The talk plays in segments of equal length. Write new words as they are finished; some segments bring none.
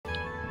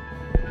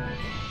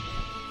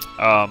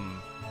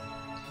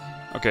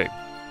Okay,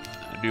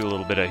 I'll do a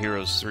little bit of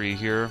Heroes 3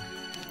 here.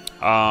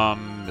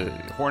 The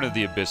Horn of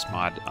the Abyss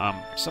mod.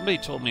 Somebody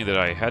told me that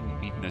I hadn't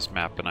beaten this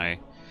map, and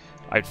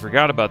I'd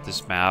forgot about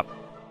this map,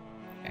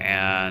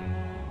 and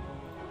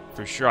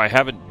for sure I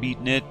haven't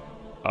beaten it.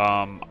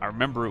 I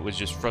remember it was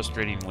just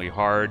frustratingly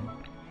hard.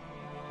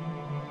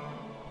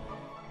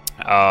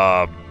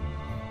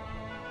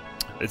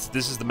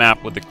 This is the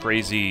map with the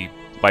crazy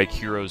like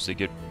heroes that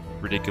get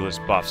ridiculous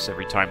buffs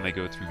every time they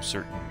go through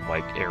certain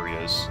like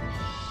areas.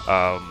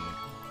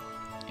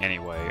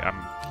 Anyway,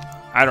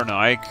 I don't know.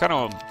 I kind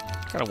of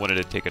wanted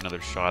to take another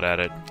shot at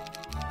it.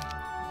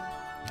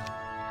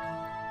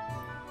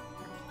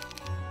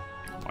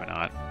 Why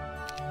not?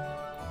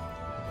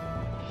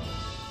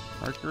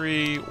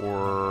 Mercury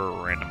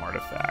or random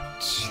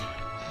artifact.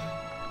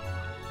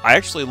 I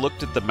actually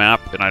looked at the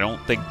map, and I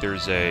don't think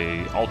there's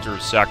a altar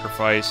of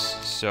sacrifice,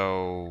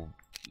 so,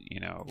 you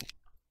know,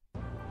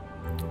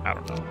 I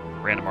don't know.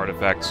 Random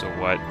artifact, so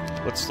what?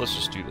 Let's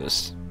just do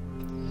this.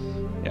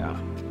 Yeah.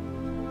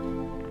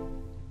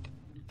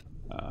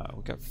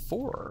 We got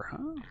 4, huh?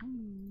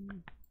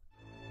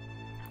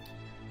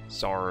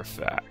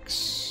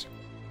 Zarfax.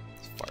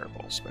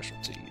 Fireball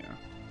specialty, yeah.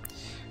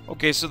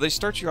 Okay, so they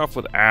start you off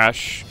with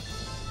Ash,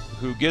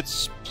 who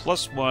gets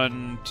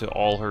 +1 to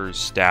all her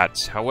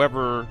stats.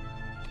 However,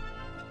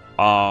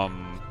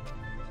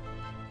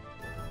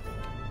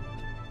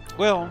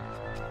 well,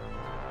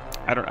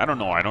 I don't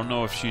know. I don't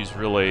know if she's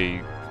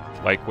really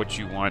like what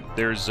you want.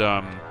 There's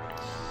a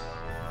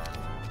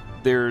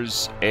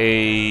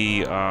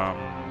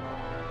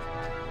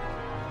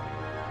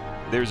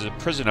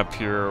prison up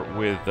here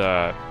with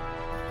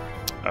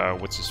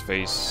what's his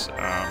face,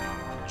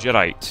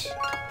 Jedi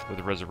with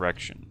a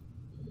resurrection.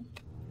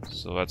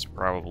 So that's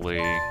probably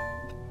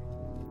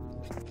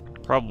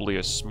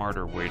a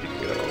smarter way to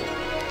go.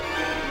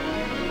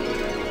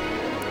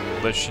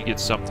 Unless she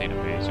gets something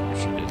amazing, which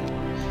she didn't.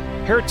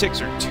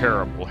 Heretics are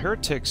terrible.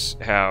 Heretics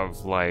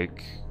have,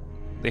 like,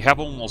 they have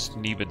almost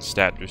an even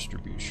stat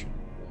distribution.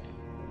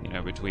 You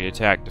know, between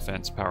attack,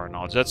 defense, power, and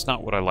knowledge. That's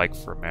not what I like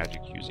for a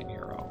magic-using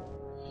hero.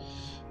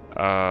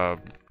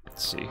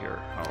 Let's see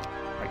here. Oh,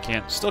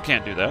 still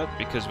can't do that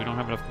because we don't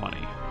have enough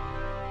money.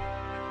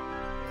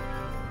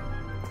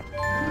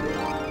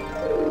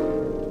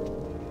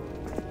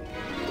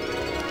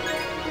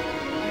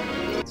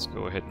 Let's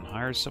go ahead and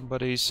hire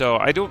somebody. So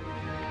I don't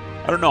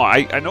know.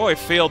 I know I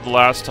failed the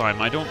last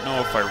time. I don't know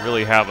if I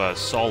really have a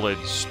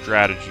solid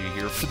strategy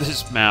here for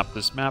this map.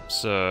 This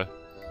map's a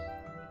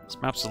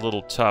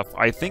little tough.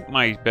 I think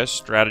my best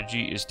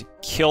strategy is to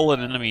kill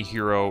an enemy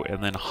hero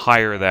and then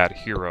hire that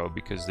hero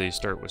because they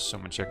start with so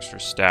much extra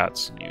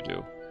stats than you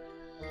do.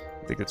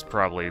 I think it's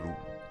probably,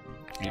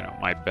 you know,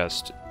 my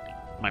best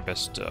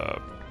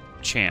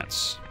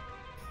chance.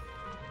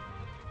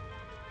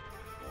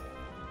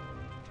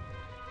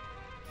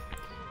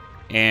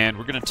 And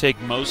we're gonna take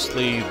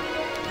mostly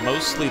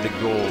the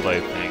gold, I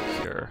think,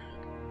 here.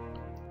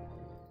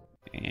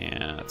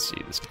 And let's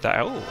see, this guy.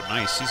 Oh,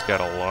 nice! He's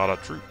got a lot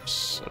of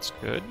troops. That's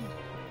good.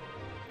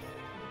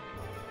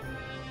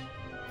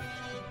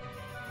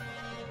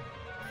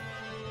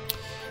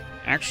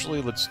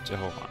 Actually, let's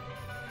hold on.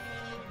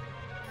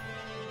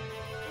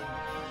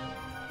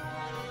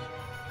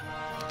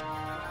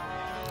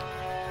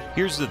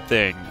 Here's the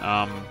thing.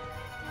 I'm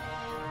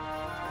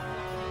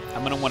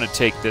gonna want to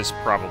take this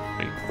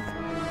probably.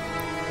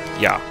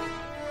 Yeah.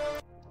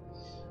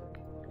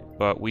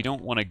 But we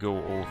don't want to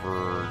go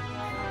over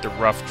the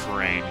rough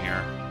terrain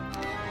here.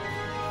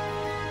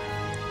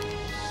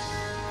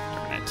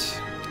 Darn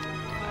it.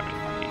 I don't have any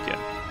money again.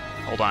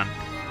 Hold on.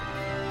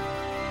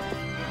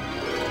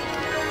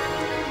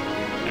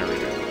 There we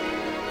go.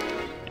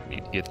 I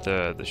need to get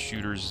the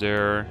shooters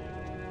there.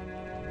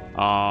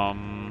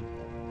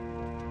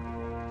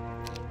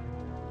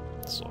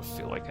 So I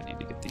feel like I need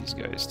to get these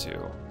guys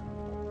too.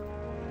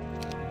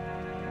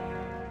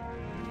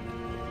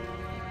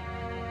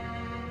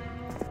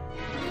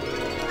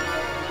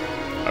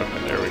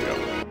 Okay, there we go.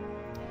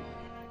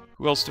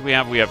 Who else do we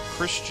have? We have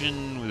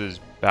Christian with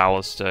his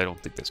ballista. I don't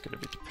think that's going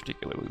to be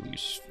particularly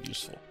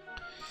useful.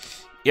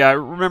 Yeah, I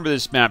remember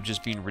this map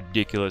just being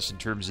ridiculous in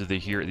terms of the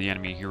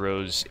enemy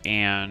heroes,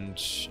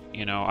 and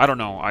you know, I don't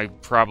know. I'm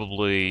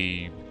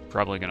probably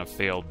going to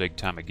fail big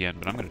time again,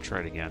 but I'm going to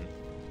try it again.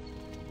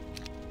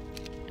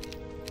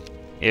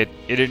 It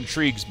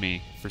intrigues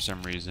me for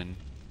some reason.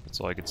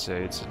 That's all I could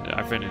say.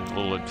 I find it a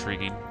little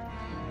intriguing.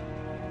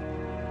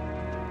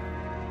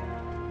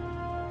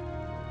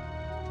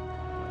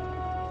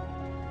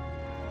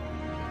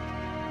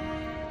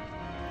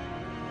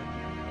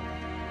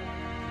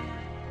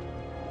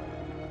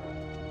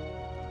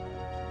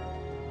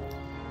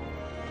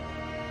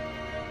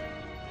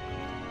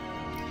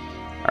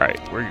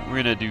 Alright, we're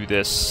gonna do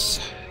this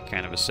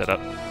kind of a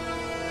setup.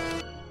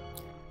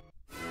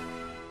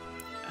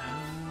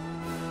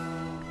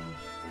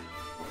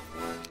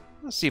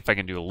 Let's see if I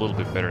can do a little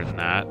bit better than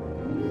that.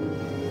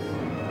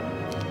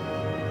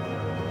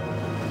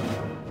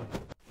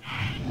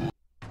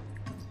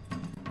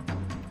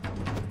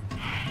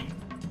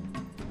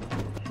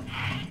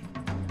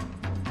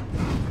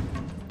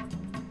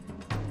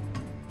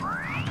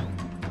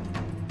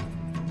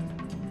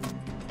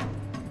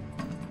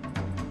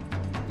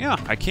 Yeah,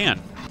 I can.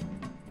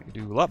 I can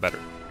do a lot better.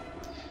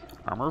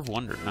 Armor of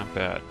Wonder, not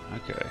bad.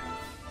 Okay.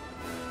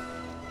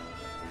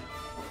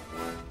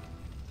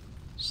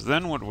 So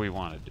then what do we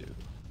want to do?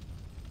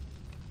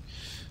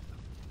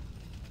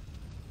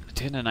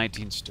 10 to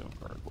 19 stone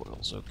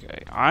gargoyles,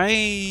 okay.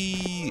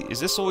 Is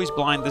this always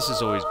blind? This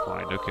is always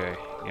blind, okay.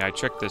 Yeah, I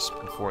checked this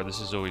before.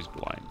 This is always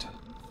blind.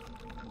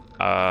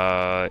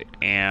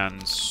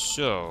 And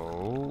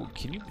so...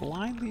 Can you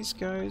blind these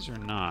guys or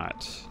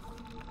not?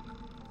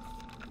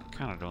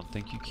 Kinda don't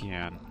think you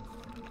can.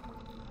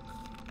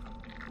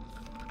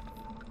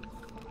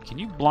 Can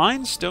you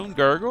blind stone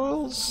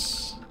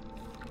gargoyles?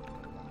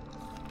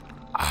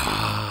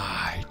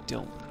 I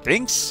don't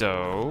think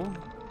so.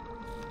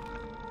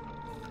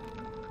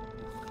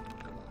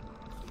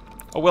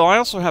 Oh, well, I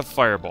also have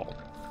Fireball.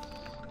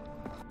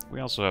 We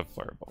also have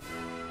Fireball.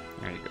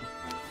 There you go.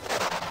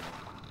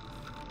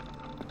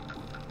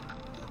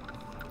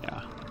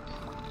 Yeah.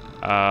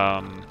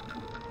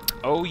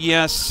 Oh,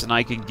 yes, and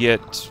I can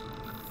get...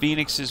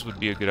 Phoenixes would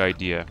be a good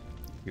idea.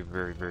 Be a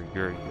very, very,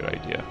 very good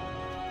idea.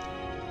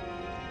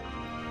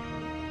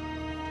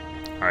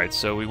 Alright,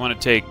 so we want to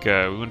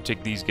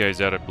take these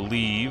guys out, I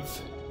believe.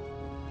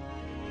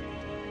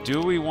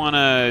 Do we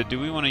wanna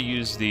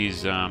use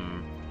these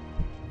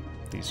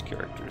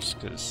characters?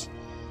 Because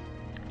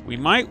we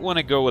might want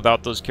to go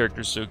without those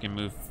characters so we can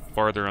move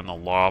farther on the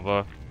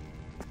lava.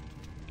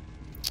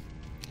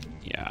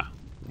 Yeah,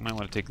 we might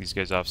want to take these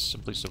guys off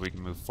simply so we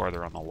can move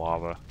farther on the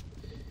lava.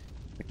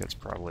 I think that's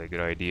probably a good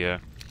idea.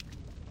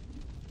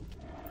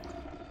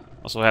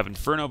 Also have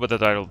Inferno, but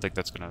I don't think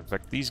that's going to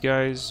affect these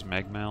guys.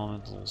 Magma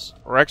Elementals.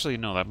 Or actually,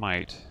 no, that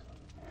might.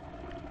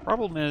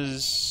 Problem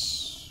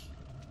is...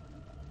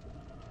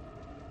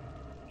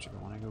 Do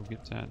I want to go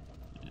get that?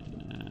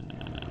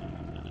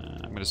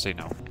 I'm going to say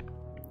no.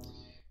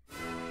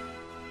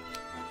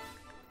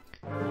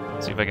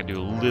 Let's see if I can do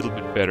a little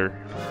bit better.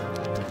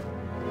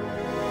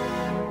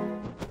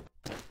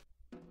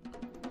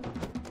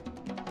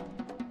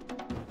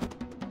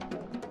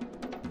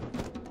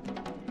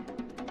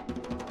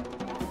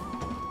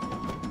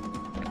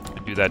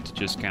 Do that to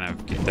just kind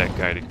of get that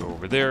guy to go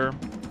over there.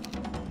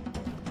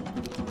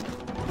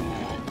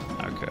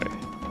 Okay.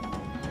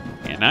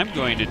 And I'm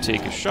going to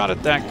take a shot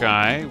at that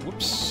guy.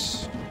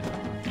 Whoops.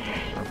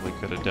 Probably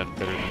could have done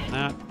better than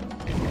that.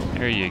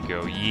 There you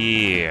go.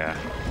 Yeah.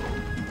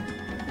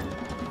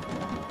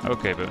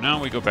 Okay, but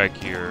now we go back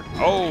here.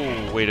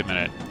 Oh, wait a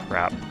minute.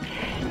 Crap.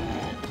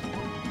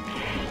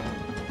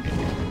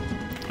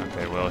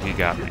 Okay, well, he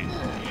got me.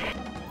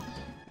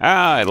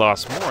 Ah, I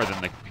lost more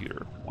than the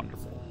computer.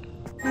 Wonderful.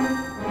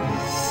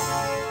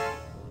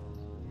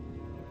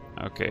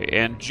 Okay,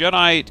 and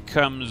Jedi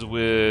comes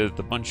with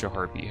a bunch of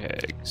Harpy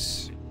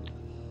Hags.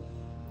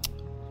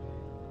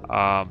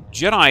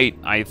 Jedi,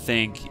 I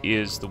think,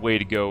 is the way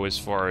to go as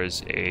far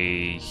as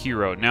a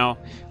hero. Now,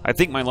 I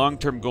think my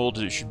long-term goal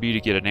should be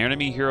to get an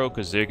enemy hero,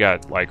 because they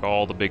got, like,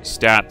 all the big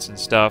stats and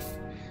stuff.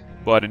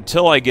 But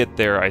until I get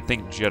there, I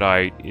think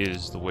Jedi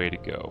is the way to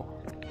go.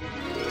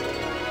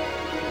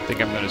 I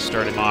think I'm going to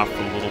start him off with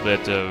a little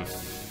bit of...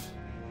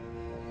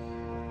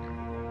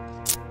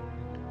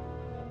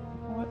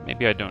 What?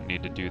 Maybe I don't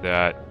need to do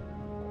that.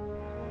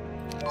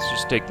 Let's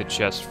just take the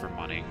chest for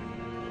money.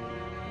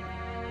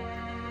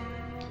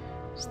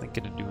 I was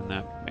thinking of doing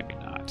that, maybe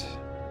not.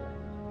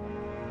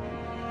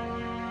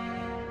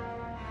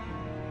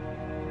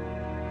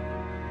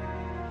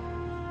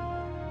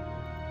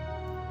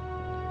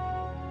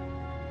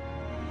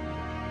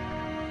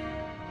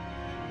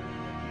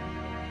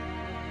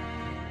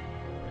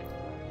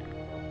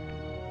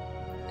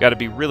 Got to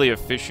be really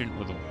efficient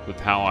with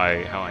how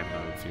I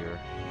move here.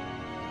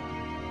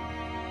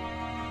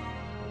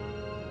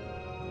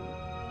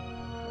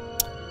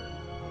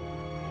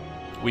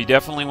 We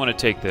definitely want to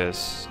take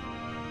this.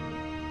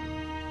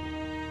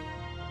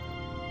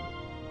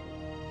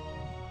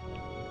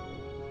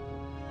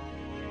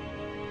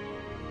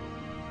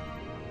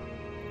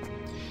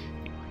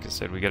 Like I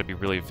said, we got to be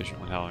really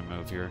efficient with how we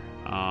move here.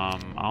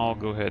 I'll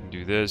go ahead and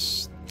do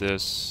this,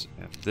 this,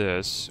 and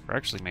this, or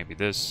actually maybe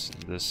this,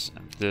 and this,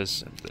 and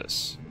this, and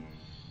this.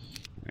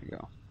 There you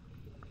go.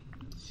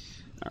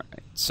 All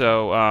right.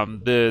 So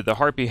the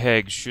Harpy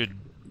Hags should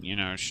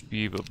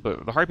be able,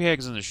 but the Harpy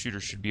Hags and the shooter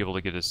should be able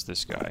to get us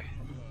this guy.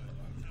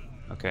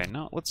 Okay,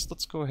 now let's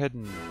go ahead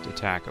and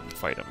attack him,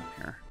 fight him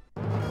here.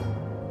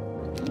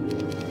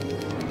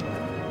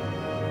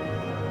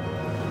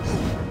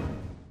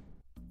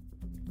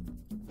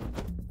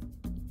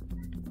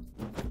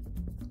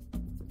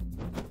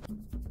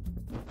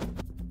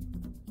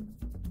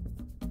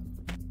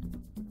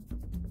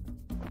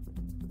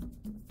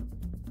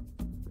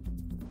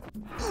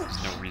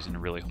 There's no reason to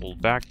really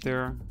hold back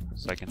there,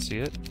 as I can see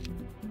it.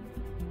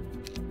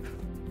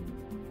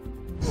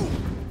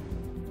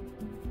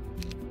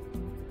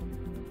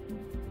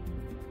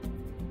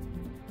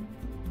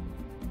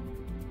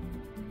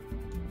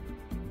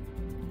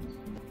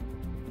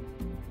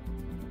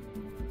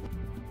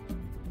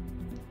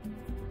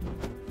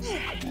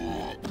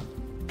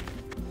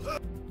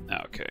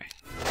 Okay.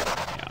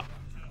 Yeah.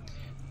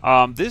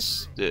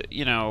 This,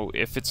 you know,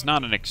 if it's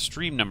not an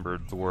extreme number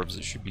of dwarves,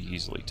 it should be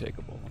easily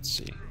takeable. Let's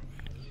see.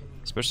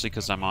 Especially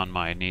because I'm on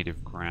my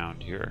native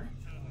ground here.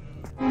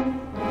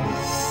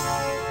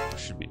 It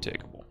should be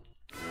takeable.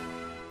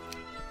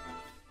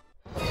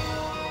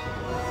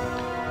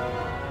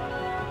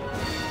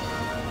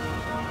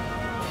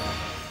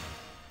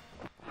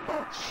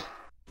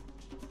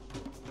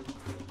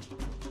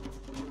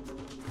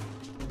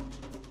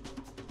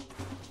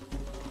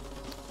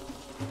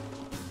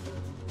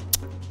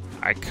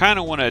 I kind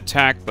of want to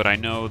attack, but I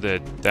know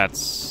that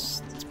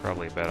that's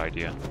probably a bad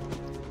idea.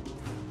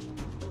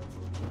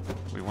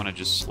 We want to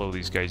just slow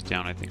these guys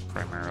down, I think,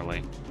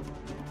 primarily.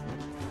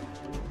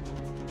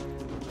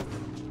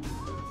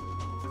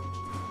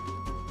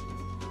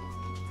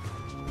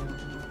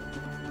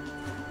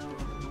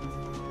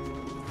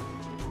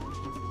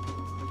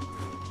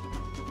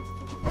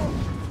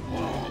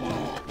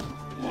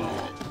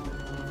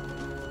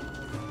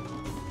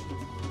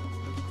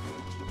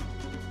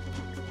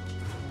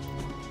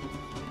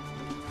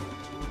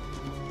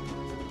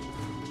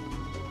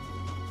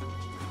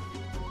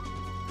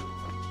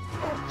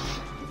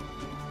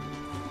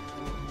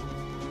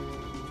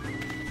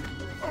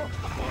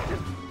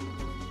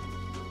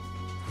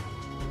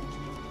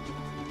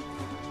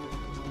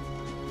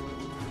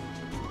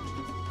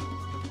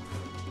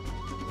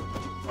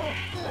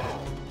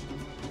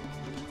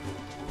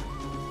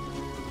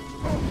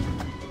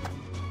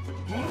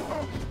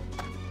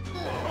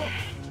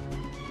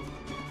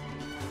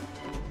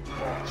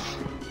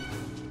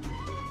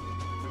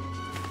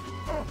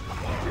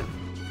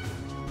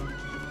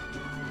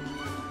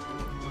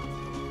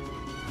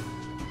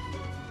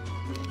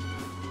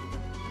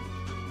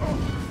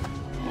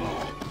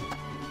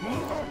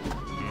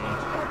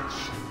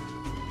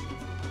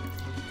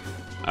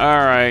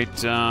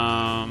 Alright,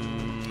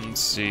 let's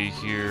see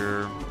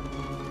here.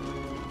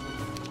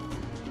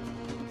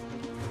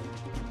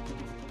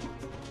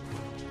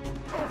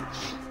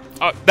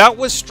 Oh, that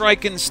was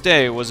strike and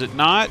stay, was it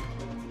not?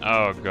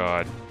 Oh,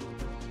 God.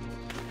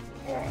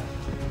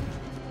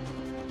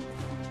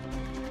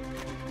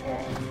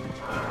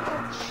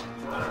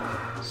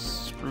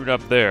 Screwed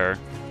up there.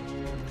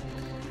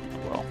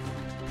 Well.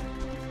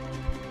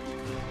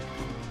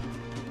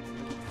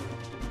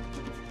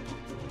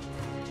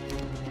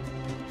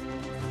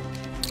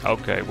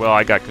 Okay, well,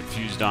 I got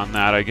confused on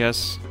that, I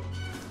guess.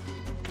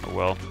 Oh,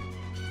 well.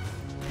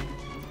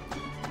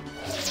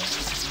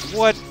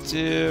 What?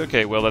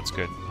 Okay, well, that's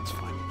good. That's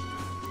fine.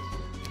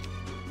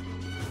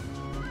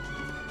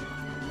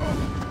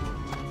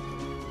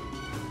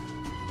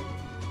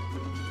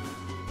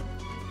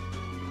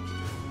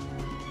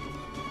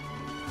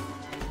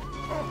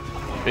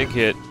 Big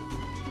hit.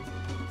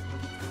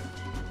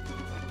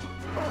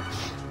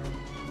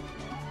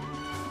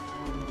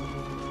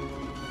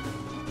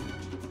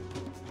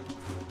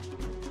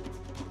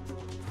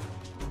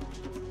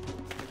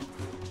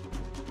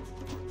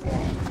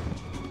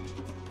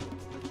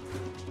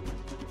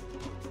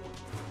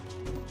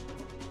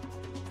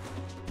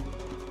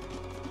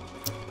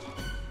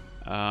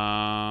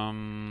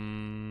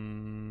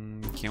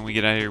 Can we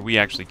get out of here? We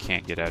actually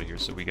can't get out of here,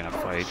 so we're gonna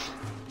fight.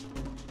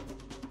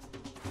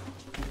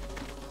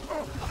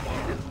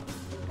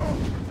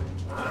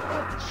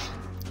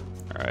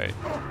 Alright.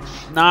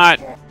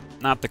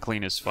 Not the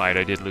cleanest fight.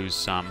 I did lose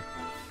some.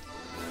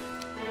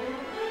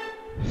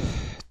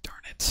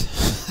 Darn it.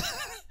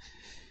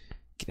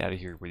 Get out of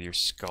here with your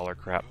scholar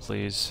crap,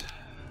 please.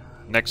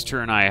 Next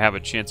turn I have a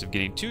chance of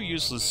getting 2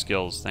 useless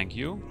skills, thank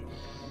you.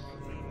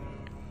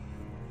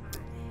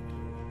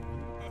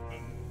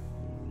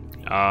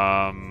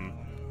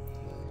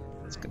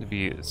 It's gonna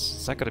be.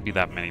 It's not gonna be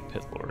that many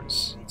pit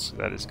lords.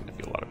 That is gonna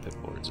be a lot of pit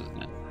lords,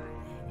 isn't it?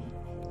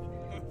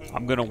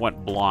 I'm gonna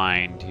want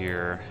blind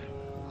here.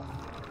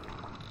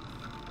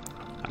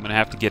 I'm gonna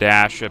have to get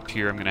Ash up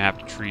here. I'm gonna have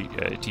to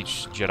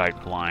teach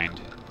Jedi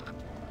blind.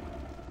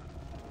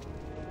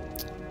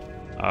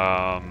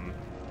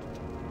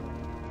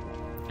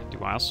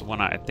 Do I also want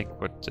to? I think.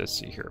 Let's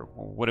see here.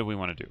 What do we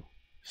want to do?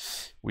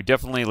 We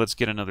definitely. Let's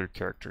get another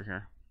character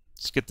here.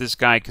 Let's get this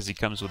guy because he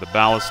comes with a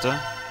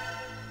ballista.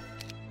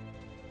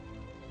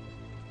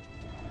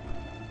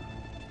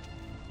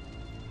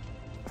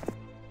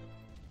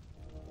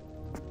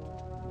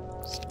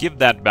 Let's give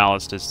that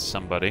ballista to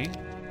somebody.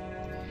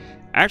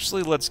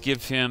 Actually, let's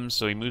give him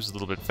so he moves a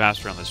little bit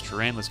faster on this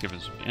terrain. Let's give him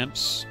some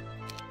imps,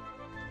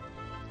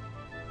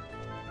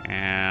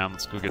 and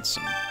let's go get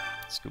some.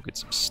 Let's go get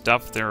some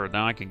stuff there.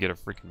 Now I can get a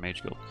freaking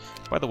mage guild.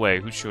 By the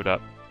way, who showed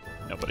up?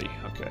 Nobody.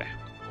 Okay.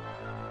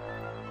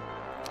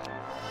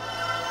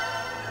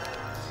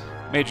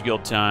 Mage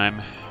guild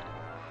time.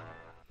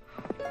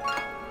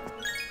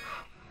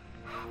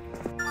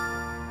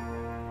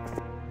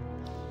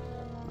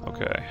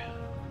 Okay.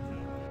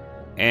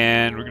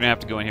 And we're going to have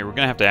to go in here. We're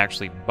going to have to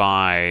actually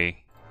buy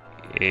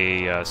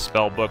a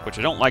spell book, which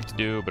I don't like to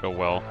do, but oh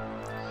well.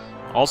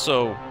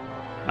 Also,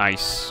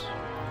 nice.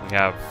 We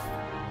have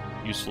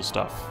useful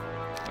stuff.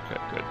 Okay,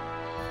 good.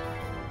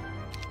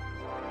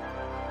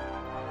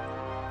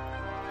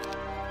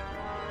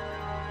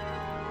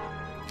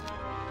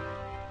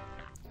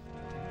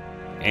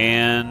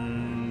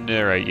 And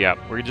alright, yeah,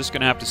 we're just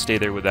gonna have to stay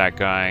there with that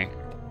guy.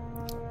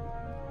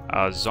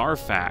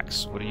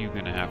 Zarfax, what are you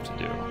gonna have to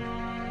do?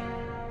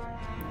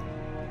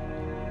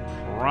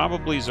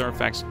 Probably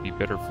Zarfax would be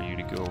better for you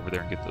to go over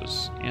there and get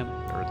those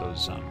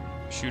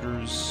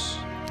shooters.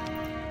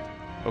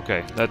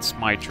 Okay, that's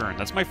my turn.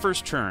 That's my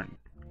first turn.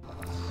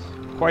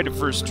 Quite a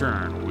first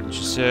turn, would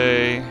you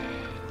say?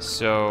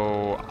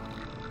 So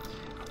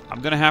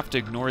I'm gonna have to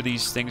ignore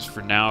these things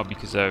for now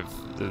because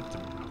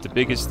the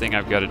biggest thing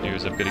I've got to do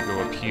is I've got to go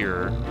up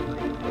here.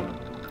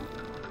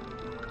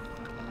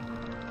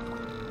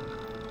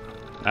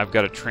 I've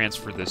got to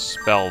transfer this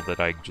spell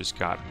that I just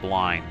got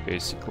blind,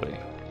 basically.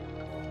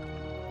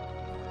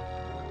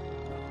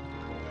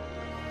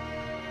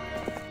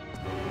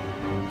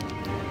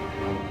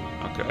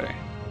 Okay.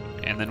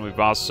 And then we've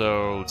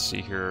also, let's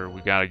see here,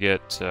 we got to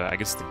get, I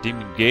guess, the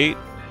Demon Gate.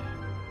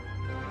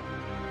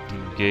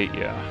 Demon Gate,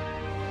 yeah.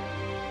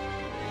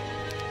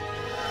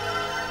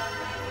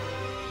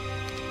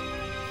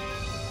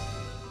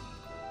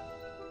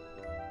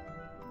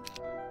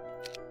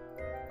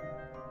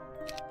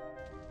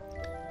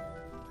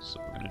 So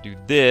we're going to do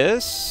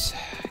this,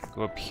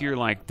 go up here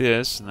like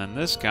this, and then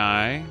this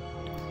guy,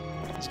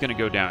 he's going to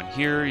go down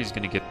here, he's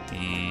going to get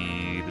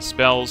the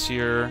spells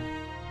here.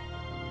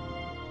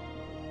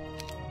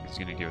 He's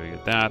going to give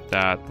it that.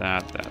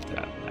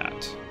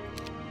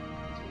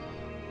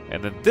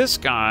 And then this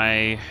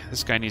guy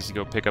needs to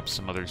go pick up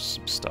some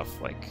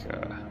stuff like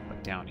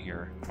down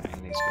here.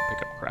 He needs to go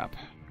pick up crap.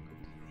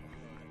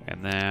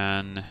 And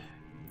then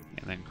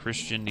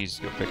Christian needs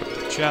to go pick up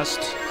the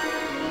chest.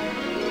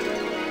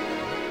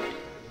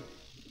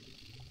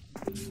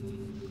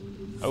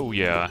 Oh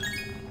yeah.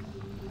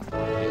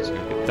 He's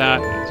gonna get that.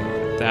 He's gonna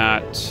get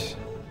that.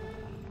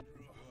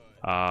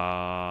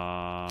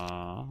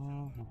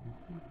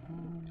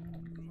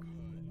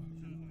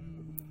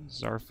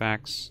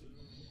 Zarfax.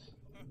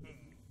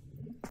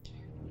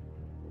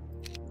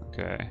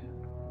 Okay.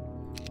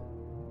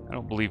 I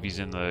don't believe he's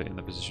in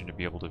the position to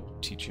be able to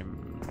teach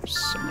him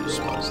some of those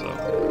spells though.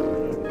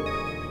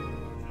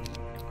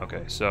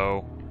 Okay,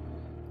 so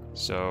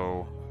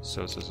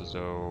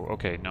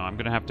okay, no, I'm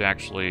gonna have to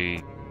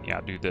actually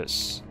do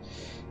this.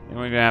 And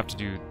we're gonna have to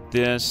do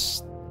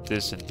this,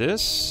 this, and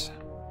this.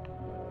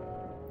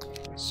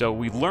 So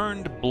we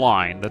learned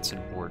blind, that's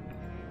important.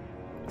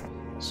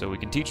 So we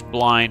can teach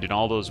blind and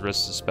all those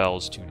rest of the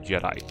spells to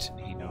Jedite.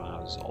 He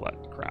knows all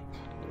that crap.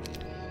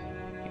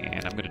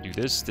 And I'm going to do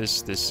this,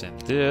 this, this, and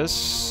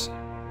this.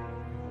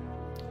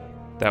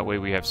 That way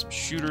we have some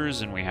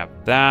shooters and we have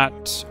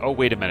that. Oh,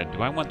 wait a minute.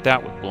 Do I want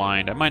that with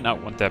blind? I might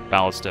not want that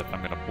ballista if I'm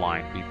going to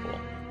blind people.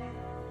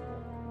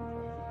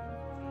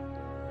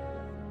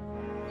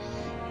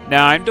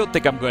 Now, I don't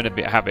think I'm going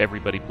to have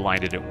everybody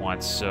blinded at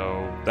once,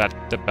 so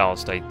the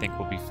ballista I think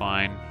will be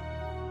fine.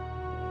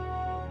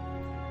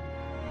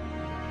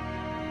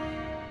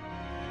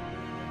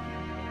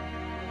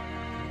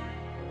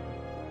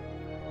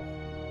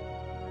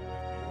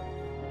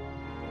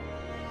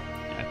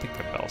 I think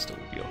the ballista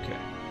will be okay.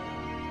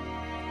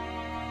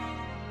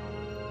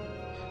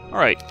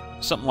 Alright,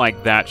 something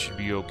like that should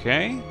be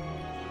okay.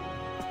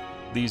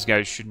 These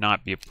guys should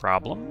not be a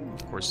problem.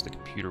 Of course, the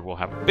computer will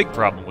have a big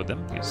problem with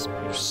them because the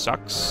computer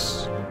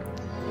sucks.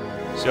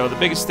 So the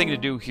biggest thing to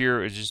do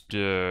here is just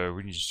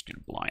we're just going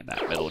to blind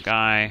that middle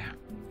guy.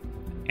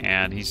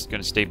 And he's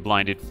going to stay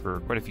blinded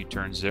for quite a few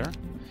turns there.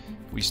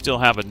 We still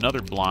have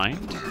another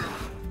blind.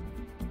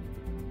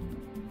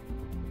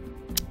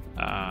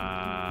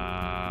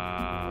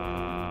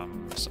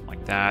 Something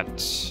like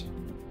that.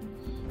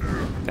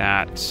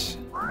 That.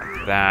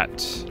 Like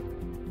that.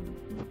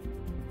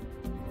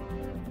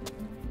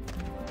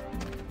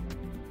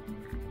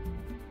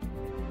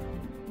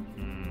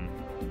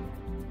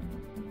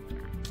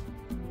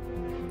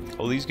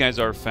 Oh, these guys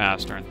are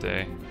fast, aren't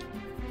they?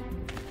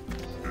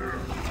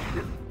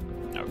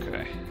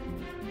 Okay.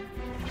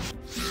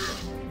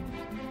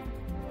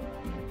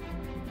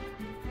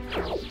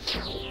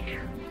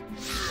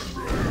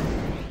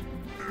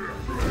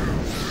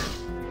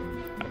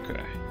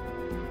 Okay.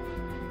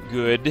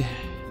 Good.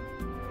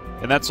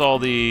 And that's all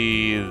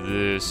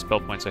the spell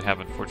points I have,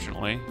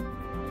 unfortunately.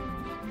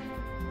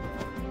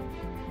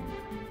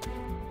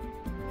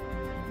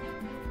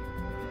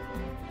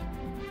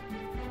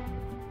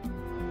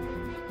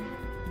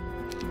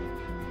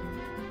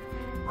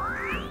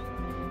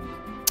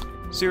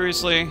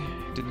 Seriously?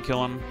 Didn't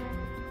kill him?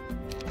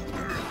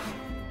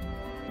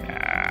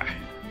 Ah,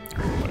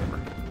 whatever.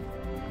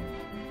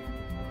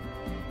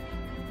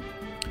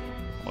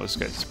 Well, those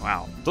guys,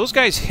 wow. Those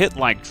guys hit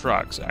like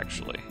trucks,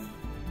 actually.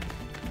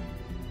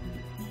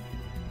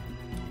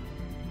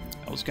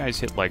 Those guys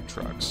hit like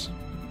trucks.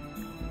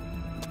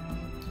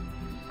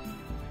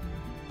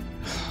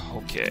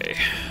 Okay.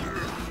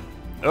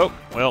 Oh,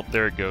 well,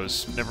 there it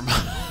goes. Never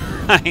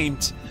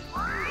mind.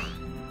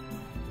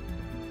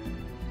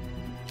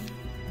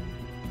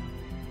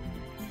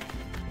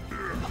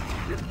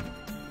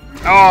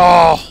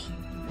 Oh!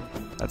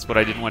 That's what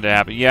I didn't want to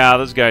happen. Yeah,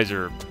 those guys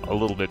are a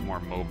little bit more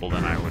mobile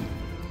than I would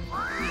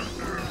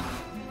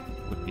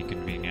be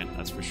convenient.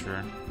 That's for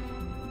sure.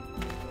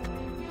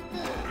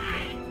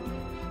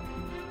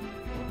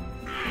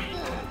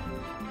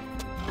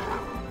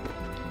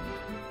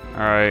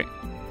 Alright.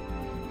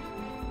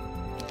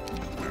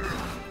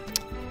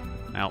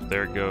 Now,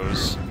 there it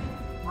goes.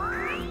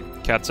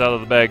 Cat's out of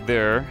the bag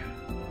there.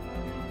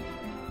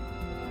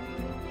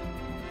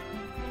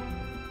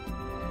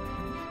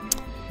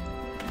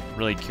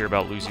 Really care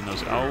about losing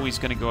those. Oh, he's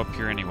gonna go up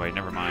here anyway.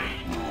 Never mind.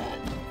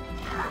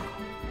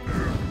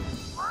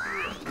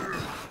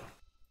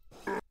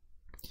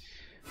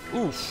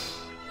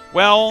 Oof.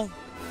 Well,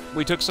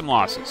 we took some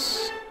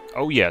losses.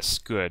 Oh yes,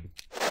 good.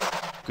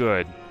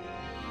 Good.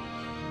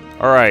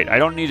 Alright, I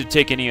don't need to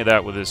take any of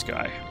that with this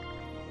guy.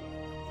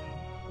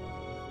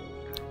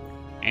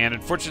 And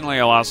unfortunately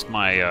I lost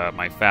my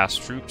my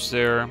fast troops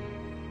there.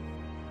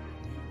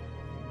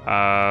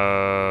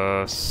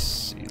 Let's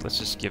see. Let's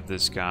just give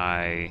this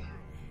guy...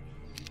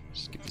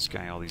 Just give this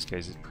guy all these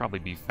guys. It'd probably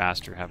be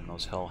faster having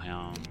those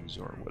hellhounds,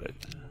 or would it?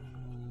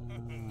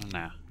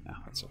 Nah,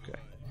 that's okay.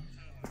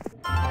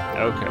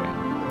 Okay,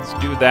 let's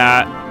do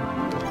that.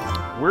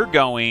 We're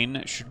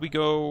going... Should we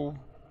go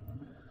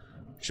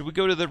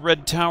to the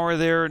red tower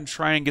there and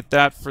try and get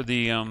that for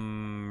the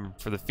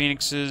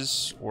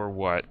phoenixes, or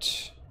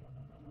what?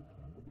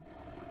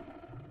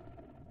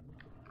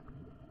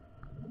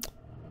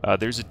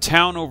 There's a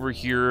town over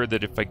here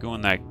that if I go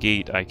in that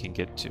gate, I can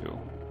get to.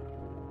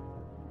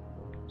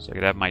 So I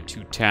could have my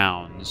 2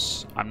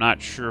 towns. I'm not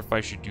sure if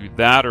I should do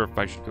that or if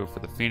I should go for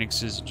the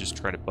phoenixes and just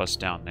try to bust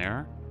down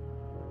there.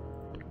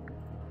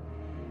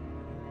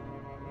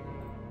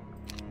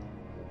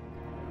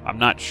 I'm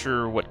not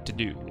sure what to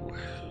do.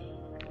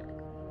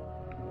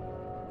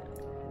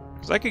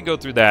 Because I could go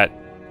through that.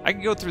 I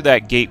could go through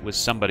that gate with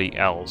somebody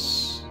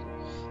else.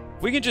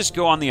 If we could just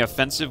go on the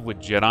offensive with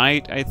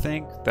Jedi, I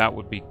think that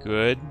would be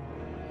good.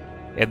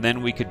 And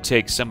then we could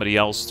take somebody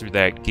else through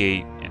that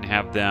gate and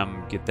have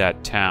them get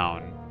that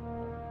town.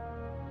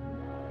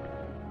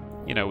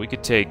 You know, we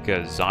could take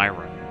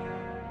Zyron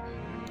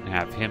and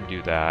have him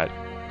do that.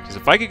 Because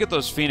if I could get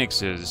those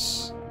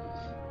phoenixes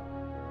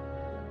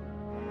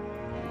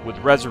with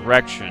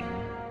Resurrection,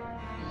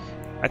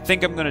 I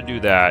think I'm going to do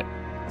that.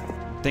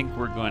 I think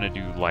we're going to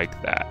do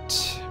like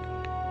that.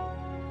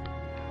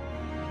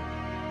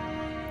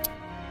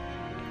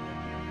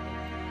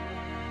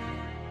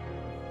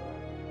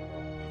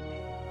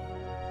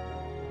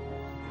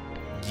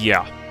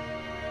 Yeah.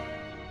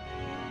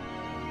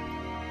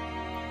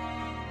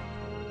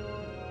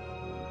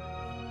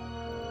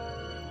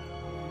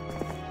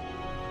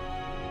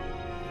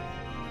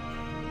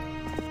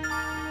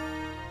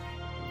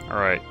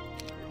 Alright.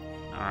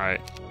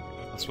 Alright.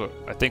 That's what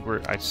I think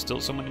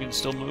someone can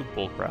still move?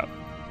 Bullcrap.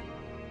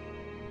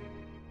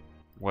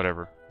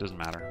 Whatever. Doesn't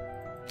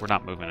matter. We're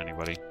not moving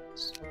anybody.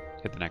 Let's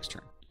hit the next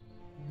turn.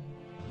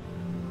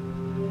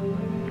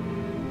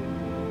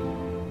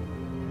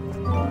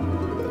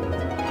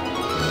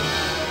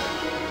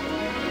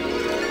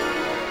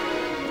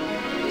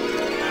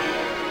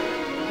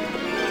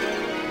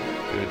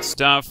 Good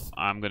stuff.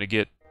 I'm gonna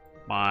get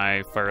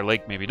my Fire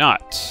Lake, maybe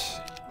not.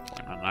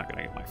 I'm not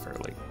gonna get my Fire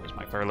Lake. Where's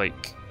my Fire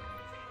Lake?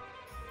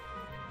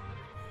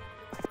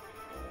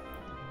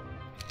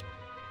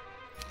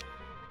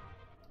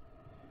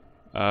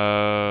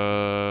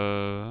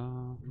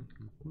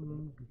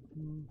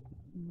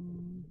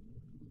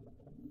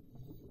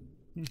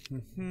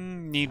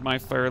 Need my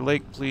Fire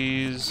Lake,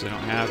 please. I don't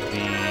have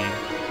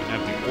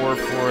the ore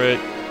for it.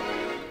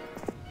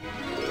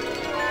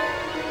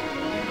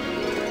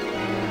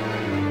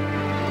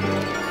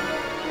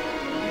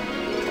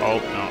 Oh,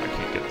 no, I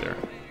can't get there.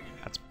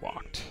 That's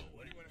blocked.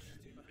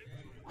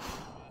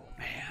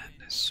 Man,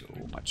 so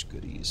much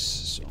goodies.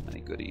 So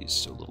many goodies.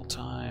 So little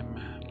time.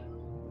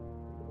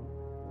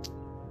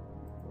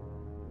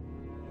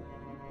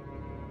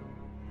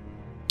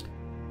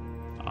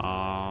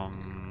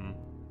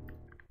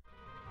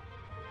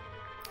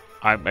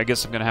 I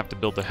guess I'm gonna have to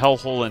build a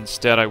hellhole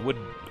instead. I would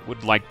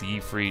like the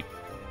Ifrit.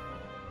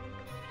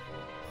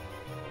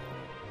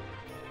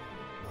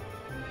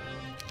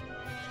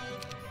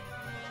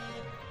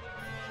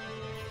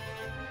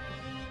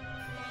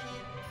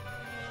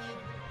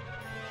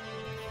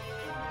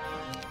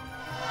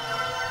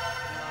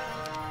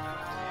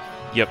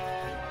 Yep.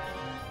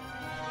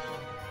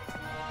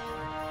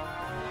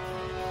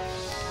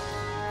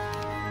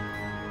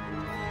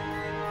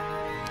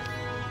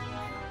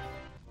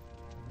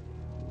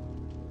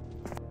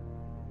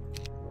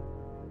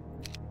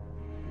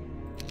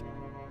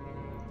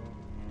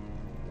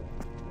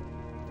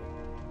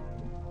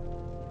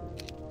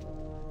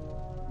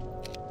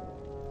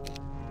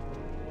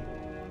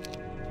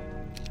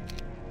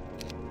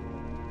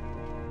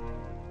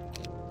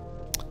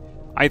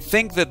 I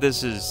think that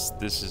this is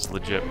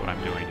legit what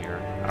I'm doing here.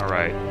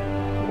 Alright,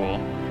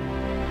 cool.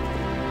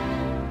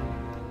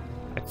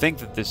 I think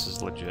that this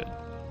is legit.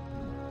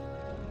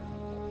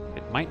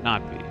 It might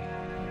not be.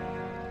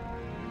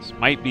 This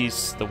might be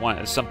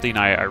something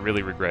I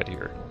really regret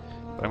here.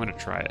 But I'm gonna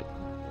try it.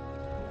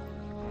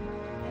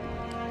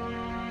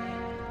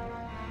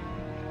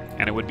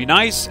 And it would be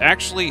nice,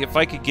 actually, if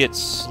I could get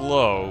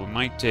slow. It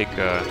might take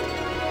a...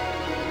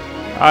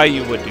 Ah,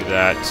 you would do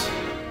that.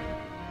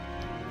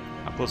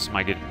 How close am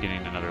I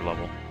getting another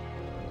level?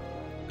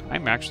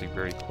 I'm actually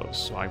very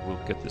close, so I will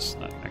get this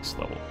next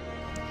level.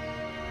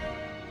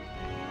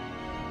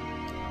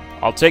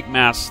 I'll take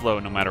mass slow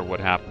no matter what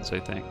happens, I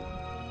think.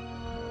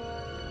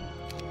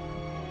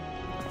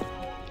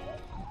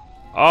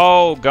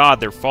 Oh, God,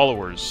 they're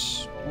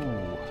followers.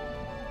 Ooh.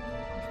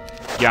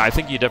 Yeah, I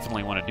think you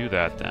definitely want to do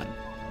that, then.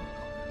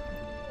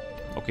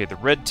 Okay, the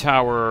red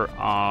tower,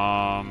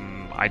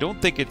 I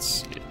don't think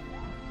it's...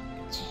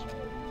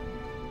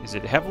 Is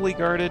it heavily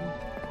guarded?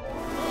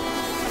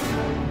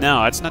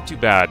 No, that's not too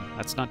bad.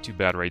 That's not too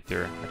bad right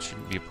there. That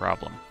shouldn't be a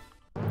problem.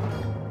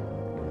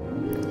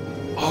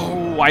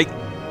 Oh,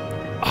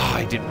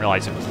 I didn't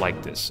realize it was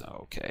like this.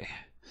 Okay.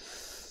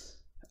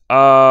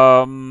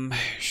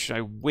 Should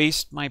I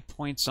waste my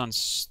points on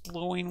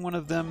slowing one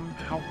of them?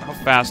 How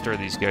fast are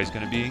these guys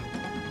going to be?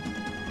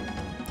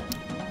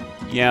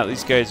 Yeah,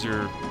 these guys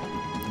are...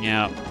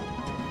 Yeah.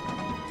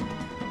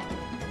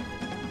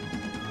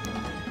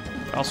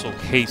 Also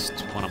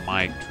haste one of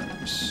my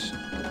troops.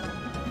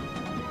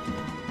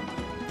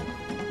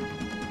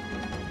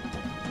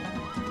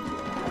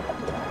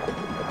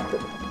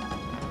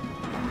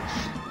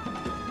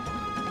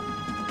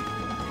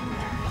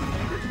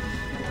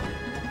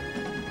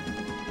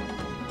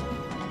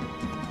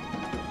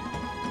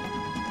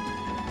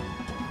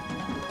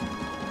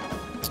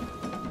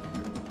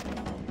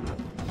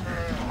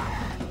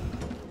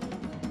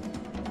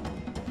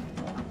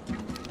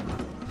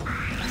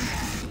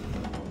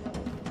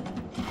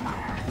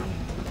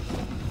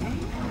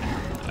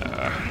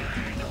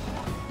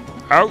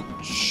 Ouch!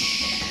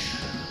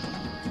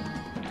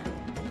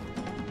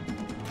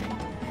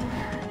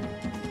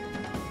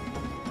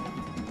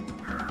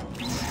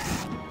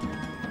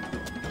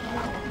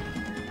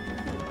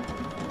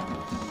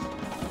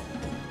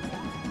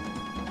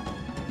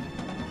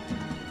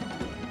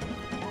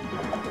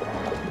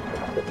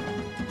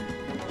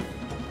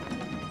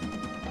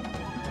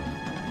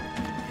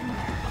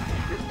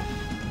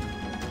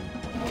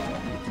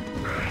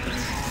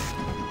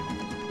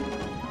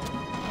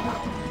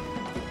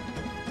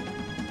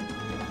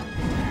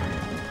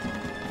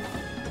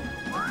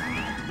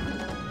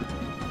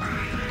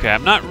 Okay,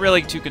 I'm not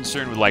really too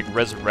concerned with, like,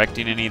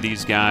 resurrecting any of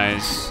these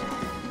guys,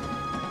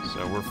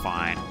 so we're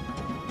fine.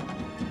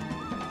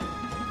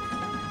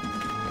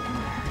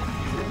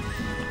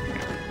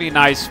 It'd be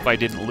nice if I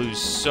didn't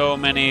lose so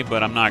many,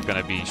 but I'm not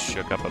going to be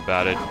shook up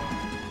about it.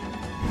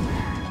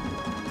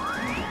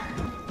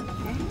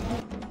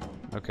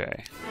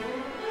 Okay.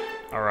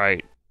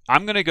 Alright.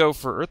 I'm going to go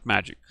for Earth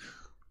Magic,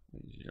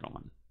 ladies and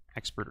gentlemen.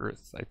 Expert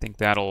Earth. I think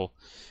that'll...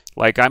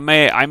 Like, I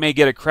may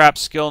get a crap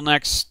skill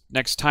next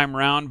time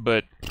round,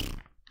 but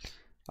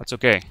that's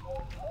okay.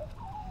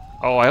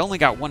 Oh, I only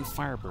got one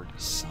Firebird.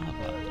 Son of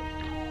a...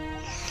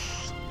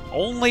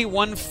 Only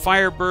one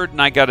Firebird,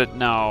 and I got it.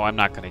 No, I'm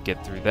not going to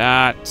get through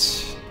that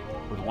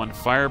with one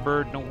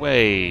Firebird. No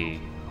way.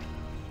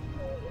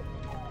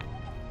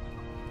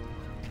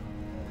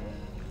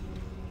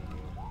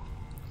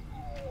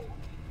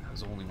 That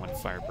was only one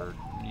Firebird.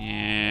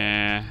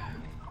 Yeah.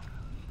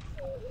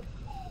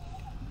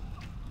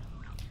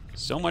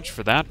 So much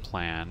for that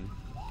plan.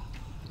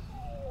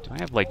 Do I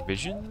have, like,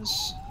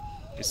 visions?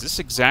 Is this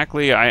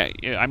exactly... I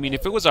mean,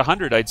 if it was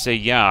 100, I'd say,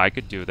 yeah, I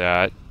could do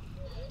that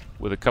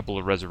with a couple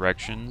of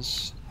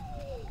resurrections.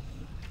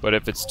 But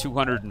if it's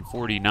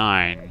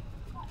 249,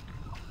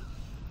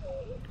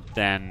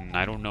 then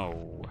I don't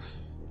know.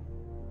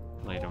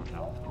 I don't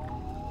know.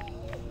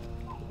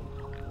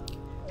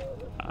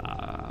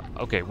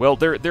 Okay, well,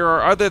 there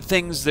are other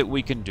things that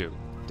we can do.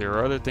 There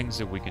are other things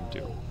that we can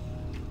do.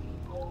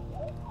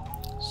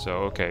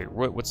 So, okay,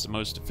 what's the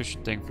most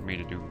efficient thing for me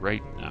to do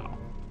right now?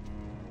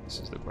 This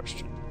is the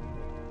question.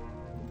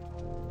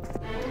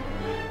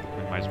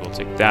 We might as well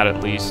take that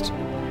at least.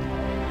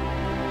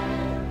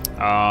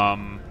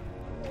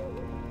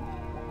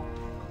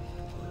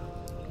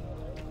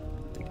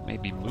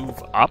 Maybe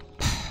move up.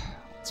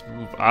 Let's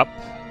move up.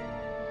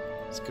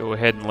 Let's go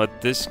ahead and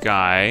let this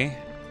guy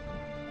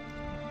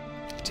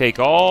take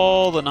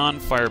all the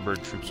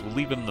non-Firebird troops. We'll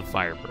leave him the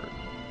Firebird.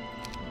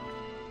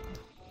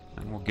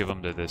 And we'll give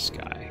them to this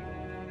guy.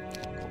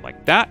 Go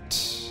like that.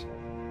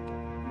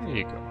 There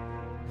you go.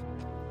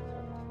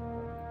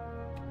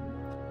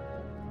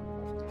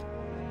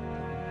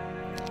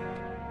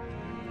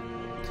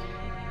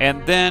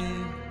 And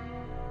then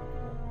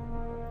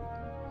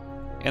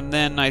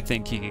I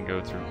think he can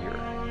go through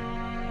here.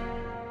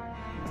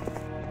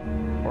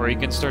 Or he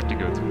can start to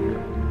go through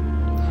here.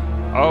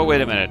 Oh,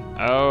 wait a minute.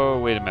 Oh,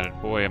 wait a minute.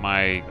 Boy, am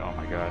I... Oh,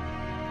 my God.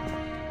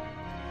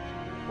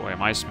 Boy,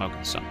 am I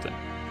smoking something.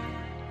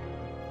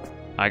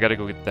 I gotta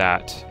go get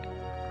that.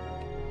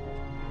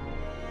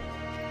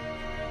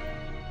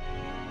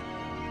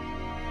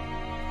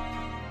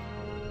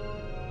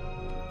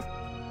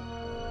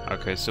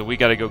 Okay, so we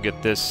gotta go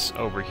get this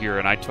over here,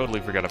 and I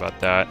totally forgot about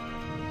that.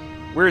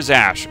 Where's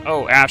Ash?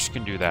 Oh, Ash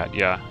can do that,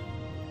 yeah.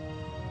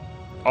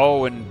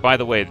 Oh, and by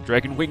the way, the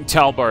Dragon Wing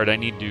Talbard, I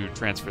need to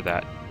transfer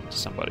that to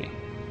somebody.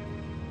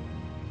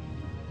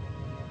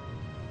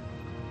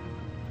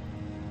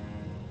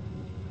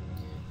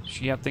 Does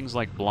she have things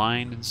like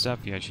blind and stuff?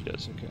 Yeah, she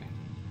does. Okay.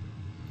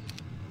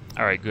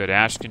 Alright, good.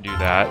 Ash can do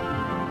that.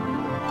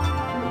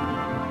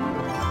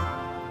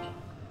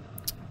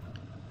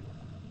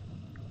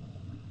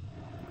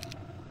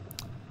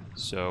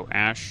 So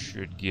Ash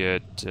should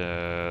get,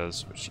 so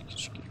she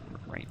should get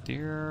right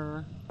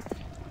there.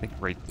 I think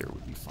right there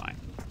would be fine.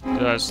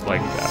 Just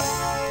like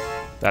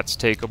that. That's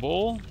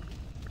takeable.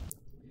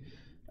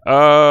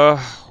 Oh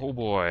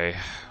boy.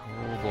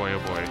 Oh boy, oh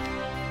boy.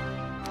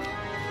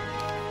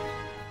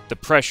 The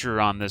pressure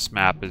on this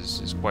map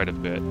is quite a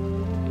bit.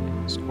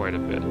 It's quite a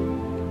bit.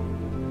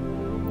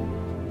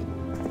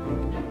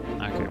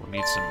 Okay, we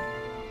need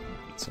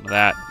some of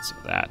that, need some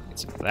of that, need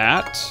some of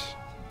that.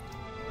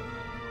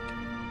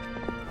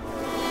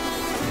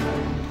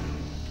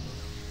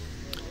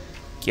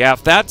 Yeah,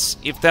 if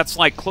that's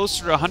like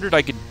closer to 100,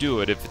 I could do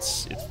it. If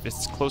it's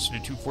closer to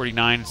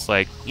 249, it's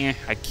like,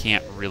 I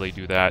can't really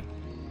do that.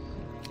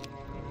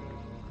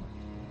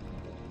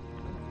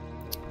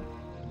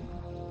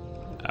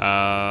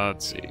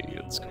 Let's see.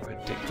 Let's go ahead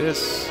and take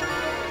this.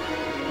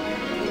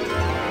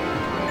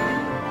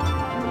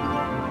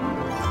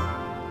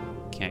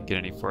 Can't get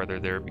any farther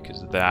there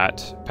because of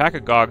that. Pack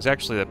of Gogs.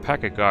 Actually, the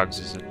Pack of Gogs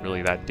isn't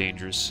really that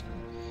dangerous.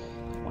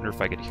 I wonder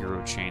if I could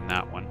hero chain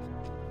that one.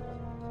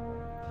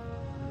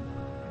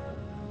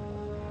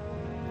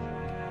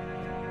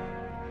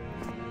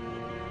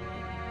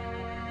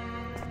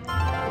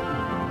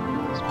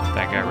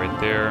 That guy right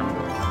there.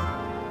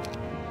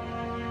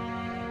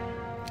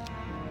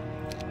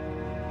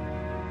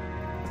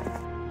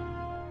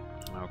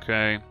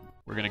 Okay,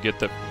 we're gonna get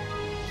the...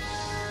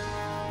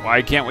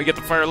 Why can't we get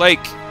the Fire Lake?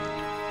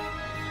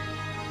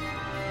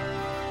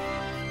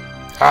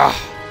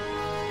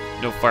 Ah!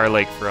 No Fire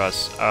Lake for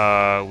us.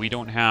 We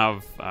don't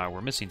have... we're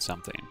missing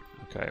something.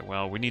 Okay,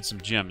 well, we need some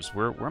gems.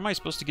 Where am I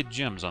supposed to get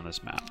gems on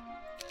this map?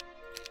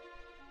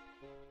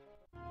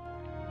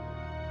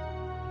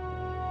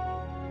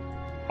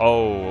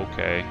 Oh,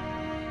 okay.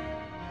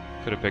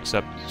 Could have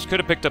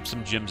picked up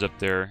some gems up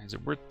there. Is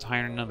it worth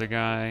hiring another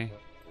guy?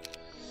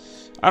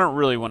 I don't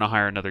really want to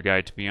hire another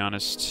guy, to be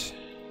honest.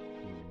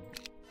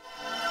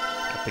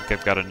 I think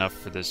I've got enough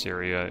for this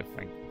area.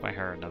 If I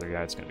hire another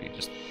guy, it's going to be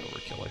just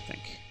overkill, I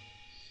think.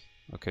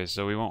 Okay,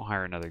 so we won't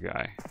hire another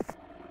guy.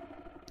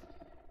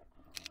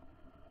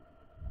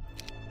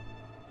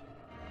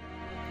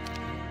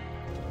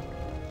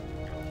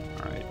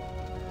 Alright.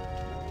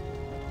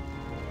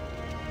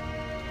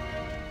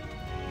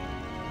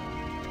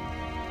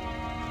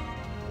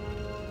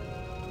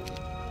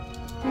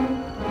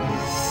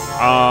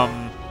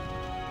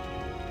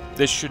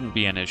 This shouldn't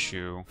be an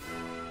issue.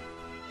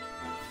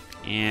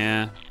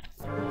 Yeah.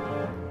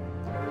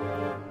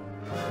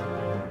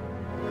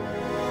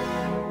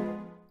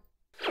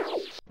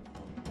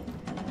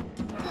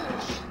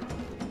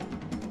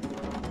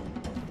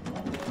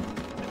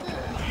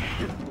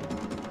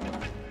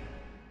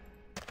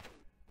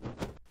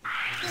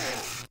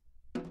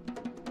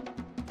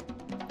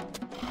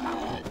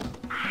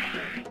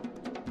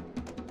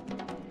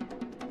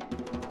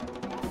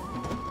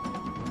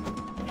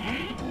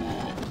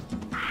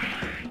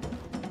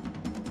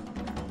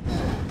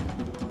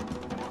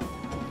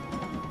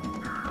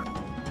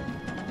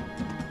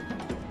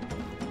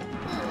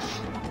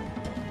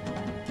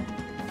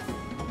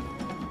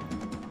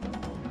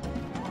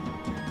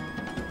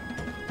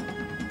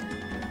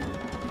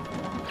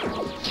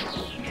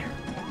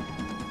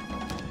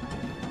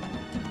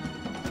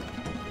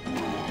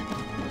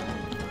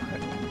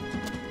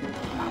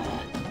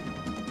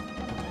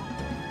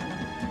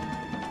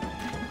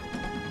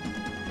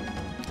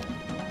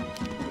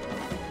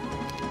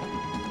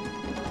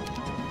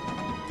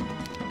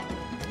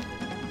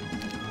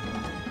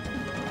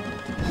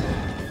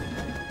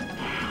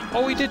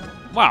 Oh, he did.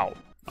 Wow.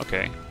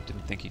 Okay.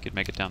 Didn't think he could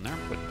make it down there,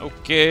 but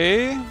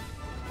okay.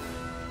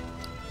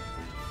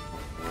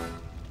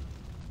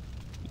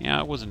 Yeah,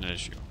 it wasn't an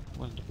issue. It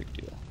wasn't a big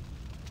deal.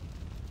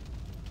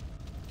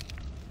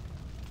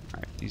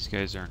 Alright, these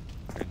guys aren't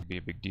going to be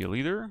a big deal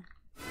either.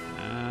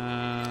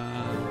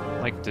 I'd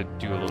like to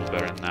do a little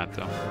better than that,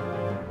 though.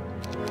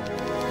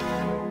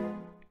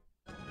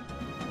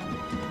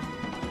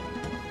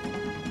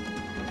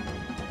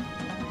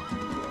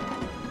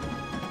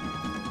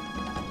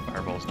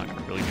 Fireball's not going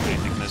to really do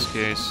anything in this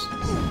case.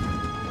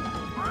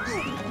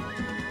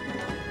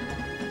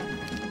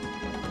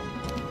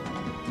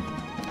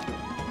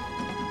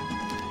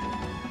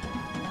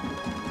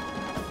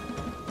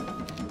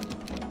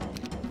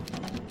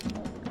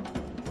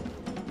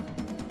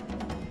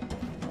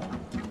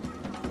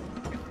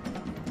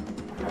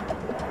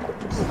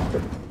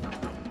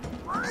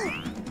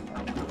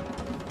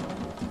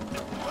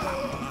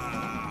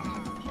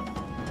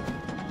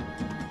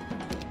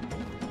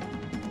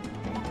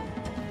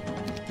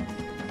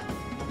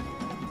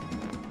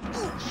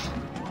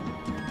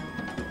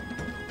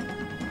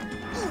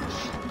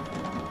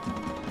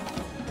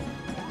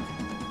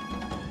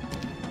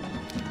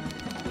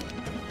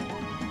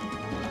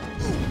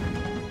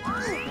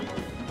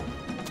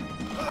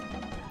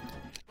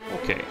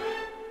 Okay.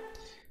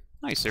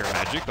 Nice air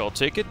magic, I'll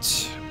take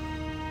it.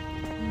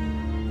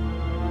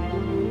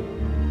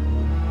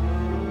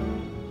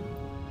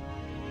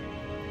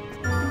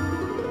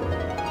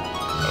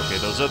 Okay,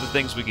 those other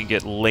things we can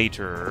get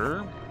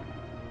later.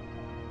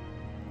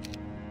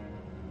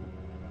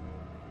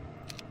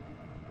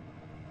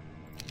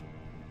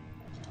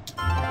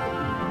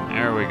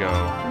 There we go.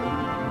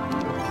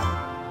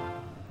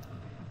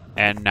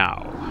 And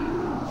now.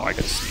 Oh, I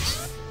gotta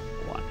sneeze.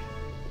 Hold on.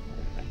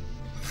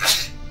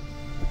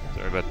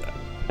 Sorry about that.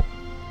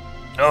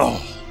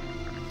 Oh!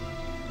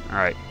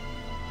 Alright.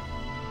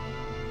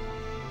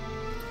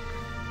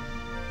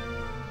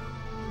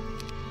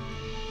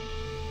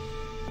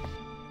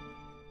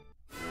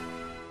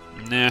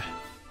 Nah.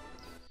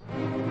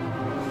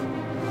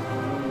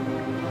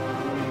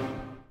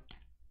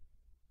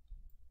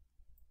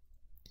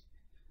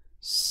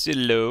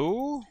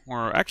 Silo.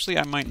 Or actually,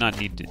 I might not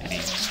need any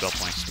spell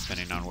points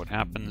depending on what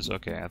happens.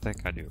 Okay, I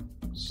think I do.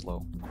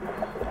 Slow.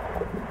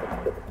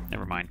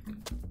 Never mind.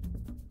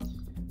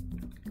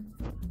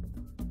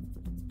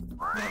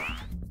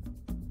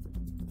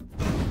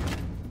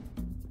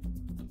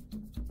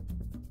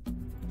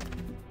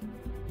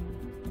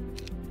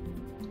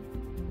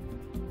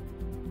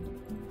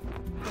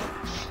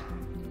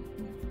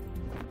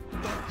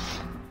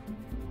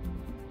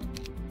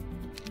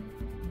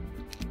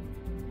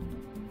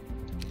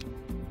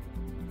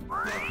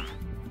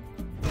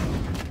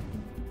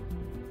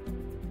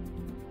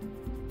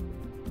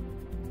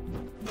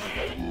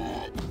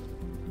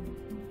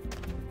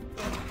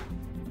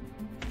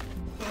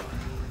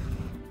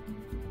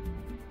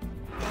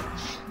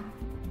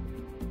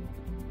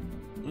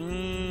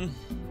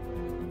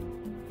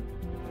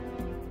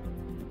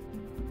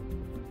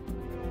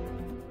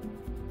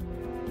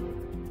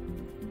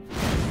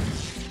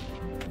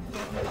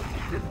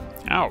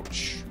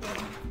 Ouch.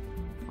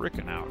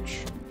 Frickin' ouch.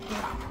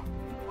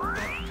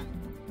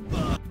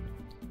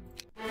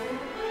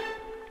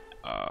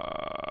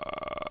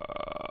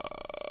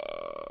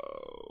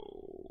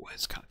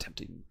 It's kind of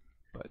tempting,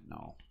 but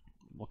no.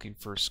 I'm looking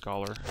for a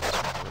scholar. That's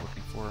what we're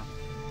looking for.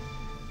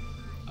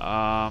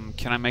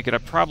 Can I make it? I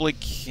probably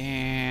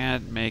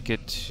can't make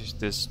it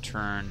this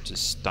turn to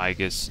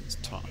Stygus.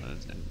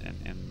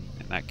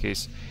 In that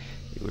case,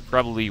 it would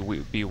probably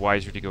be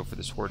wiser to go for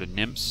this horde of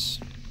nymphs.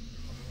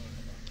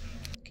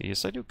 Okay,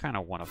 yes, I do kind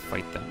of want to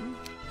fight them.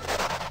 There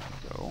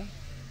we go.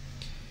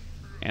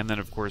 And then,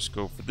 of course,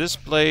 go for this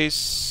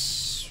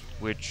place,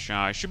 which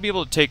I should be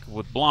able to take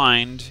with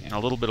blind and a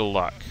little bit of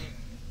luck.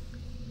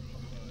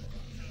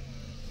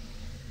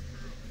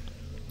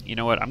 You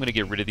know what? I'm going to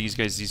get rid of these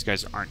guys. These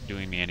guys aren't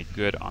doing me any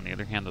good. On the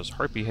other hand, those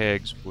harpy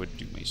hags would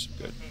do me some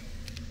good.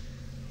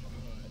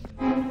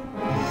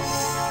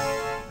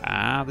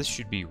 Ah, this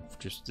should be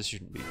just. This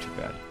shouldn't be too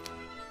bad.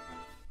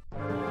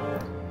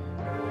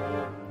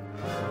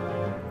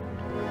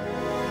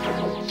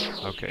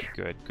 Okay,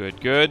 good, good,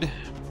 good.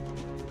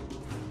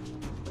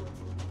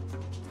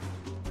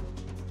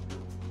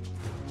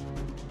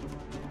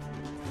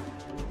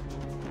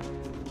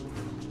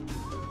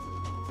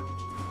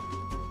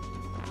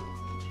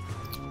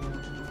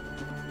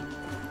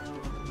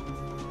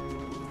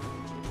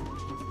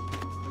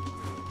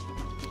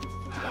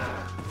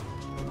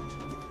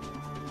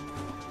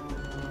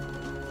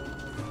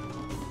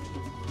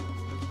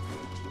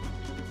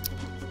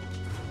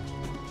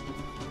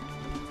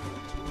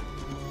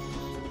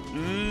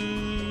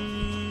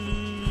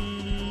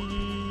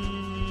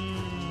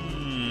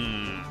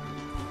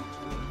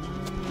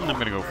 I'm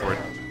gonna go for it.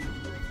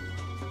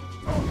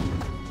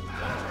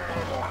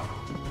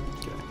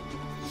 Okay.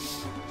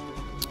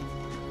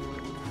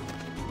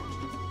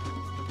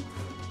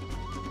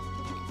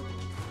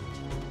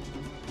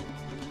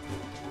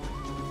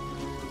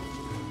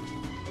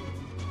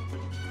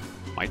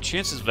 My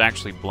chances of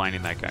actually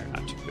blinding that guy are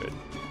not too good.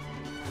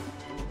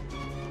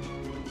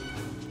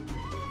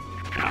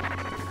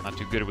 Not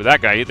too good with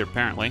that guy either,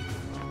 apparently.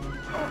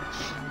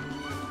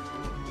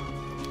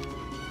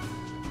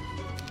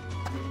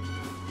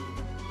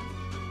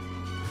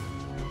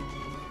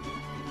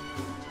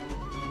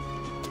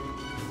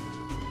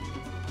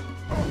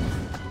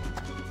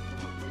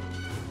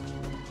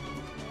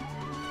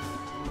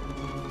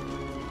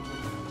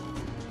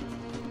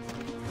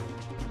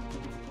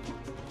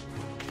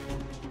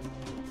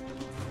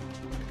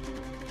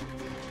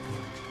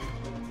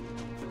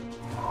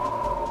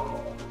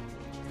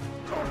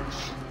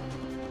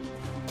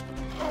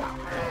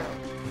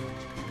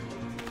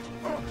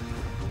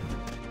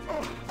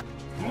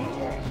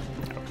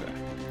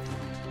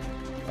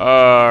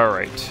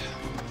 Alright.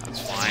 That's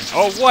fine.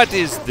 Oh, what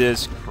is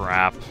this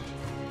crap?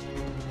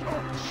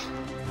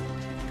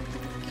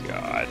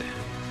 God.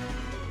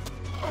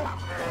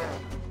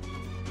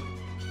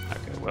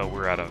 Okay, well,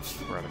 we're out of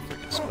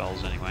freaking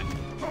spells anyway.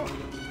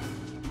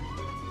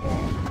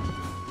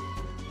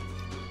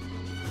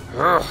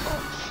 Ugh.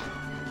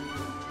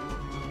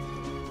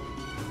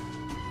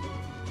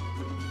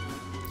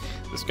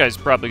 This guy's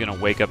probably gonna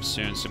wake up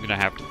soon, so I'm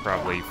gonna have to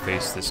probably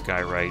face this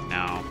guy right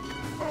now.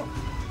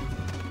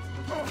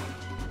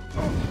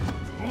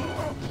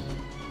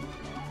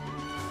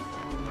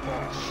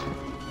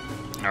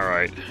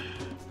 Alright.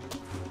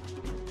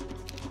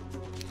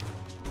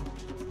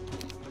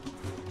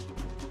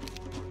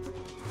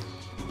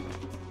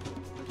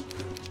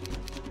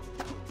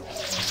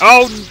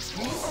 Oh!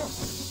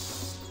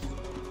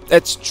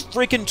 That's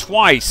freaking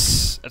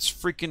twice. That's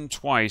freaking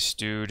twice,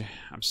 dude.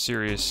 I'm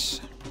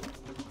serious.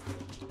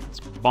 It's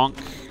bunk.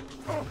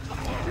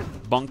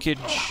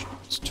 Bunkage.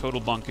 It's total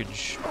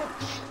bunkage.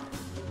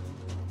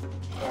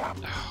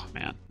 Oh,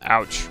 man.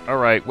 Ouch.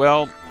 Alright,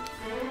 well,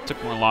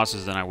 took more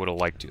losses than I would have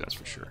liked to, that's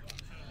for sure.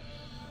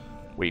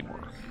 Way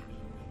more.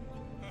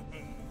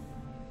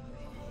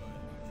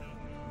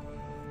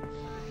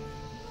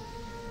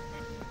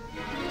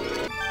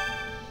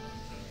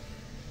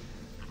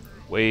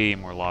 Way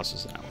more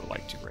losses than I would have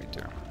liked to right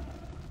there.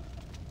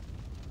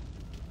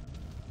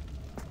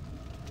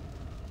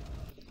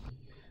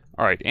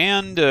 Alright,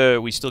 and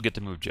we still get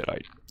to move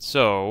Jedi.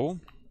 So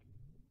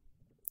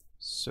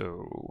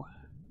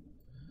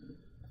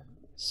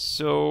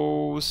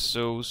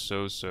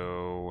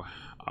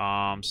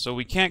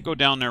we can't go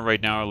down there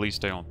right now, at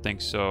least I don't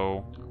think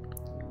so.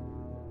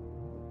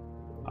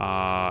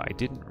 I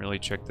didn't really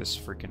check this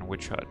freaking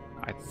witch hut.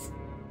 I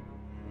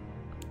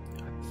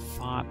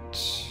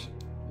thought...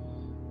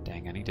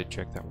 Dang, I need to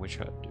check that witch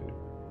hut, dude.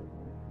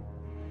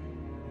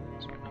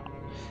 So, no.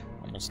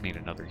 Almost need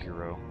another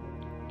hero.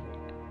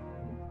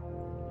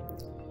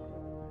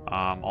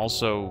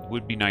 Also,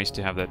 would be nice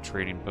to have that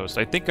trading post.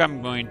 I think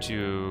I'm going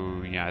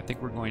to... Yeah, I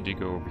think we're going to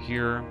go over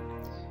here.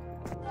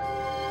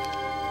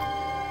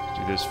 Let's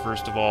do this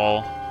first of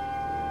all.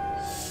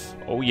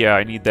 Oh yeah,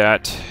 I need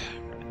that.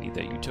 I need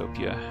that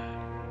Utopia.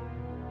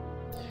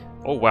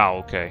 Oh wow,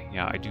 okay.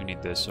 Yeah, I do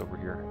need this over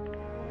here.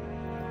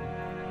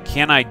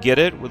 Can I get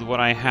it with what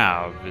I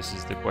have? This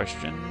is the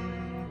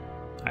question.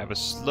 I have a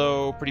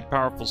slow, pretty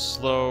powerful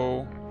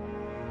slow.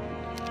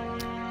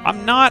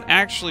 I'm not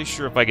actually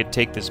sure if I could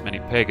take this many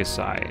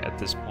Pegasi at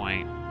this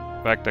point.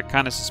 In fact, I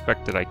kind of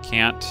suspect that I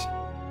can't.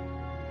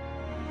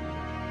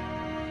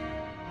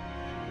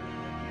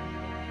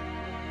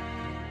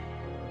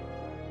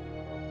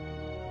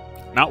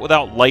 Not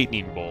without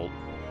Lightning Bolt.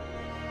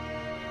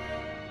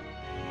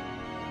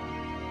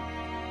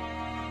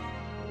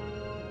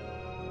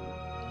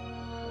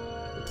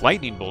 With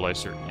Lightning Bolt, I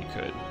certainly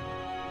could.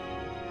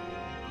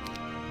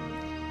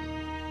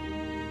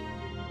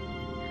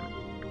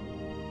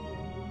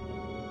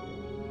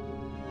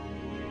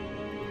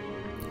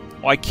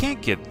 Oh, I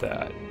can't get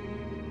that.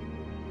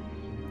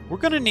 We're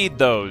gonna need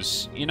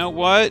those. You know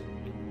what?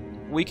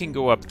 We can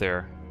go up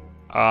there.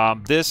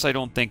 This I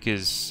don't think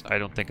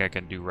I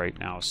can do right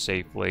now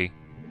safely.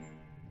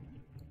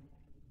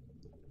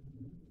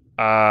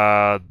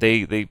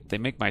 They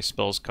make my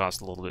spells cost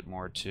a little bit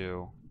more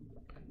too.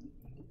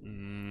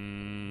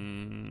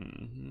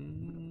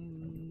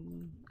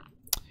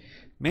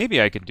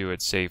 Maybe I can do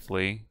it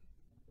safely.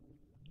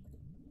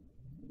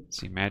 Let's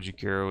see,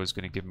 Magic Arrow is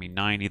going to give me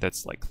 90.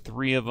 That's like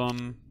 3 of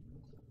them.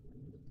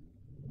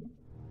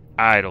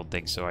 I don't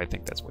think so. I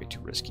think that's way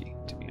too risky,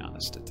 to be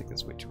honest. I think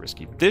that's way too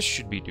risky. This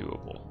should be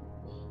doable.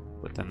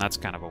 But then that's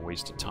kind of a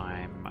waste of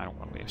time. I don't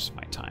want to waste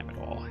my time at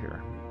all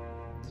here.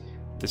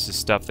 This is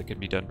stuff that can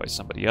be done by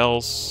somebody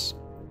else.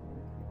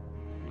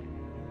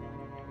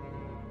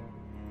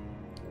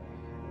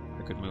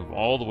 I could move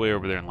all the way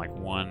over there in like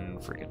one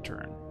friggin'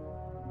 turn.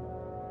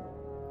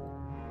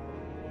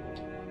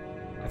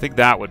 I think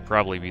that would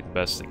probably be the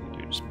best thing to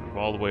do. Just move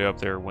all the way up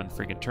there one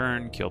friggin'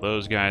 turn, kill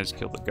those guys,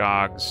 kill the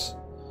Gogs.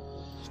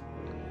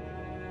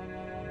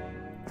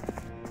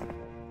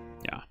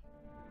 Yeah.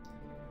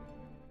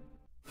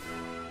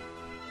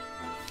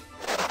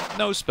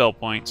 No spell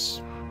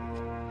points.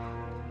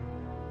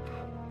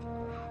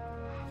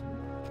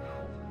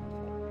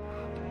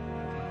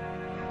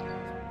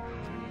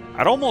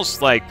 I'd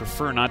almost like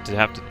prefer not to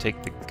have to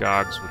take the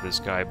Gogs with this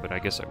guy, but I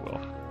guess I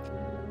will.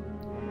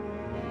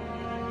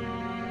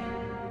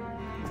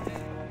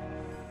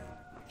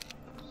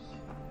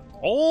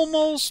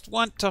 Almost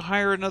want to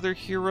hire another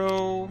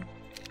hero.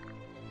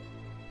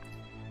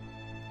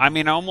 I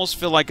mean, I almost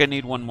feel like I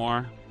need one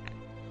more.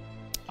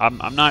 I'm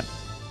not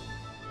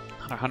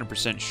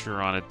 100%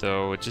 sure on it,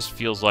 though. It just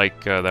feels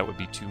like that would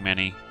be too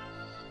many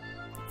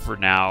for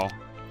now.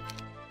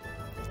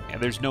 And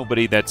there's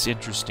nobody that's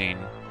interesting.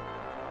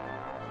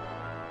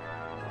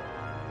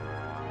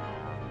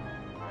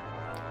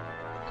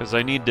 Because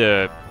I need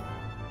to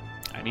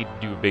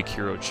do a big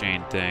hero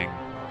chain thing.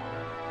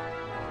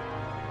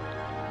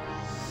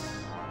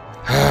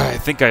 I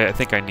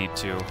think I need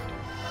to.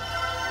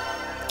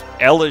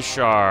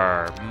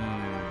 Elishar.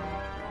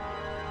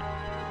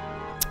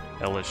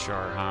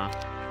 Elishar, huh?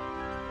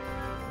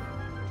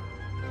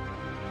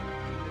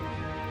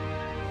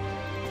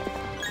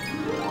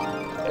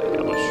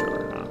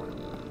 Elishar, huh?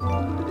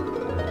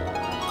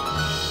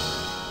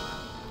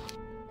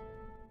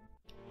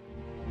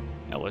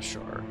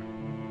 Elishar.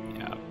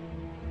 Yeah.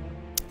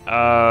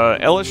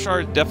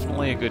 Elishar is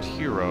definitely a good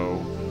hero.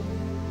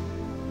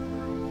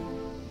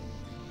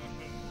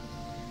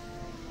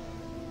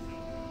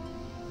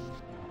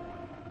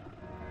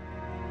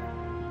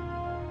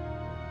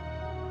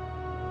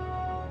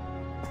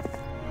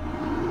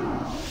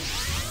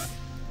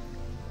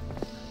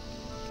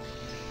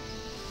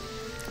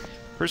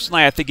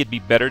 Personally, I think it'd be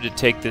better to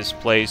take this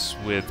place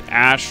with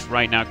Ash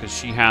right now because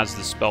she has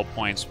the spell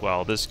points.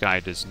 Well, this guy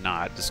does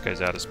not. This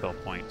guy's out of spell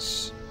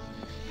points.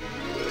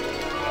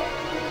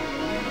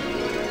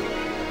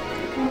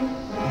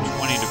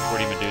 20 to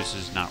 40 Medusa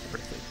is not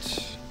worth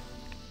it.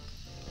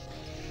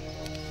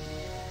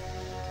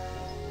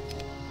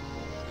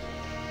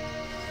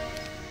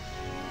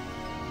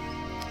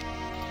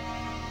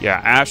 Yeah,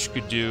 Ash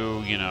could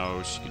do, you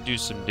know, she could do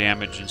some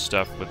damage and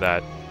stuff with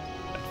that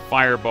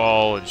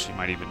fireball, and she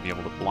might even be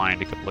able to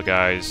blind a couple of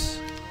guys.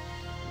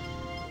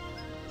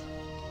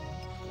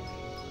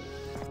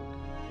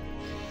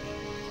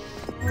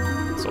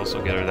 Let's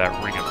also get her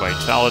that Ring of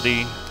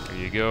Vitality. There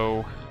you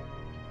go.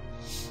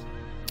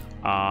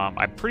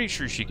 I'm pretty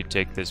sure she could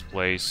take this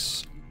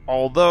place.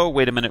 Although,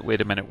 wait a minute. We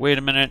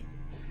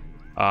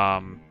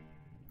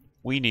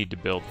need to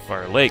build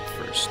Fire Lake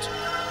first.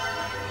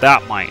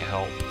 That might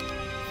help.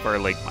 Fire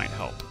Lake might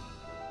help.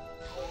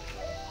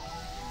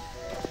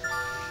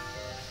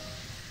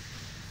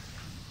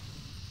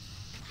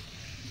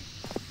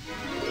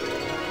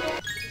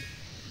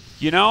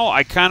 You know,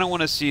 I kind of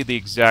want to see the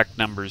exact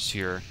numbers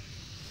here.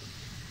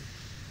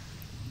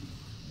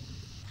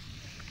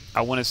 I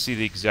want to see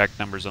the exact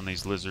numbers on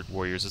these Lizard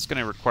Warriors. It's going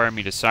to require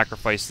me to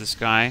sacrifice this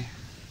guy.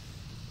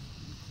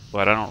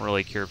 But I don't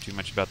really care too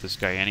much about this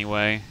guy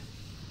anyway.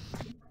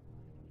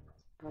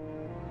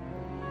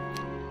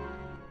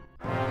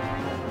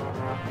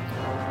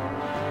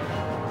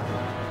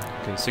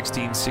 Okay,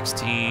 16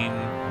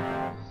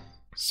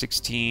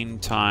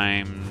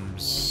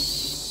 times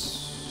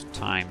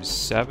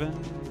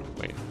 7.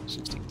 Wait,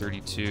 16,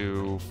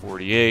 32,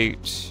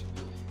 48,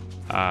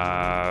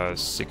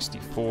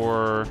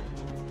 64,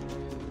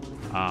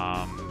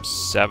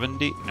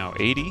 70, no,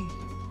 80,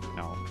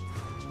 no,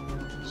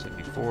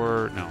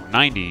 74, no,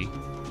 90.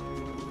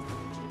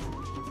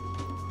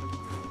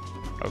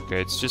 Okay,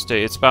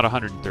 it's about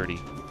 130,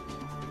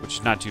 which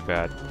is not too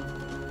bad.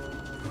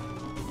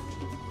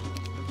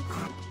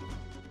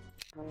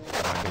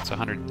 Okay, it's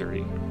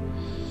 130.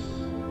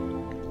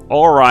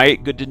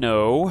 Alright, good to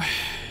know.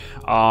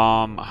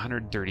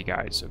 130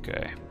 guys,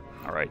 okay.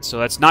 Alright, so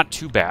that's not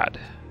too bad.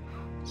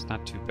 It's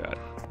not too bad.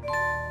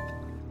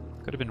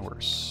 Could have been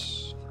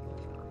worse.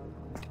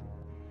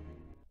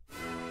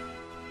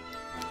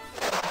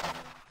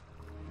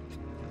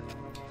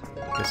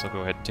 I guess I'll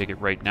go ahead and take it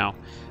right now.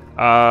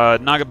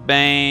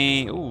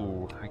 Nagabang.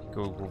 Ooh, I can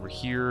go over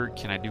here.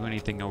 Can I do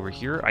anything over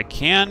here? I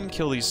can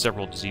kill these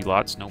several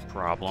zealots, no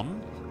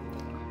problem.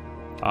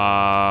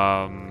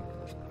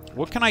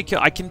 What can I kill?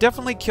 I can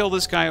definitely kill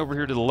this guy over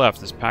here to the left,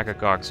 this pack of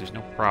Gogs. There's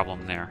no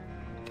problem there.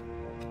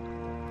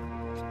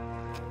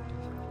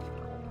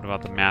 What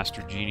about the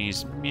Master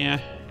Genies? Meh.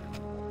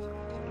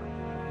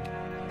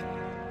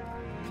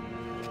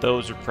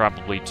 Those are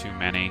probably too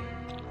many.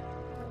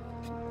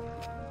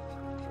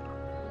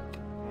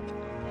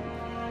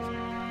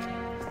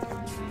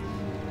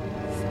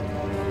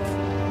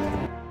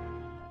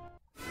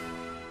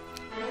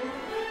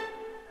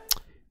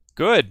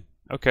 Good.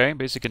 Okay,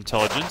 basic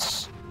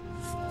intelligence.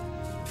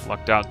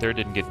 Lucked out there,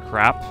 didn't get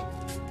crap.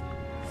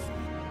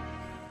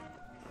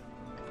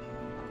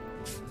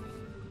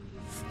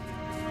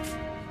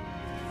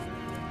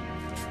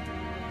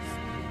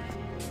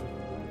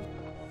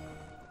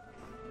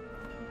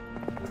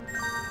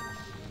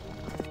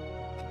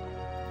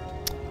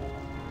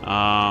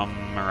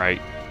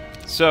 Alright.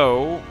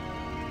 So...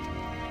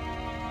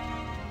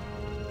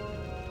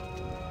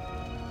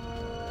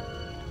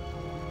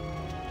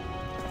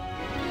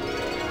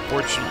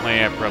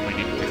 Fortunately, I probably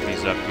need to pick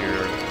these up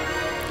here.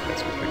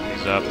 Let's go pick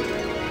these up.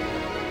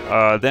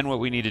 Then what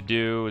we need to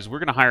do is we're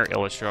going to hire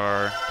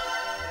Elishar.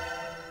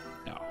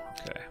 No,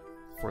 okay.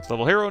 4th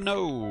level hero?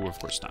 No, of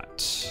course not.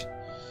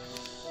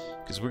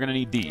 Because we're going to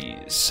need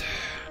these.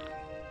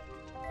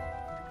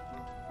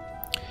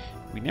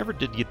 We never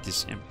did get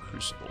this Imp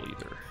Crucible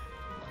either.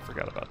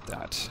 Forgot about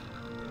that.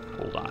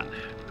 Hold on.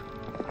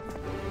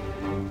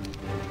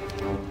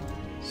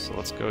 So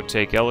let's go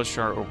take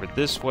Elishar over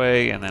this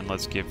way, and then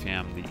let's give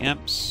him the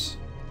Imps.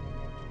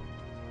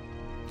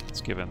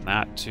 Let's give him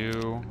that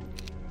too.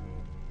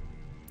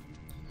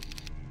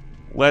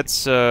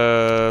 Let's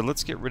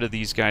get rid of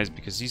these guys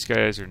because these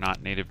guys are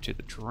not native to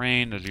the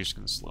terrain. They're just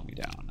going to slow me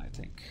down, I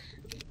think.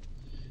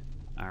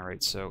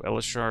 Alright, so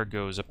Elishar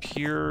goes up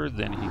here,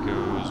 then he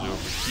goes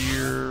over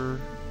here.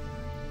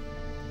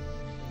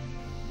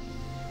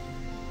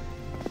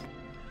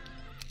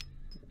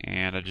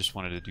 And I just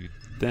wanted to do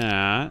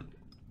that.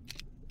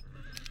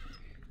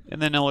 And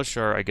then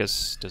Elishar, I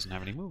guess, doesn't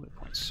have any movement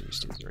points, so he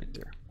stays right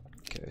there.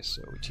 Okay,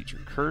 so we teach her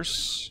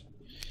Curse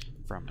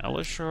from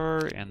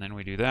Elishar, and then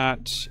we do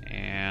that,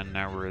 and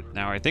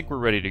now I think we're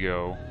ready to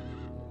go.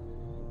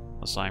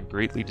 Unless I'm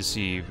greatly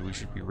deceived, we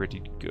should be ready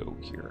to go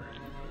here.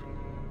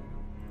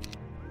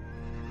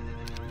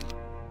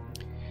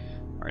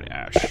 Alright,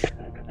 Ash.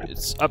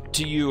 It's up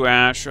to you,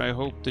 Ash. I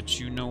hope that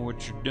you know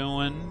what you're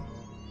doing.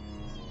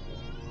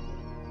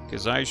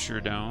 Because I sure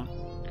don't.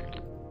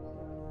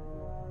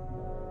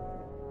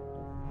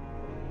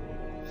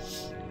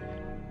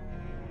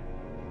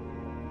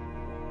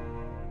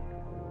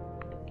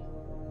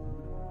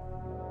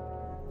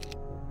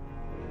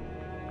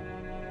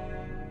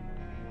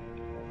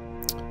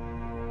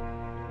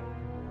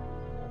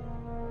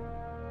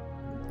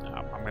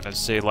 gonna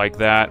say like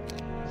that.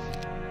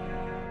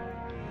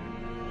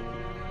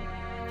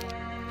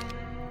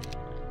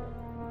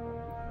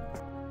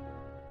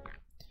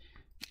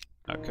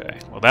 Okay,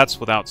 well that's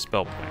without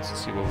spell points.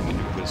 Let's see what we can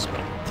do with spell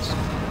points.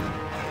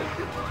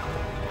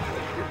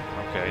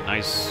 Okay,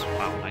 nice.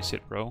 Wow, nice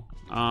hit, bro.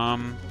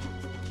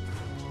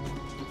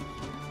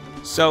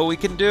 So we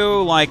can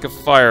do like a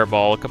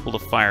fireball, a couple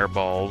of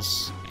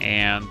fireballs,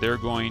 and they're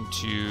going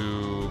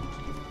to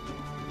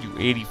do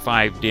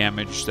 85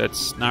 damage.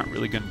 That's not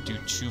really going to do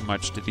too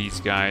much to these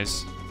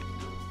guys.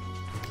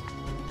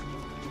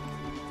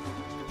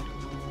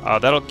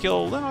 That'll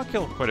kill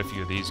quite a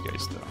few of these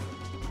guys, though.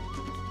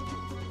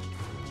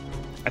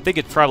 I think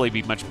it'd probably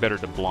be much better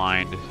to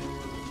blind.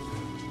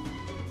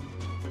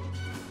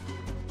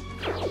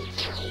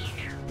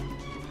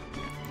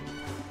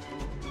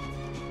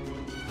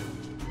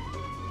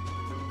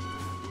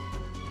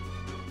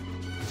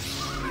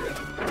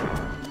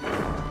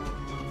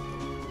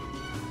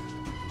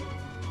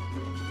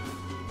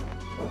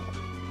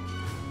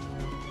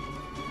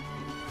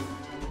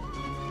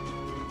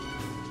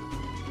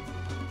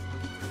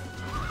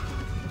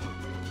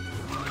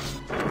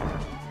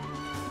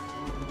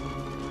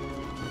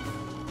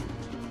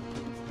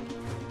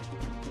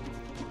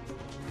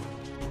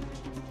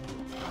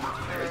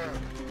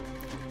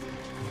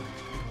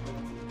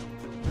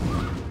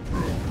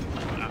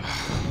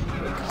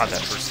 God,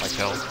 that hurts like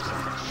hell.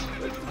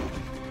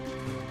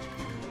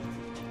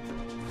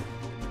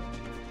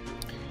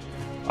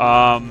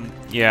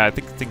 Yeah, I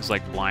think things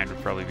like blind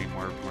would probably be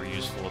more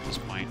useful at this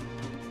point.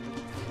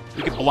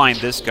 We could blind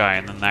this guy,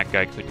 and then that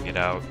guy couldn't get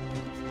out.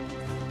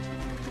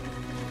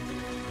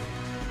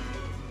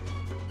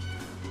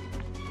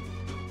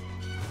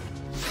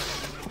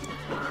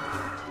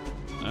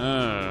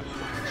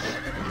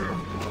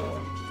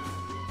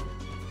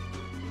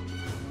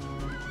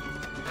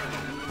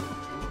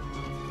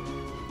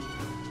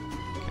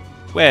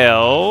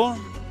 Well, how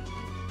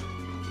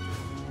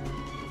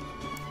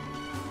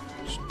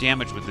much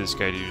damage would this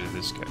guy do to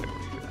this guy over here?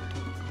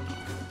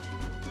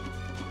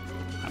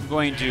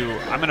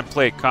 I'm gonna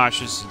play it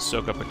cautious and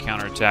soak up a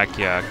counterattack,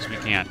 yeah, because we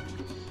can't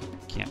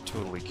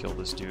totally kill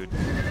this dude.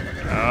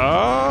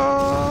 Alright.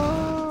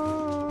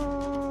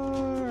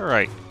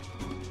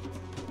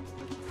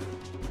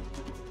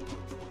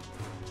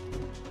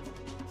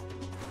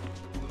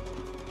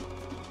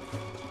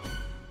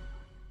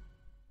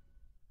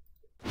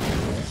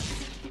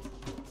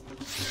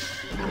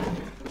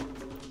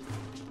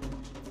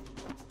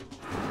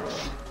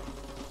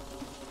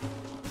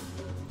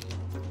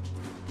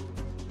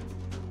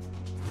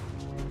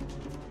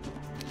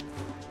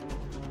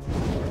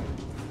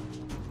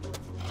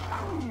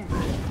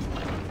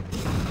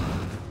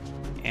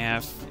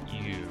 F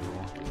you,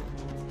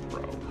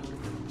 bro.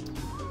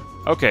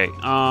 Okay,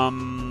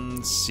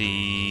 let's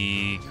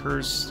see.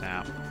 Curse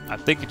snap. I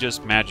think it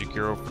just magic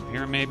arrow from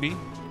here, maybe.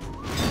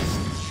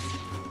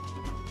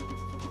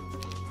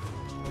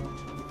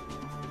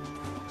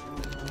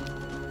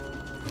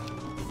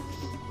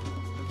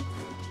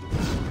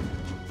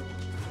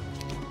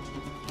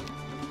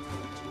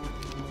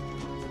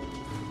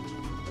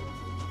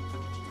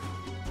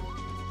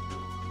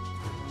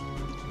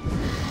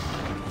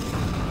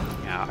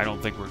 I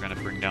don't think we're going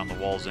to bring down the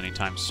walls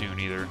anytime soon,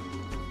 either.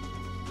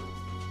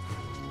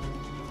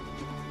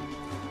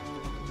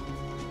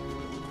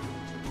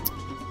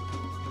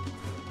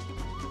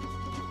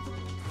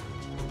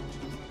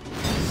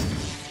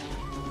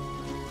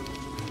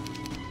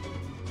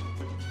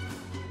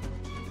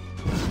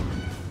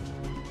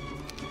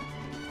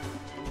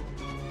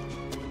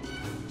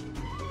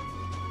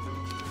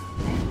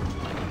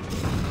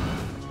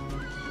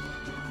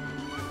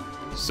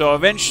 So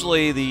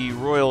eventually the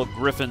Royal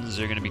Griffins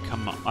are going to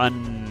become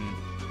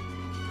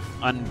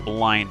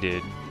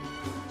unblinded.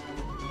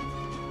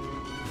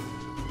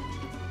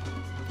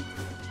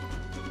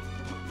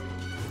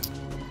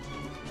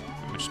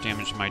 How much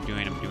damage am I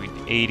doing? I'm doing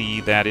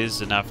 80. That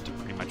is enough to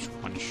pretty much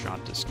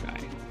one-shot this guy.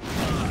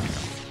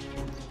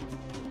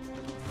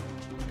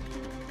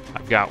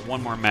 I've got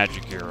one more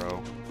magic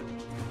arrow,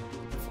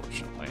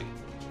 unfortunately.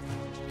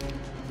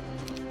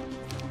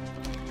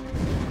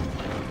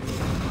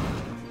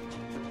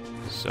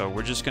 So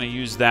we're just going to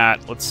use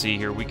that. Let's see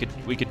here. We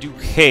could do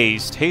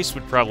haste. Haste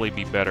would probably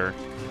be better.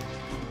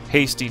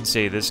 Hasting,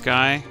 say, this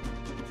guy.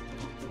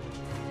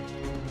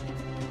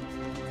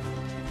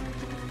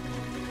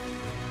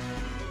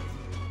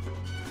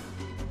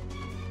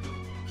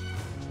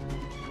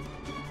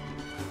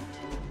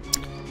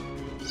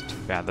 It's too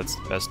bad. That's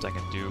the best I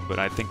can do, but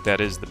I think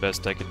that is the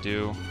best I could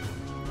do.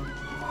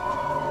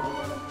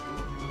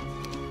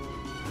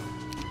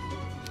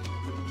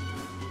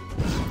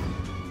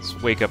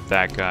 Let's wake up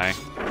that guy.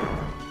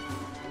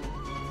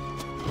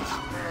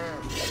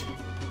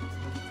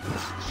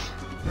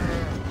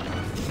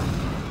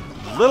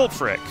 Little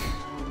prick.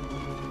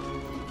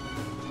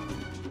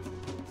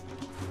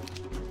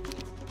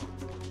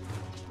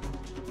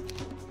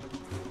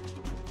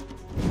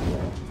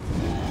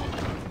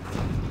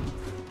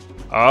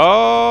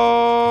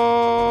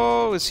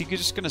 Oh, is he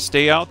just gonna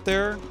stay out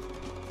there?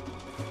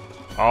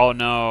 Oh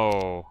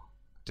no!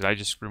 Did I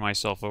just screw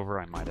myself over?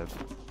 I might have.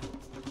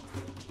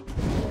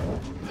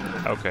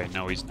 Okay,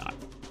 no he's not.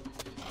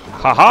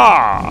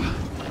 Haha!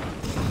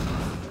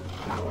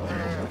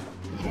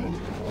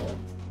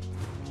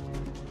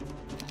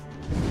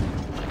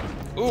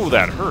 Ooh,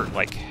 that hurt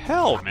like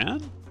hell,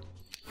 man.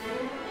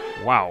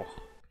 Wow.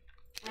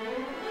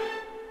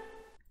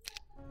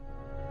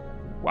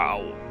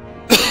 Wow.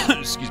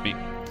 Excuse me.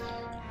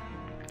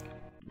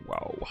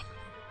 Wow.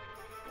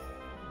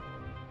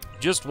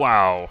 Just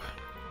wow.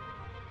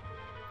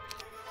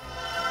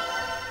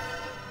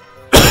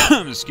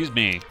 Excuse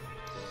me.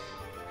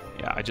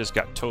 Yeah, I just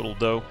got totaled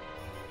though.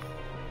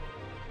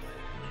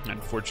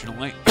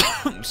 Unfortunately.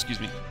 Excuse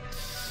me.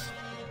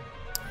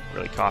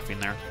 Really coughing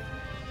there.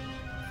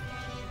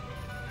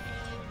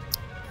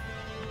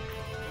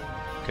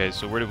 Okay,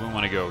 so where do we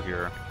want to go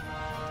here?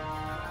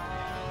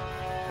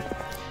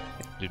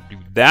 To do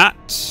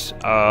that,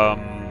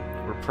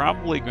 we're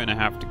probably going to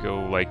have to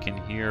go like in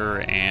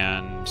here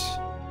and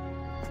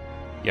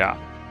yeah,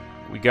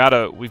 we've got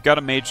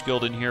a mage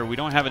guild in here. We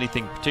don't have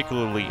anything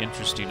particularly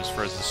interesting as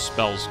far as the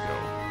spells go.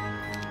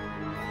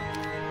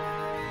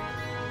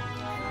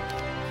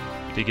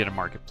 We did get a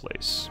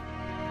marketplace.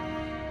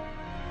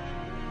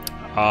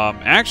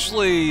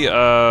 Actually,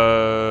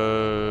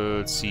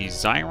 let's see,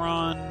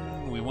 Zyron.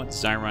 We want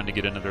Zyron to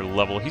get another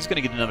level. He's going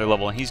to get another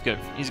level, and he's going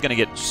to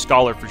get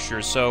Scholar for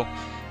sure. So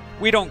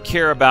we don't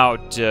care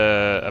about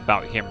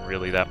him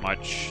really that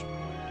much,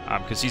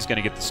 because he's going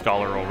to get the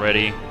Scholar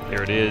already.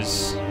 There it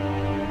is.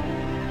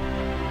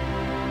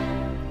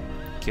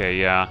 Okay,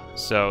 yeah.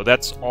 So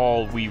that's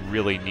all we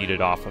really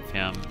needed off of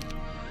him.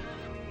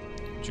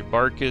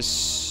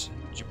 Jabarkus.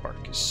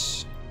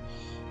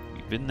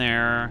 We've been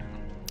there.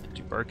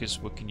 Jabarkus,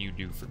 what can you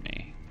do for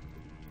me?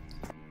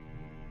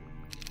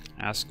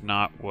 Ask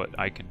not what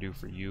I can do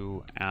for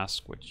you.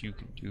 Ask what you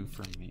can do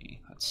for me.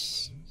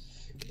 That's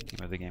the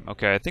name of the game.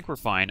 Okay, I think we're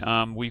fine.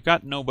 We've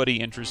got nobody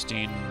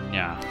interesting.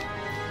 Yeah.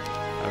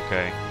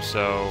 Okay,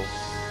 so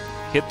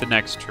hit the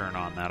next turn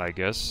on that, I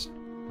guess.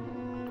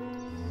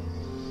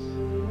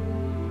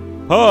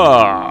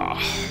 Ah.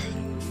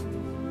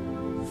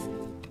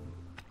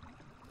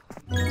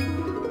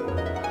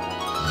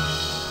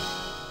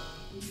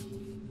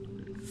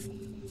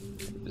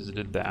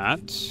 Visited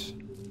that.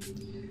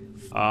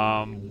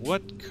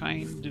 What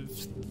kind of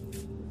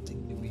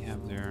thing do we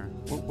have there?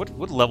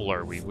 What level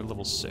are we? We're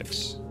level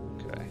 6.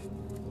 Okay.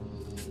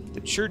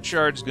 The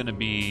churchyard's gonna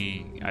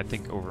be, I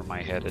think, over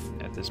my head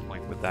at this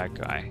point with that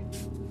guy.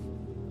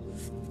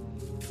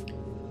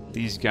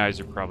 These guys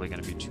are probably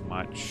gonna be too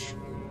much.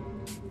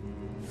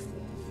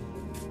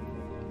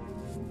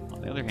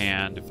 On the other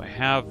hand, if I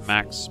have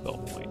max spell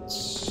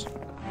points,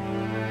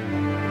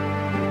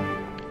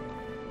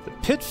 the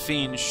Pit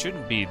Fiend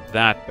shouldn't be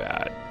that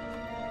bad.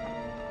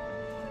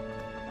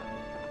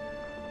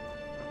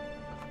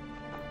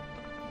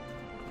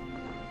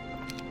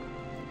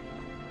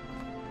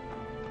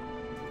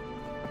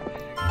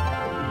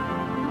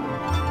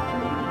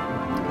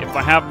 If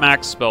I have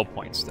max spell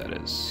points, that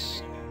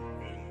is.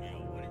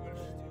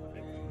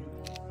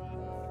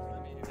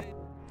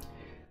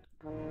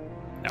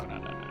 No.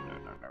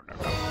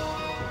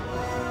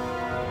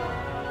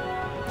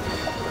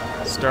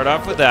 Start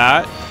off with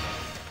that.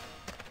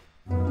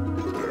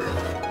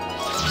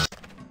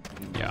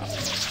 Yeah.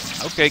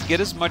 Okay,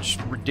 get as much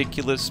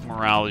ridiculous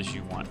morale as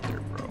you want there,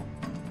 bro.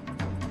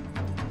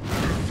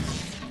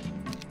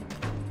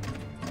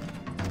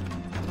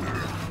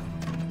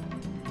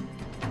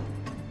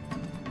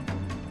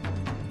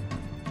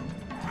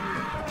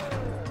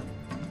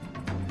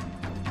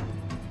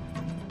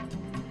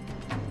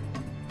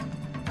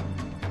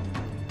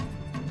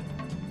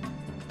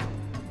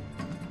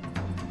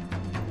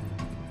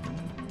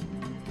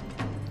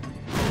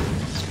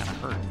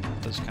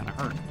 Kind of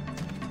hurt.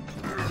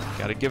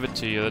 Gotta give it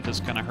to you, that does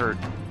kind of hurt.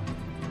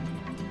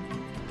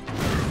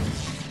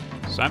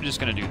 So I'm just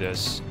gonna do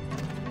this.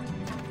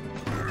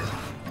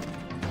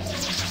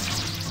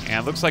 And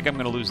it looks like I'm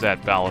gonna lose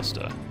that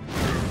ballista.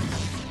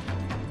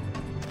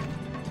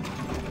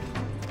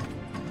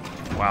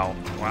 Wow,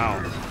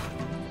 wow.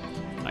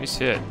 Nice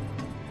hit.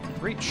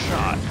 Great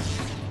shot.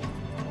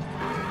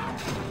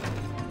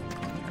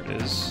 There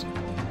it is.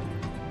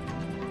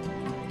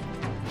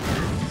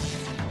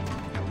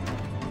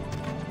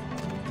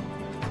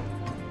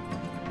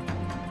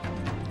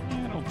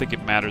 I think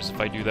it matters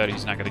if I do that.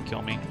 He's not going to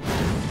kill me.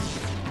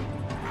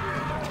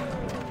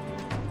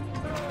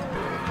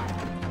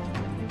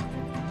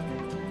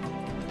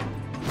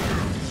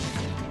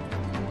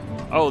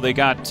 Oh, they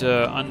got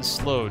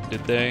unslowed,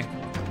 did they?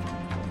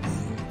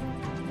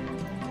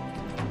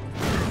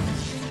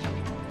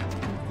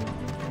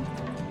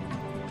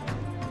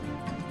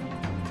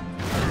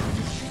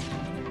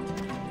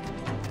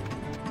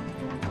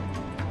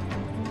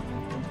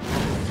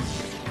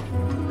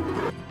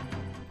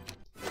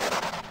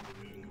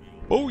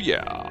 Oh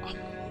yeah.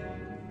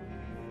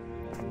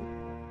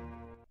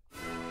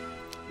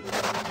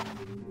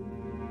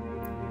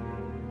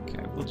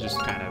 Okay, we'll just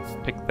kind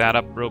of pick that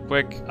up real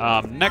quick.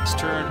 Next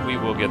turn we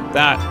will get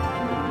that.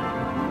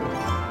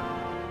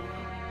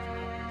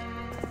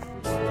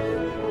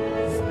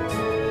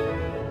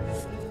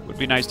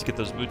 be nice to get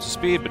those boots of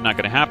speed, but not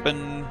going to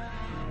happen.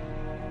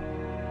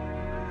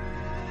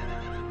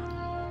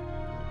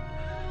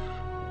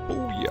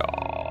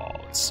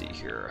 Booyah! Let's see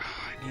here.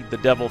 I need the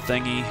devil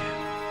thingy.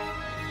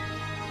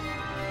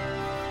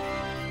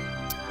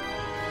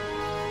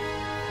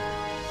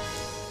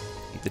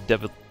 Need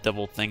the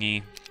devil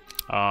thingy.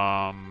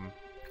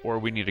 Or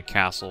we need a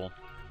castle.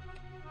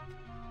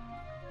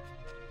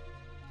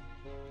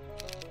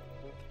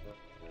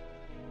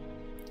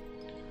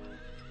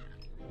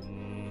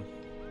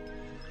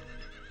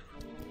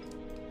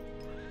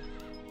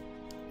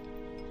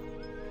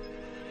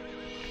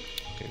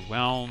 Okay,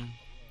 well...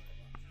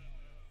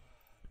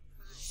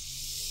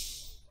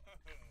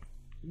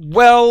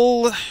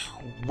 Well...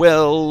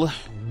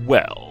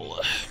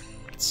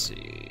 Let's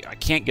see. I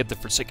can't get the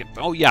Forsaken...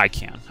 Oh, yeah, I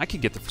can. I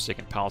can get the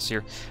Forsaken Palace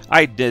here.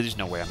 There's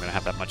no way I'm going to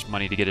have that much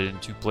money to get it in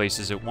 2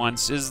 places at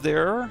once, is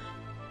there?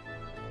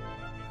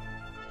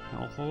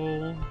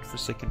 Hellhole,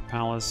 Forsaken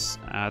Palace.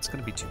 It's going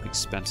to be too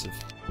expensive.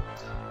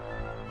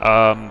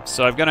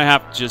 So I'm going to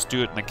have to just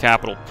do it in the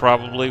capital,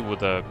 probably,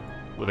 with a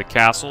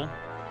castle.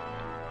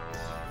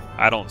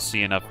 I don't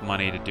see enough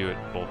money to do it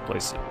in both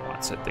places at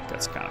once. I think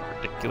that's kind of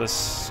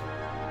ridiculous.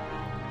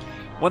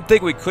 One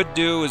thing we could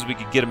do is we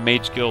could get a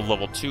Mage Guild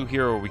level 2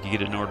 here, or we could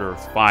get an Order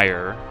of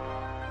Fire.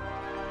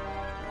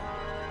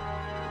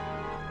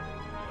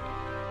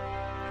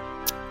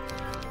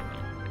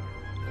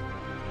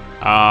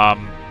 I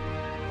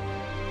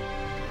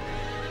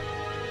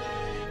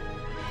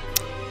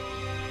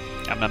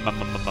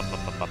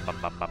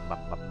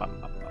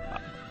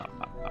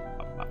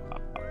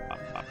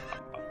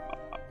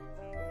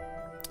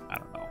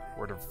don't know.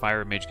 Order of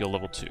Fire, Mage Guild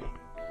level 2.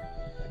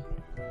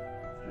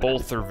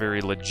 Both are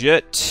very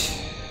legit.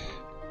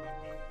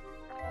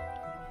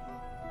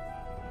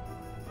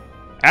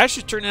 Ash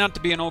is turning out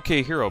to be an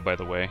okay hero, by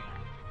the way.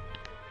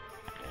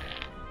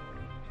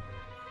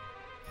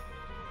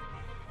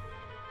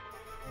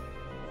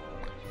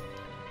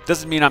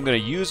 Doesn't mean I'm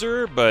going to use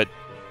her, but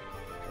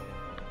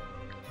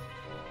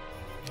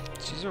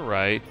she's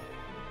alright.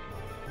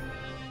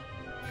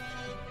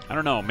 I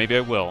don't know. Maybe I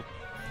will.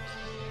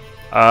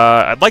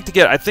 I'd like to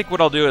get... I think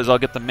what I'll do is I'll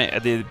get the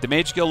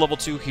Mage Guild level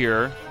 2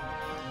 here.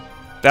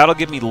 That'll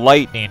give me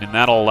lightning, and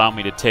that'll allow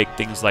me to take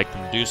things like the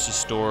Medusa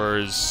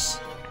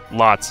stores.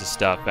 Lots of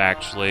stuff,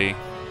 actually.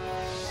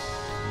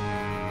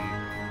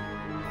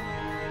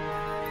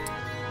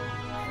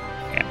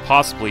 And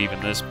possibly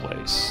even this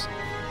place.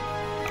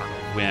 I don't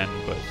know when,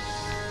 but...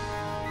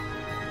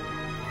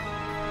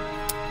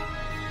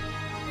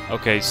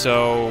 Okay,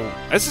 so...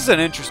 This is an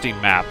interesting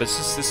map. This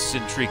is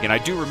intriguing. I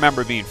do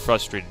remember being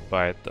frustrated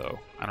by it, though.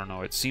 I don't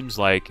know. It seems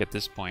like, at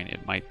this point,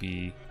 it might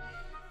be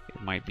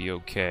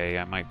okay.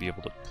 I might be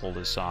able to pull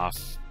this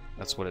off.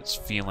 That's what it's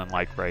feeling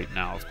like right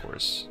now, of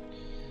course.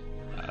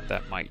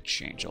 That might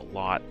change a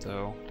lot,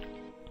 though.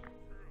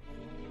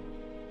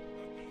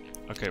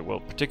 Okay,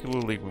 well,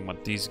 particularly we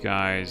want these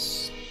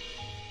guys.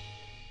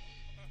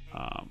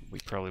 We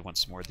probably want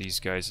some more of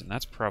these guys, and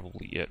that's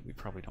probably it. We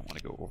probably don't want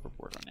to go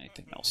overboard on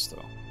anything else,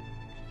 though.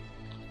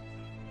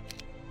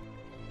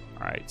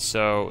 Alright,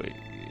 so...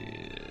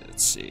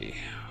 let's see.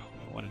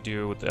 What do we want to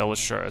do with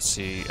Elishar? Let's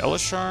see.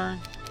 Elishar?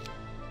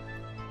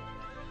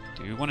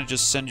 Do we want to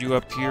just send you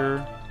up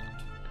here?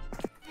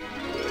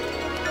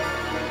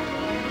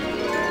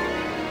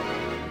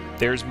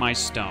 There's my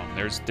stone.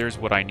 There's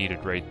what I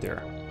needed right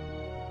there.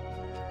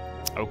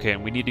 Okay,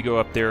 and we need to go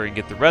up there and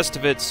get the rest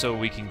of it so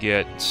we can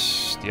get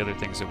the other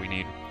things that we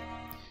need.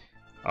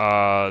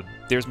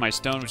 There's my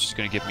stone, which is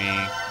going to get me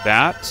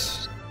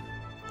that.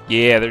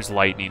 Yeah, there's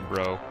lightning,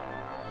 bro.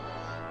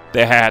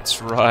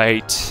 That's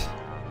right.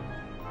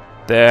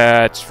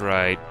 That's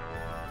right.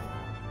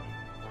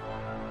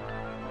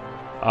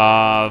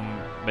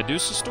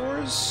 Medusa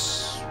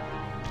stores?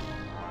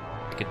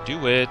 I could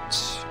do it.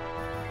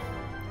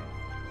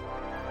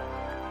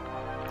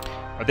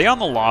 Are they on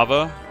the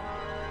lava?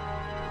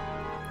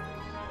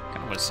 I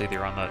kind of want to say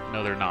they're on the...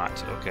 No, they're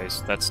not. Okay,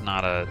 so that's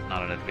not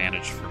an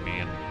advantage for me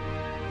in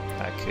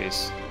that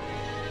case.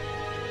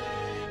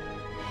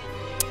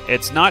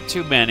 It's not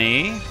too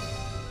many.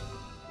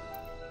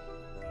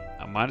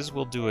 I might as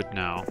well do it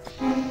now.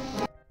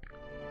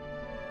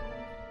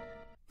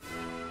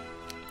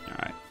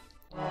 Alright.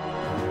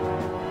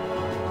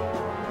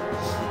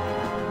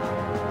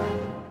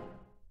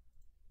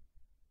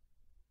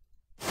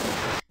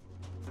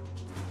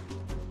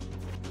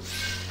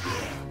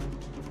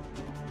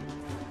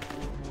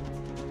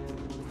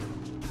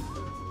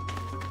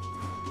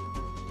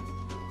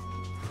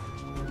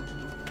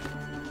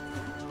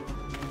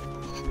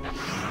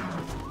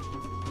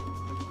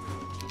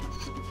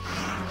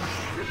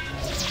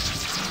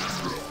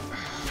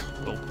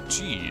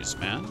 Jeez,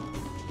 man.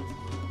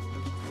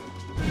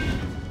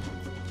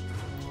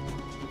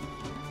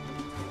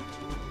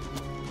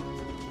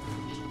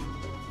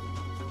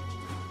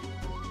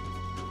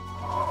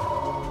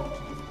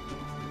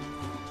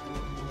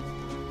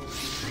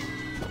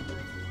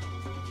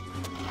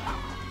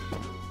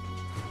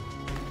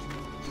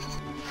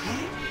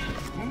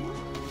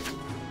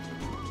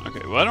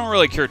 Okay, well, I don't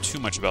really care too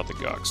much about the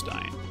Gox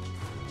dying.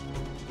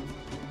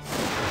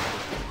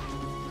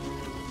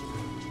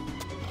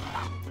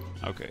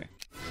 Okay.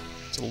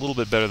 It's a little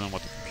bit better than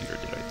what the computer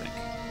did, I think.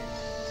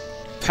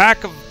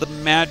 Pack of the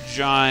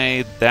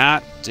Magi,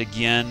 that,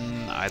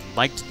 again, I'd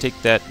like to take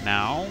that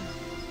now.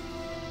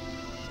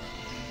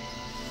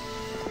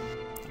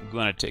 I'm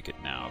going to take it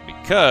now,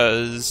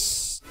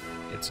 because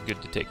it's good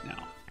to take now.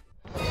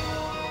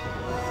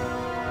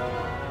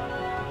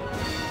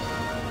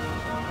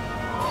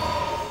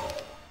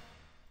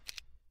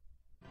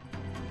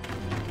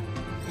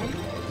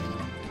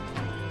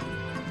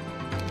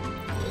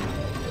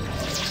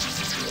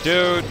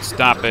 Dude,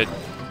 stop it.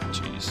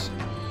 Jeez.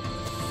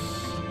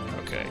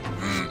 Okay.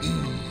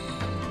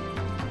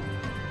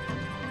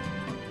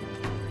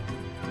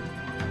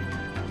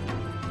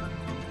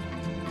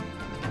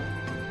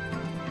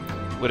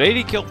 Would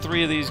 80 kill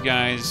 3 of these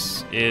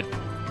guys? It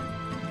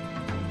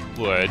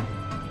would.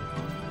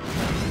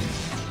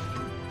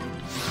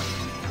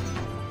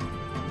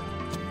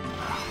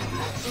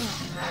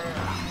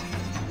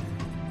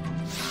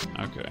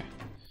 Okay.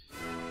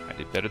 I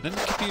did better than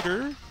the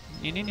computer.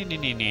 I don't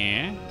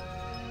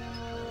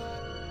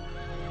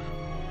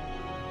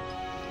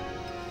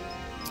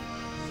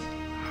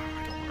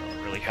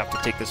really have to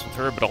take this with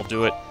her, but I'll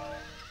do it.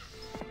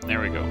 There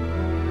we go.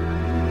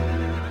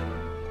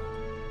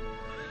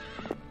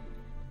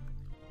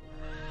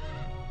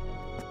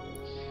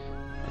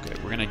 Okay,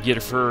 we're gonna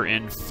get her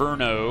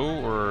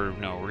Inferno, or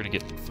no, we're gonna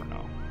get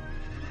Inferno.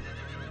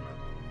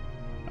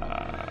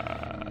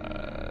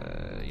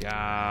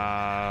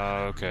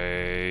 Yeah,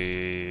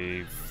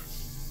 okay.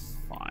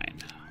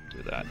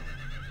 That.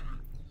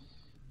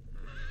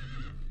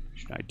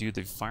 Should I do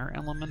the fire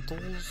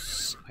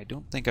elementals? I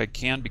don't think I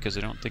can because I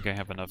don't think I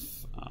have enough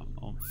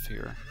oomph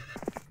here.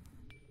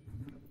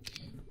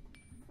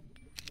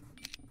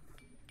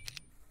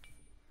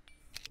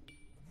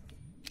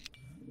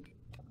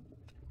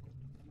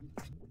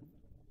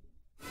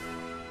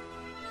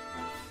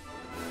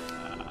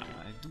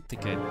 I don't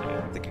think I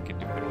can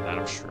do better than that,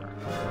 I'm sure.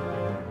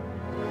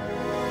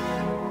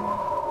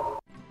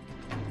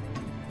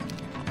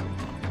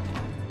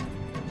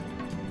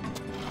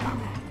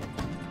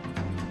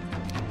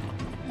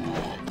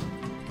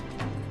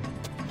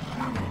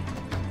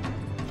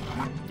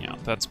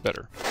 That's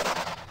better.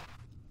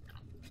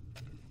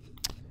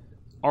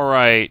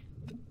 Alright,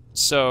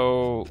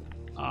 so,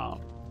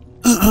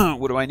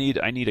 what do I need?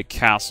 I need a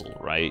castle,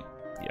 right?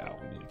 Yeah,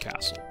 we need a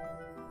castle.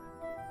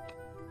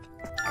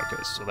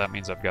 Okay, so that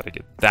means I've got to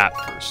get that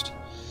first.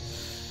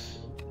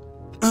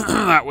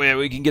 That way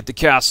we can get the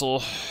castle.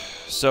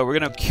 So we're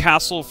going to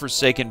castle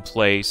Forsaken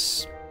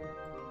Place.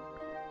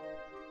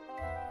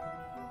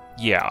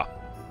 Yeah.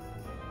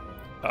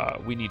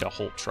 We need a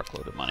whole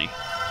truckload of money.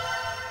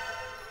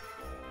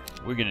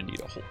 We're going to need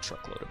a whole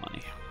truckload of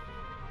money.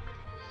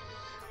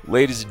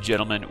 Ladies and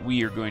gentlemen,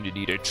 we are going to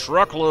need a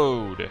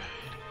truckload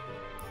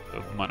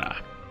of money.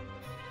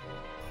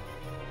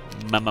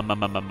 Money.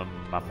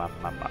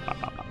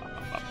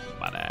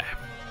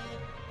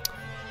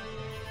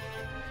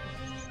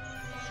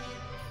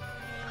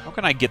 How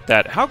can I get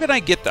that? How can I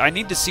get that? I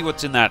need to see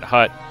what's in that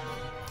hut.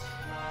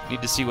 I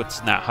need to see what's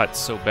in that hut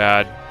so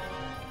bad.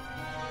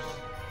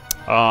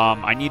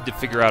 I need to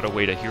figure out a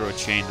way to hero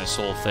chain this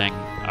whole thing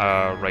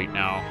right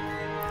now.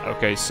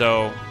 Okay,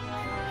 so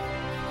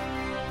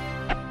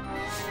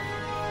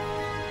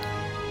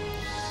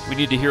we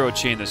need to hero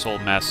chain this whole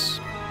mess.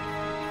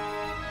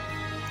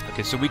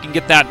 Okay, so we can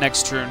get that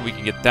next turn. We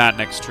can get that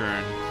next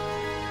turn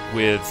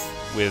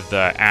with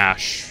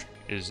Ash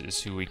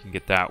is who we can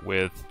get that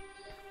with.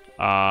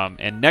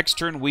 And next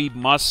turn we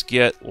must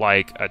get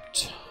like a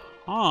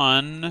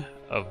ton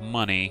of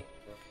money.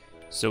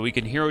 So we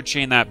can hero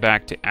chain that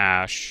back to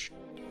Ash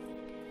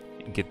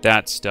and get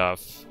that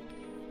stuff.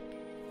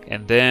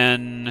 And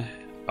then,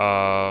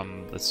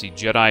 let's see,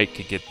 Jedi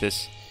could get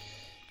this.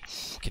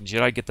 Can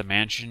Jedi get the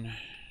mansion?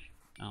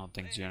 I don't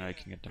think Jedi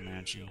can get the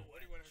mansion.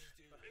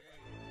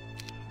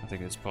 I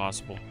think it's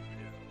possible.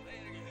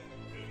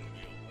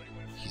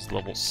 He's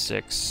level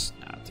 6.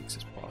 Nah, I think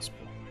it's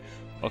possible.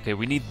 Okay,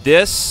 we need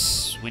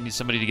this. We need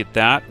somebody to get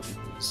that.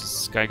 Is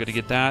this guy going to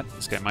get that?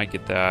 This guy might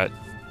get that.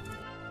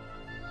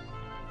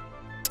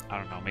 I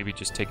don't know, maybe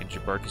just taking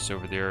Jabarkis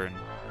over there and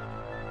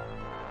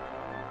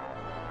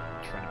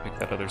trying to pick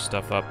that other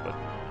stuff up, but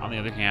on the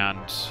other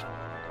hand,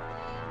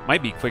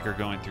 might be quicker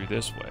going through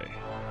this way.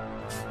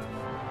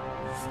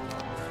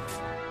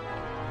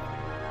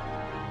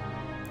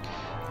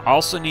 I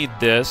also need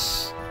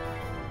this,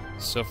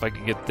 so if I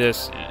can get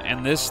this,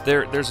 and this,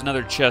 there's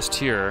another chest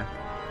here.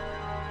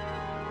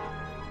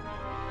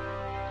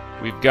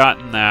 We've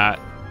gotten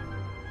that.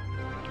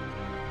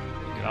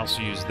 We can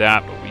also use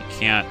that, but we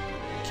can't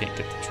get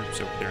the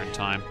troops over there in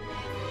time.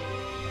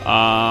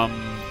 I'm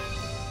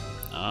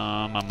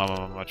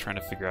trying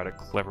to figure out a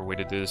clever way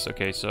to do this.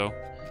 Okay, so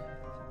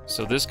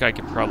this guy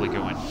can probably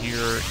go in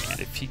here,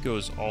 and if he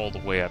goes all the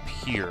way up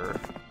here,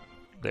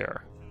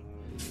 there,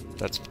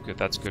 that's good.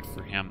 That's good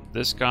for him.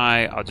 This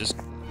guy, I'm just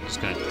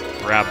gonna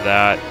grab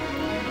that.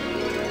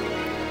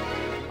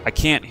 I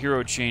can't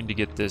hero chain to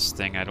get this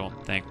thing, I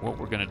don't think. What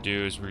we're going to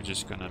do is we're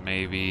just going to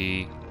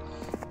maybe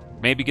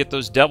get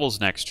those devils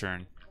next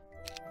turn.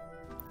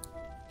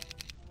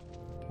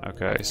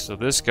 Okay, so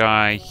this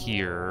guy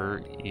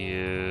here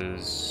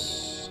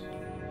is...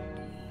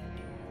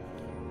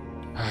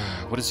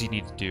 what does he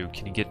need to do?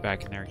 Can he get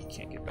back in there? He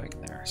can't get back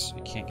in there. So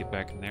he can't get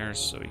back in there,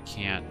 so he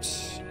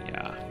can't...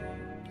 Yeah.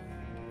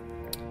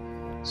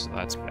 So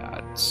that's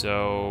bad.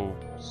 So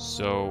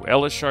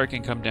Elishar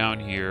can come down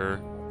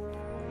here.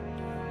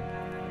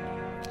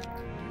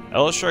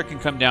 Elishar can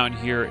come down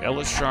here.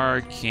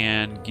 Elishar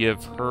can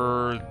give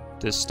her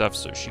this stuff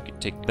so she can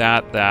take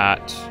that.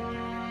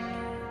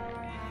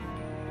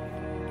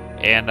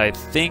 And I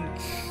think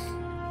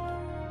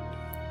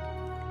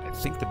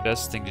the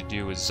best thing to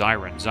do is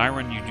Zyron.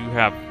 Zyron, you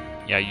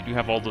do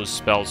have all those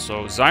spells.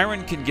 So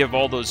Zyron can give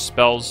all those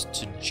spells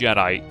to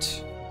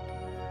Jediite.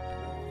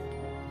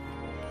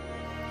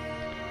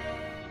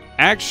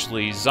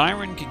 Actually,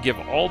 Zyron can give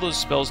all those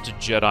spells to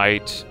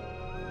Jediite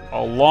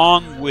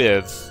along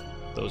with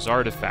those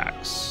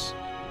artifacts.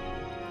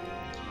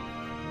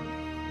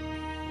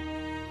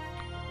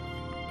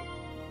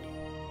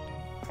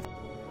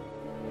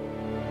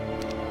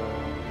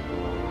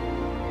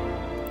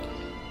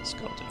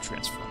 Skeleton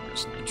Transformer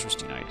is an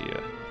interesting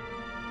idea.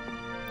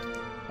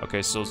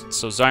 Okay, so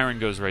Zyron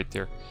goes right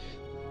there.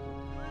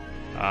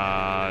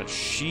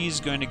 She's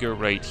going to go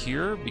right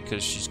here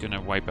because she's going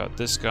to wipe out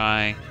this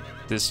guy,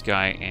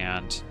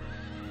 and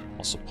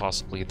also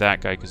possibly that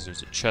guy because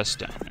there's a chest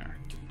down there.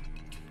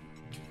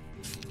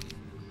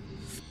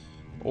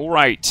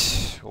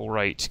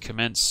 Alright,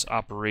 commence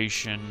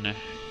Operation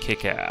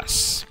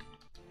Kick-Ass.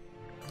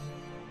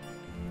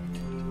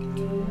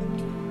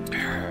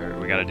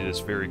 We gotta do this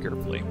very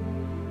carefully.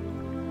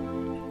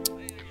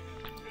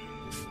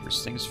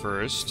 First things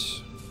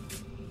first.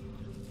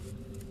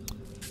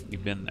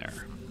 We've been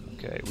there.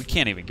 Okay, we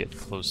can't even get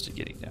close to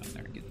getting down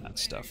there and getting that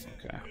stuff.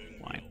 Okay,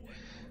 fine.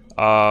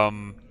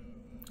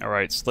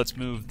 Alright, so let's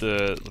move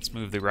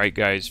the right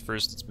guys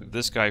first. Let's move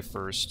this guy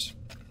first.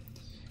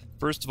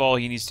 First of all,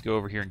 he needs to go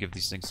over here and give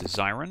these things to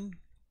Zyron.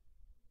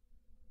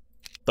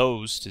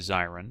 Those to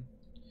Zyron.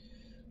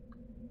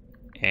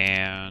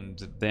 And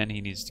then he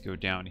needs to go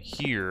down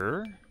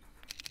here.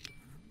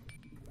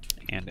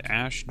 And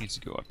Ash needs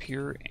to go up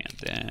here. And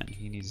then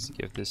he needs to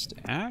give this to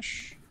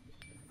Ash.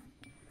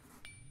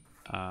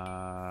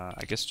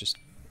 I guess just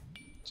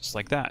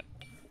like that,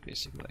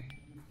 basically.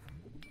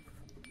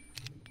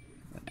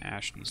 Then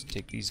Ash needs to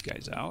take these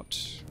guys out.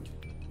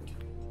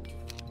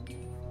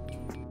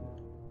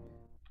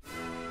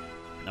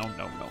 No.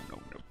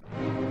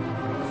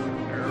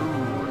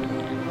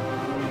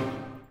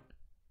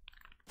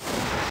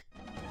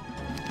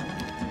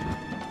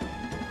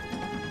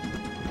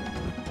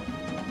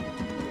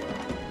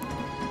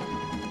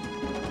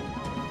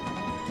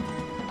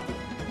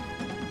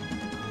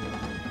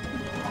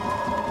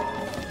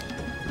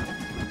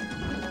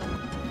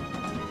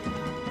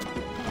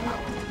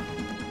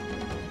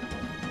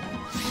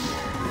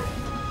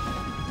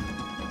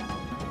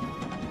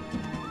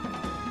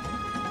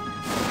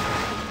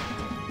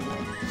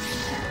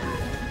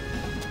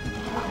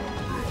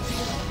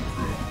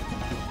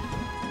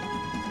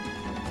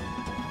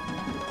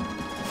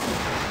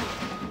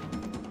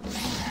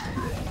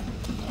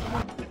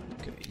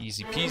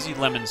 Easy peasy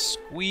lemon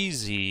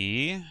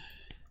squeezy.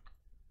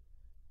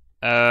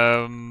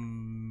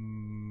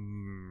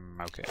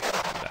 Okay,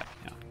 that,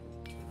 yeah.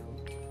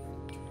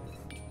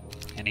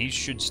 And he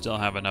should still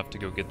have enough to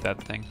go get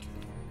that thing.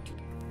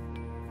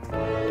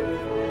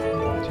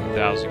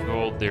 2,000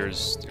 gold.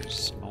 There's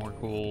some more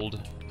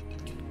gold.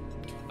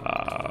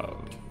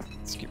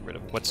 Let's get rid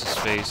of what's his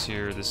face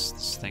here.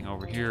 This thing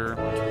over here. I'm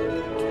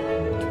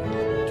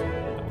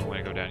going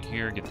to go down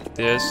here, get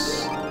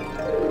this.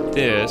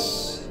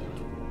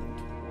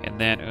 And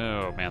then,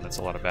 oh man, that's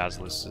a lot of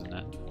basilisks, isn't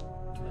it?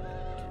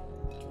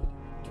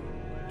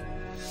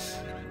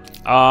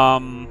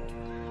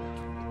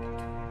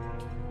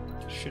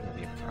 Shouldn't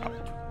be a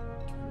problem.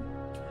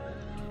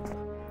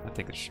 I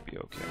think it should be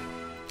okay.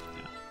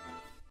 Yeah.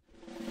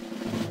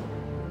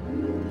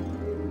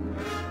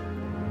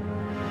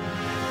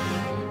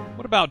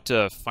 What about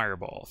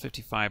Fireball?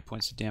 55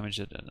 points of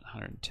damage at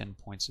 110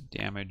 points of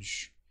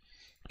damage.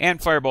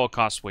 And Fireball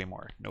costs way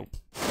more. Nope.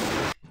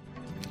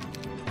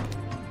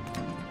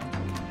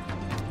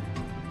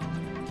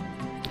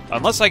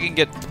 Unless I can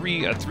get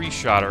a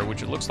three-shotter,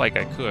 which it looks like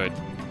I could,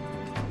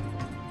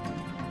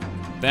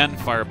 then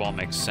Fireball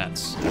makes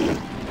sense.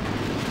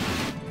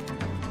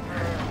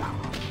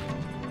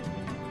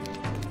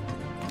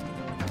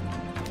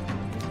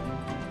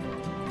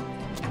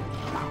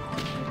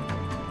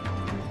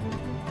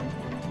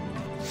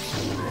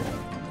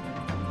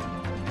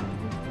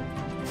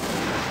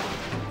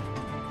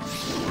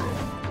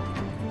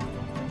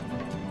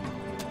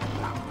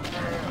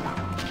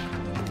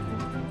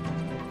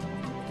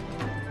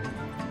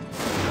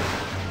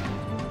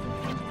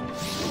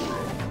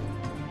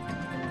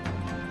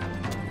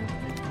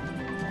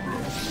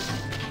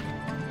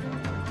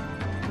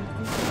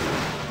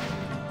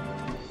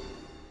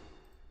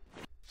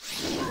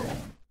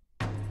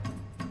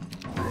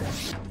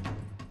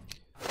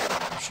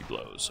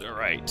 those.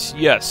 Alright.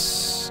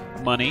 Yes.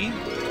 Money.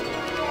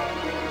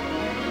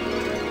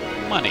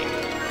 Money.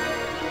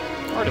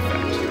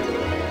 Artifact.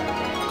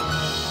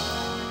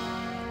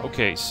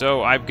 Okay,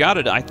 so I've got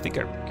it. I think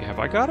have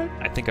I got it?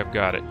 I think I've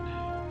got it.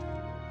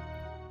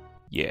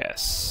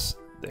 Yes.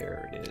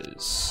 There it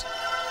is.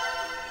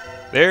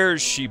 There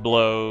she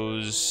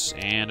blows.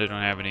 And I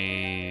don't have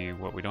any...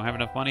 What, we don't have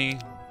enough money?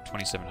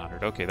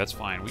 2,700. Okay, that's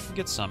fine. We can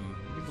get some...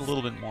 We get a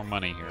little bit more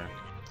money here.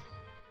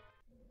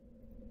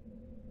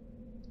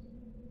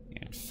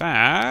 In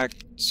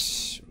fact,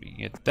 we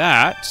get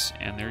that,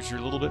 and there's your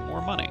little bit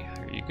more money.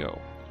 There you go.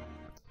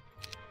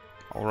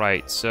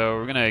 Alright, so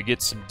we're gonna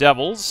get some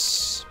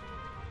devils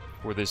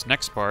for this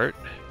next part.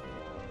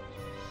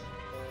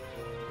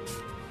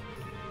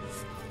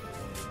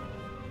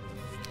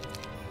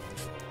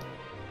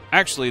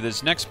 Actually,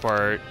 this next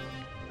part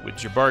with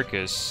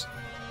Jabarkus,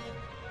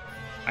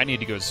 I need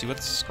to go see what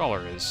the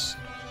scholar is.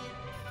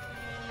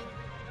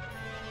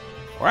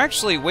 Or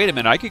actually, wait a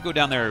minute, I could go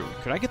down there.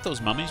 Could I get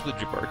those mummies with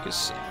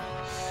Jabarkus?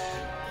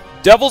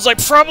 Devils, I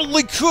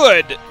probably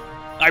could!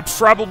 I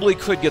probably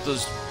could get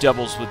those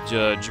devils with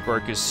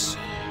Jabarkus.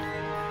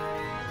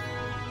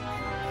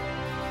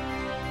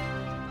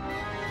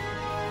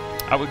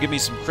 That would give me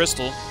some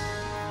crystal.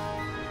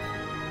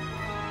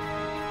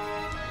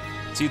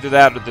 It's either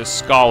that or the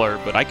scholar,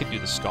 but I could do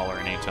the scholar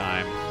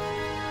anytime.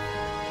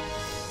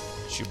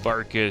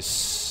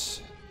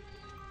 Jabarkus.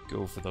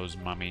 Go for those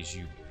mummies,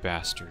 you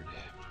bastard.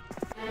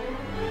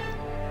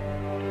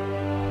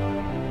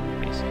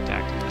 Basic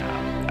tactic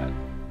now.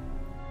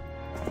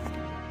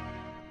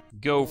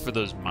 Go for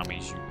those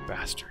mummies, you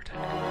bastard.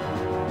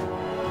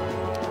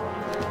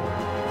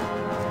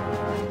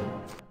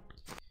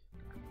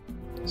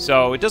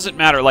 So, it doesn't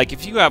matter, like,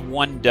 if you have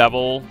one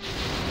devil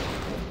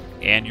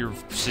and you're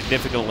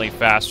significantly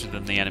faster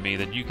than the enemy,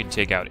 then you can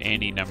take out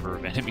any number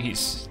of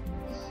enemies.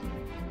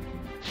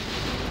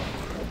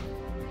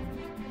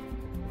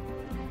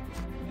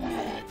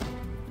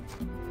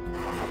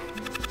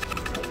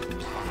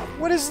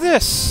 What is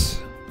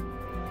this?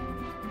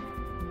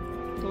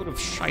 Load of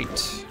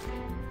shite.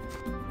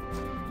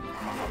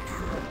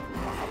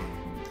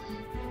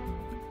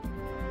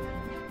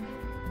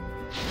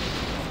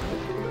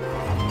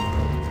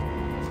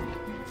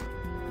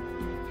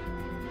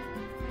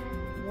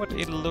 What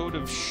a load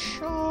of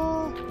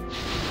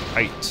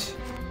shite.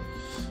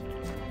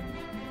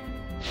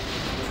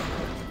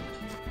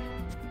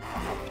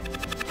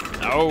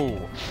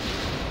 No.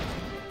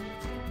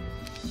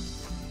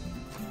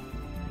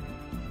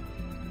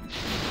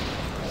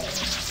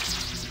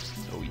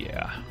 Oh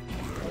yeah.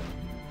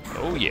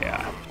 Oh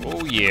yeah.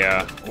 Oh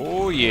yeah.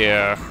 Oh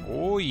yeah.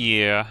 Oh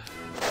yeah.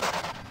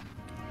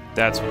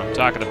 That's what I'm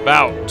talking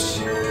about.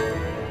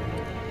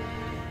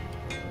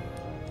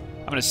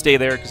 I'm gonna stay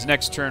there because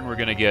next turn we're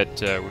gonna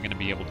get we're gonna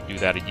be able to do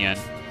that again.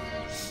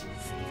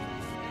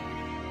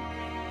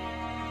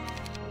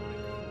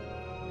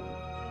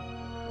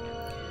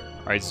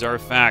 All right,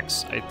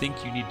 Zarfax, I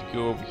think you need to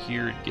go over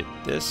here and get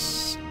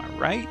this. Am I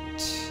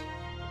right?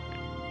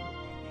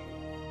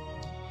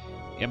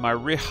 Am I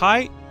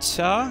right?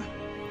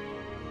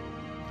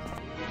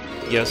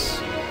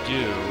 Yes,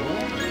 you do.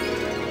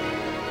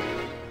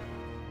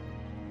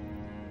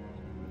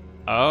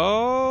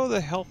 Oh, the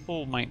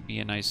helpful might be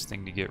a nice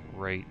thing to get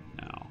right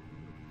now.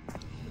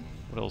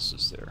 What else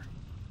is there?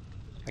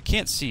 I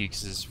can't see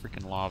because there's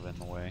freaking lava in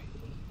the way.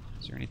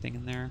 Is there anything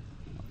in there?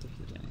 I don't think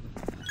there's anything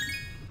in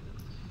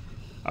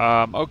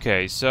there.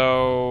 Okay,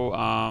 so,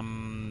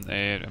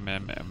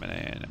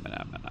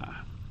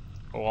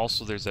 oh,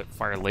 also there's that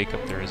fire lake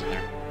up there, isn't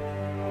there?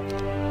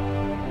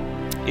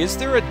 Is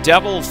there a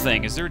devil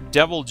thing? Is there a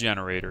devil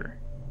generator?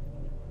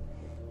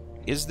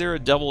 Is there a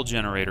devil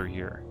generator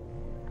here?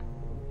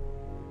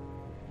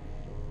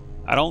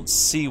 I don't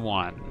see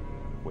one,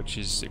 which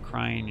is a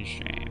crying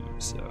shame,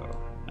 so,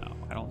 no,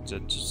 I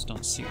just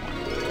don't see one.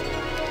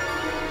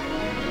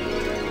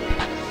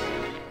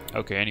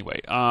 Okay,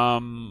 anyway,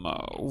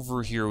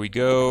 over here we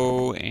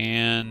go,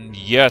 and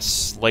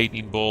yes,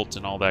 lightning bolt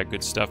and all that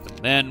good stuff, and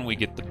then we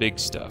get the big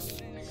stuff.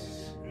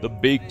 The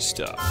big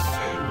stuff.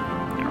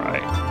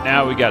 Alright,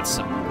 now we got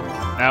some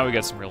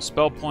real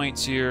spell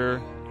points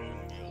here.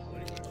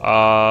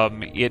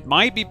 It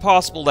might be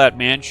possible that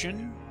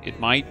mansion. It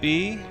might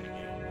be.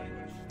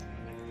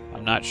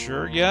 I'm not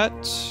sure yet,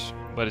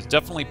 but it's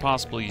definitely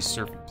possible these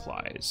serpent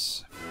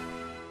plies.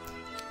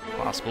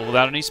 Possible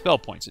without any spell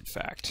points, in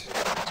fact.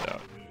 So.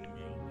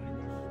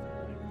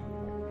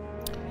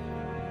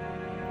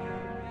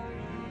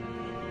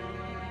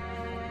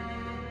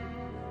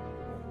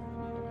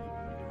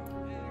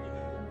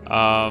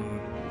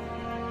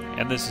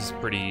 And this is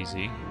pretty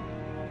easy.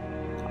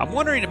 I'm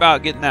wondering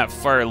about getting that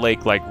fire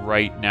lake, like,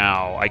 right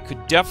now. I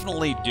could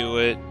definitely do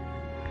it,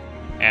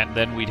 and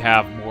then we'd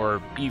have more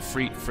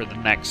Ifrit for the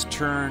next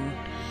turn.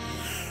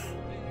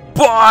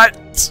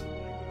 But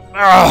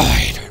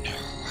I don't know,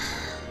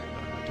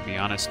 to be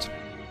honest.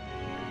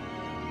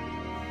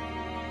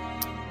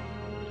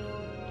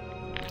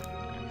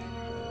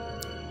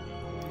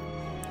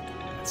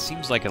 It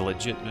seems like a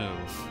legit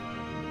move.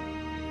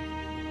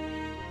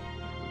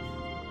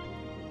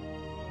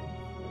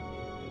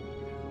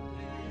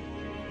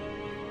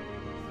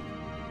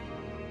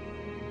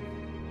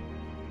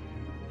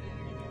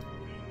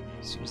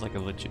 Seems like a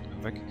legit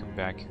move. I could come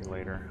back here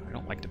later. I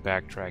don't like to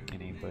backtrack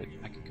any, but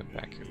I can come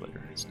back here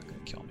later. It's not gonna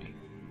kill me.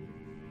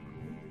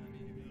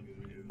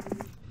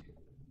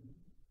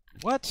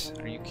 What?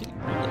 Are you kidding?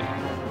 Really?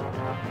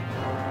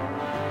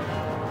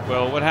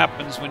 Well, what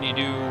happens when you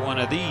do one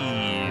of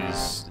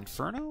these?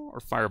 Inferno or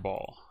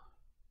Fireball?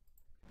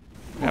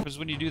 What happens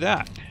when you do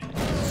that?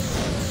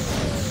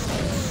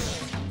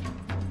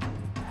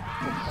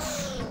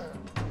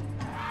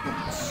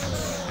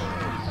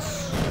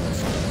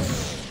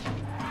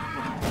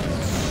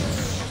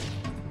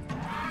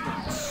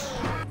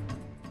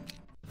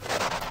 What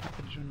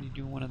happens when you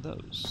do one of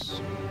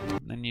those?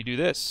 And then you do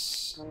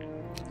this.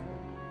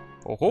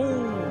 Oh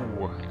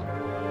ho!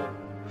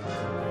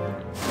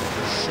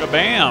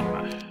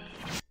 Shabam!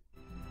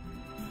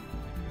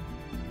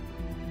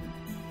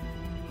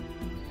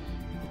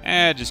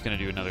 Just gonna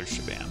do another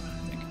shabam, I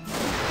think.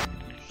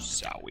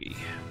 Zowie.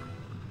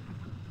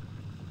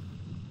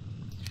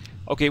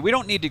 Okay, we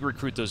don't need to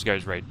recruit those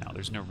guys right now.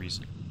 There's no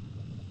reason.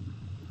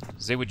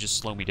 Because they would just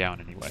slow me down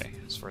anyway,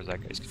 as far as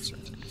that guy's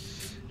concerned.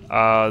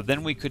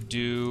 Then we could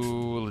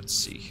do... Let's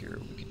see here.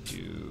 We could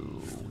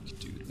do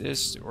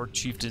this, or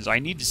Chieftains. I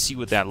need to see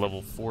what that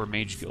level 4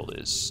 Mage Guild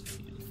is,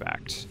 in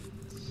fact.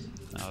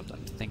 Now that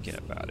I'm thinking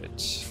about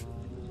it.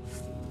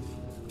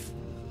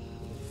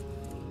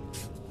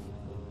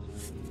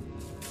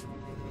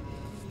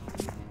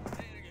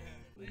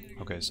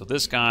 Okay, so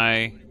this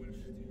guy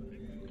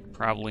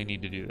probably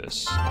need to do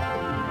this.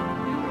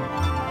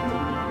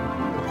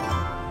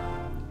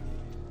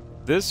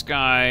 This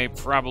guy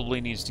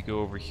probably needs to go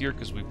over here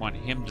because we want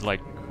him to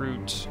like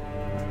recruit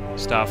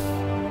stuff,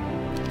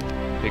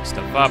 pick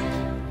stuff up.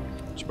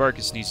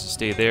 Jabarkus needs to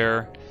stay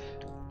there.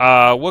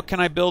 What can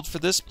I build for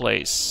this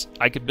place?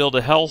 I could build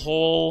a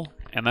hellhole,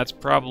 and that's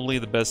probably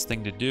the best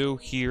thing to do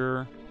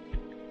here,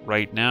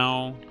 right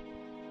now.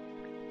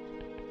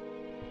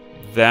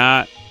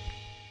 That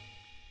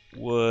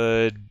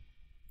would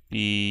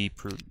be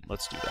prudent.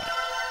 Let's do that.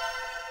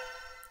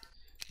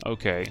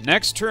 Okay,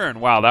 next turn.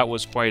 Wow, that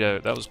was quite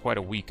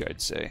a week,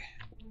 I'd say.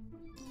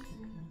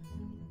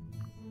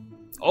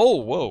 Oh,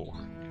 whoa!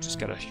 Just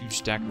got a huge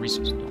stack of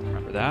resources. Don't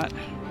remember that.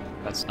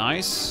 That's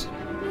nice.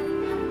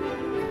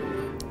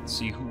 Let's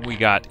see who we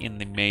got in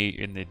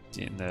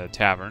the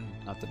tavern,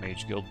 not the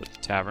Mage Guild, but the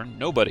tavern.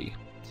 Nobody.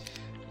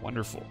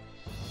 Wonderful.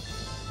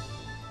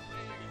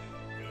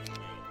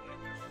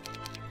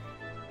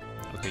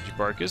 Okay,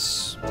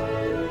 Jabarkus.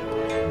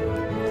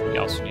 We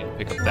also need to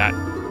pick up that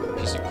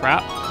piece of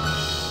crap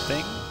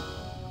thing.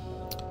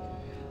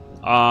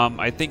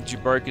 I think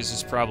Jabarkus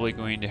is probably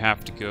going to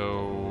have to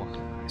go.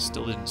 I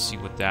still didn't see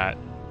what that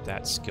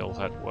skill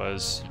hut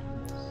was.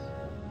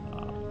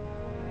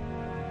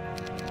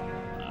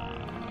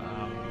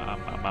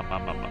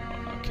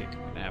 Okay,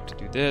 I'm gonna have to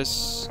do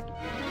this.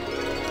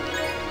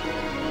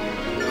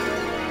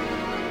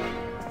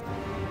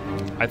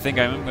 I think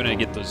I'm gonna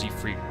get those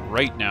Ifrit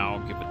right now.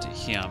 Give it to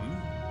him.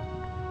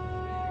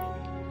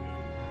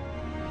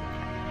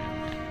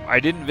 I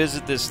didn't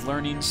visit this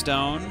learning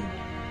stone,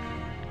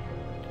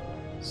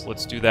 so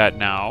let's do that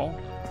now.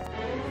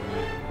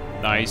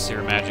 Nice,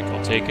 air magic,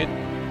 I'll take it.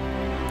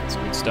 That's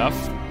good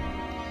stuff.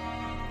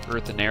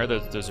 Earth and air,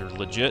 those are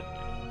legit.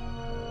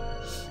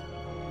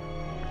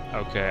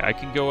 Okay, I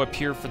can go up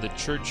here for the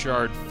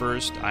churchyard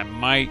first. I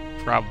might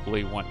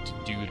probably want to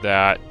do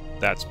that.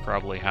 That's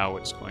probably how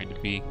it's going to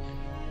be.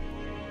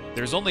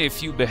 There's only a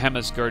few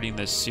behemoths guarding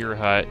this seer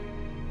hut.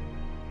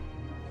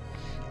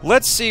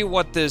 Let's see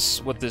what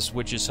this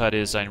witch's hut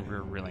is. I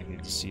really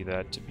need to see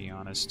that, to be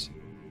honest.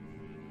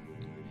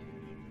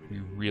 We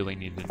really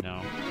need to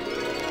know.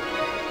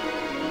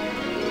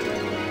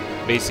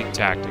 Basic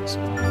tactics.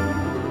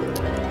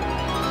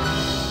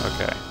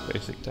 Okay,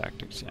 basic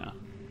tactics, yeah.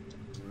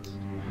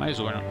 Might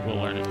as well we'll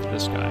learn it for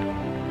this guy.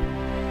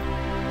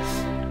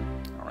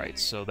 Alright,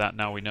 so that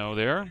now we know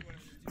there.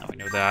 Now we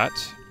know that.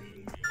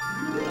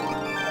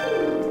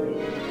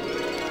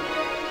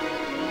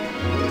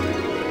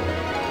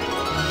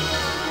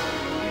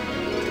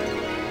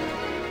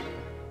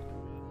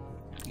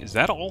 Is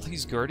that all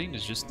he's guarding?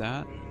 Is just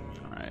that?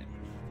 Alright.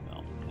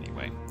 Well,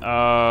 anyway.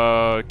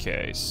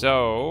 Okay,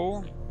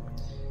 so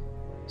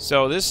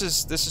this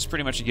is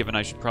pretty much a given.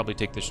 I should probably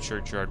take this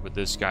churchyard with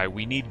this guy.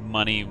 We need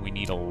money. We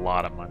need a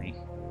lot of money.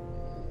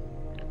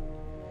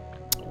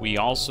 We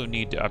also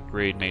need to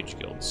upgrade mage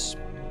guilds.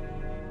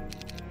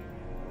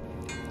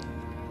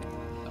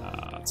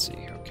 Let's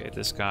see. Okay,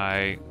 this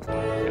guy.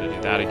 We're gonna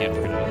do that again.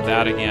 We're gonna do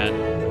that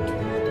again.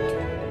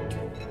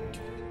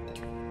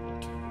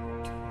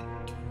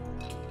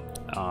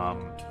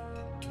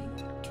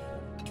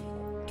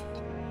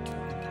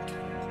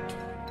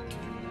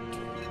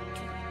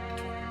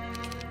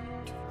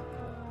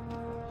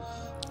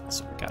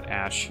 So we got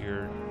Ash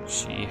here.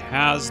 She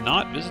has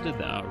not visited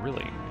that.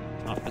 Really,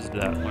 not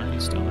visited that learning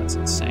stone. That's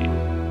insane.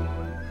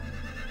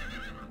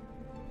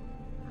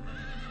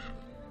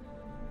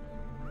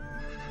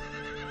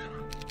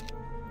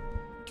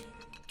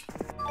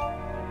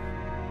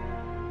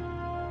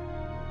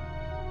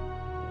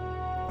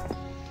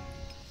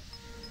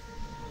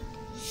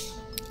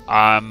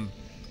 I'm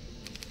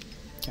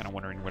kind of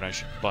wondering what I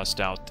should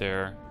bust out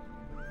there.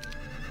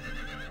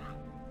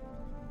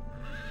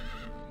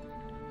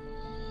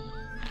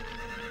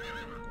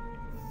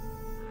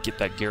 Get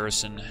that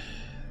garrison.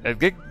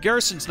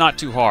 Garrison's not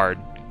too hard.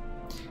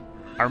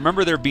 I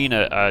remember there being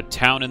a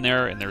town in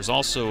there, and there's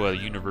also a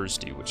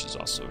university, which is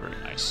also very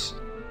nice.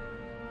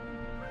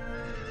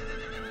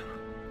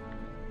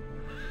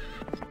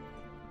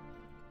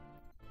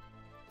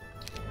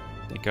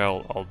 I think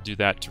I'll do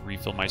that to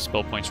refill my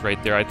spell points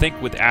right there. I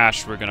think with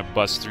Ash, we're going to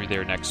bust through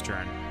there next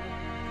turn.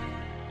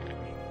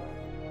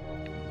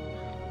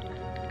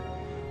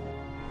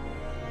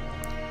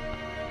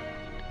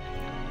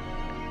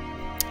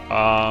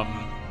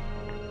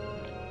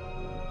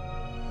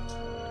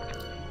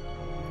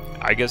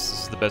 I guess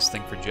this is the best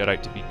thing for Jedi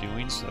to be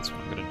doing, so that's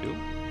what I'm going to do.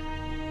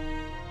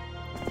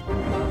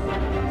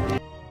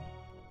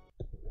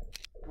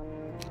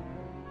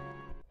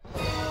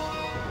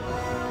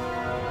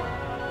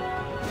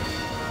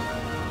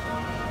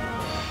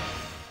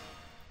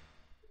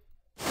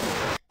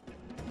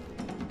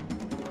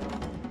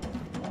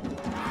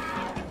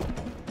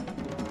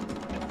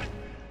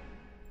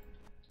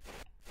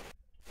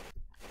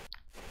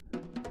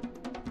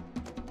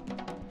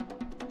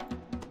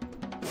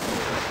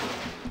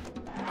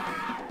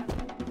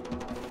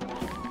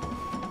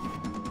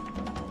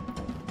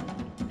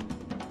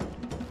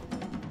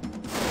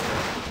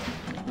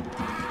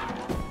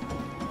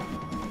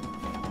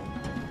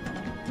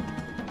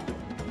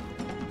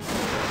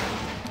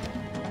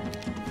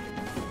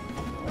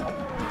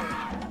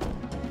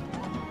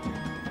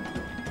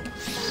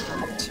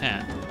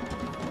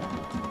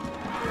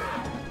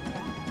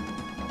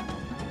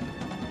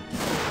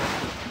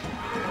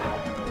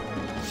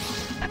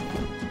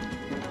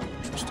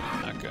 Interesting.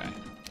 Okay.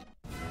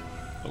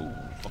 Oh,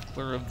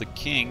 Buckler of the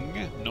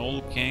King,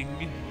 Noel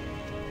King.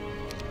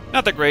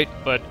 Not that great,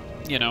 but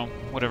you know,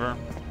 whatever.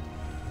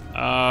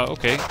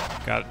 Okay,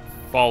 got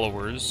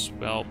followers.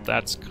 Well,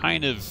 that's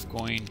kind of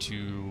going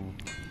to.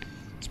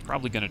 It's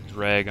probably going to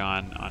drag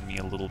on me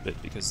a little bit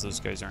because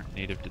those guys aren't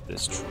native to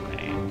this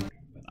terrain.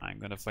 I'm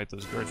gonna fight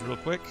those guards real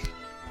quick.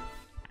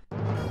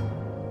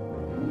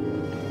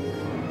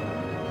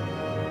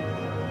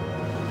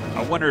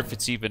 I wonder if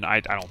it's even... I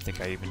don't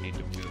think I even need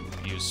to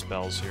use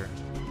spells here.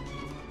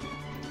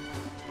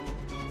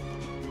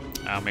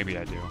 Maybe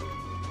I do.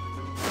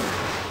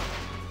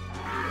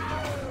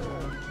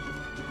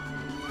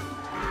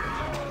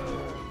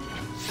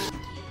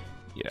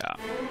 Yeah,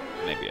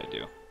 maybe I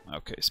do.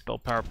 Okay, spell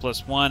power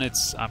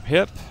 +1, I'm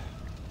hip.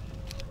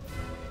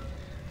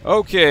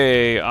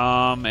 Okay,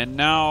 and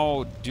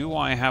now, do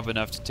I have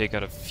enough to take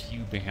out a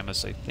few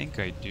behemoths? I think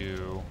I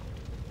do.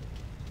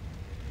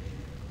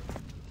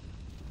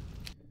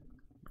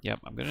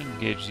 Yep, I'm gonna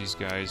engage these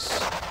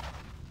guys.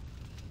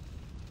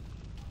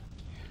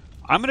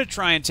 I'm gonna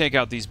try and take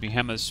out these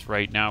behemoths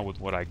right now with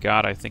what I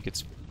got. I think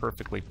it's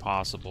perfectly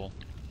possible.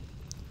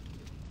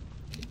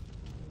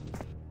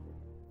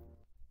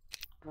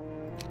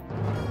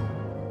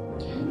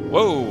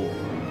 Whoa!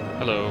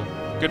 Hello.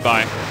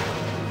 Goodbye.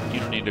 You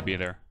don't need to be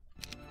there.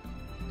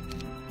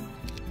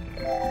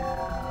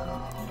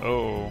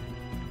 Oh.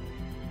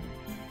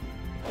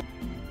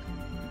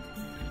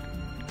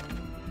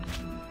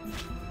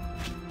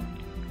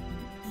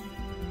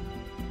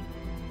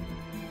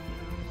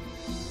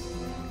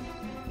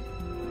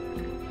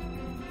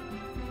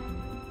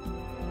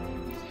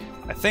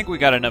 I think we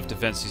got enough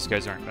defense. These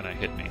guys aren't going to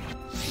hit me.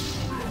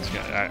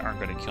 Aren't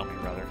going to kill me,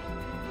 rather.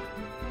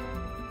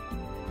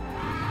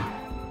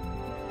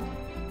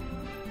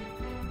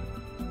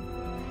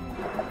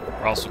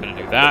 We're also going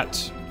to do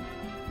that.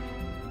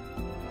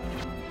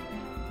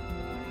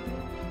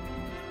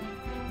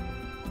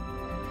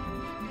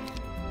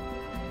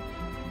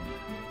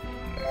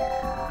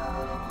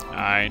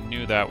 I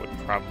knew that would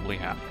probably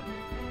happen.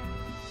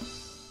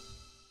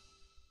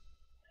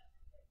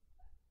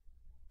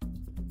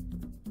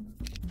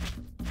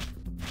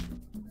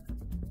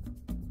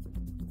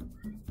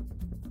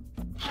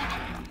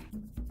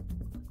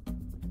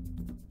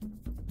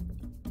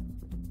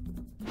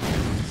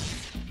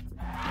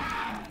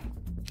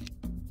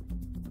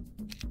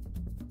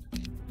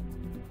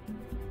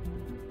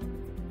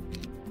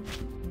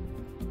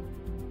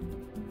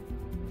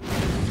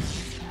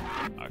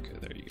 Okay,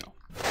 there you go.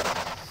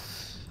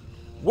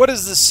 What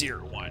does the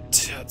seer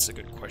want? That's a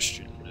good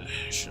question.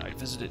 Should I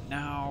visit it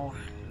now?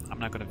 I'm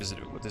not going to visit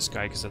it with this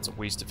guy because that's a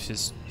waste of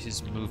his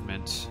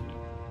movement.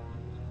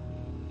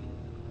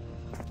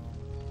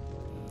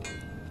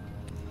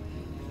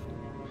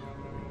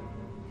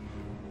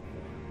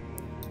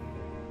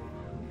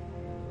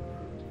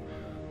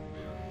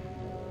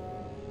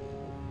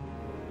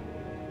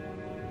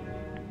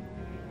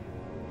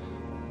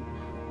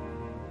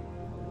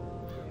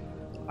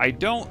 I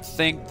don't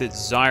think that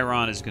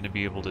Zyron is going to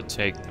be able to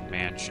take the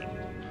mansion.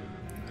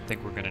 I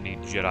think we're going to need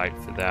Jedi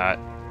for that.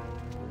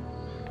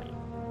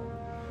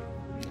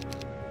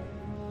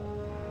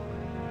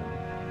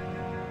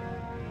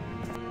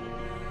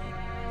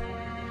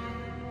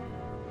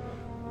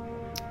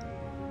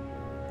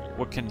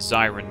 What can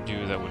Zyron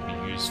do that would be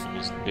useful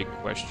is the big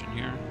question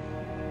here.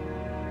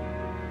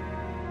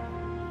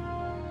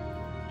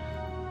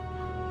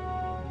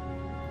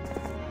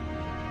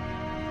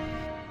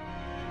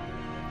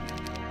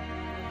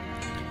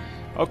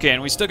 Okay,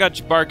 and we still got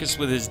Jabarkus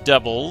with his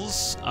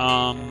doubles. We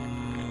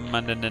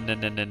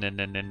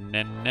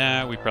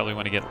probably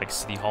want to get like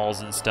city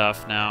halls and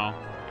stuff now.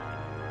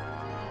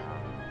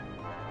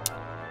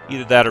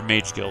 Either that or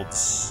mage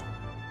guilds.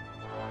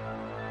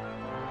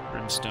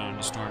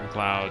 Brimstone, storm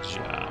clouds,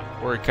 yeah.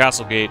 Or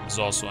Castlegate is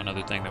also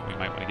another thing that we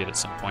might want to get at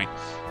some point.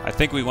 I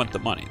think we want the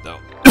money though.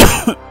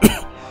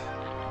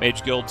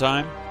 Mage guild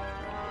time.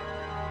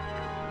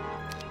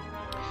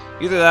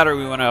 Either that or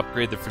we want to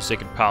upgrade the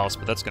Forsaken Palace,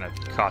 but that's going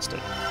to cost a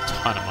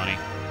ton of money.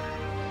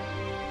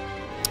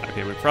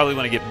 Okay, we probably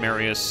want to get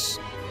Marius.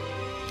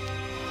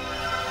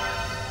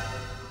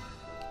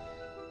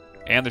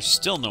 And there's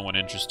still no one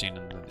interesting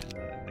in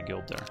the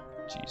guild there.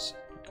 Jeez.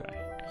 Okay.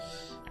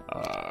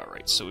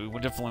 Alright, so we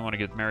would definitely want to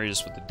get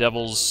Marius with the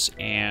Devils,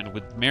 and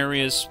with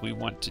Marius, we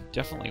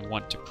definitely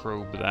want to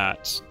probe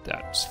that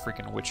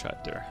freaking witch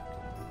hut there.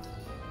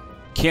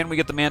 Can we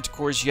get the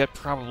Manticores yet?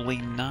 Probably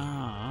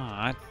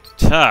not.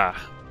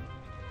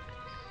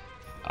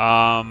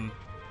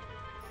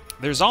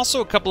 There's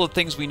also a couple of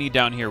things we need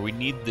down here. We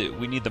need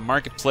the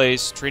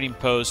marketplace, trading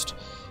post.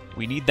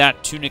 We need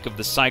that tunic of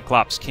the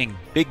Cyclops King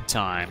big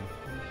time.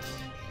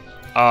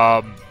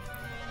 I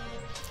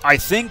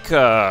think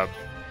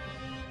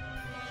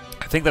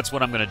that's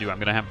what I'm gonna do. I'm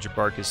gonna have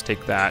Jabarkus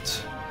take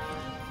that.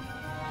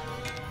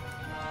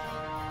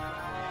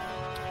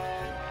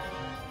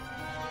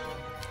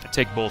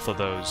 Take both of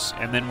those,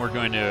 and then we're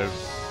going to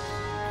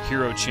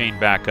hero chain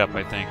back up,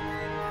 I think.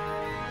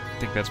 I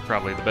think that's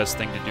probably the best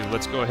thing to do.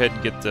 Let's go ahead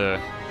and get the...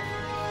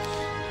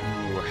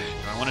 Ooh, do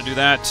I want to do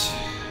that?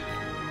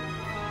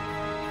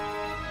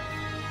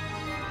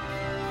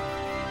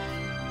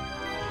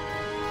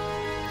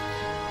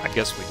 I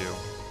guess we do.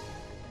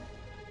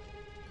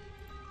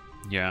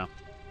 Yeah.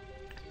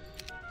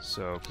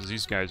 So, because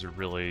these guys are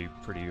really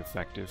pretty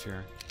effective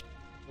here.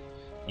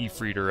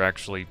 Ifrit are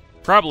actually...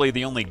 probably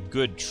the only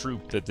good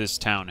troop that this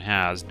town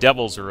has.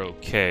 Devils are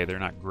okay. They're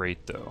not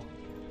great, though.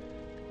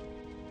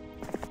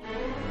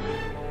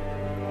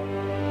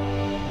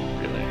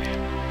 Really?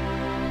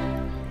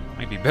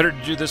 Might be better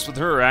to do this with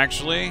her,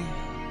 actually.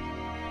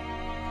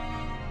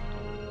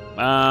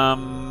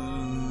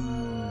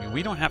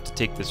 We don't have to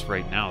take this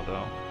right now,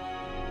 though.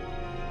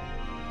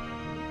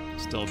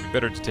 Still, it'd be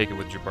better to take it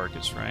with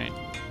Jabarkus, right?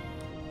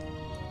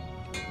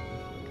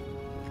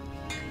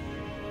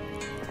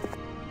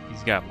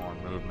 He's got more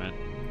movement.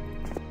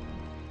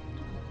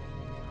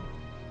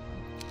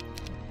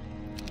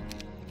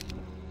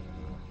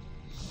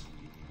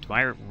 Do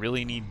I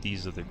really need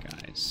these other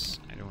guys?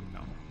 I don't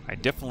know. I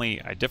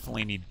definitely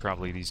need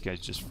probably these guys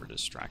just for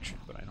distraction,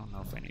 but I don't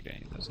know if I need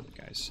any of those other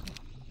guys.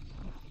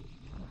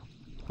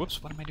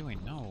 Whoops, what am I doing?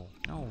 No,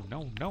 no,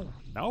 no, no,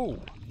 no!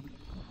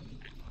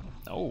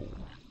 No.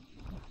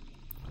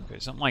 Okay,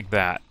 something like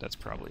that. That's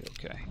probably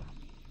okay.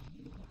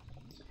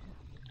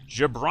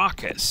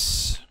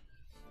 Jabarkus.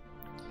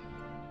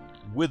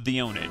 With the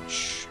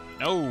ownage.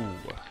 No.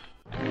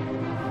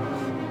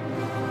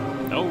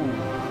 No.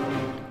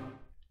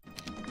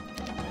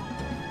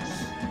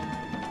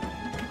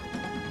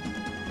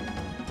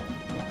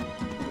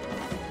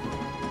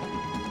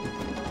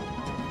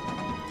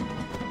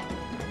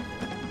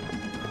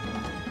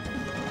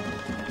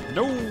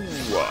 No.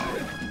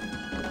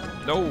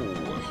 No.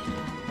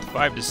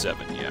 5 to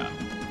 7, yeah.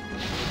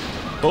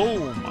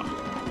 Boom.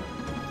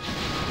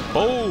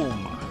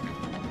 Boom.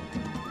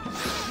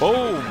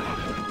 Boom.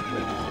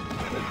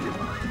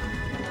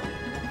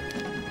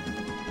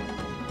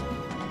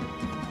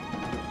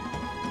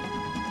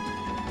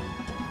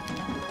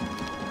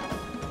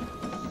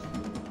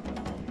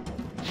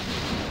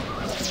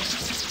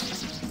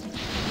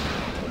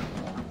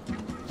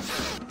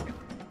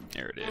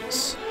 There it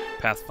is.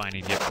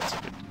 Pathfinding, yep, that's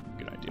a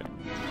good idea.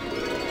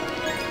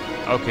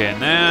 Okay,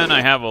 and then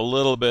I have a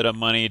little bit of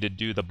money to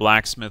do the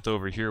blacksmith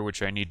over here,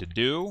 which I need to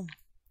do.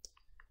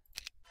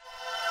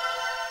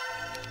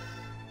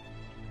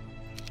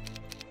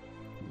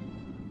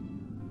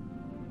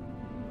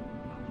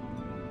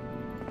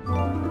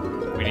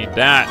 We need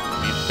that.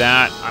 We need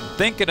that. I'm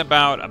thinking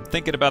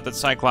about the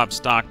Cyclops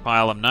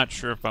stockpile. I'm not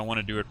sure if I want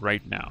to do it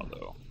right now,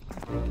 though.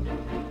 I'm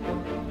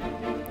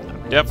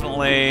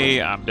definitely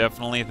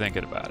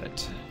thinking about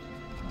it.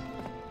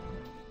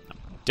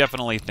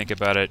 Definitely think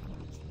about it.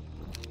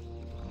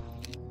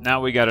 Now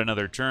we got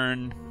another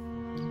turn.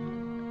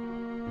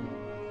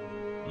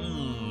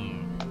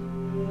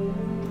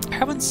 I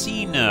haven't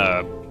seen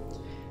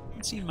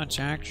much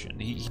action.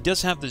 He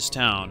does have this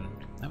town.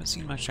 I haven't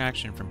seen much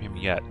action from him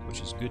yet,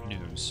 which is good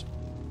news.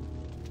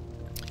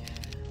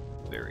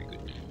 Very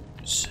good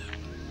news.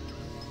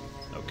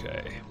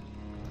 Okay.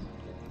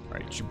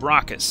 Alright,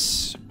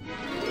 Jabarkus.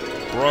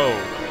 Bro.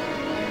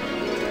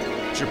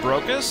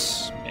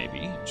 Jabarkus?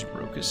 Maybe.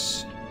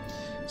 Jabarkus.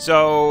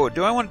 So,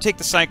 do I want to take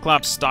the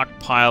Cyclops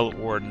stockpile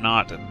or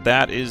not?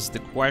 That is the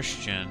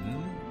question.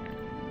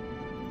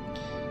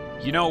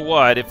 You know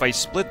what? If I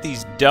split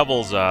these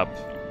devils up,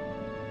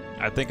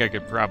 I think I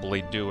could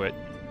probably do it.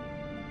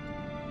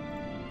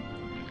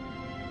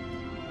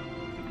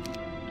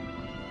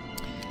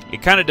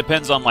 It kind of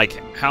depends on,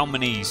 like, how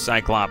many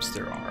Cyclops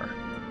there are.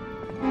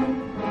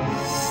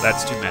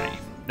 That's too many.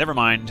 Never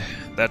mind.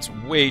 That's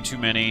way too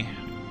many.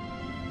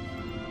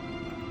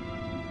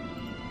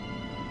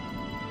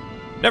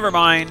 Never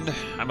mind.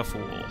 I'm a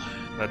fool.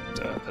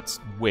 That's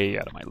way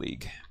out of my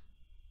league.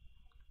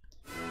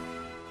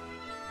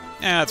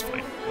 Yeah, that's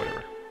fine.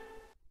 Whatever.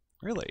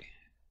 Really?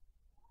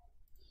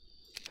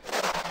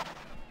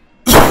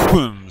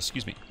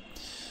 Excuse me.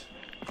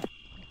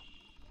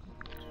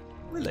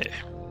 Really?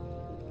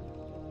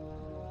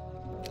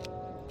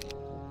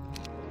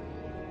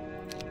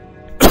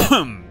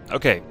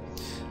 Okay.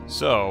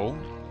 So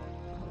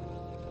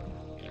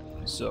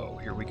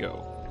here we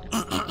go.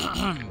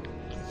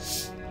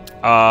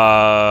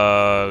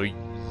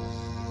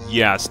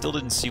 Yeah, still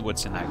didn't see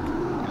what's in that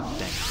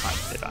dang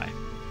hut, did I?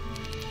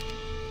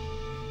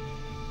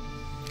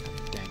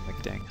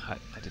 God dang hut.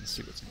 I didn't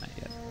see what's in that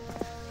yet.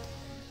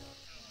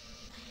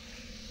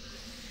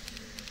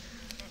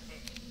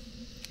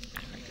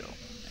 There we go.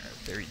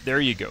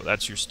 There you go.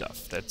 That's your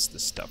stuff. That's the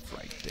stuff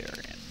right there.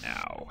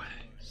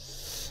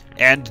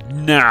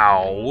 And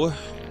now...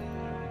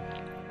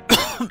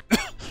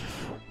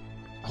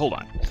 Hold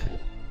on.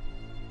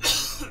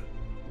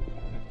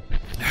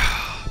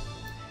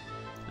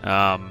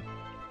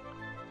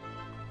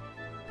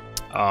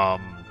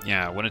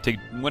 Yeah, I want to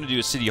do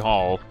a city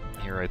hall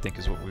here, I think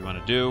is what we want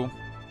to do.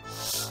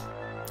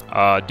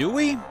 Do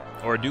we?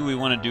 Or do we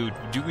want to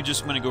do we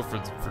just want to go for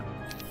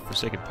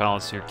Forsaken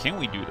Palace here? Can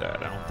we do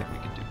that? I don't think we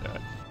can do that.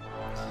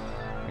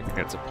 I think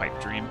that's a pipe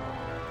dream.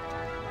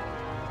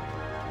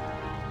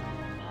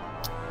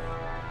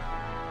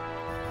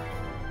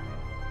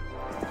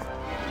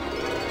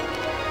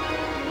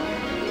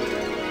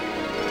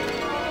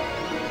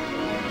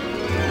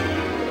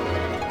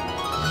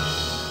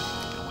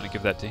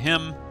 Give that to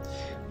him.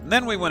 And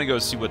then we want to go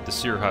see what the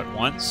Seer Hut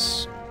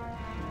wants.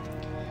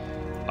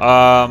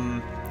 What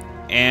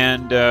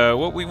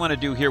we want to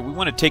do here, we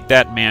want to take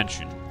that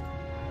mansion.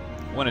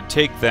 We want to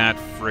take that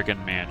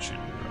friggin' mansion.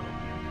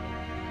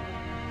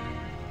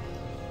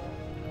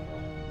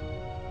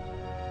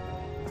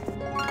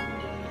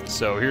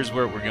 So here's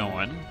where we're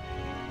going.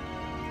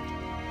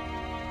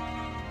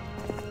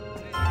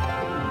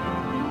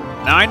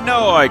 Now I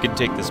know I can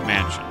take this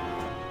mansion.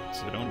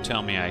 So don't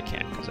tell me I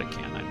can't, because I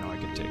can. I know I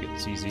can take it.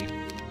 It's easy.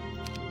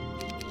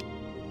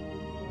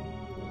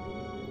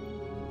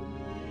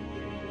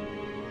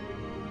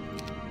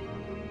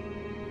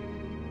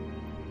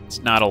 It's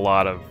not a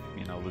lot of,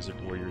 you know, lizard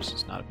warriors.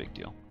 It's not a big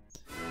deal.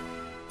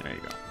 There you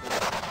go.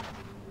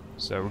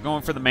 So we're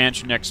going for the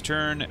mansion next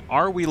turn.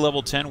 Are we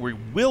level 10? We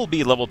will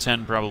be level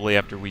 10 probably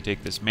after we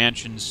take this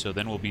mansion, so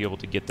then we'll be able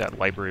to get that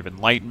Library of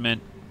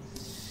Enlightenment.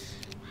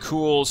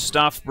 Cool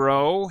stuff,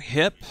 bro.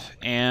 Hip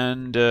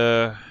and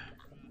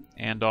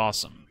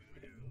awesome.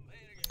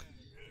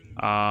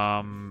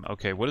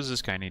 Okay, what does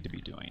this guy need to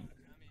be doing?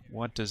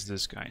 What does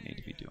this guy need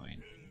to be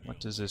doing? What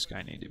does this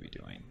guy need to be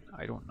doing?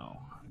 I don't know.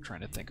 I'm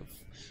trying to think of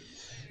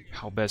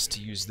how best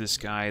to use this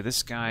guy.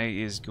 This guy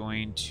is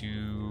going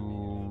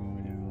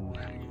to...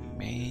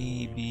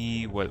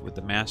 maybe... what, with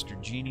the Master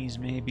Genies,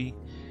 maybe?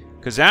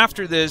 Because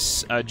after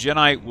this,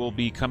 Jedi will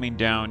be coming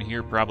down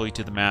here probably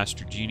to the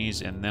Master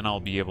Genies, and then I'll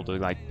be able to,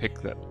 like,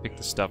 pick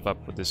the stuff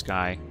up with this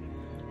guy.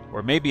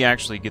 Or maybe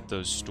actually get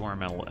those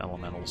Storm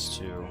Elementals,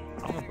 too.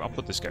 I'll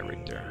put this guy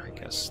right there. I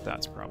guess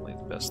that's probably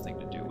the best thing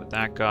to do with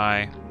that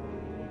guy.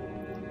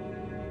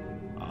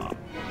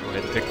 Go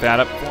ahead and pick that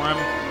up for him.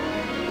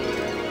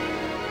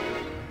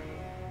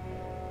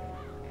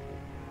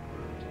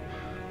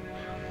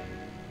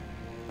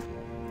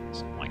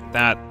 Something like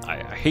that.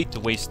 I hate to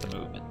waste the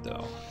movement,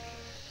 though.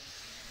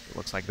 It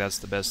looks like that's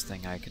the best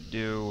thing I can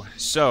do.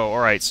 So,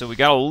 alright, so we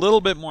got a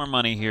little bit more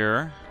money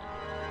here.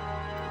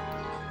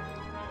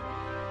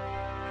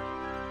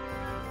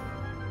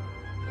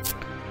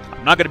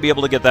 I'm not going to be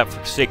able to get that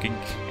Forsaken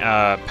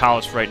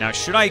Palace right now.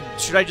 Should I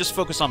just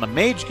focus on the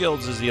Mage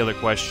Guilds is the other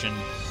question.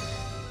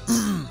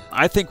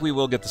 I think we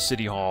will get the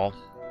City Hall.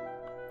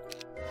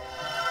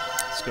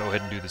 Let's go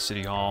ahead and do the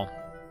City Hall.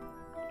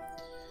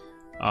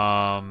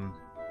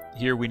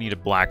 Here we need a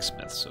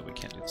blacksmith, so we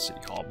can't do the City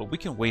Hall. But we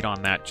can wait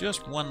on that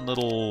just one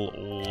little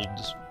old,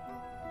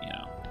 you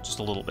know, just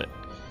a little bit.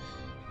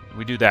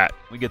 We do that.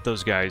 We get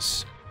those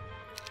guys.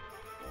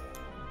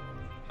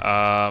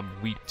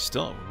 We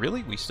still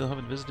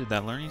haven't visited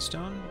that Learning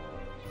Stone?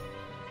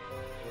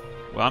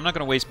 Well, I'm not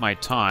going to waste my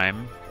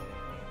time.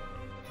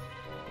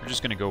 We're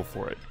just going to go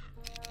for it.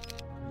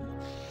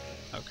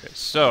 Okay,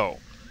 so...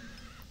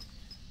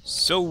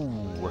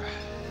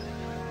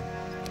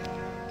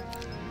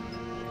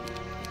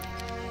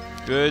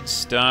 good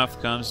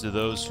stuff comes to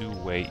those who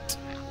wait.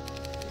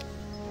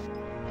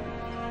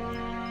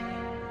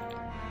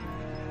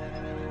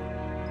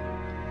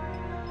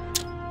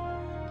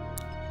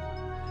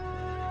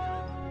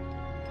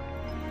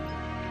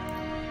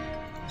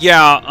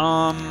 Yeah,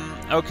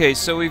 Okay,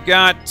 so we've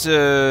got...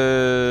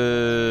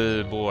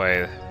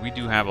 boy, we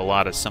do have a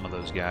lot of some of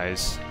those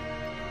guys.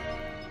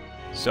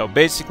 So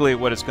basically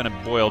what it's going to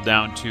boil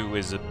down to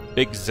is a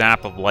big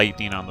zap of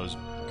lightning on those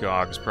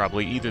Gogs,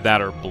 probably. Either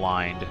that or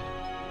blind.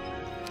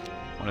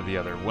 One or the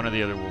other. One or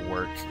the other will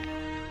work.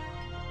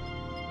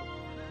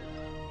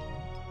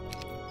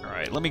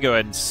 Alright, let me go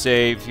ahead and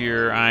save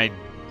here. I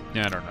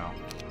don't know.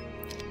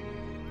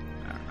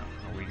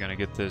 Are we going to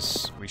get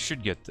this? We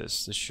should get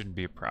this. This shouldn't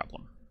be a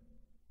problem.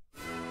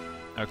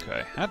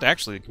 Okay.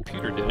 Actually, the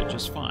computer did it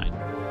just fine.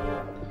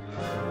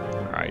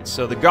 Alright,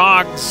 so the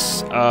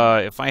Gogs,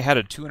 if I had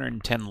a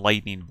 210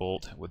 lightning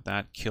bolt, would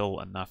that kill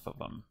enough of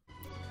them?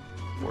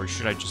 Or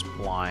should I just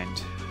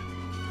blind?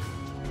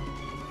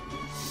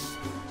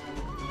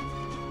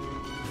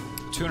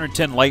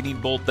 210 lightning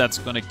bolt, that's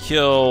gonna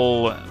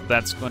kill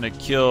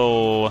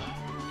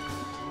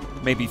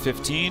maybe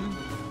 15?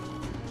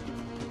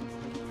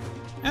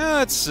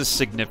 That's a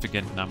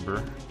significant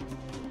number.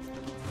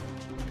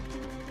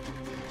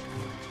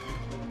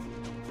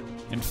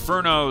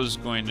 Inferno's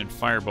going and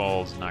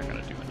Fireball's not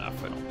gonna do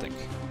enough, I don't think.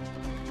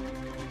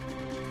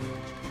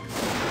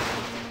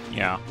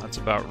 Yeah, that's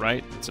about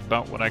right. It's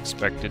about what I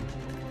expected.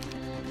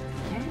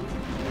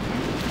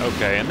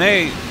 Okay, and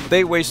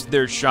they wasted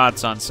their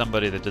shots on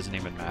somebody that doesn't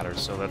even matter,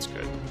 so that's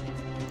good.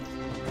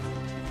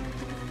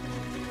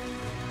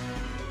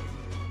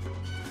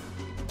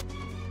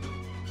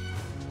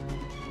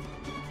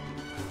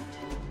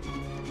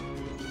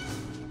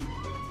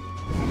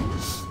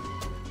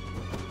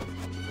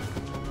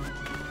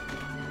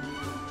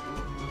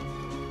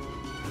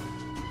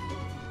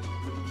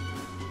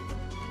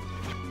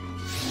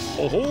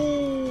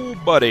 Oh,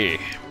 buddy.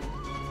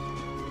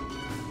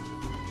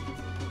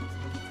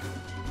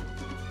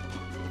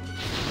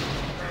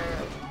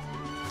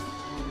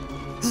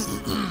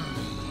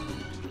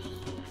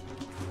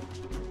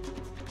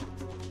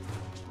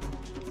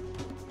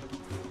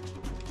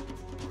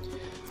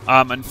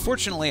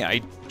 Unfortunately, I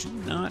do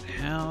not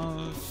have...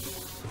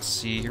 Let's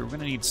see here. We're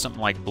gonna need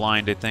something like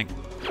blind, I think.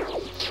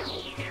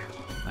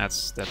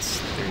 That's there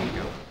you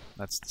go.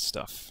 That's the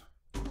stuff.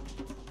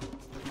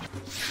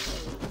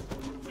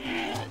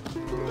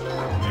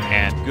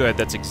 And good,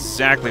 that's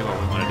exactly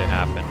what we wanted to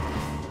happen.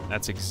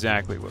 That's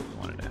exactly what we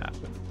wanted to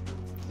happen.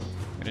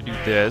 I'm gonna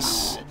do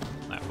this.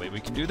 That way we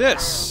can do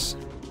this.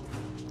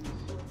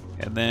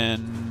 And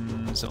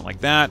then something like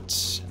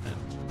that.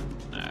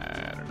 And,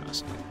 I don't know,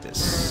 something like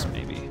this,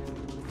 maybe.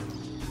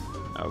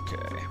 Okay.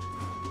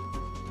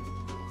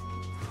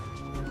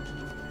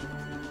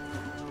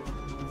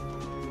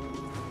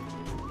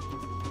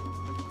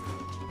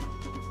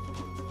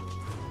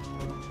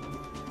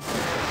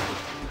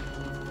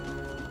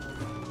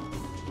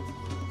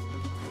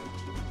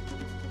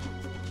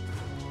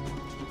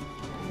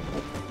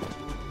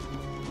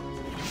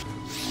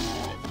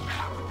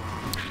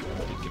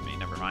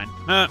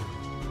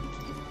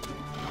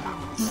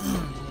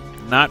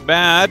 Not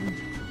bad.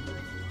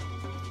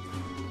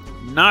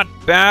 Not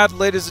bad,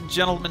 ladies and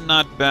gentlemen,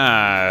 not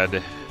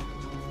bad.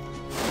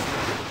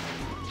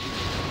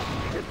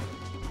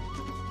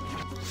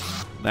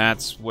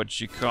 That's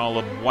what you call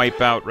a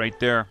wipeout right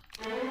there.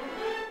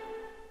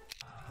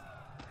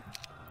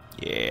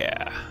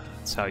 Yeah,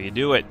 that's how you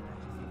do it.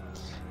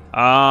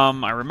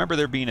 I remember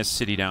there being a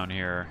city down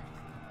here.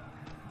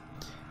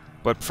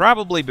 But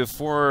probably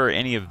before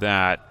any of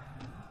that,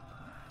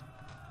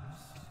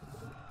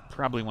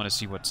 probably want to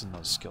see what's in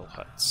those skill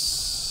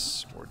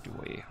huts. Or do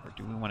we? Or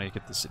do we want to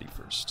get the city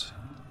first?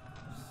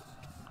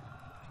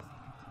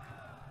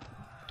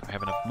 Do I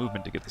have enough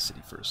movement to get the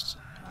city first?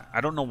 I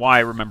don't know why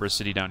I remember a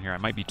city down here. I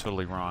might be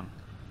totally wrong.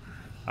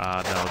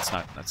 No, it's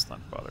not. That's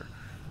not bother.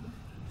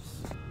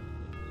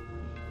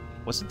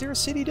 Wasn't there a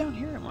city down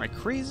here? Am I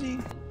crazy?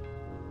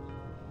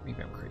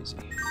 Maybe I'm crazy.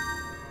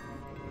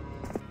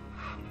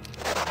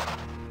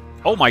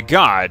 Oh my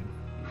god!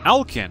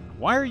 Alkin,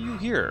 why are you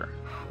here?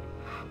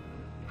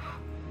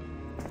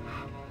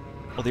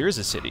 Oh, there is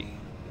a city.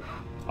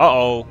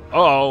 Uh-oh.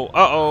 Uh-oh.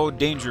 Uh-oh.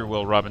 Danger,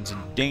 Will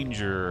Robinson.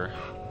 Danger.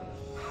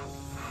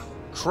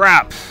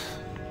 Crap!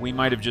 We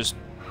might have just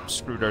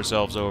screwed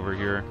ourselves over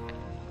here.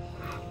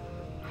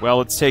 Well,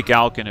 let's take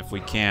Alkin if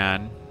we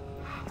can.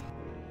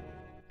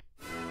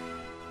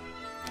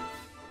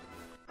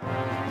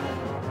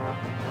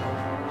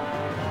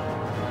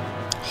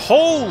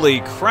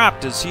 Holy crap,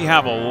 does he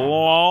have a...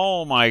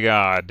 Oh my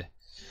god.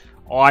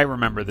 Oh, I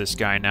remember this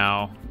guy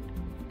now.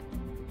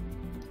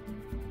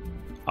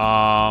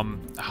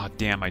 Oh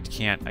damn, I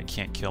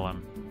can't kill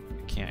him.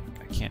 I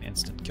can't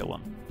instant kill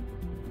him.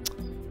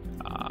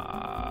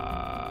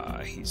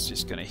 He's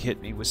just gonna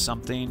hit me with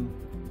something.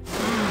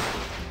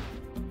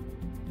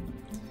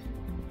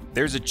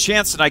 There's a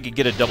chance that I could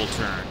get a double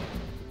turn.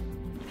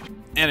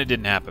 And it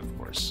didn't happen, of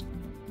course.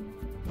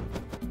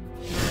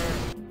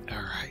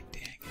 Alright,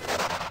 dang.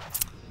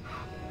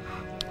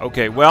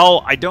 Okay,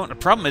 well, the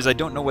problem is I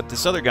don't know what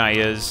this other guy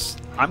is.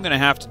 I'm gonna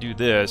have to do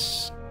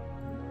this.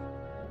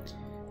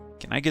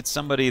 Can I get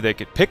somebody that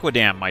could...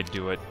 Pickwadam might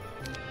do it.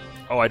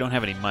 Oh, I don't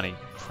have any money.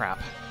 Crap.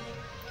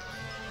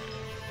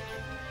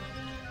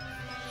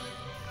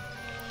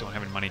 Don't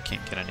have any money,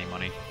 can't get any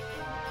money.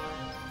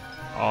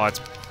 Oh, that's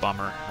a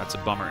bummer. That's a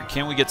bummer.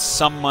 Can we get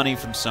some money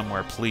from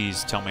somewhere?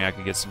 Please tell me I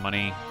can get some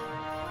money.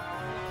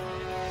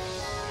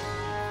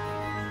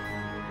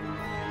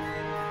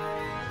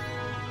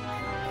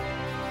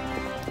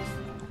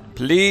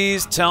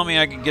 Please tell me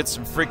I can get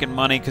some freaking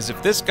money, because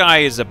if this guy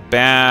is a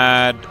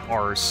bad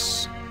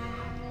arse...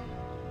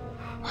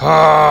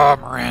 Ah,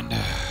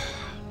 Miranda.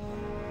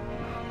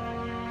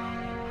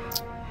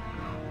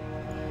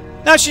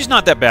 No, she's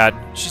not that bad.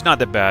 She's not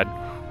that bad.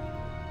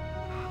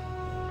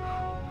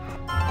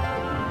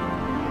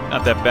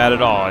 Not that bad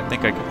at all. I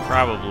think I could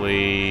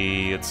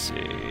probably... Let's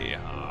see.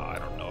 I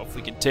don't know if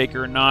we can take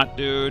her or not,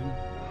 dude.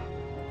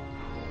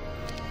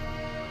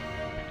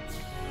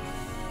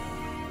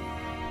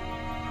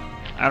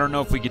 I don't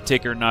know if we could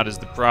take her or not is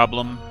the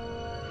problem.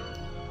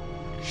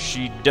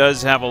 She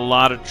does have a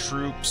lot of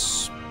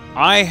troops.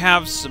 I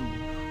have some...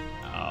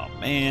 Oh,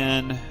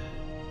 man.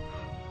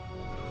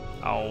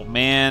 Oh,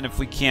 man, if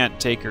we can't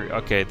take her...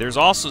 Okay, there's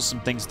also some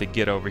things to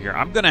get over here.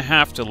 I'm gonna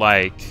have to,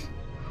 like...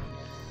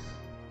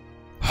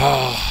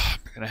 I'm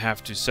gonna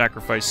have to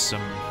sacrifice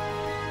some...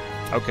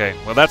 Okay,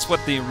 well, that's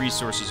what the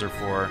resources are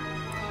for.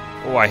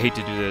 Oh, I hate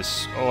to do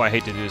this. Oh, I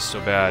hate to do this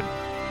so bad.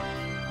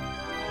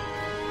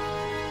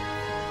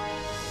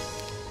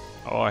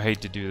 Oh, I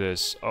hate to do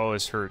this. Oh,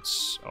 this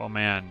hurts. Oh,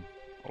 man.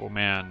 Oh,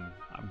 man.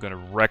 I'm gonna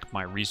wreck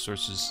my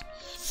resources.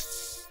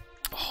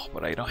 Oh,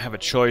 but I don't have a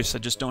choice. I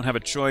just don't have a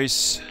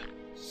choice.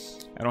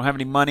 I don't have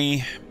any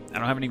money. I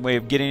don't have any way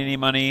of getting any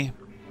money.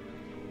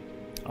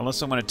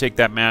 Unless I want to take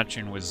that match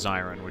in with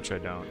Zyron, which I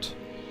don't.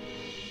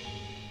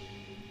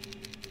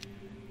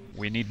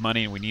 We need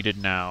money, and we need it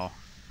now.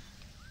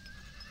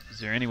 Is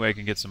there any way I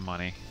can get some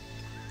money?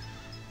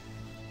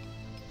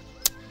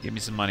 Give me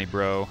some money,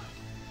 bro.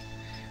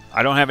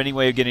 I don't have any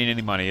way of getting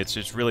any money. It's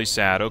just really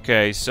sad.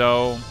 Okay,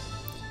 so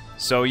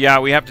yeah,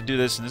 we have to do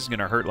this, and this is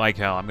gonna hurt like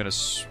hell. I'm gonna...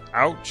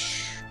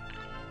 Ouch.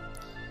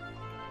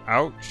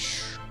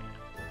 Ouch.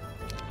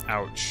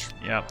 Ouch.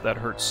 Yeah, that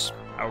hurts.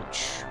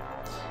 Ouch.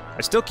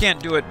 I still can't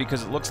do it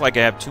because it looks like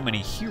I have too many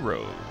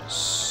heroes.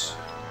 So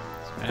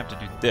I'm gonna have to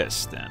do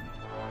this then.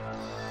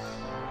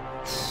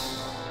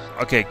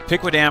 Okay,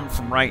 Piquidam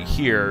from right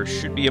here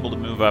should be able to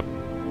move up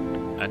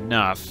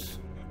enough.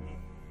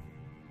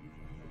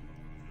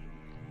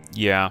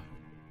 Yeah.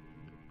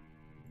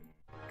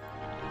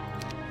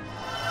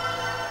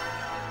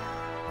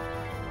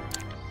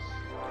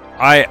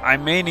 I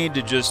may need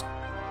to just...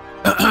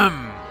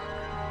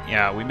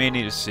 Yeah, we may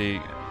need to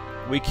see.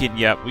 We can,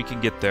 yep, we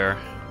can get there.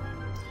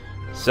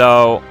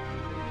 So,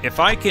 if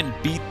I can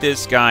beat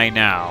this guy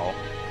now...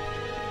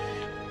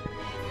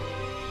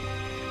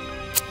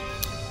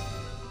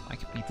 I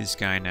can beat this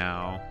guy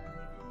now.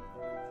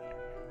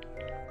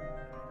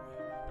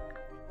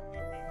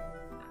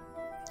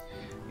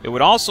 It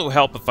would also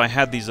help if I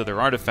had these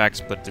other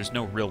artifacts, but there's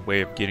no real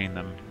way of getting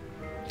them.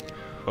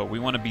 But we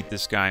want to beat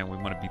this guy, and we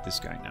want to beat this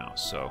guy now,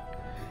 so...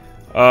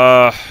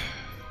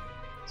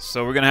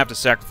 So we're gonna have to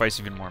sacrifice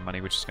even more money,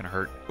 which is gonna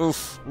hurt.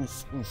 Oof,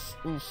 oof, oof,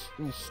 oof,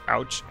 oof.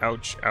 Ouch,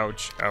 ouch,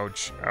 ouch,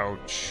 ouch,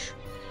 ouch.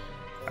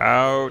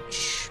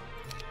 Ouch.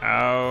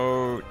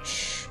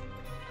 Ouch.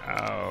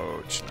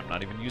 Ouch. I'm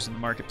not even using the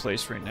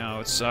marketplace right now.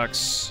 It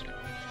sucks.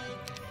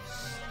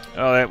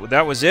 Oh,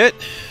 that was it?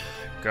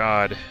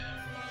 God.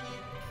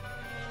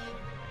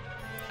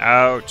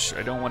 Ouch.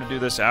 I don't want to do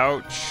this.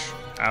 Ouch.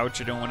 Ouch,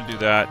 I don't want to do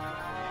that.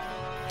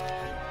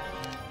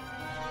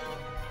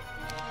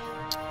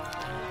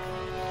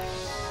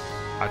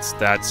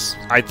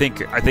 I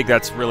think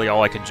that's really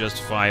all I can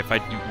justify. If I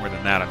do more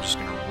than that, I'm just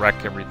gonna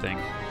wreck everything.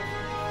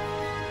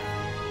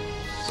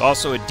 There's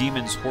also a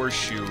Demon's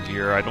Horseshoe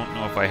here. I don't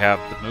know if I have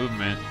the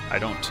movement. I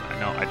don't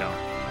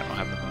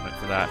have the movement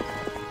for that.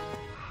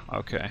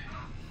 Okay.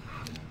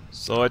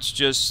 So let's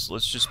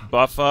just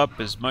buff up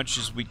as much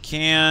as we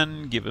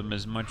can, give him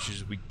as much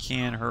as we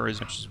can, her as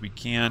much as we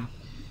can.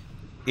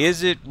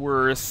 Is it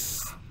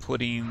worth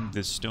putting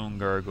the stone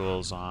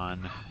gargoyles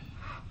on?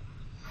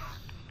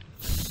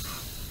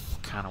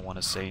 Kind of want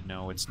to say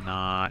no, it's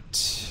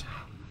not.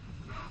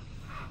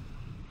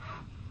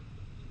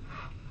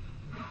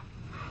 I'm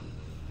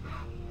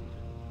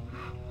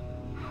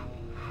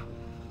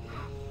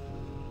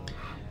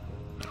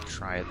gonna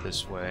try it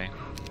this way.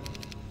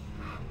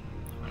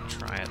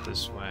 Try it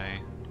this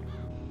way.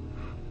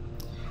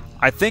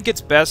 I think it's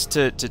best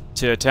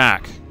to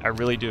attack. I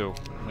really do.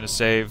 I'm gonna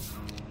save.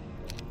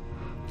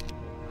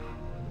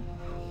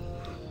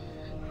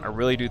 I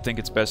really do think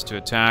it's best to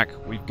attack.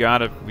 We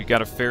got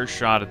a fair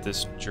shot at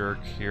this jerk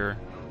here,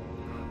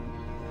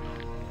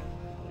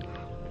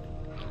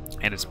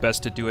 and it's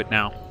best to do it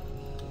now.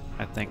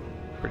 I think,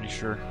 pretty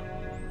sure.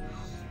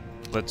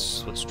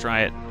 Let's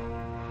try it.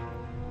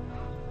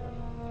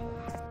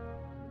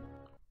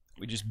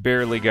 We just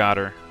barely got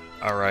her.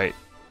 All right.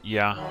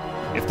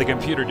 Yeah. If the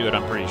computer do it,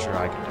 I'm pretty sure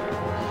I can do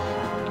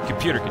it. The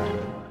computer can do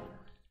it.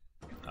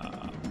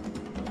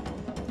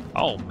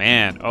 Oh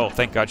man. Oh,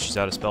 thank God she's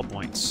out of spell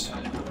points.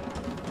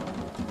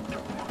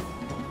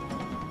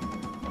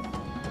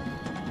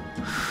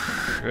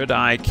 Should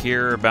I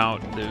care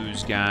about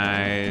those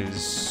guys?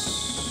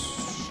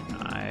 Should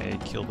I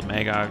kill the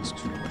Magogs?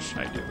 What should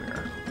I do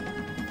here?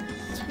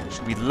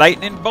 Should we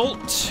lightning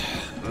bolt?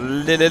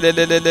 Lightning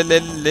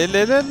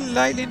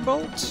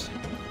bolt?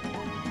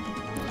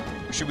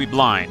 Or should we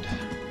blind?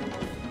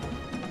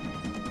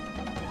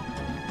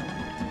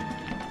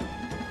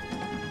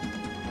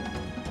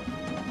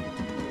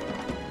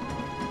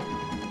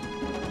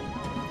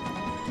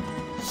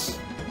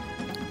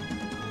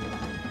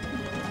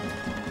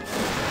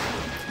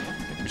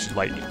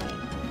 Lightning bolt.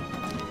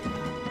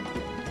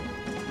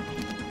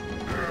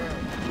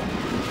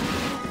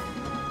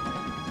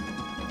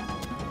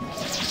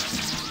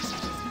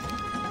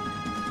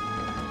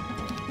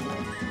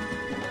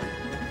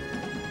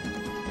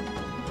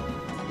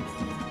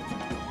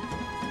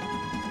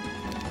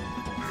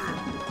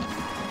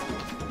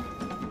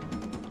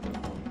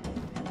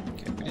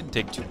 Okay, we didn't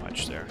take too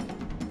much there.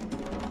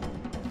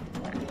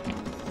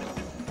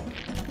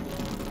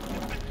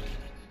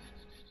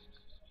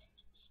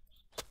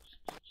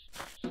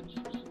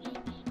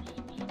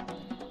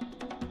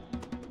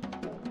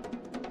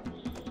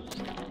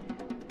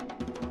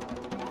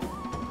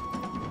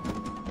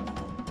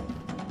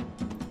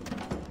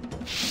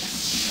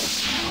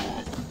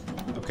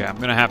 Okay, I'm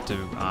gonna have to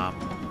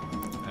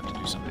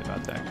do something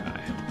about that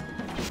guy.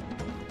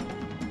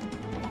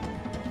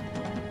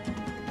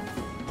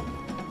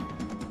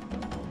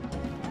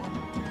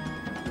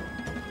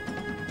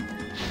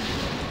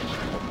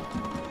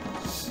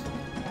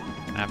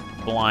 I have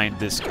to blind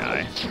this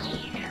guy.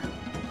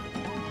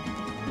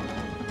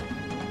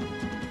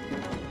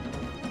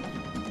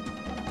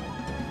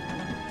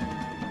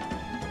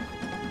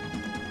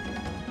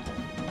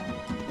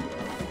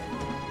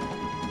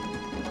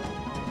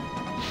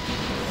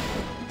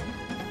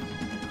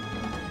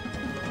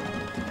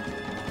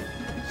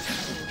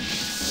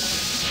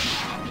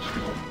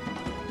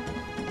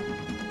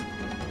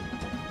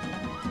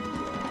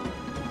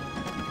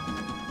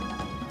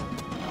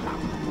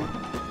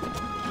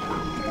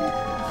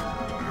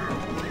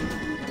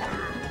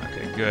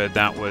 Good.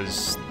 That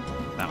was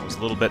a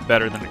little bit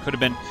better than it could have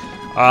been.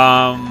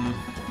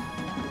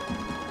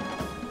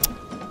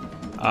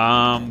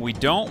 We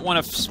don't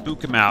want to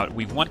spook him out.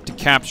 We want to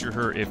capture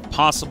her if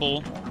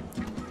possible.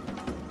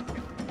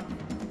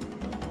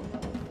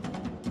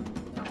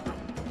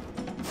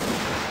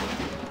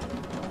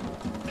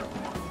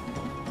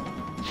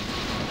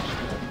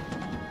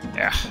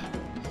 Yeah.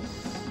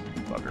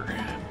 Bugger.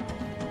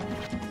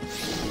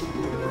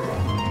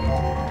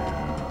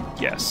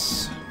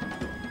 Yes.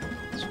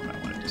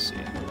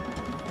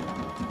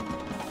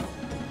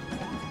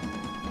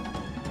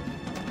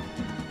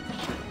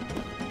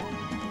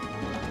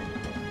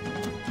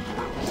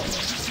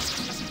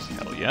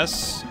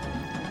 Yes.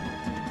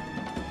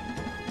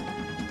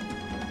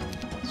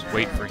 Let's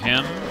wait for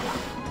him.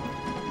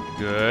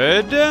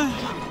 Good.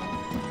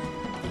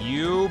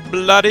 You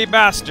bloody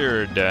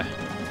bastard.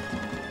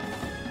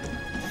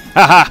 Ha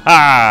ha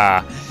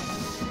ha!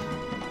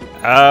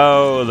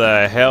 Oh,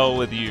 the hell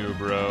with you,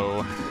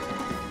 bro.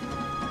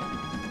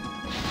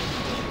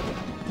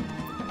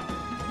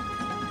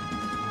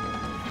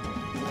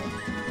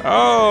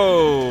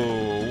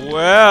 Oh,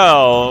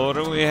 well, what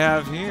do we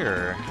have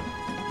here?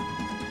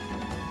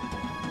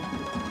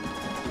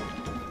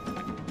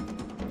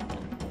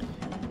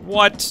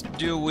 What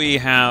do we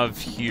have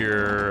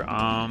here?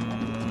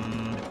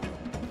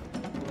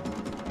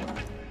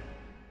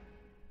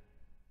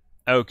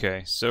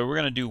 Okay, so we're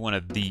gonna do one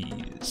of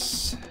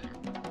these.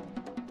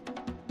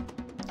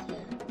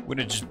 We're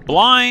gonna just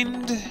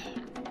blind,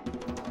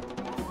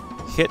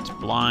 hit,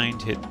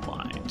 blind, hit,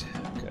 blind.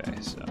 Okay,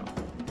 so.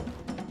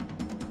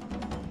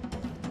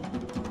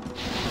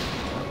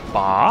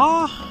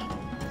 Bah?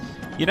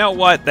 You know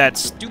what? That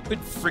stupid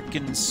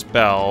frickin'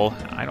 spell.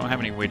 I don't have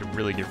any way to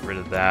really get rid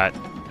of that.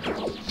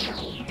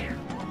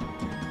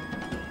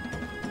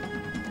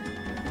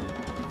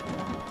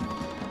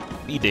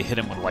 Need to hit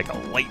him with like a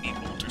lightning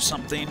bolt or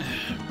something.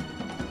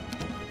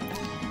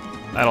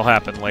 That'll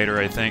happen later,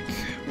 I think.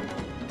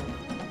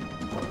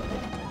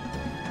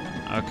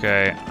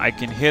 Okay, I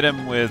can hit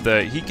him with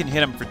he can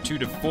hit him for 2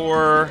 to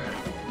 4.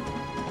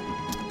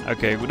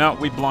 Okay, no,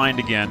 we blind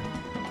again.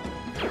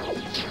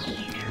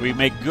 We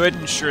make good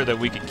and sure that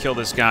we can kill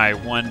this guy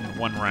one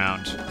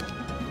round.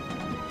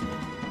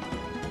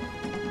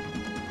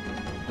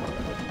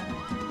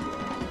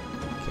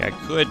 Okay,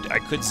 I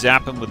could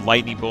zap him with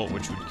lightning bolt,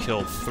 which would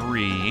kill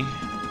 3,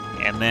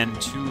 and then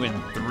 2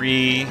 and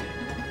 3.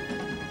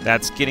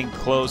 That's getting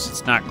close.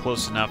 It's not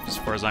close enough as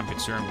far as I'm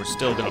concerned. We're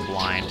still gonna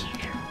blind.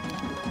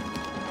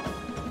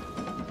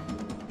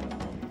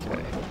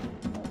 Okay.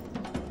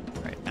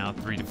 All right, now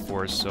 3 to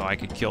 4, so I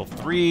could kill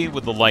 3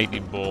 with the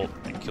lightning bolt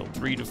and kill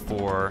 3 to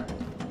 4.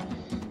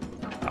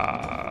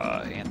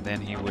 And then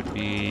he would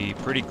be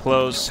pretty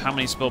close. How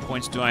many spell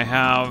points do I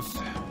have?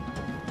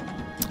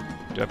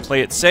 Do I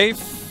play it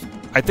safe?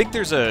 I think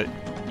there's a...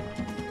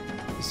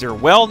 Is there a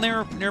well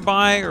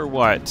nearby, or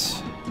what?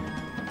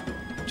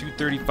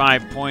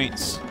 235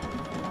 points.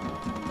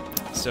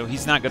 So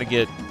he's not going to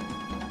get...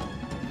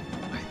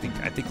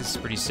 I think this is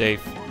pretty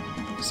safe,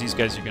 because these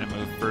guys are going to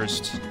move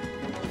first.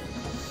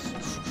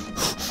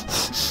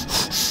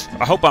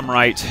 I hope I'm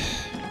right.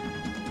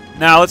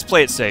 Now, let's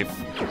play it safe.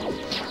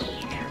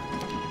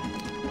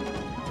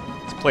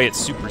 Let's play it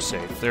super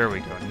safe. There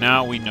we go.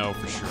 Now we know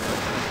for sure.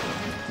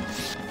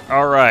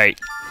 Alright.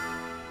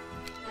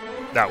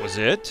 That was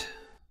it.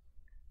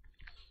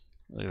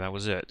 Really, that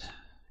was it.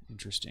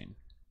 Interesting.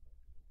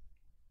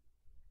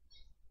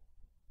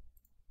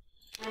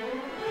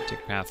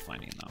 Take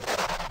pathfinding, though.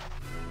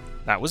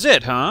 That was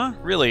it, huh?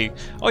 Really?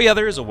 Oh, yeah,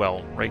 there is a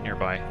well right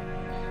nearby.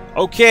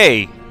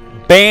 Okay.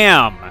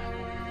 Bam!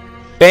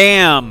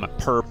 Bam,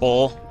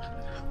 purple.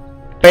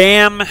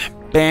 Bam,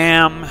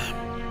 bam,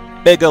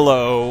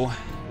 Bigelow.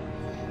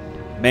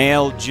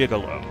 Male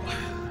gigolo.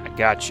 I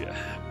gotcha.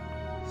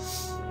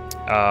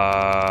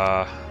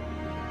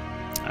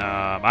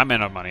 I'm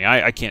out of money.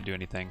 I can't do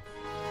anything.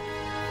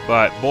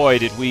 But boy,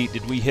 did we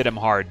hit him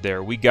hard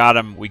there. We got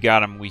him. We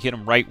hit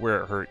him right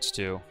where it hurts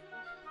too.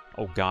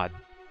 Oh god,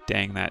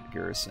 dang that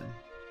garrison.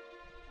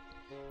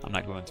 I'm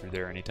not going through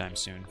there anytime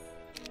soon.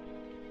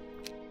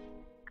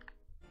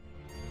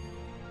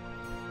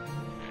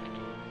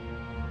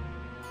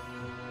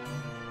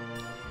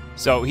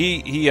 So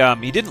he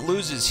didn't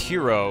lose his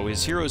hero.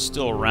 His hero's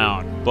still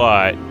around,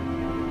 but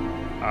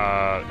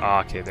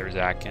okay, there's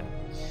Akin.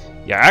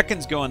 Yeah,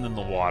 Akin's going in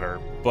the water,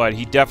 but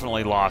he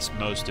definitely lost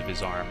most of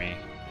his army.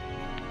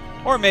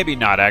 Or maybe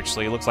not,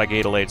 actually. It looks like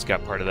Adelade's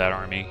got part of that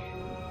army.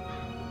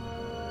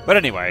 But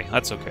anyway,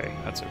 that's okay.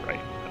 That's alright.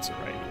 That's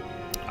alright.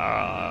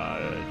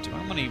 Do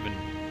I want to even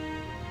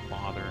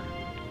bother?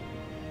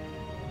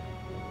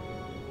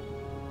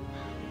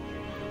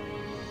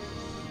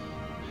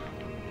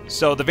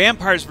 So the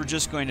vampires were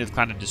just going to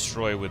kind of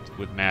destroy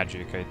with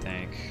magic, I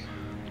think.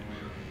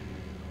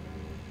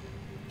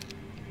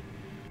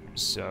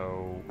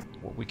 So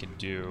what we can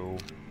do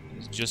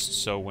is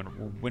just so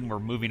when we're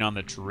moving on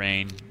the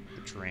terrain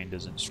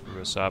doesn't screw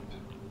us up.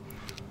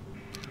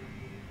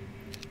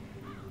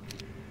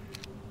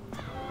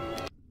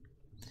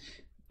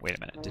 Wait a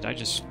minute, did I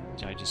just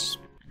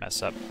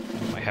mess up?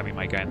 Am I having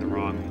my guy in the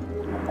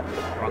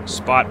wrong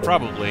spot?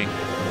 Probably.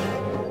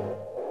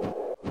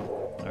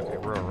 Okay,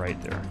 we're all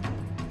right there.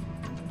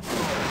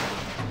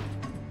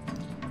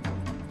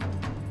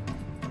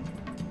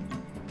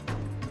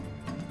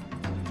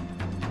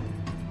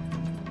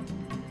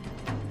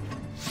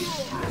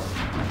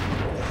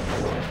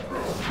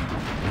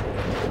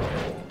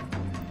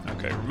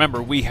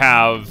 Remember, we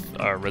have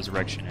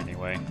resurrection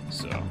anyway,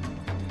 so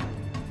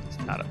it's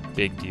not a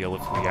big deal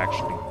if we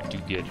actually do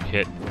get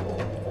hit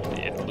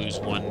and lose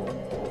one.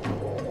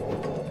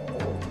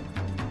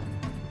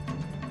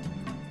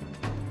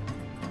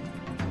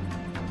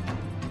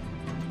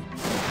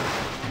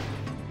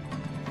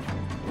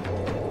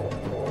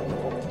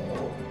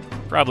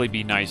 Probably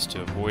be nice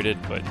to avoid it,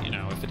 but you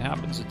know, if it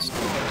happens, it's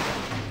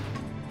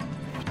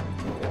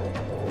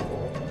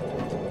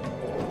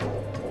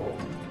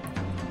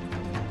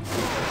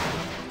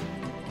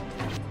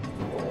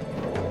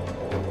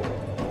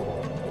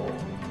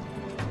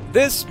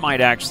this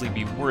might actually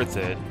be worth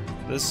it.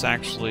 This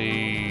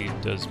actually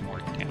does more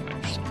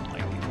damage than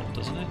lightning bolt,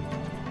 doesn't it?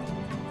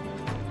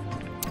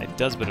 It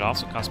does, but it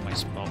also costs my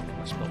more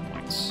spell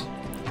points.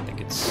 I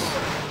think it's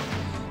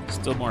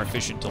still more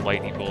efficient to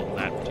lightning bolt in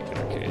that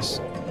particular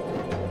case.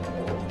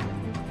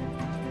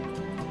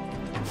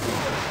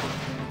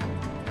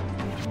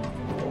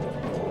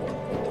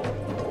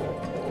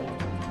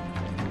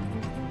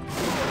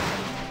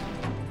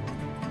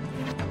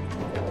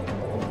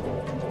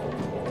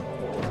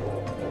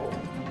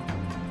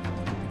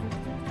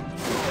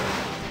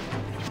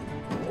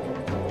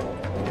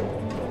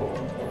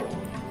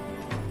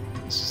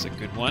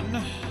 One.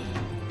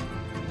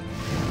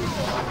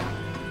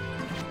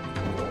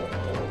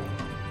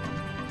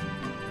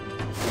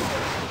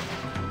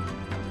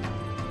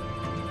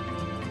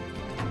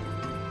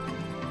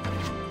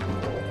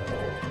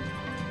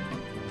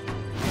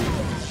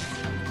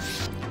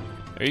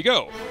 There you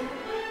go.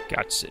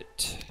 Got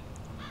it.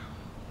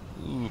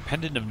 Ooh,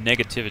 Pendant of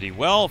Negativity.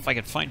 Well, if I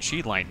can find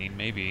Sheet Lightning,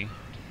 maybe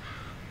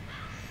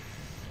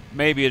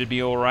it'd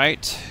be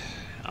alright.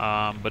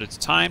 But it's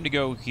time to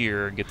go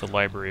here and get the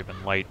Library of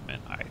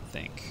Enlightenment, I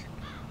think.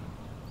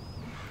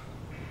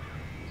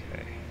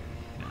 Okay.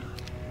 Yeah.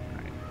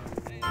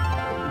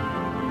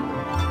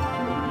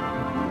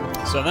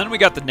 Alright. So then we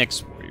got the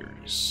Nyx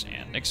Warriors.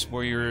 And Nyx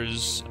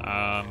Warriors,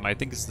 I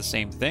think it's the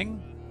same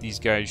thing. These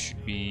guys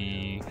should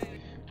be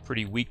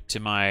pretty weak to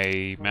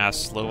my mass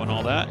slow and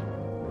all that.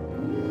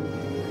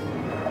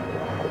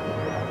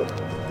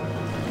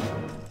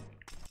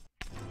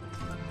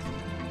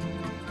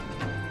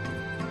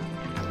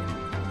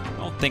 I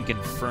don't think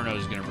Inferno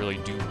is going to really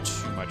do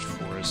too much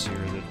for us here.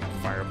 The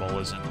Fireball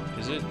isn't,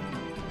 is it?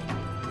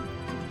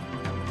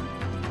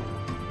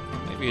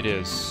 Maybe it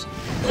is.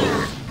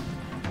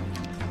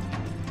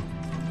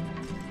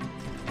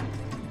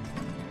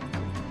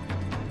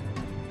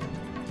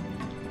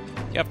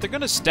 Yeah, if they're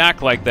going to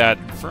stack like that,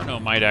 Inferno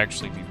might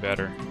actually be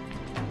better.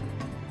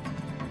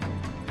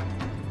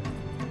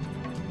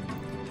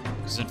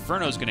 Because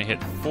Inferno's going to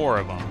hit 4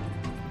 of them.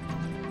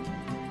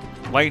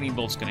 Lightning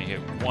Bolt's going to hit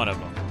 1 of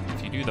them.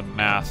 If you do the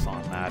math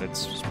on that,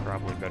 it's just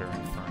probably better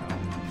Inferno.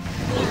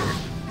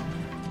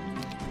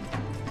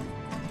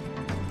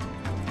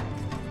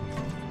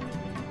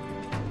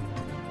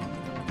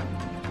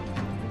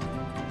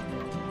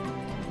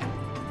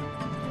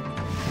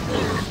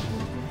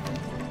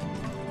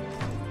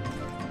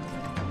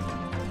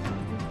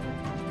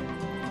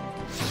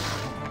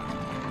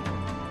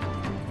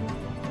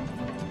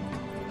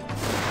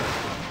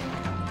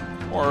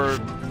 Or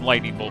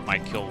Lightning Bolt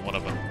might kill one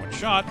of them in one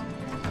shot.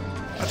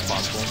 That's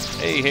possible.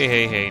 Hey, hey,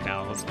 hey, hey!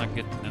 Now let's not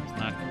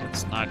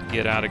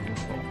get out of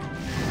control.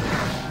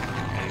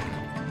 Okay.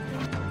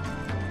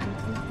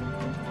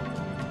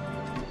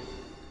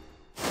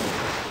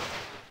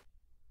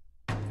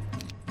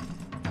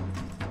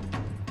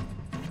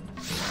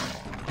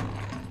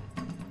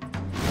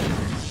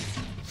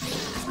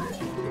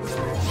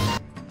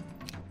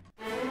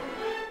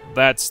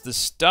 That's the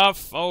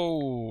stuff.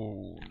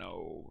 Oh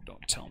no!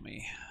 Don't tell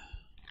me.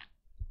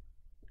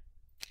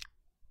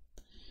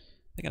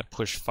 They're gonna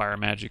push fire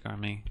magic on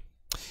me.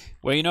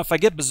 Well, you know, if I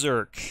get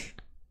Berserk,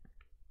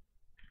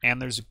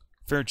 and there's a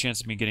fair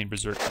chance of me getting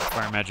Berserk,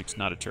 fire magic's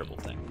not a terrible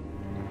thing.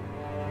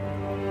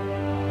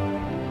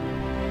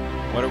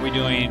 What are we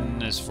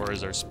doing as far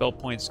as our spell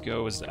points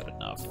go? Is that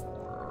enough,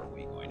 or are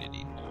we going to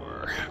need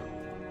more?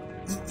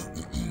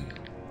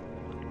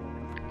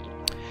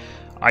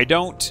 I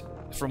don't,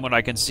 from what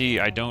I can see,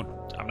 I'm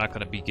not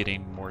going to be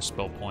getting more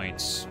spell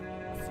points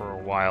for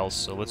a while,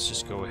 so let's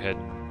just go ahead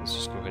and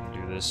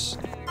do this.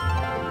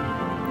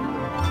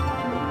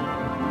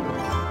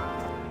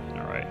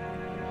 Alright.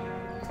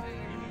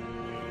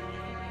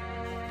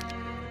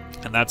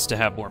 And that's to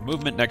have more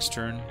movement next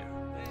turn.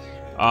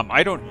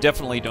 I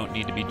definitely don't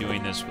need to be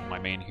doing this with my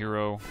main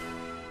hero.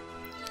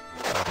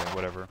 Okay,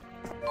 whatever.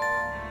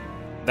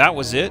 That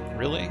was it?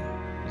 Really?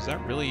 Was that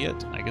really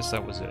it? I guess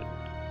that was it.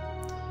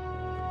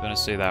 I'm gonna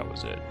say that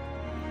was it.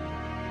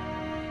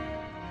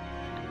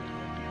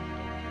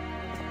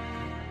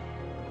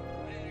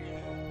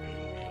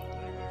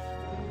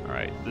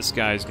 Alright, this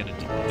guy's gonna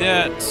do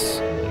that,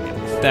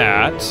 and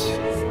that.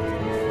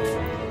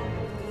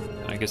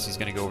 And I guess he's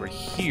gonna go over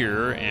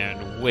here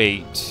and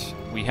wait.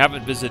 We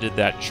haven't visited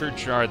that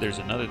churchyard. There's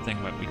another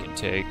thing that we can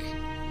take.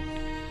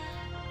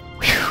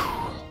 Whew.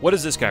 What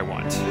does this guy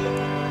want?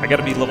 I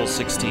gotta be level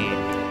 16.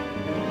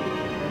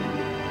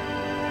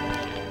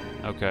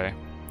 Okay,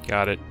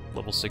 got it.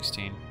 Level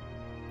 16.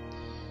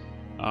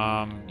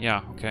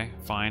 Yeah, okay,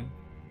 fine.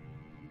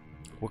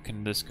 What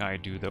can this guy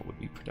do that would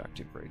be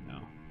productive right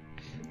now?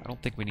 I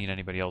don't think we need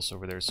anybody else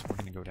over there, so we're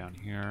gonna go down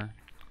here.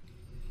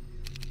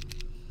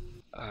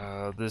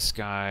 This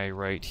guy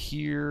right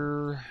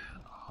here.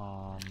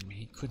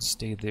 He could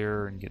stay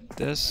there and get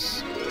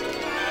this.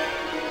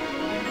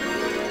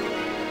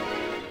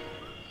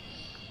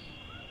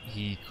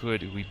 He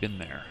could. We've been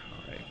there.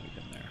 Alright, we've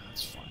been there.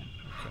 That's fine.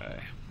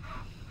 Okay.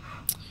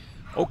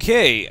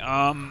 Okay,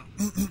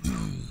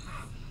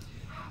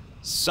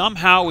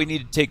 somehow we need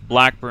to take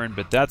Blackburn,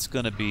 but that's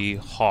going to be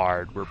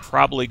hard. We're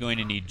probably going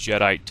to need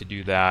Jedi to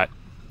do that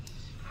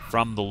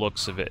from the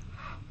looks of it.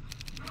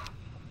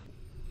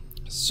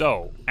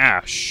 So,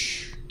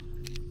 Ash.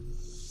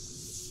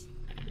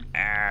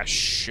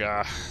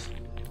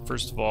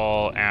 First of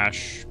all,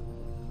 Ash...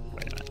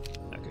 Wait a minute.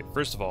 Okay,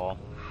 first of all,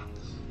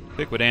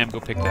 Pickwadam, go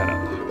pick that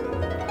up.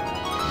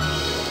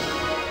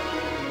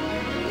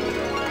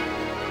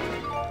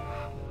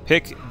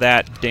 Pick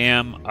that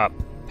damn up,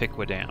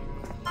 Pickwadam.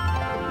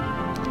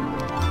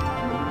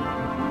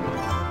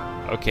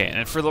 Okay,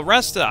 and for the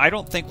rest of... I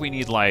don't think we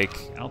need,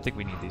 like... I don't think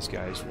we need these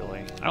guys,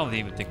 really. I don't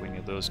even think we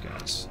need those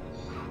guys.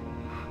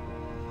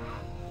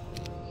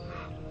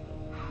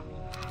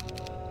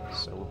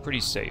 So we're pretty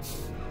safe.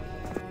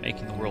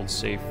 Making the world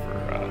safe for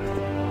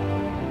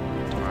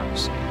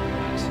democracy.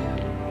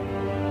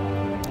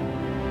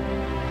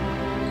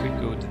 Could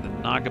go to the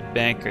Naga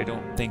Bank. I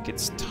don't think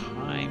it's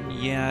time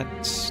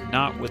yet.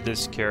 Not with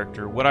this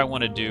character. What I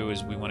want to do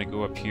is we want to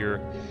go up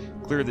here,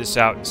 clear this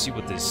out, and see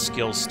what this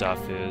skill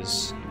stuff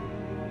is.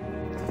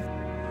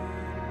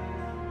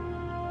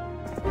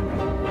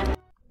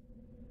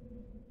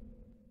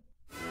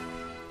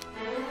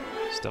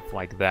 Stuff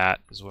like that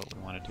is what we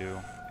want to do.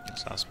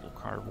 Inexhaustible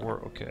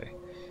carnivore. Okay.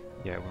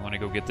 Yeah, we want to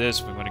go get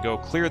this. We want to go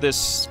clear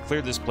this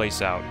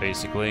place out,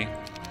 basically.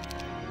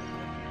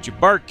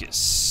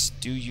 Jabarkis,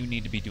 do you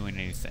need to be doing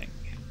anything?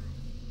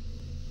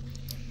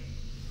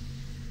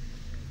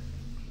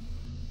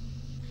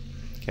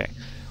 Okay.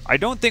 I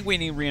don't think we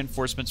need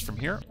reinforcements from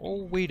here.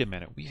 Oh, wait a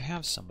minute. We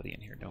have somebody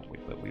in here, don't we?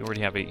 But we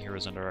already have 8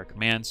 heroes under our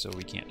command, so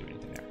we can't do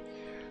anything there.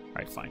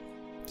 Alright, fine.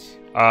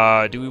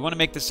 Do we want to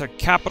make this a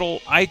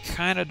capital? I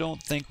kind of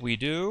don't think we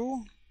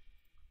do.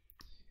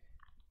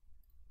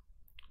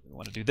 We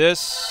want to do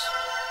this.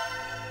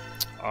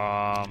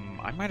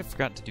 I might have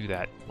forgotten to do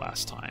that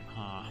last time,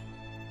 huh?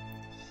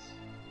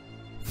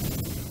 Do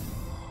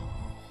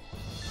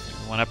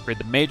we want to upgrade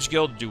the Mage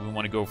Guild? Do we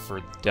want to go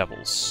for the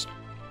Devils?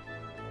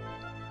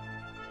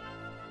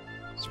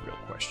 It's a real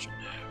question.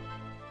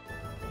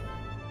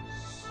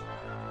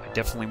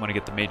 definitely want to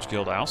get the Mage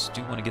Guild. I also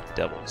do want to get the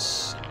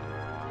Devils.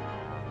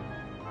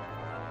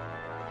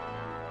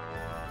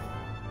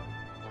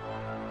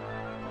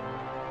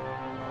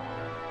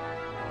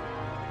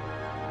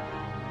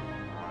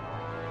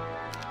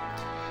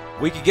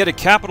 We could get a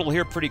capital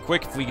here pretty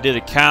quick if we did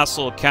a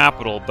castle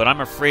capital, but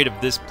I'm afraid of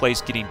this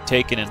place getting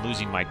taken and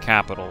losing my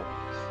capital.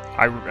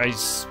 I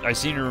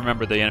seem to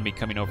remember the enemy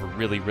coming over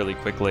really, really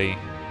quickly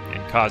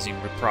and causing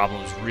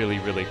problems really,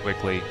 really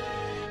quickly.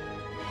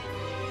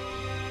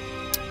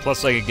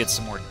 Plus, I could get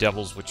some more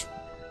devils, which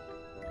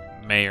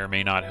may or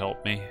may not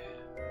help me.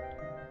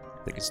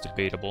 I think it's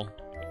debatable.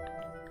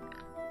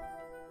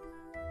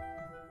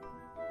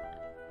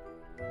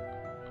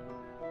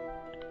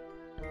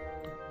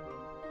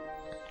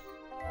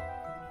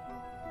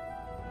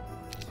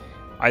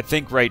 I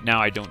think right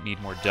now I don't need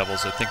more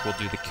devils. I think we'll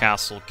do the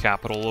castle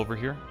capital over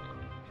here.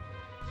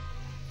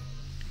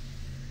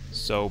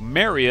 So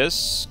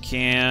Marius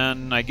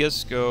can, I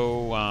guess,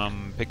 go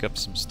pick up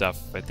some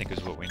stuff, I think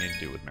is what we need to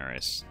do with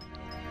Marius.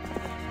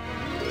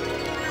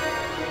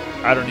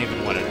 I don't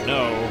even want to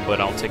know, but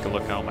I'll take a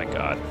look. Oh my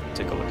god.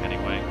 Take a look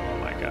anyway. Oh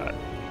my god.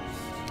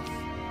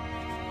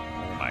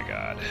 Oh my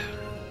god.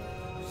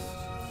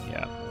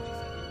 Yeah.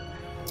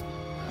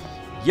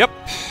 Yep.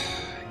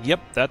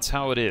 Yep, that's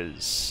how it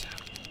is.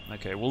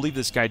 Okay, we'll leave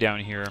this guy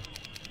down here.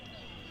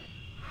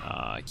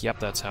 Yep,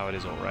 that's how it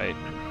is, alright.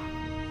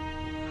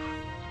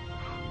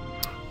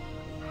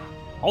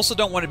 Also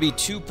don't want to be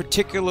too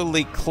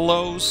particularly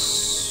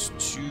close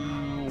to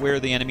where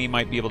the enemy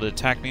might be able to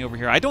attack me over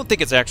here. I don't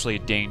think it's actually a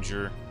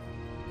danger.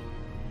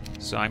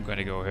 So I'm going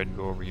to go ahead and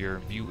go over here.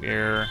 View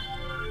air.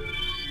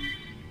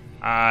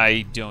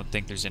 I don't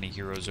think there's any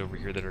heroes over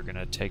here that are going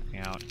to take me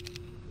out.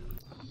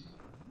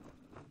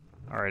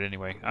 Alright,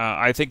 anyway.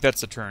 I think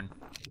that's a turn.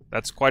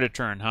 That's quite a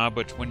turn, huh?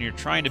 But when you're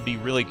trying to be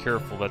really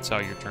careful, that's how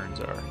your turns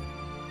are.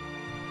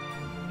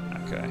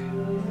 Okay.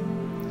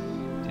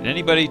 Did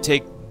anybody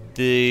take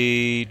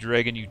the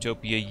Dragon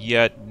Utopia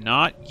yet?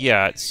 Not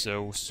yet.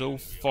 So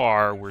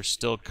far, we're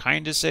still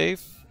kind of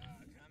safe.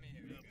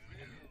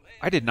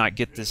 I did not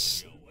get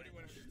this.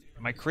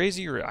 Am I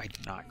crazy or I'm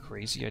not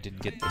crazy? I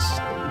didn't get this.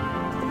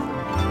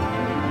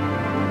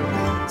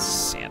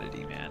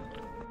 Insanity, man.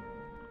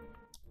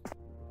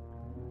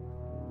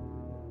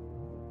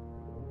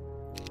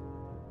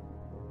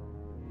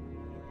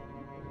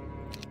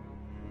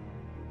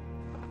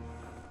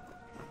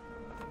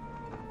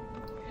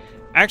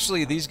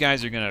 Actually, these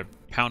guys are going to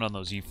pound on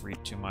those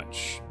Ifrit too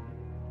much.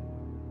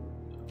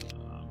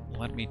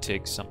 Let me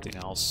take something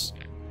else,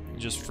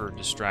 just for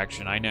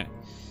distraction. I know.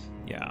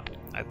 Yeah,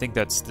 I think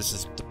this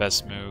is the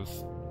best move.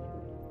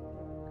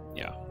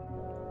 Yeah.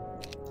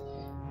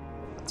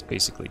 It's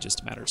basically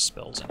just a matter of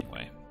spells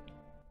anyway.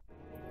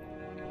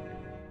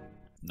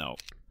 No,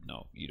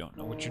 no, you don't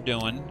know what you're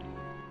doing.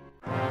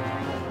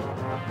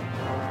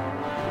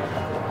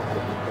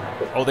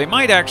 Oh, they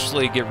might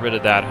actually get rid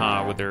of that,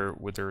 huh?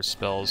 With their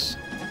spells.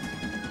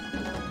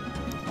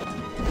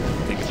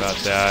 Think about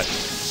that.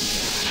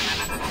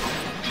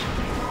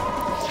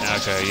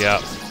 Okay, yeah,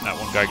 that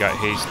one guy got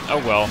haste. Oh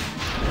well.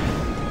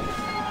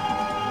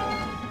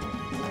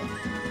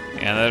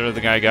 And that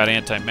other guy got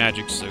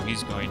anti-magic, so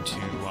he's going to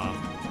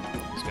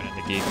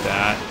negate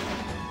that.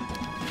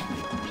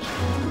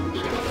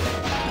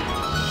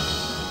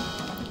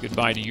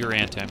 Goodbye to your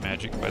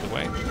anti-magic, by the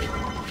way.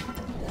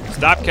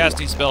 Stop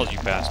casting spells, you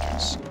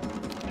bastards.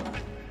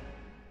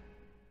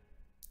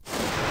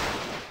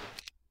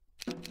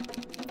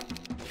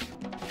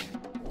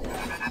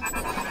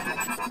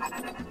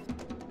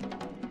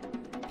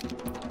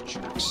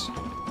 Jerks.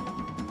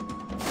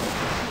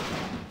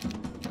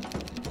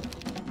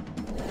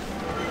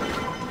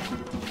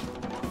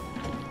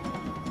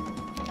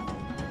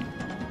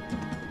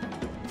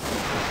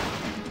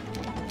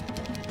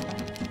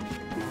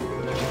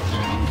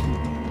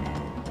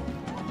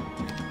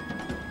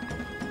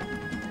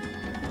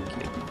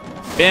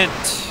 Bent.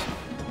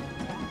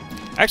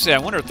 Actually, I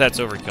wonder if that's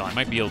overkill. I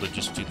might be able to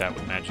just do that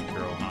with Magic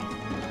Hero, huh?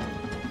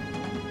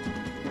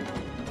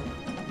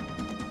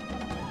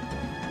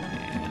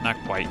 Yeah, not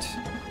quite.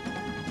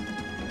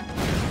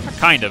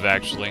 Kind of,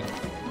 actually.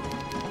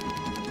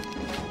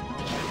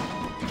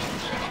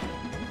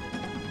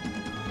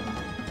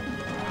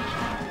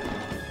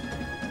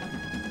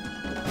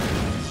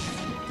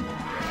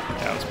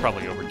 Yeah, it was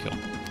probably overkill.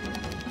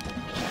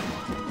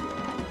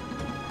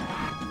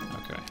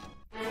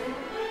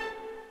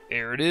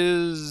 There it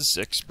is.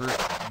 Expert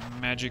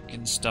magic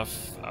and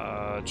stuff.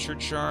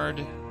 Churchyard.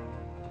 Am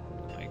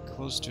I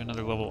close to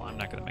another level? I'm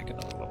not going to make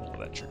another level of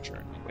that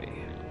churchyard. No way.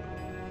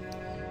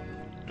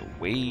 No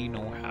way,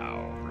 no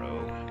how,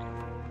 bro.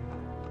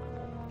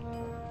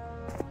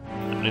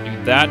 I'm going to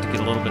do that to get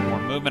a little bit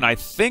more movement. I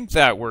think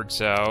that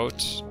works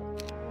out.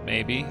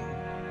 Maybe.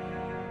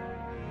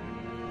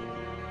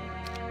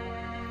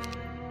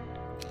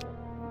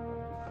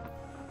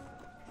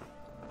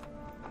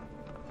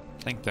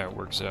 I think that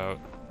works out.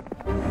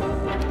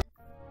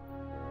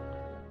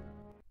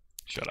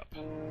 Shut up.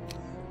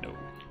 No.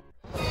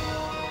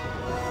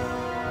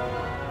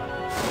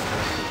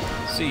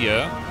 See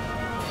ya.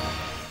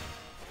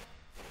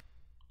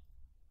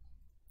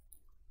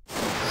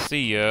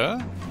 See ya.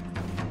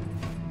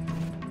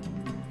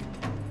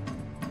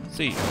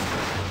 See ya.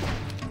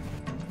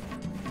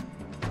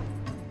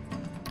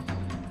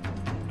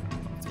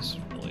 This is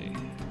really...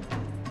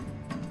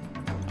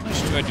 How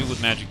much do I do with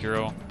Magic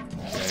Arrow?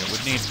 Okay, I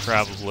would need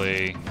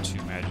probably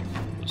 2 Magic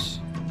Arrows.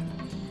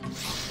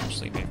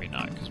 Actually, maybe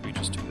not, because we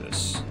just do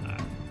this.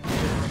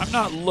 I'm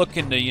not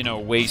looking to, you know,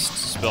 waste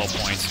spell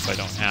points if I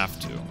don't have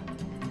to.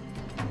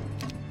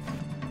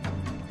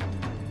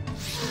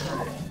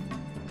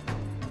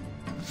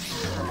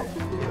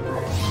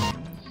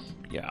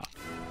 Yeah.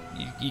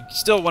 You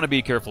still want to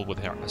be careful with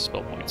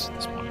spell points at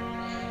this point.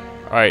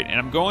 Alright, and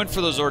I'm going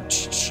for those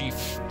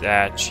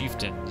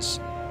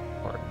chieftains.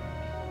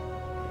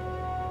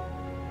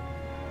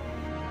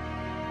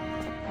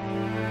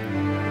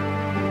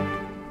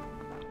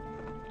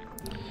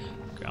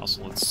 Okay,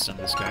 also let's send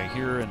this guy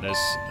here, and this.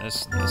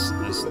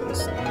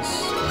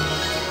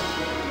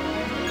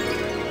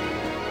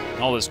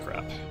 All this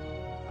crap.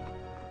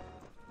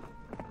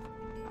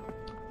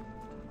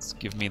 Let's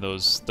give me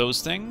those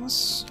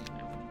things.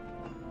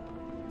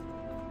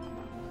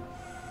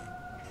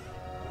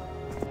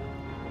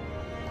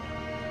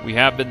 We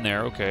have been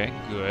there, okay,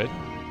 good.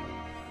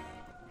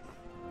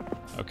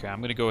 Okay, I'm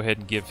gonna go ahead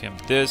and give him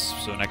this,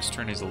 so next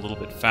turn he's a little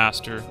bit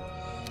faster.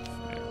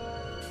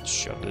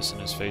 Shove this in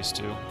his face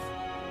too.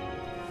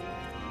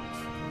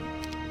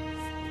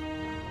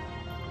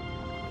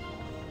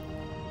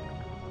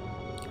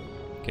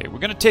 Okay, we're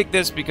gonna take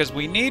this because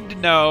we need to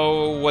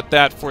know what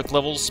that 4th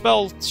level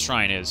spell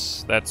shrine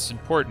is. That's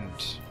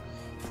important.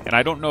 And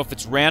I don't know if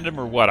it's random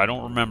or what, I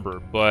don't remember.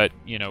 But,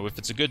 you know, if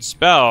it's a good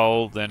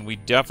spell, then we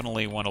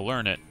definitely want to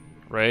learn it,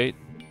 right?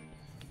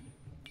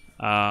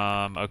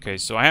 Okay,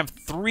 so I have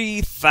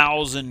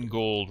 3,000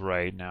 gold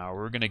right now.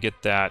 We're going to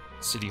get that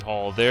City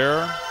Hall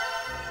there.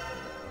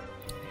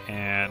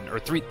 And, or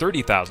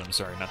 30,000,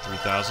 sorry, not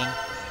 3,000.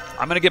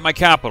 I'm going to get my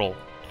capital.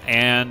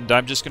 And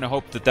I'm just going to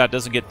hope that that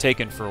doesn't get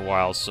taken for a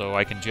while so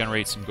I can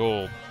generate some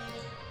gold.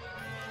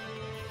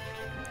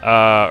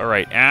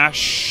 Alright,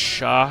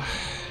 Ash...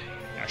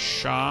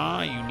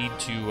 Shah, you need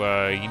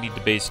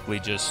to basically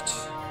just...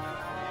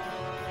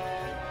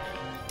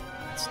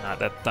 It's not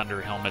that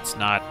Thunder Helmet's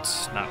not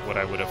what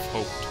I would have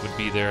hoped would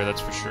be there, that's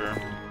for sure.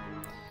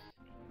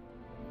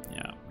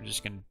 Yeah, we're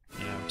just gonna,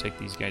 you know, take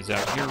these guys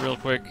out here real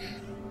quick.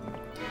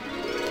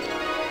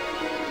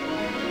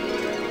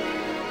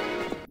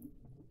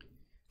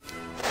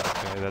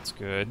 Okay, that's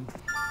good.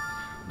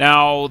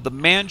 Now, the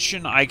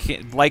mansion, I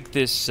can't, like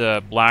this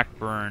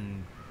Blackburn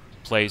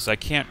place, I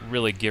can't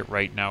really get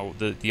right now.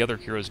 The other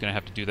hero is going to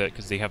have to do that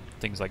because they have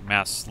things like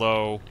mass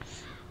slow.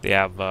 They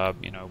have,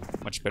 you know,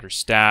 much better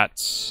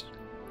stats.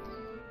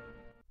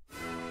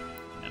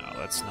 No,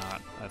 that's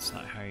not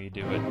how you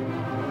do it.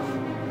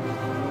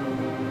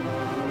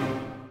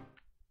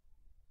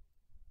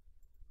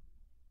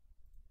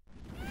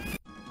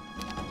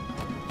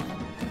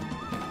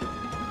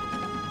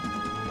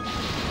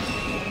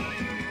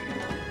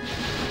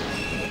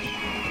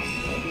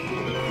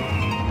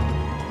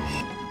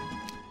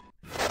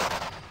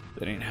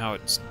 That ain't how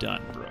it's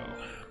done, bro.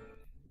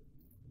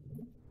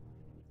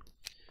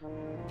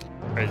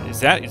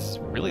 Is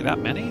really that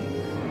many?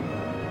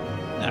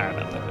 Nah,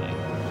 not that many.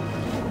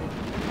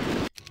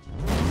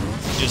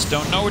 You just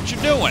don't know what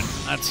you're doing,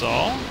 that's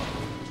all.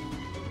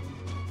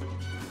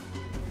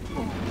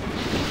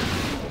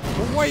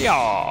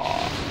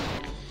 Wah-yah!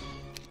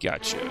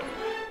 Gotcha.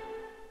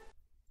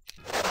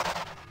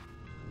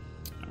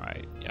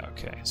 Alright, yeah,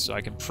 okay. So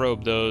I can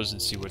probe those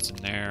and see what's in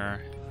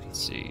there. Let's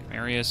see,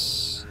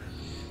 Marius.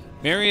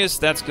 Marius,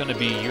 that's going to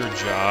be your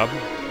job.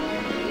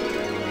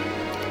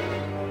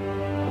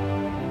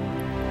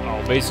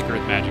 Oh, basic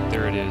earth magic,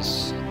 there it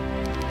is.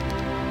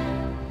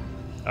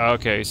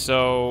 Okay,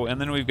 so, and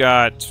then we've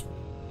got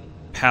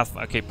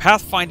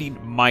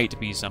pathfinding might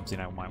be something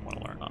I might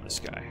want to learn on this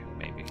guy,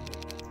 maybe.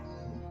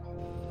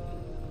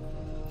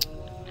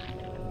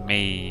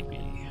 Maybe.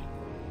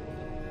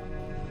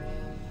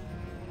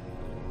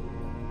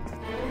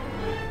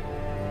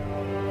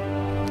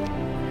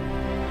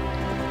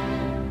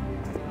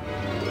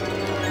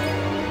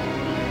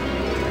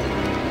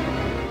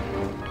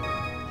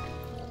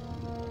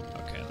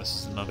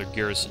 Another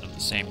garrison of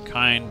the same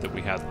kind that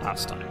we had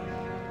last time.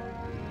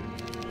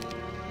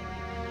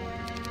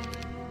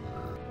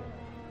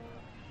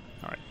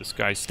 Alright, this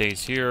guy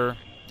stays here.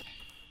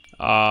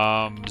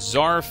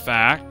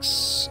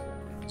 Zarfax.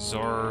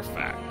 Alright,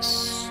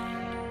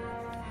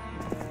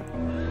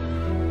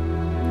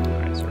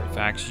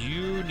 Zarfax,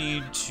 you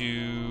need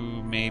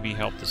to maybe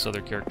help this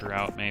other character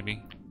out,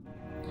 maybe.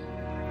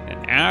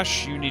 And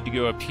Ash, you need to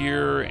go up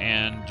here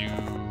and do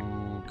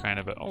kind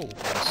of a... Oh,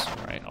 nice.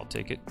 Alright, I'll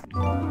take it.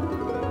 Okay,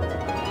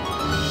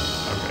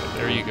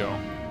 there you go.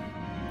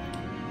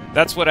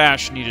 That's what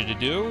Ash needed to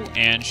do,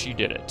 and she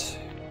did it.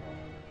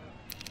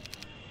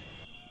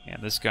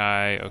 And this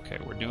guy... Okay,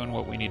 we're doing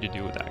what we need to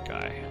do with that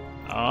guy.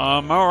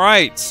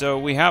 Alright, so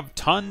we have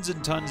tons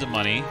and tons of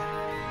money.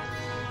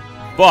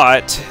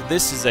 But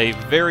this is a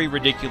very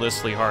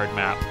ridiculously hard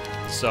map.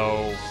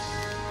 So...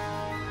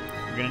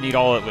 We're gonna need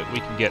all of it we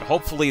can get.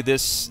 Hopefully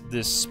this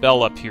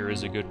spell up here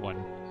is a good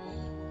one.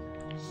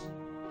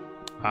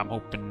 I'm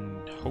hoping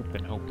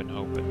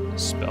the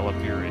spell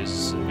up here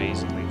is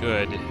amazingly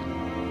good.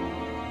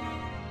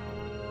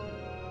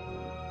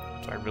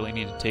 Do I really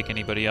need to take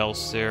anybody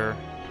else there?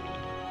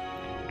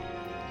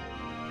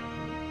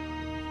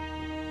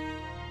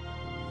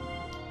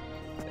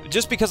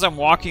 Just because I'm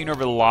walking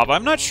over the lava,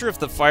 I'm not sure if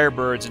the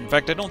Firebirds, in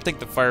fact, I don't think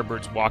the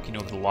Firebirds walking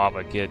over the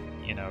lava get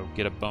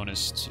a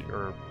bonus to,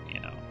 or,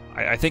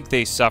 I think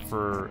they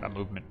suffer a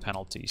movement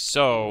penalty.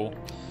 So,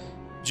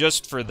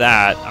 just for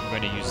that, I'm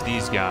going to use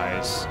these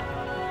guys.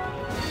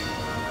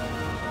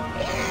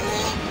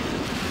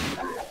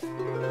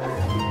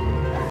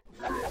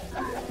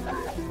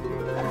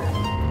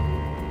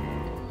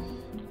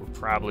 We're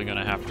probably going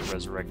to have to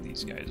resurrect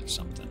these guys or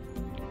something.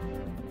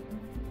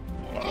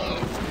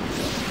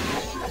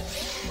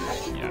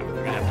 Yeah,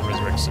 we're gonna have to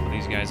resurrect some of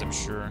these guys, I'm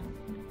sure.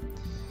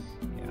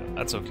 Yeah,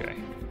 that's okay.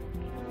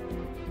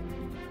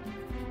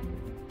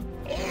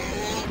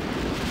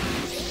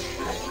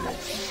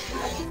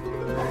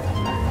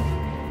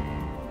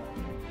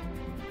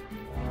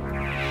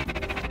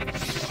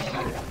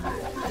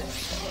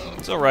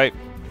 It's alright.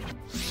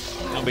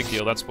 No big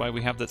deal, that's why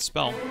we have that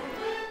spell.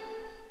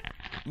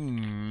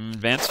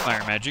 Advanced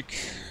fire magic.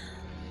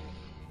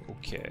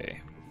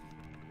 Okay.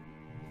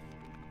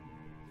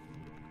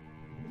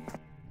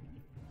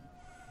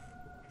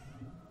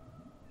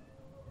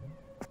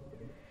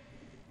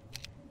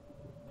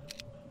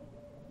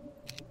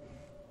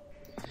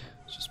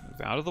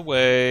 Out of the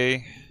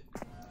way.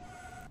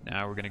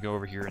 Now we're gonna go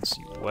over here and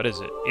see what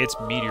is it. It's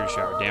meteor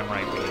shower. Damn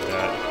right we need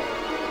that.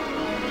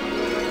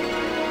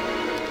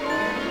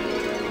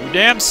 You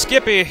damn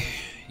Skippy.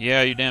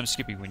 Yeah, you damn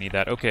Skippy. We need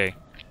that. Okay.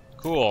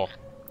 Cool.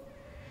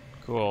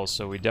 Cool.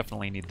 So we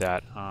definitely need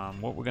that.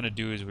 What we're gonna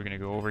do is we're gonna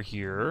go over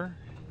here.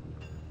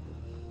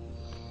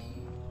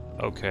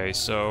 Okay.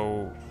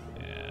 So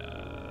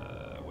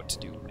what to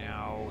do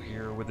now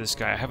here with this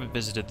guy? I haven't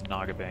visited the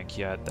Naga Bank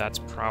yet. That's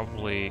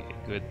probably a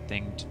good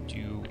thing to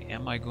do.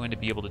 Am I going to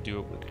be able to do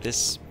it with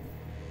this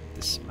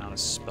amount of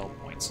spell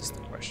points is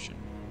the question.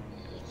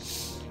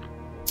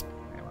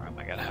 Or am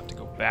I gonna have to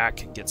go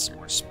back and get some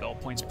more spell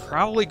points?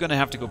 Probably gonna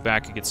have to go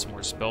back and get some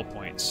more spell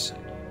points.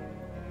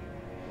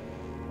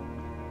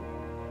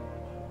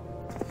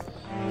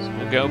 So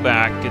we'll go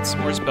back, get some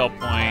more spell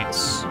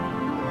points.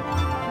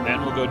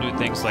 Then we'll go do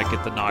things like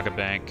at the Naga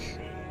Bank.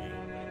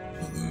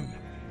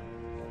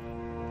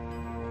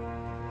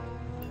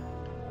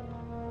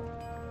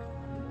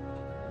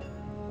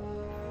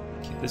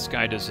 This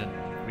guy doesn't...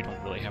 We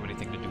don't really have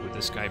anything to do with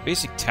this guy.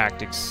 Basic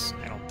tactics,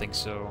 I don't think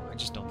so. I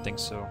just don't think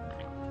so.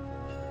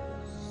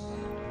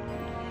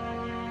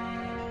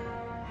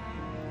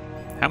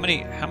 How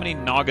many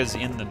Nagas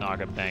in the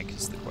Naga Bank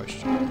is the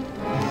question.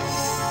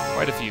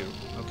 Quite a few.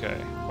 Okay,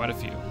 quite a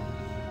few.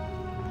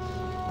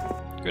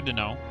 Good to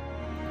know.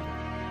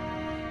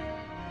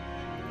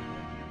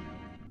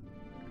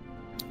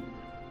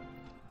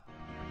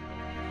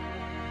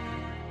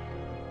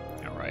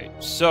 Alright,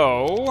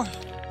 so...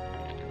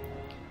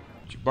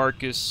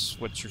 Barkus,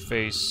 what's your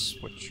face?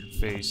 What's your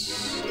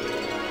face?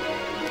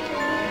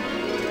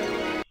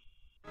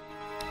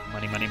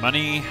 Money, money,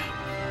 money.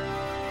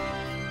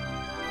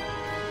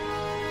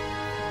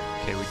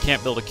 Okay, we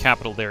can't build a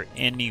capital there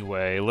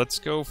anyway. Let's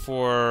go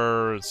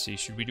for... Let's see,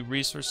 should we do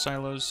resource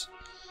silos?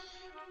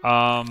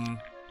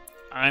 I'm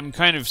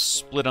kind of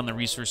split on the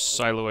resource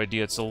silo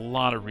idea. It's a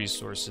lot of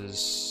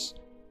resources.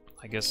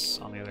 I guess,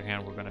 on the other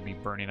hand, we're going to be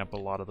burning up a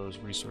lot of those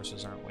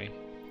resources, aren't we?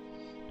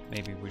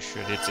 Maybe we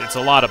should. It's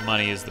a lot of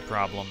money is the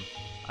problem.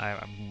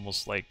 I'm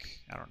almost like,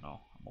 I don't know,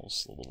 I'm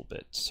almost a little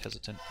bit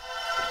hesitant.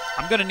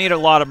 I'm going to need a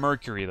lot of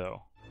mercury,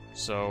 though.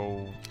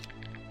 So,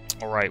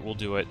 alright, we'll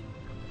do it.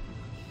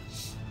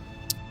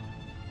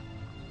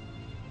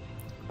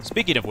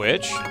 Speaking of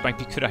which, it might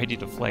be a good idea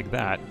to flag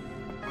that.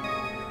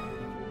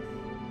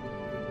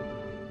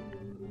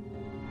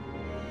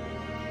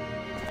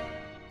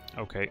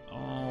 Okay.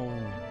 Oh,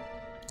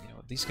 you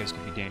know, these guys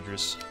can be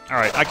dangerous.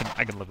 Alright, I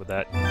can live with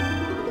that.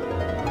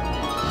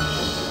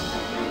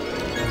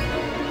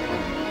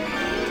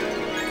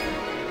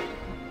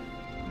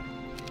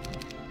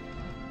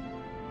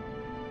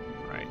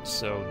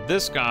 So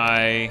this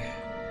guy,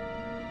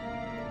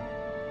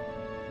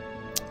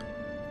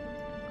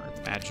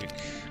 Earth Magic,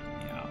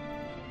 yeah.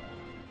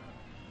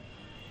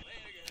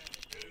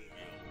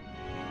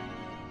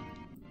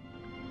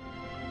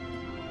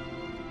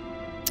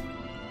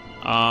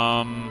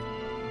 I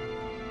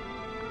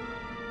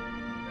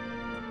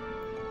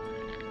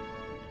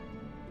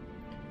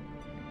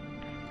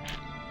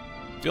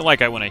feel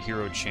like I want to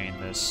hero chain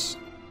this.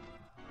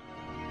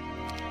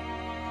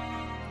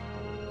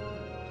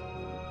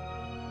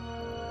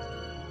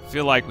 I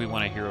feel like we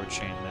want to hero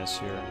chain this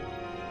here.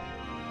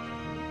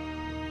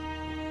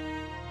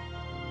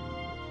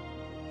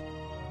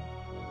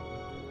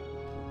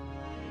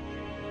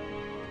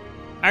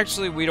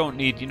 Actually, we don't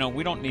need,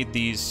 we don't need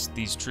these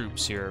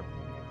troops here,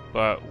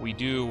 but we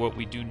do, what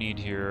we do need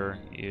here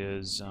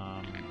is,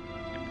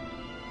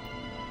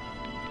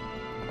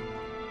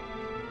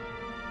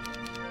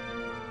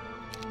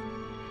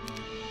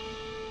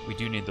 We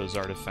do need those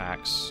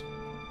artifacts.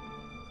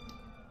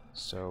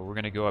 So we're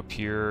going to go up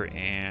here,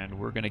 and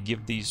we're going to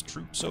give these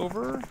troops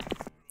over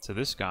to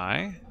this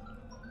guy.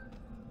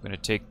 I'm going to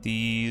take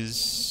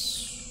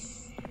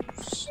these...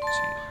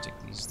 take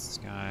these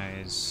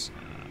guys...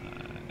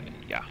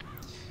 yeah.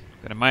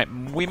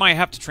 We might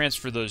have to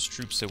transfer those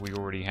troops that we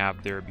already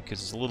have there,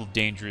 because it's a little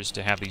dangerous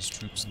to have these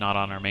troops not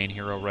on our main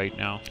hero right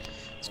now.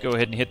 Let's go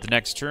ahead and hit the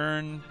next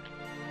turn.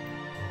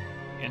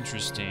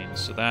 Interesting.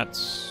 So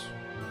that's...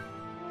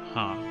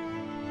 Huh.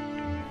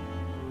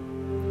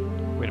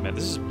 Wait a minute,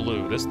 this is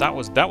blue. That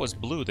was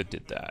blue that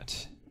did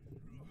that.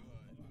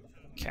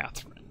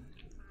 Catherine.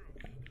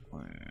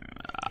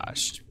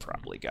 She's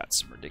probably got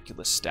some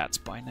ridiculous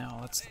stats by now,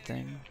 that's the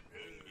thing.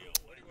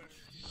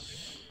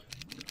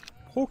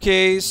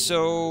 Okay,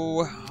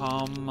 so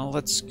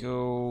let's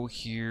go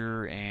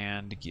here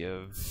and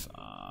give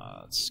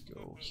let's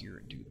go here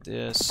and do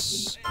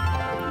this.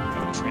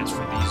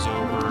 Transfer these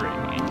over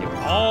and give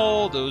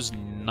all those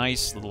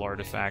nice little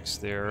artifacts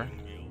there.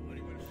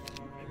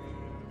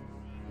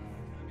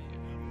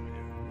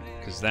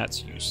 Because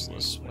that's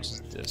useless.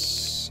 What's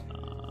this?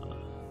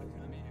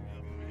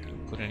 Can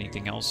we put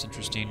anything else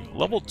interesting?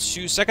 Level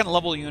 2, second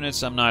level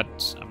units. I'm not.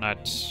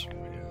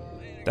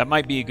 That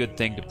might be a good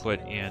thing to put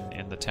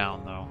in the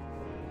town, though.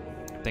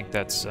 I think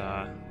that's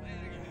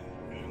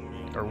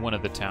or one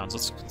of the towns.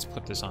 Let's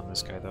put this on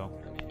this guy, though.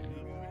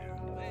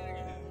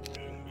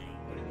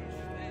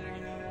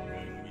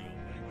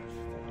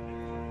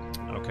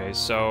 Okay,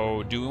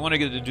 so do we want to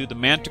get to do the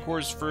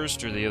manticores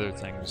first or the other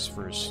things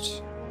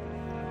first?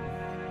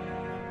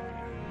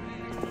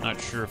 Not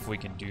sure if we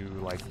can do,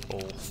 like,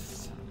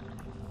 both.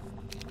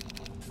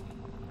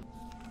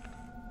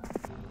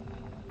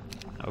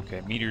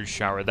 Okay, meteor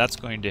shower, that's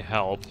going to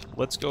help.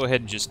 Let's go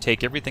ahead and just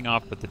take everything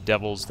off but the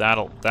devils.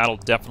 That'll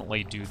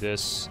definitely do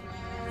this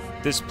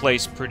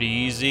place pretty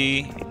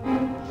easy.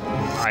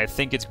 I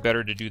think it's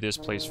better to do this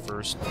place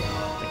first.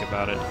 Think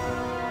about it.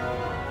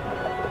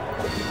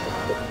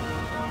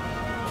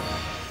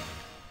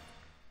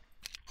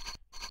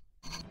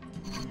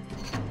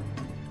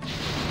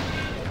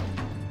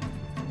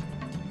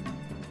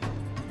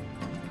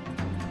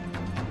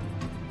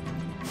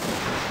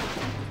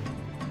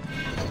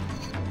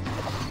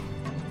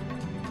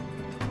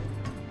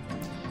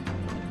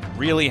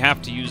 Really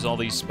have to use all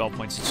these spell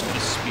points. It's going to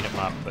speed them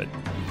up, but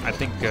I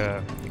think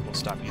we'll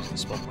stop using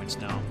spell points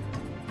now.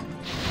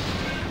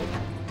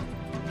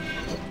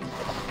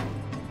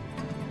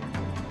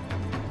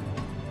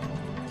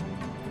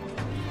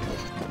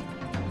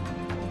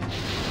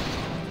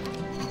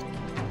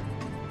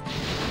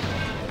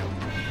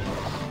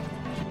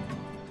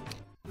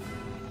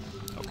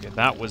 Okay,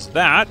 that was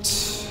that.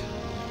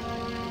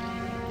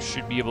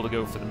 Should be able to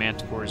go for the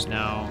manticores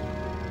now.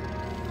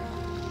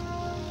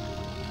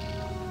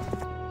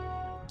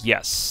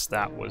 Yes,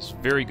 that was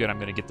very good. I'm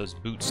going to get those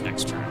boots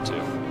next turn,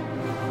 too.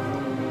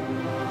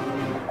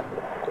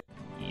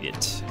 Eat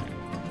it.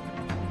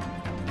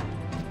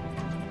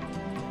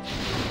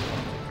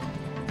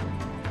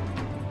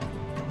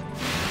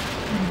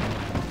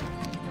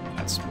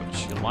 That's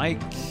what you like.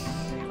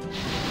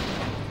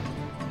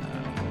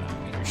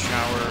 Meteor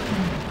shower.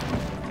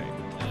 Okay.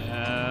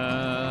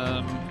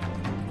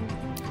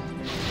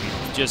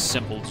 Just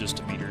simple, just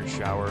a meteor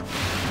shower.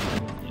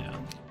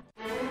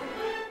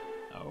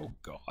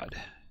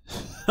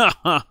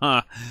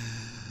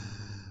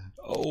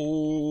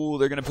 Oh,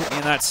 they're gonna put me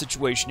in that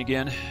situation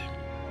again.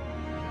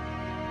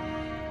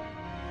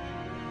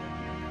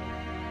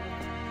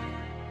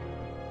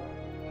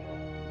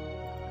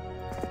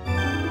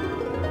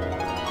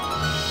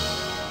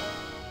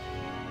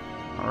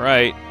 All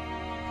right.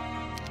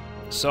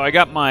 So I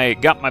got my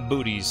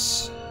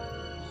booties.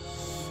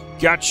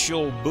 Got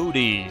your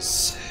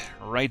booties.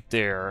 Right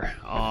there.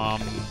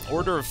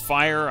 Order of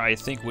Fire, I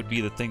think, would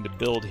be the thing to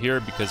build here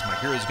because my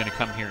hero is going to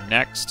come here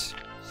next.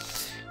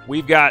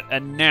 We've got a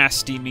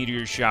nasty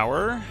meteor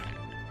shower.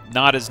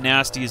 Not as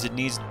nasty as it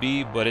needs to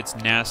be, but it's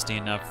nasty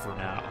enough for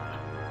now.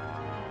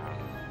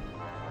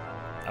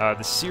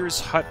 The Seer's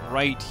Hut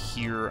right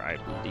here, I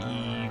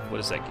believe. What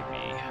does that give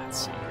me?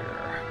 Let's see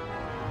here.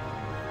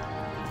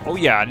 Oh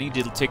yeah, I need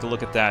to take a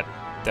look at that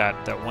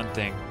one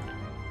thing.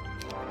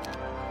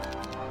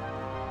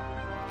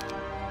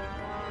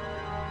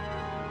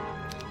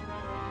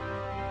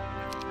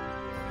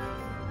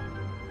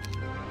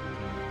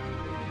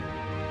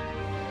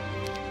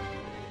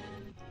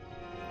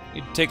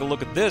 Need to take a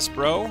look at this,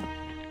 bro.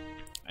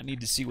 I need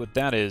to see what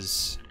that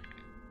is.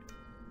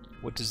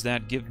 What does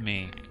that give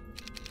me?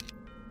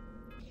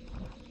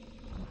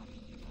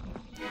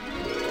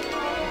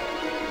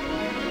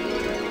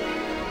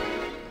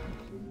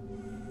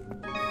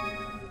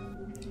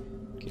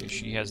 Okay,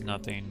 she has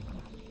nothing.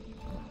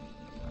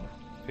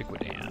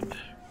 Pickwoodam.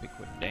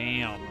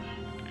 Pickwoodam.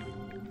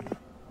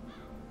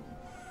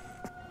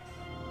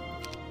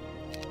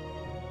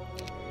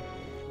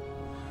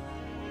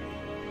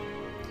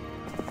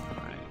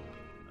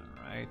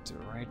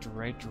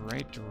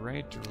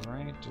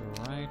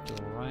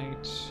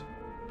 Right.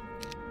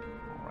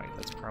 Alright,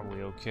 That's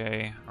probably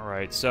okay.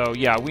 Alright, so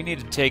yeah, we need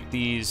to take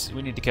these...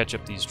 We need to catch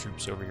up these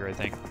troops over here, I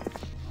think.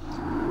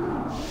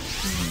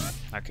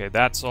 Okay,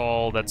 that's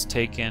all. That's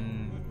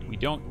taken.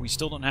 We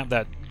still don't have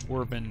that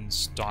dwarven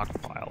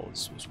stockpile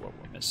is what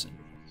we're missing.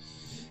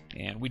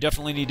 And we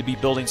definitely need to be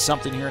building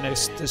something here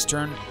this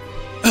turn.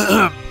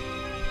 I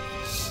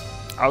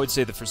would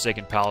say the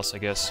Forsaken Palace, I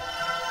guess.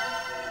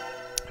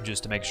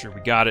 Just to make sure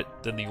we got it.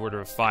 Then the Order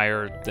of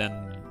Fire.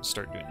 Then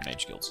start doing the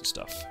Mage Guilds and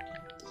stuff.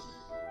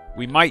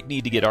 We might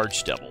need to get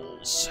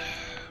Archdevils.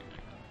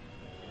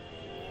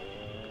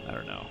 I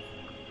don't know.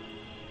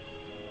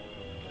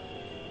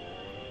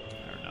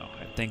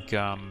 I think,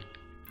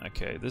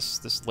 okay,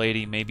 this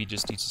lady maybe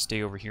just needs to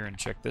stay over here and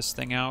check this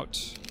thing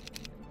out.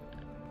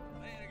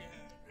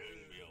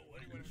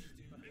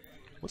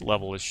 What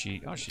level is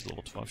she? Oh, she's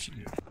level 12. She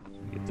can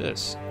get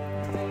this.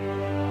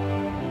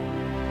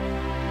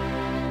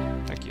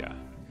 Heck yeah.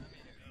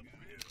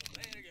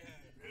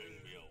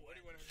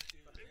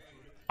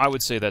 I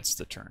would say that's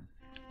the turn.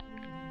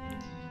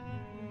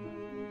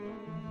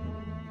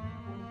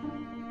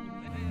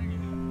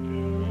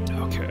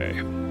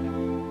 Okay.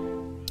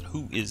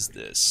 Who is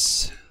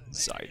this?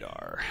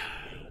 Zidar.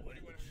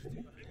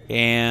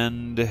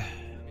 And...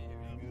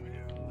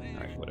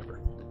 Alright, whatever.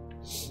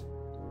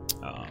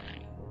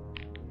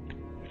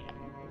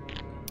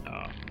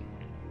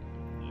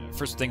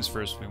 First things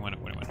first, we want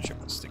to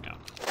check this thing out.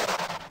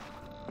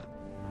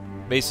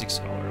 Basic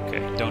Scholar,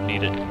 okay. Don't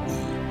need it.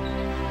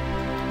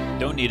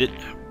 Don't need it.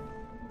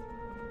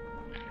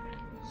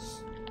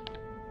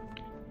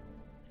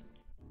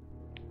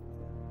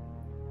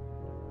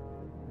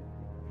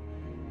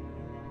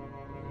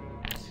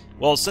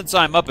 Well, since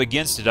I'm up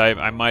against it,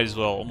 I might as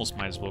well, almost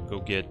might as well go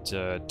get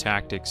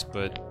tactics,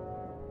 but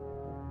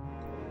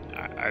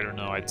I don't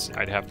know.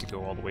 I'd have to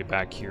go all the way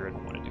back here. I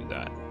don't want to do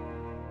that.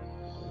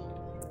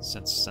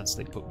 Since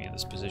they put me in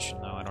this position,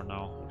 though, I don't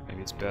know.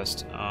 Maybe it's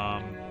best.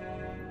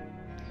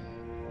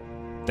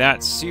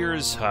 That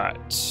Sears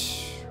Hut.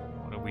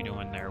 What are we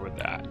doing there with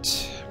that?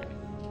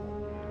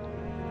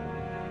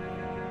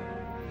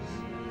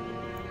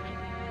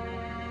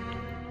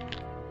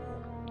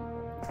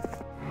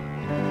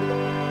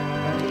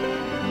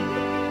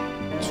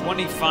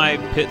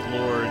 $25 Pit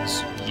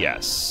Lords,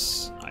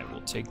 yes. I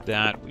will take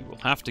that. We will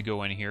have to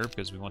go in here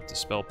because we want the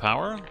spell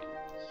power.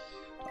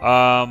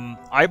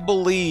 I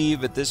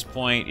believe at this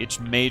point it's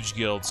Mage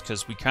Guilds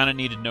because we kind of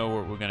need to know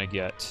what we're going to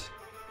get.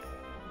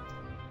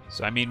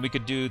 So, I mean, we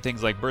could do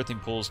things like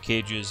birthing pools,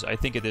 cages. I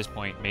think at this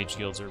point Mage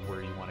Guilds are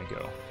where you want to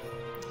go.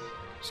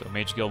 So,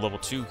 Mage Guild level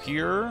 2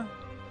 here.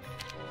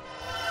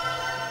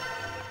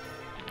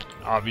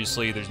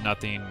 Obviously, there's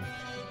nothing...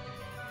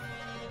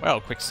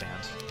 Well,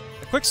 Quicksand.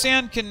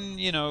 Quicksand can,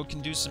 you know,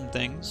 can do some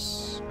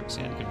things.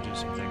 Quicksand can do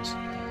some things.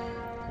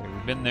 Okay,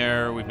 we've been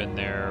there, we've been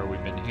there,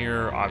 we've been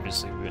here.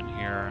 Obviously, we've been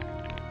here.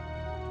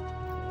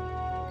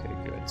 Okay,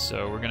 good.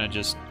 So we're gonna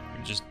just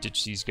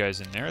ditch these guys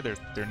in there.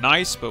 They're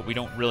nice, but we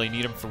don't really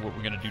need them for what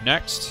we're gonna do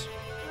next.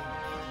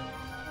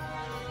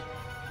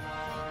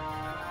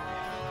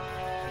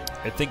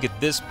 I think at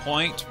this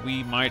point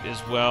we might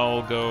as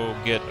well go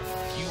get a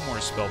few more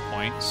spell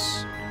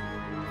points.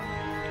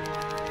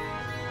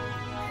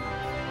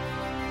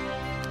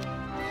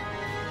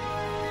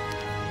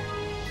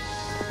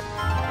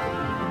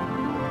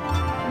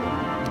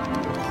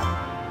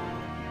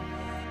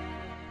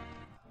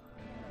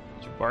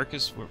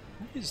 Barkus, who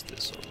is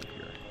this over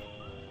here?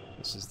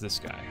 This is this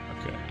guy.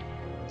 Okay.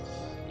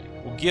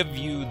 We'll give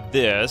you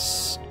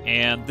this,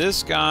 and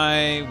this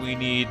guy, we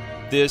need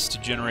this to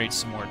generate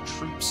some more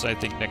troops, I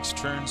think, next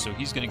turn, so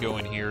he's going to go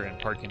in here and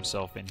park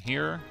himself in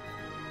here.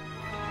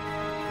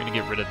 We're going to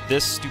get rid of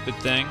this stupid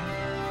thing.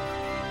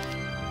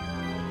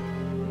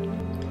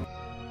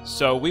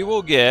 So we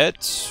will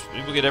get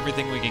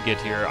everything we can get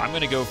here. I'm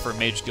going to go for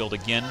Mage Guild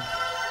again.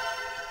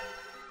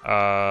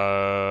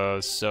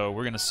 So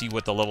we're gonna see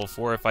what the level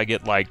 4, if I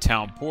get like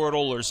Town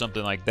Portal or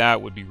something like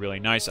that, would be really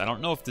nice. I don't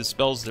know if the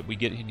spells that we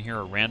get in here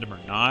are random or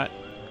not.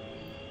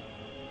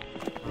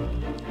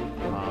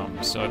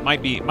 So it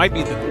might be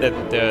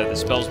that the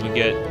spells we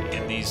get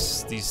in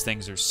these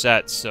things are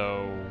set,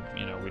 so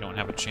you know we don't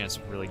have a chance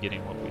of really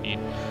getting what we need.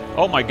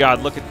 Oh my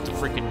God! Look at the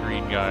freaking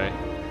green guy.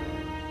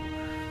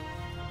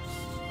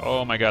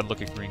 Oh my God!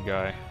 Look at green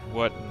guy.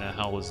 What in the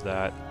hell is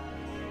that?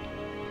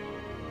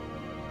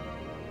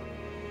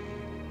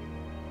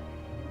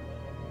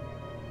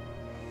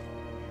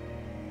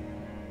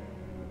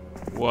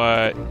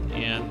 What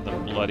in the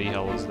bloody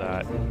hell is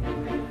that?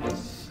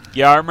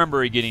 Yeah, I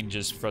remember it getting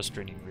just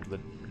frustrating,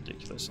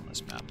 ridiculous on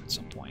this map at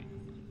some point,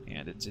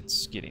 and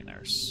it's getting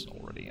there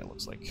already. It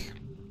looks like.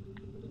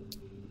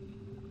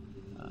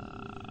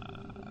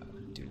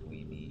 Do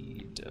we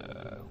need?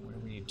 What do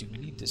we need? Do we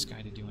need this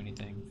guy to do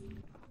anything?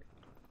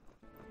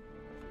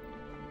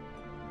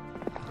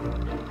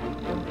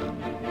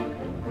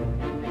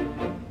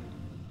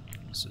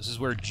 So this is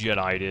where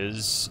Jediite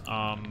is.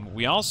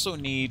 We also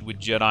need with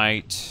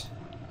Jediite.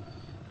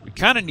 We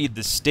kind of need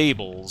the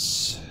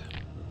stables.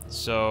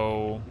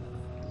 So,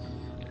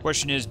 the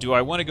question is, do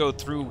I want to go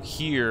through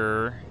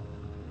here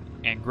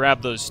and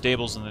grab those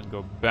stables and then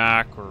go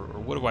back, or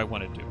what do I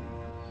want to do?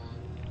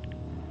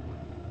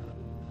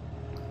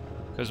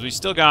 Because we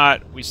still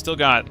got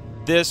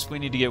this. We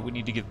need to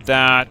get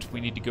that.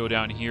 We need to go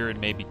down here and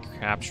maybe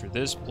capture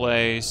this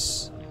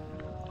place.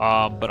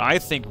 But I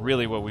think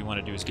really what we want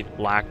to do is get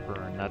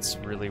Blackburn. That's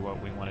really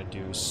what we want to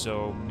do.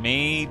 So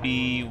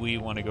maybe we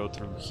want to go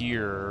through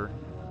here.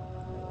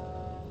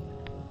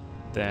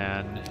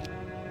 Then.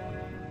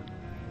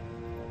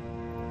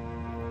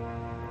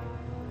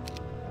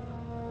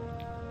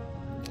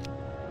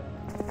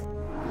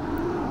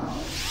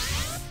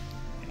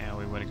 And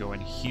we want to go in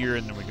here,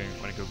 and then we're going to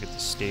want to go get the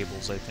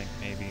stables, I think,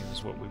 maybe,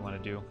 is what we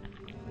want to do.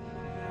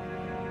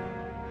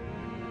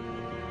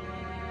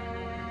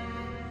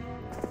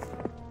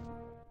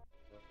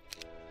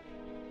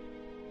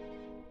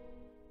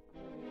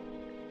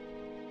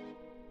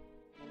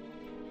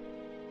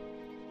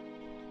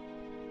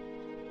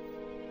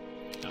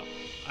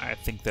 I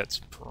think that's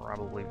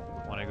probably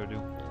what we want to go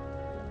do.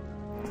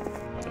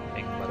 Bada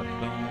bing, bada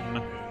boom.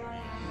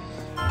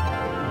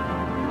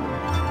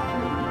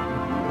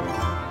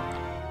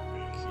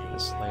 Okay,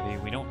 this lady,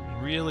 we don't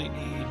really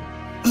need...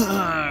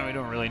 we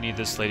don't really need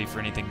this lady for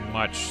anything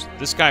much.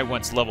 This guy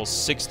wants level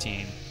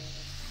 16.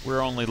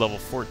 We're only level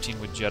 14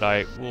 with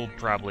Jedi. We'll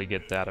probably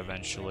get that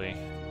eventually.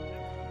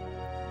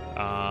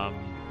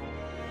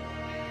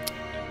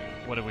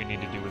 What do we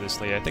need to do with this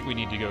lady? I think we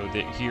need to go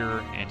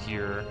here and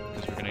here,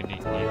 because we're going to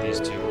need these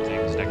two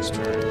things next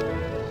turn.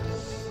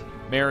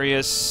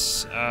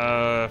 Marius,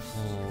 I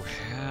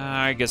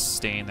guess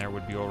staying there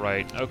would be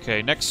alright.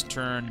 Okay, next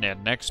turn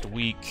and next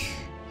week.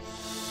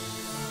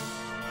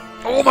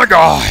 Oh my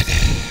god!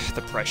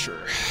 The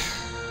pressure.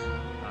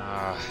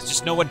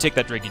 Just no one take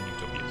that Dragon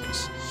Utopia,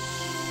 please.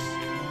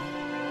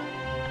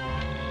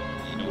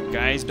 You know,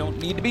 guys don't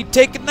need to be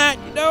taking that,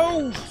 you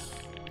know!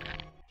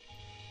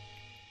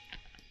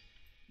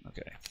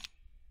 Okay.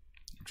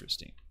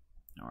 Interesting.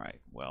 Alright,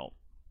 well.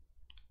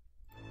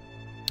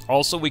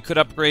 Also, we could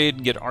upgrade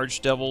and get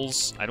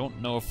Archdevils. I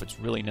don't know if it's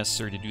really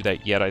necessary to do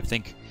that yet. I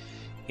think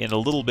in a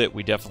little bit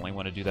we definitely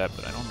want to do that,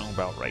 but I don't know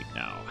about right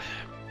now.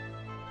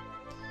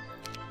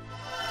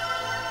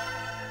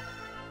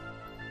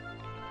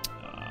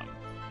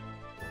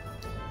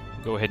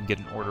 Go ahead and get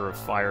an Order of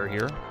Fire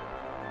here.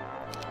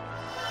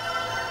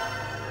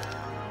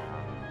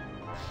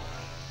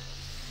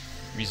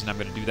 The reason I'm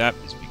going to do that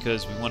is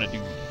because we want to do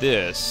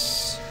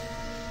this.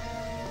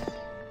 I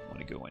want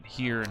to go in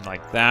here and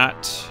like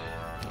that.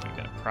 We're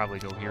going to probably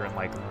go here and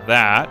like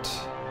that.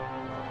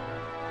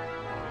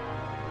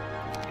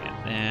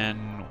 And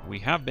then we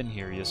have been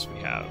here. Yes,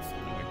 we have.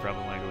 And we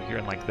probably want to go here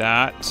and like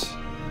that.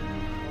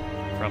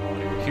 Probably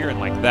want to go here and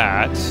like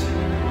that.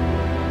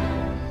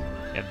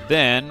 And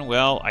then,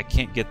 well, I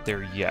can't get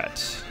there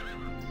yet.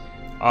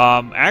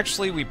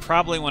 Actually, we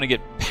probably want to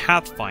get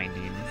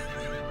Pathfinding.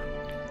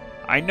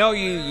 I know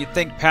you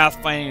think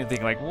Pathfinding, you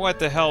think like, what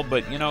the hell,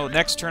 but you know,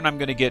 next turn I'm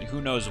going to get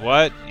who knows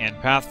what, and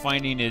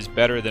Pathfinding is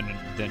better than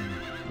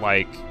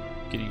like,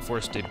 getting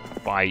forced to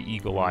buy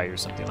Eagle Eye or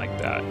something like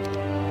that.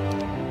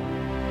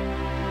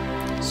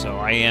 So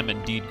I am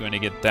indeed going to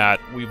get that.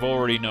 We've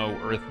already know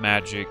Earth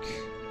Magic.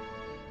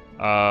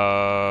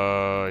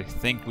 I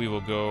think we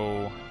will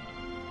go...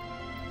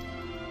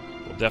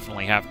 We'll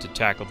definitely have to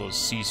tackle those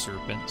sea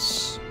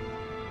serpents.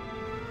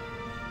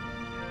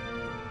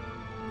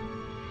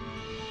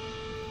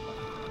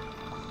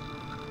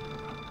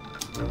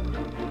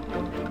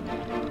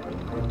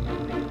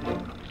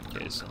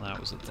 Okay, so that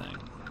was the thing.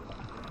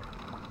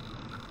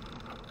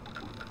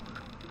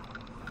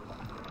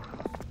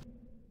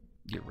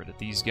 Get rid of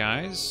these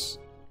guys.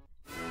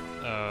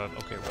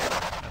 Okay, well,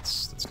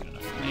 that's good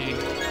enough for me.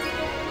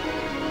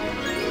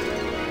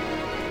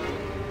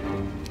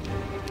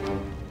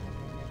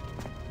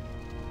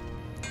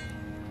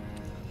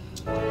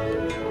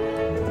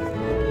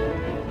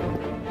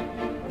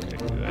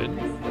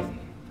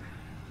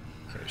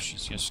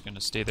 Just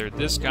gonna stay there.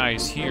 This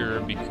guy's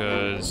here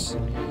because we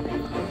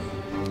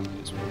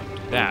want to do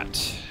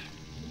that.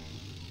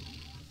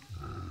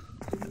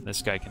 And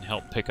this guy can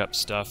help pick up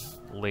stuff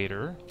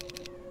later.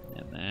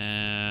 And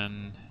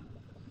then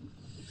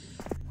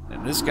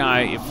this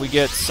guy, if we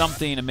get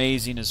something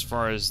amazing as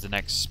far as the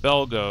next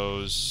spell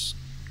goes,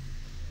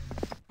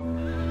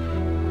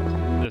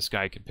 this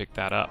guy can pick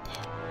that up.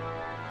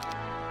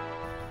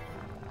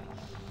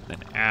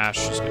 Then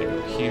Ash is gonna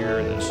go here,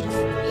 and then she's gonna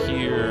go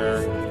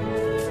here.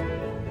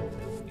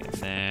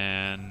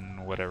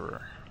 Then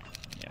whatever.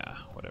 Yeah,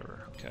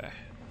 whatever. Okay.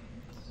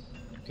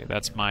 Okay,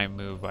 that's my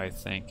move, I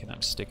think, and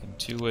I'm sticking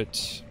to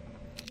it.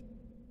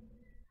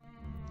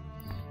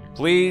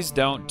 Please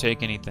don't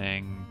take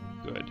anything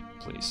good,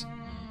 please.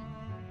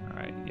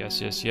 Alright, yes,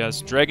 yes,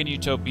 yes. Dragon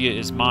Utopia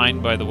is mine,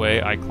 by the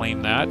way. I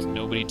claim that.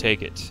 Nobody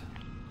take it.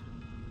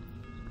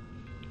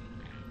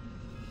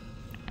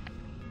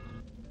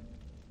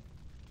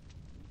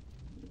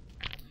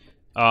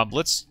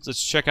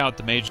 Let's check out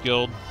the Mage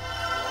Guild.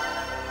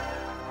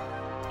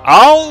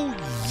 Oh,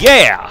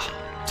 yeah!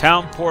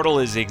 Town Portal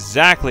is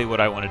exactly what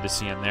I wanted to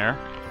see in there.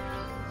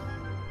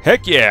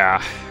 Heck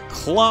yeah!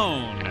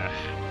 Clone.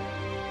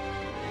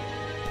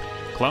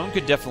 Clone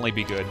could definitely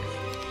be good,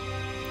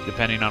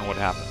 depending on what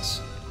happens.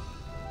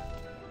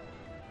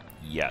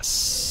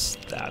 Yes,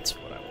 that's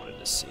what I wanted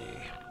to see.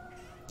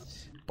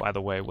 By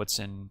the way, what's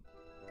in...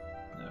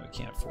 No, we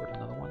can't afford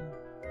another one.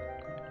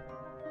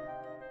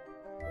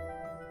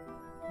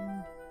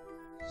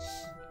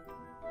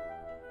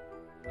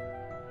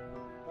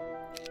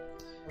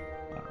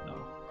 I don't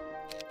know.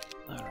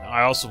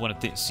 I also want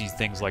to see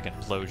things like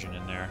Implosion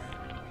in there.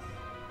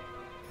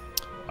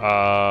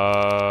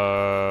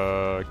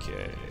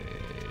 Okay.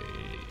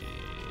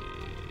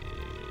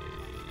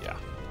 Yeah.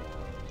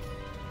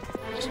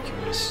 Just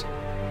curious.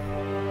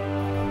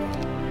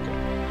 Okay.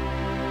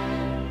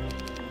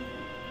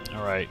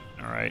 Alright,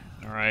 alright,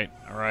 alright,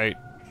 alright,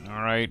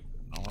 alright,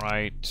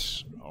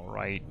 alright,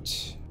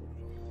 alright.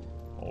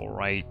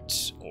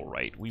 Alright,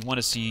 alright. We want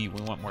to see,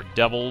 we want more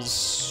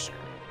devils.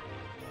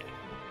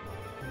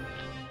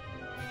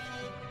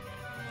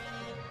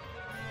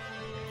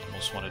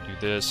 Almost want to do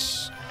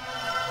this.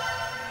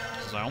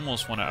 Because I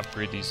almost want to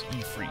upgrade these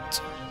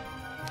Ifrit.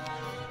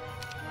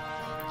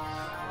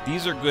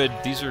 These are good,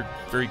 these are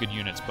very good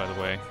units, by the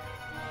way.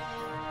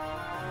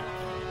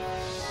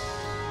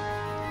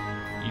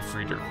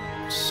 Ifrit are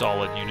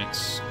solid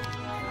units.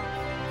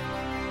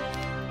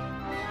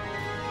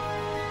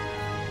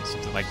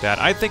 Something like that.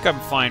 I think I'm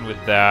fine with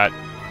that.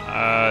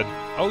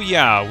 Oh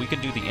yeah, we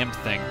can do the imp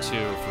thing too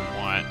if we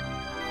want.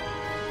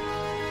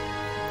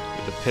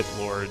 With the pit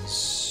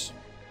lords.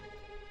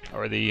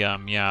 Or the,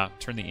 yeah,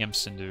 turn the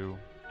imps into...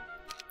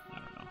 I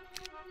don't know.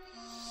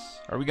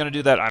 Are we gonna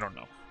do that? I don't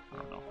know. I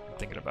don't know. I'm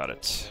thinking about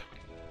it.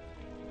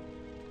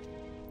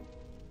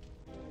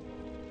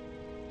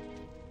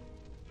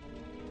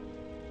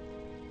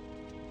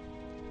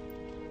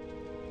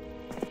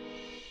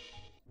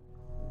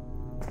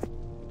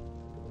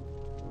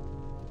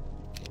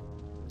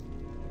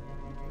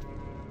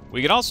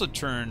 We could also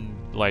turn,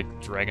 like,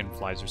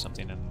 dragonflies or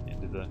something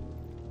into the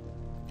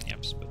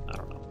imps, but I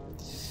don't know.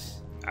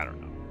 I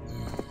don't know.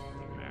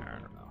 I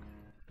don't know.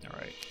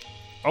 Alright.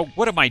 Oh,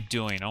 what am I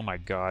doing? Oh my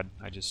god.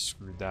 I just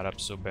screwed that up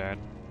so bad.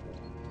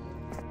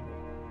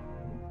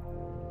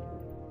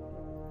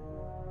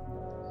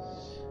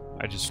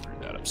 I just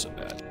screwed that up so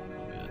bad.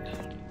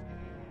 Man.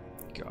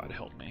 God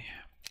help me.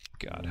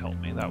 God help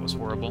me. That was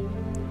horrible.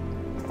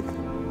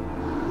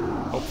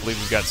 Hopefully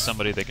we've got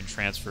somebody that can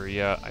transfer.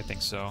 Yeah, I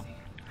think so.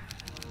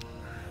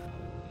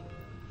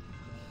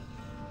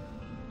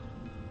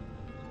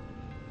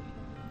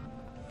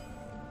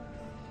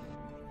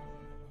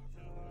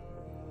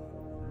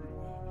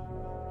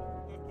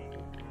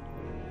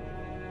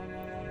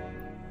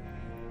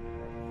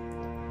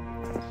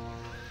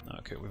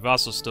 Okay, we've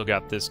also still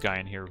got this guy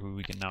in here who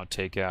we can now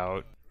take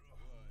out.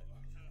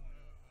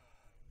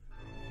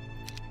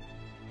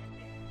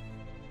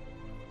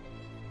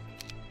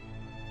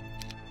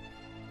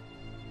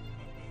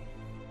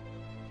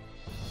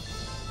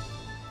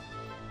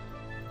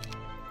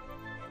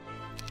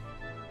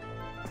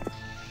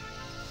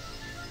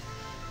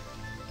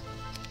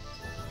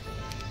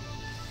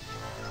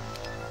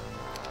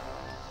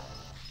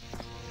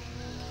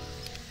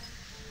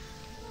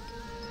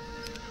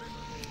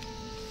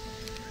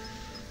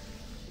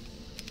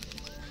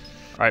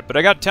 Alright, but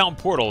I got Town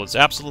Portal. It's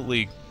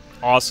absolutely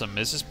awesome.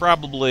 This is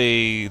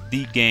probably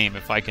the game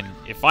if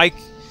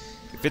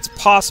it's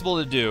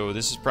possible to do,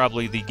 this is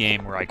probably the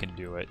game where I can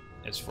do it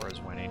as far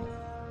as winning.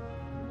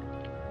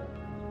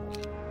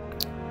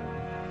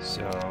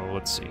 So,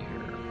 let's see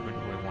here. What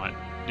do we want?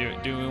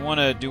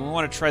 Do we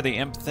want to try the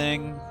imp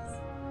thing?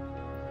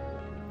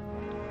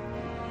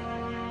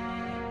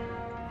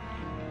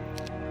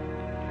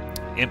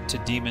 Imp to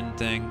demon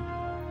thing?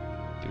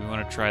 Do we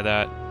want to try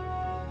that?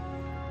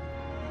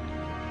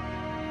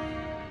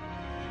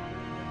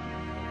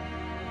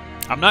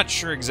 I'm not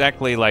sure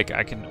exactly, like,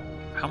 I can...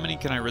 How many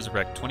can I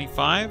resurrect?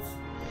 25?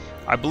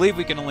 I believe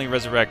we can only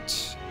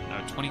resurrect...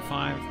 No,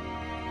 25?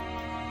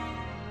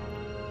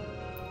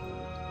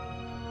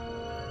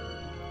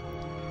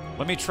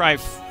 Let me try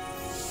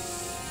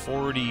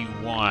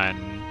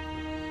 41.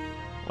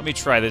 Let me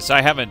try this.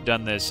 I haven't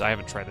done this. I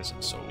haven't tried this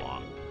in so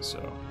long, so...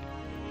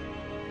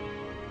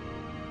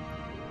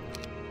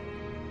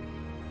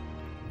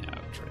 Yeah, I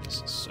haven't tried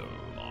this in so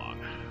long.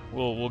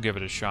 We'll give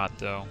it a shot,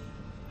 though.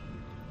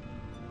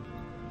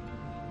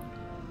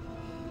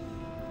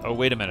 Oh,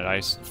 wait a minute.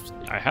 I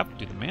have to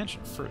do the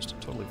mansion first. I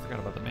totally forgot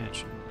about the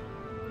mansion.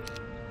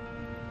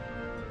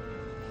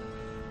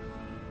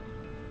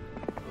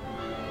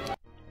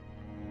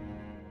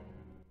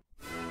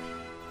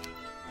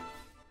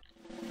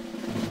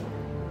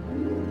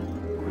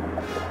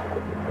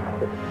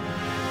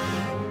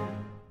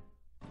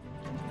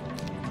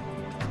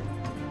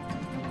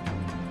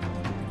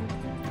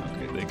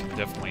 Okay, they can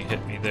definitely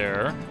hit me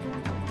there.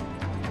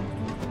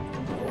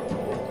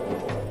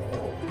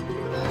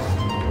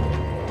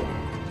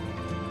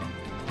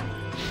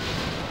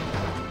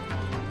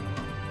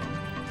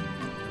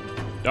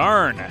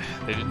 Darn,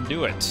 they didn't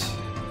do it.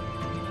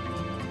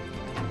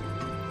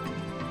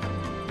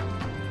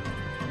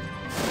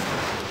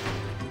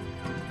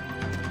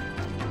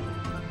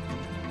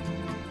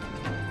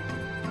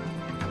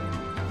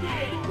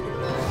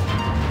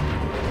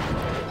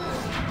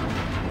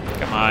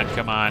 on,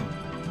 come on.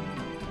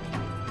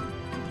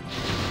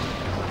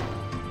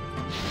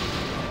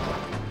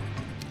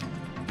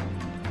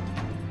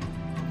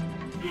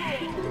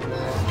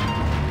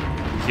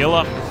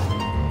 Kill him.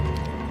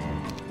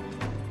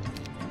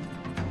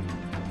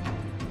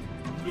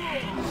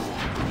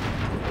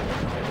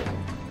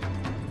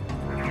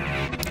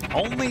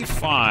 Only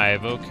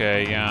 5,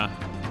 okay, yeah.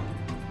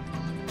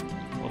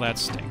 Well, that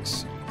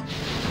stinks.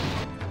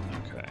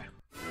 Okay.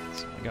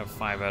 So I got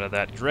 5 out of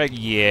that drag.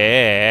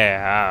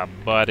 Yeah,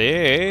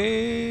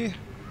 buddy.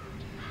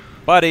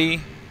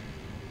 Buddy.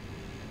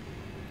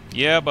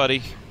 Yeah,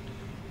 buddy.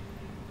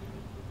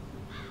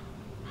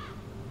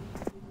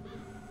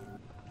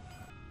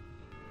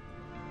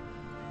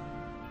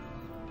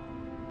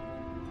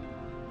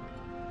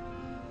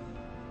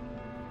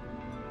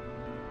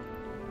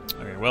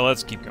 Okay, well,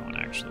 let's keep going,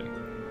 actually.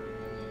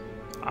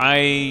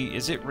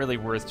 Is it really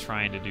worth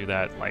trying to do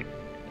that, like,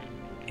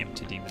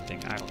 empty demon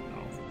thing? I don't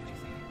know.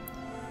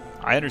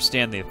 I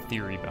understand the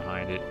theory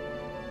behind it.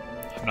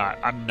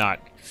 I'm not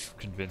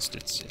convinced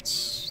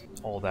it's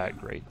all that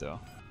great, though.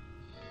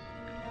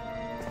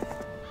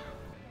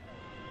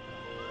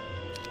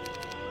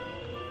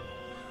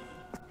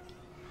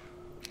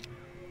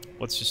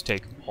 Let's just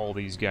take all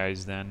these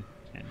guys then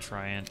and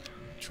try and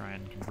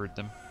convert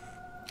them.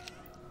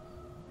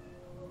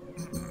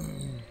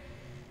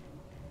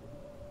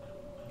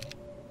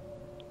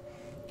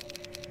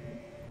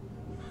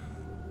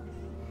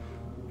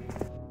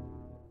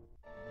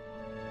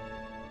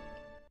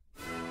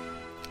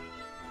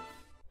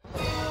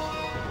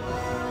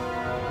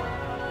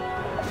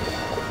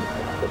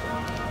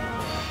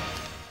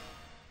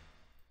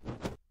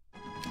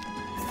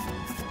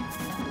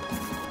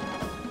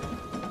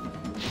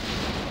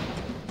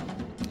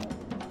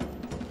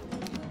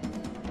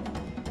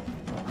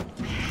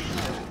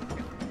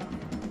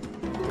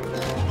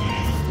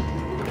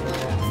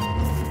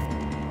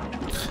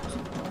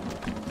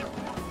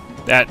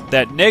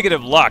 That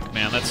negative luck,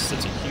 man, that's a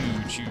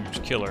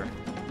huge killer.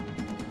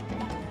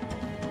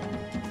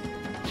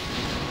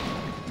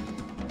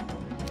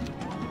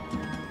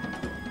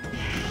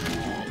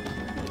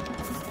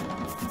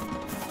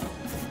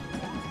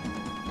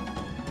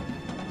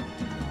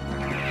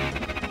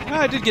 Well,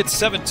 I did get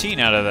 17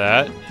 out of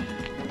that.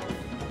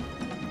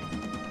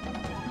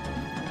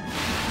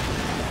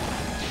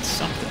 It's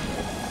something.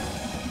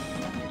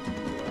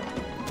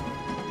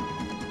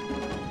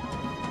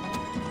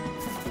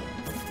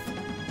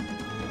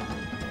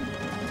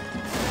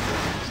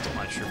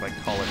 Sure if I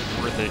call it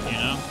worth it, you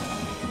know?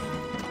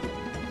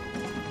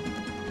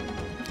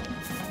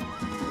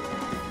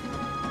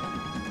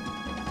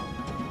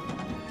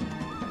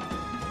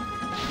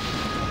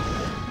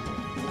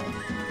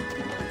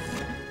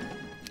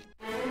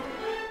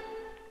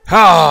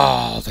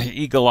 Oh, the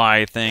eagle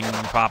eye thing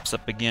pops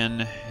up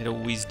again. It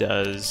always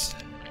does.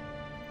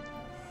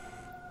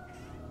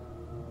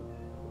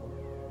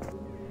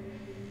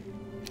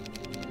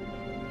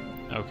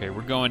 Okay,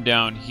 we're going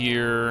down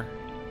here.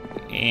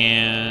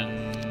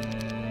 And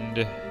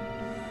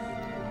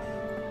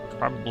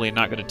probably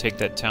not going to take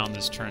that town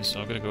this turn, so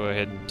I'm going to go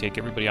ahead and take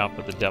everybody off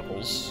with the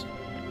devils.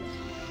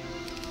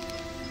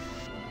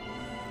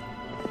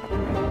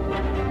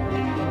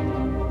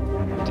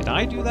 Did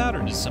I do that,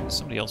 or did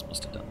somebody else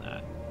must have done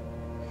that?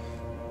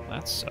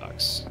 That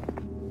sucks.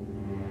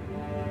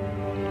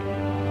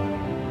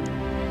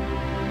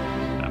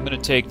 I'm going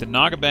to take the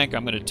Nagabank,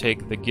 I'm going to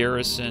take the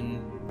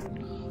garrison,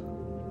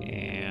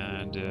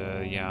 and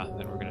yeah,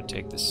 then we're going to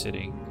take the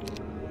city.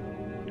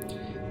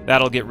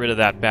 That'll get rid of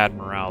that bad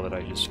morale that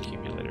I just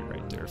accumulated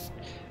right there.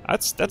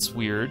 That's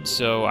weird,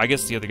 so I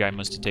guess the other guy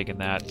must have taken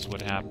that, is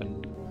what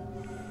happened.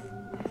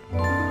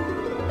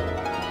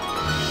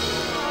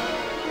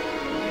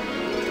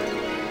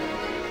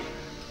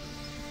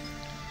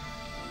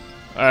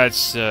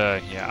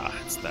 Yeah,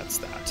 that's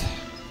that.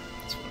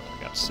 That's what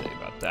I got to say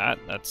about that.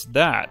 That's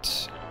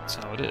that. That's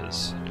how it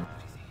is.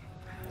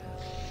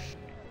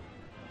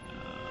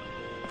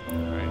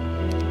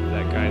 Alright,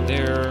 that guy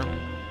there.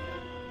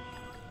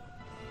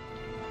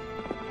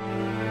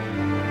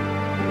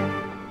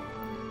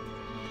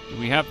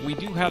 We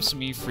do have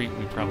some E-Freak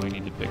we probably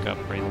need to pick up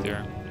right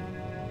there.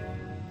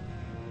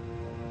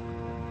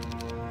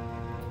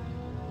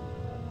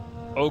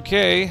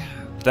 Okay,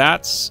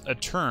 that's a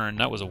turn.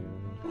 That was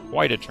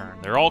quite a turn.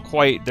 They're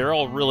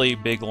all really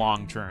big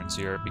long turns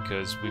here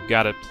because we've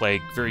got to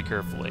play very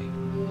carefully.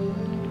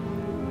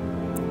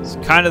 It's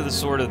kind of the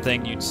sort of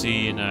thing you'd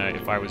see in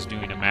if I was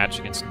doing a match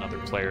against another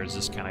player, is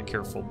this kind of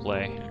careful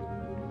play.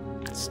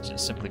 It's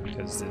just simply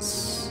because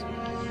this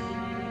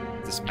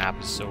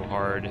map is so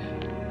hard.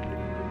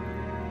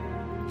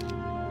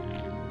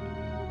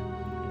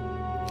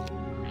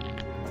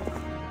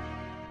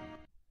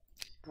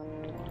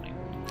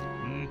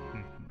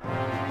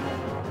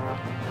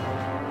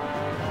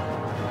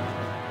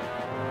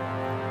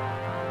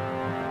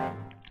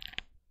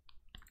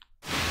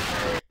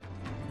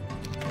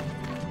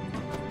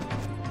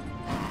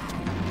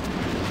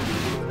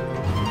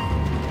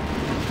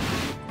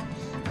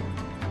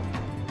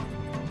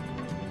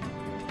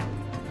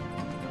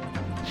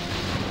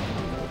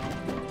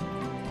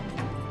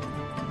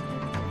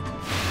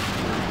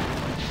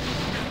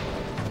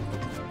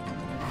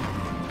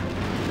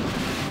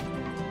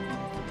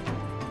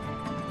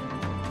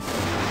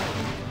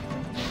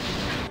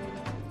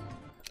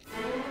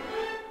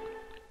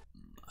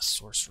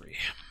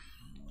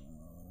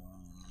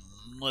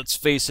 let's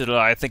face it,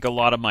 I think a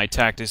lot of my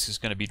tactics is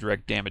going to be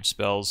direct damage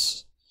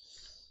spells.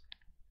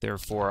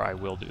 Therefore, I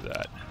will do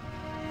that.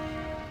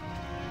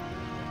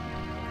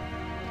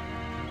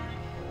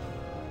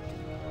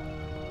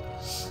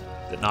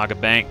 The Naga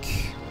Bank.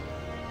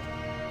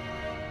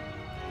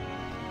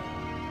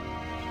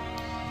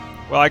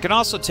 Well, I can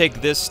also take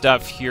this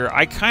stuff here.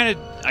 I kind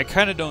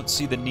of don't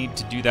see the need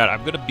to do that.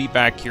 I'm going to be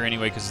back here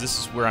anyway because this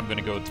is where I'm going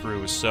to go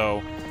through.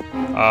 So,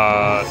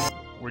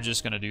 we're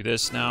just going to do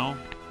this now.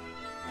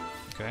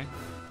 Okay.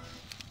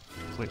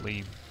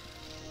 Completely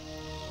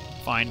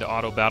fine to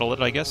auto-battle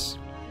it, I guess.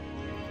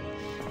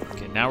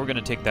 Okay, now we're going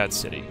to take that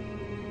city.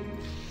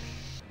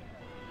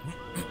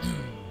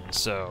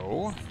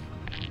 So...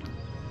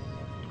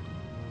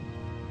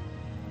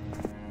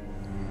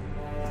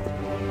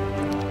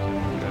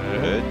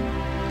 Good.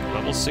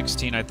 Level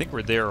 16. I think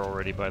we're there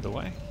already, by the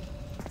way.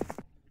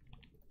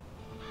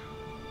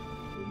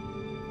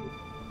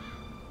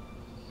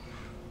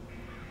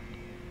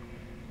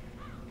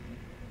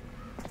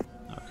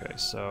 Okay,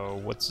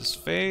 so what's his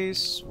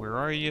face? Where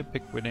are you?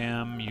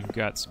 Piquidam. You've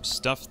got some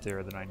stuff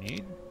there that I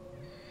need.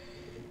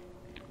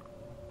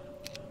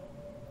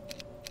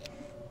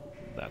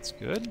 That's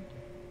good.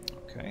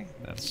 Okay,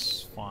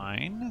 that's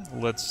fine.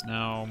 Let's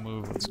now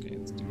move. Let's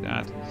do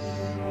that.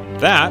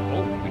 That.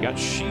 Oh, we got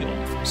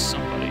shield from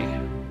somebody. I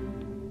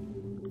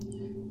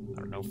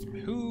don't know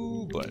from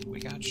who, but we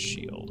got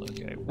shield.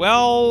 Okay.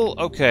 Well,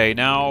 okay,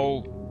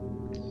 now...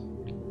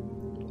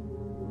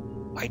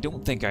 I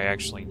don't think I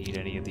actually need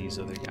any of these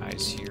other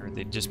guys here.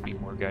 They'd just be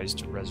more guys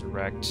to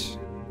resurrect,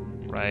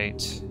 right?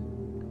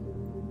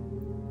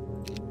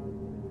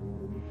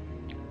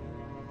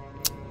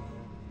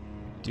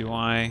 Do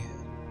I?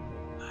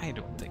 I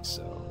don't think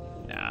so.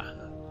 Nah.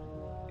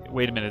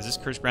 Wait a minute, is this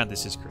Curse Ground?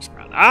 This is Curse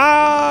Ground.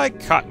 Ah, I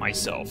caught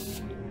myself.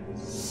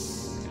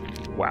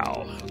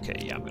 Wow. Okay,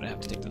 yeah, I'm gonna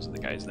have to take those other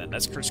guys then.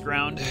 That's Curse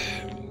Ground.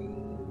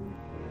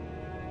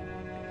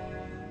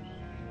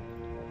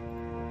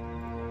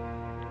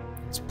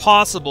 It's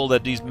possible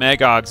that these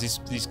Magogs,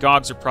 these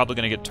Gogs are probably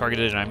going to get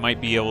targeted, and I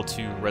might be able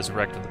to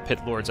resurrect with the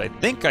Pit Lords. I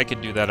think I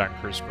can do that on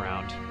Cursed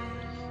Ground.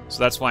 So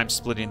that's why I'm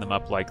splitting them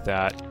up like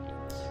that.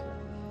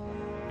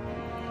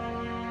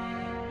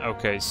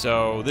 Okay,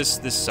 so this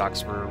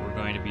sucks. We're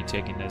going to be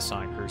taking this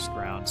on Cursed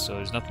Ground, so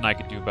there's nothing I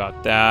can do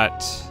about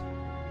that.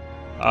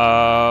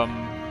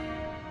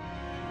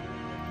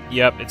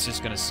 Yep, it's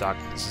just going to suck.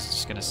 This is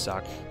just going to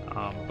suck.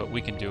 But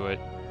we can do it.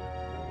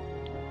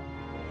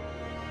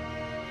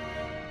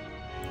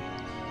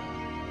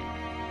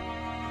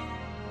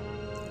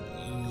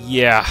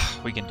 Yeah,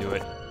 we can do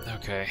it.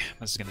 Okay,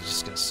 this is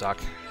just gonna suck.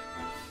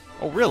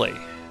 Oh, really?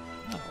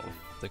 Oh,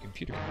 the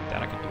computer can do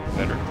that. I can do it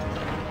better.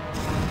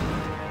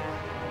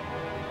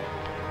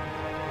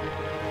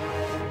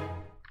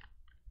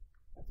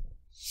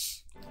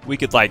 We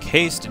could, like,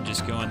 haste and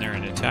just go in there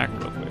and attack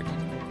real quick.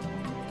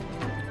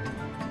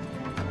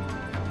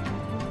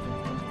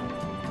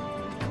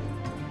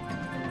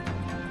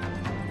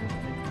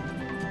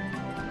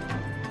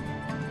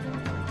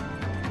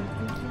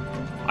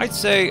 I'd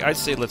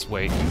say let's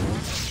wait.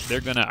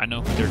 They're gonna, I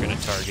know who they're gonna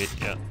target,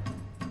 yeah.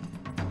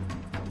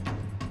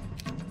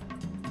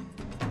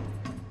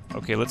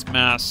 Okay, let's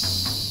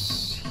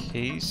mass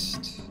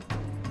haste.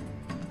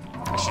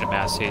 I should have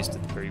mass haste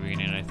at the very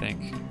beginning, I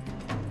think.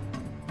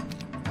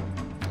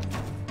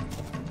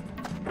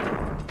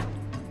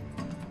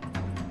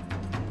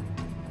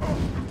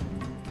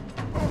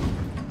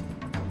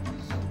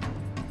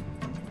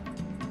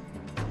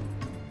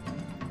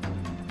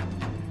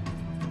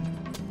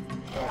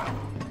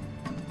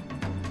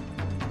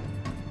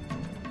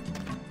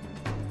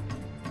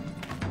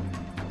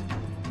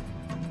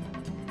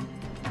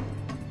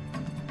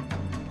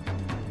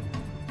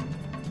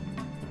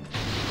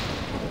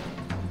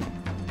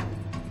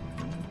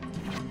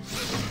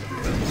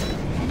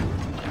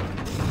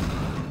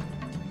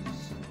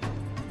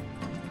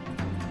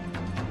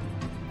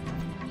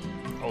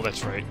 Oh,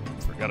 that's right.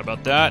 Forgot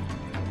about that.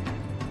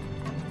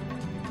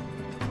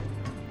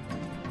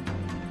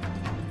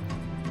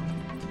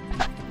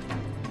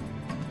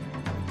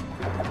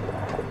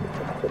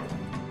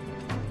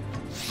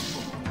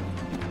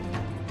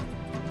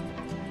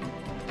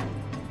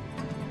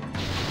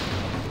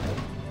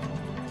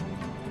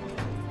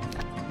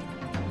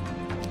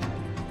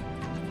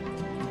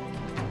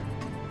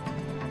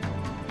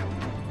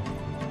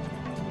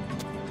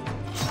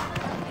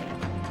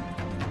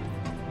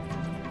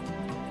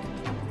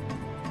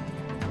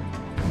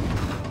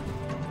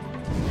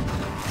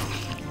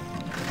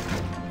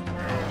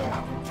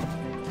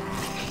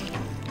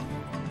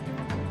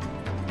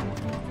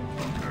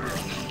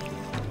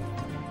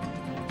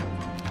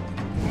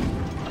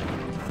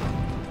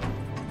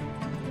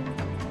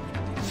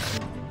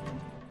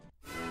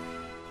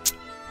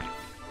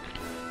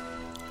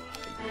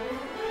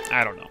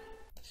 I don't know.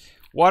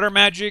 Water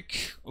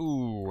magic?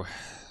 Ooh.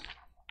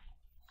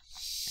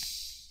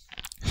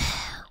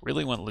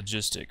 Really want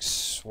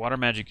logistics. Water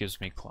magic gives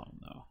me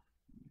clone, though.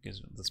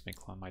 Lets me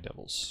clone my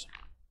devils.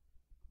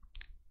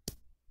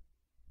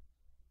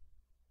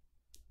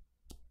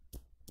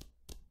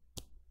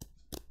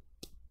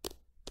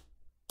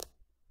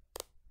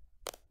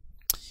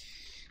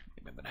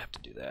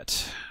 have to do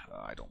that.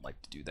 I don't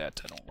like to do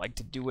that. I don't like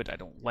to do it. I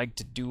don't like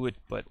to do it,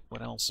 but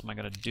what else am I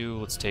going to do?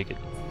 Let's take it.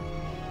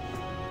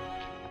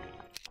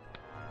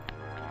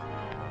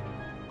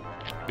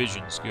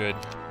 Vision's good.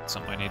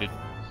 Something I needed.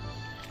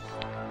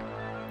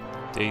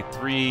 Day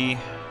 3.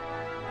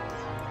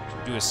 Should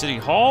we do a city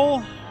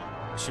hall?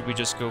 Or should we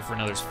just go for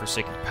another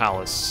Forsaken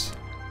Palace?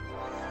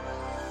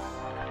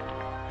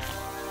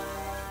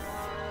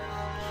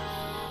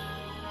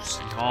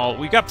 City hall.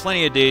 We got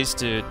plenty of days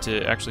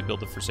to actually build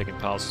the Forsaken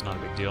Palace. It's not a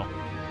big deal.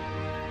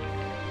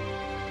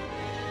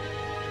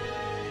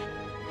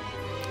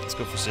 Let's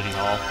go for City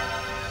Hall.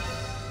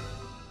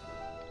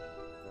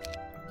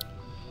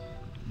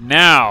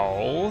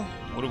 Now,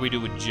 what do we do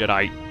with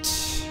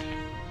Jadeite?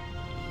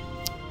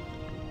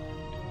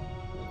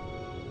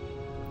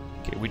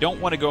 Okay, we don't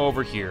want to go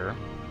over here.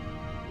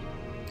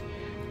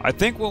 I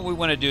think what we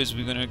want to do is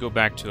we're going to go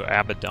back to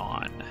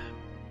Abaddon.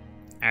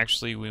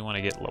 Actually, we want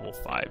to get level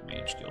 5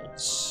 mage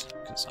guilds,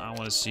 because I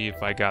want to see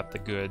if I got the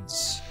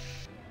goods.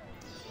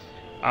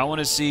 I want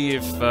to see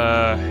if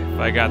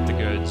I got the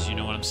goods, you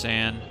know what I'm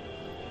saying?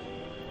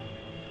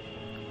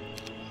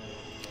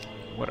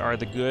 What are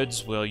the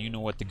goods? Well, you know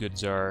what the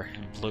goods are.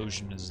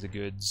 Implosion is the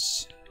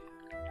goods.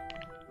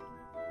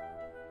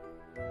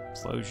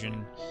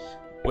 Implosion.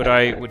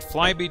 Would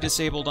fly be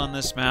disabled on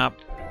this map?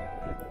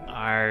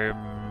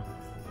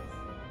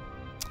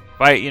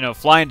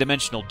 Fly and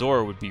dimensional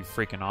door would be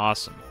freaking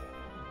awesome.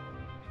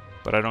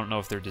 But I don't know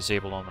if they're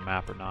disabled on the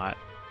map or not.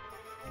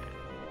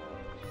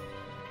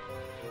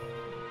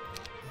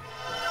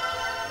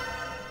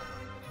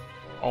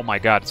 Oh my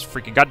god, it's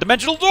freaking got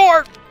dimensional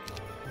door!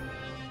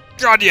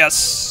 God,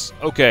 yes!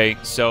 Okay,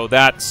 so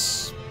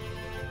that's...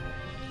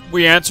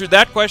 We answered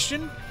that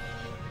question.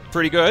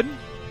 Pretty good.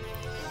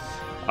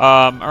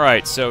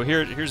 Alright, so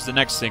here's the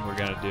next thing we're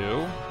gonna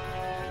do.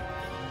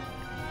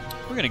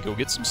 We're gonna go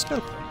get some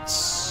spell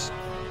points.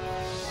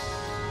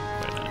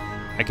 Wait a minute.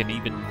 I can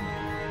even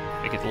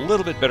make it a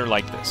little bit better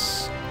like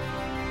this.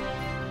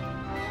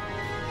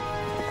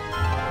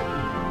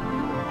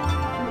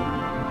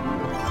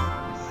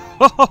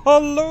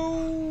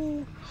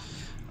 Hello!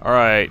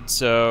 Alright,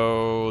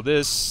 so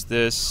this.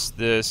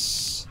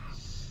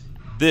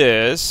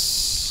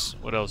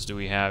 What else do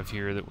we have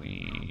here that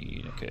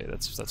we... Okay,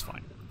 that's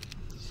fine.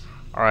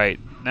 Alright,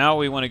 now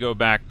we want to go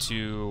back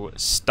to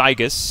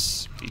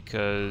Stygus,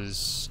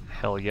 because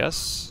hell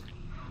yes.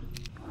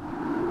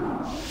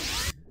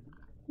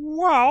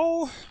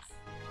 Wow!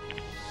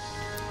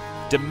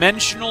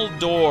 Dimensional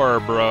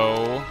door,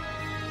 bro.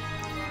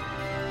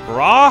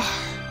 Brah!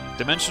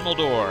 Dimensional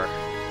door.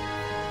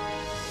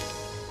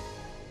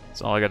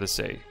 That's all I gotta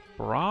say.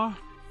 Brah.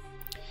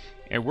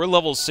 And we're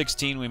level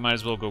 16, we might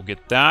as well go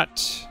get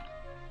that.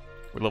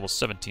 We're level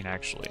 17,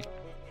 actually.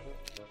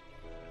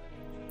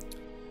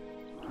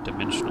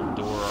 Dimensional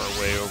door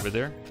our way over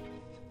there.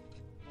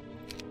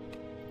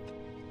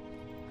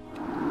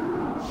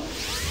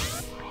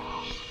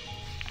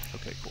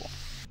 Okay, cool.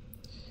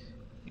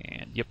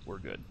 And, yep, we're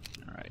good.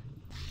 Alright.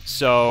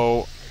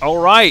 So,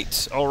 alright,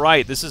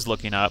 this is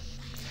looking up.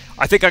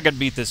 I think I can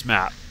beat this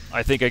map.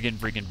 I think I can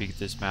freaking beat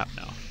this map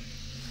now.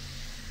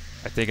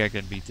 I think I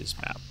can beat this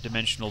map.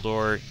 Dimensional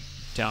door,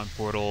 town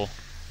portal,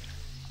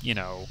 you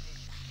know.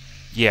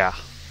 Yeah,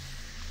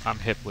 I'm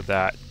hip with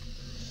that.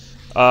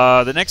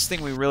 The next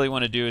thing we really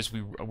want to do is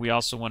we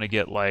also want to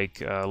get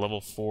like level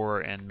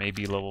 4 and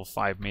maybe level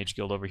 5 mage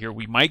guild over here.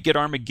 We might get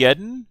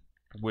Armageddon,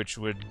 which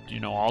would,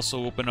 you know,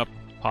 also open up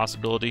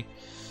possibility.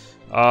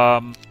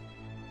 The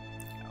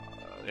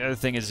other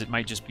thing is it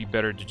might just be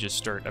better to just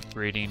start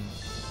upgrading.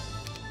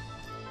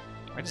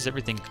 Why is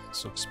everything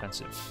so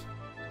expensive?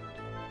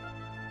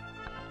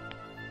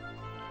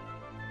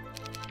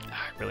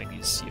 I really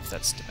need to see if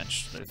that's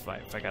dimensional. If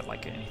I got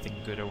like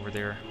anything good over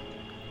there.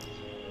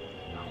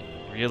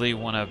 I really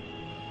want to.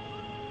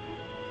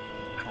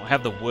 I don't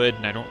have the wood,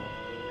 and I don't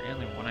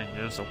really want to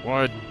use the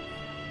wood.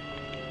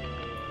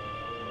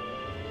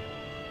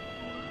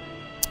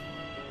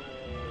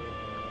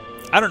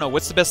 I don't know.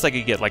 What's the best I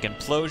could get? Like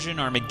Implosion,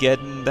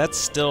 Armageddon. That's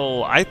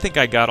still. I think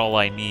I got all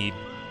I need.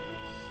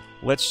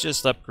 Let's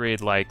just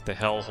upgrade like the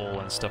Hellhole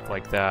and stuff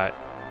like that.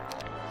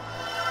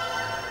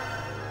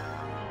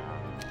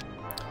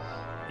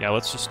 Yeah,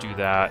 let's just do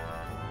that.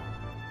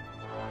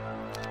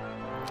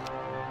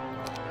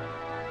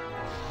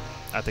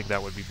 I think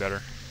that would be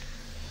better.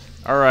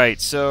 Alright,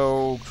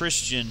 so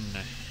Christian.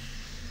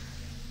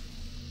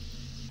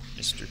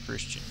 Mr.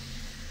 Christian.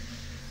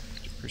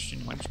 Mr. Christian,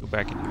 why don't you go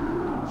back in here?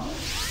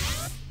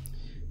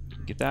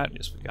 Didn't get that?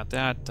 Yes, we got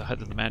that. The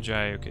Hut of the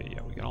Magi. Okay,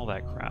 yeah, we got all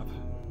that crap.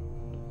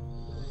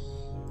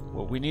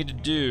 What we need to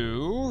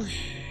do...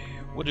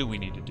 What do we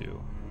need to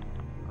do?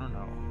 I don't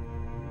know.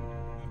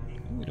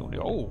 We don't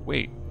do... Oh,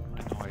 wait. I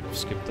know I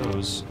skipped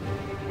those.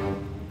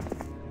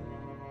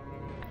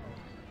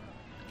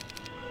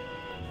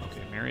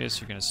 Okay, Marius,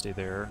 you're gonna stay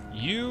there.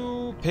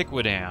 You,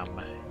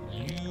 Piquidam.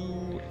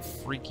 You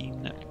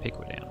freaking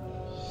Piquidam.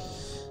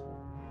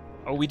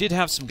 Oh, we did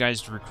have some guys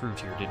to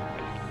recruit here, didn't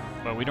we?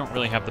 But we don't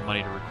really have the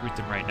money to recruit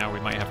them right now. We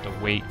might have to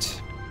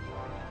wait.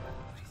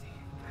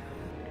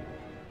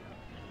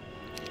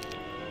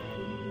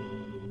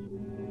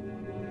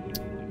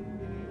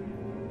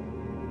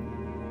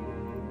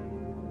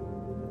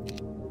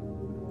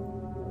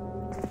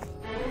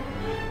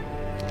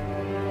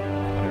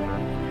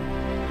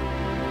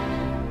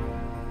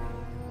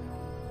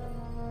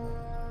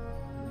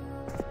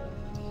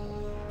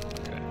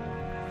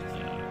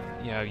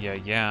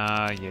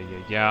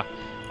 Yeah.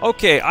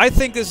 Okay, I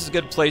think this is a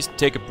good place to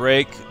take a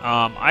break.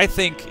 I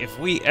think if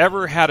we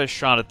ever had a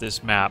shot at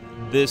this map,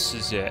 this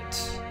is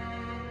it.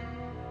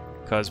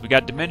 Because we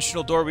got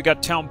Dimensional Door, we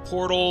got Town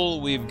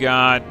Portal, we've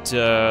got,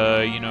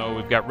 you know,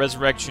 we've got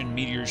Resurrection,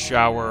 Meteor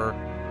Shower,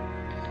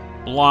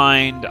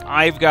 Blind.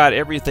 I've got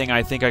everything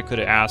I think I could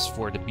have asked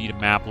for to beat a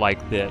map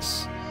like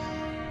this.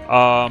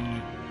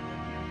 And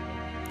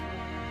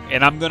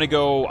I'm gonna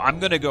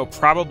go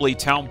probably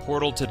Town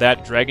Portal to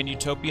that Dragon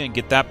Utopia and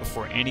get that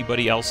before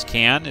anybody else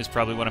can, is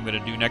probably what I'm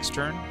gonna do next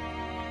turn.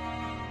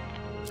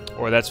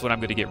 Or that's what I'm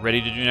gonna get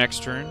ready to do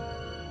next turn.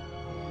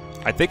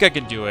 I think I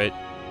can do it.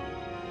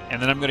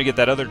 And then I'm gonna get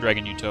that other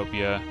Dragon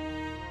Utopia.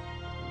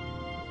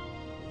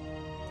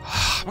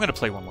 I'm gonna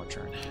play one more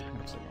turn.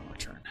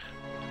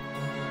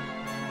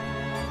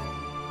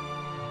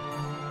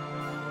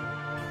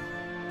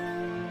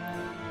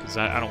 Because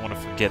I don't want to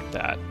forget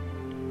that.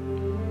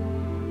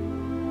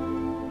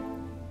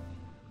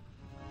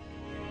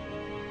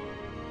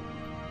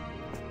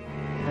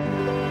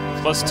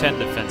 Plus 10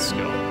 defense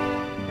skill.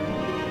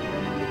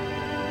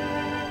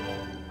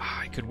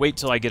 I could wait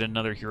till I get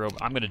another hero.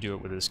 But I'm gonna do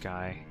it with this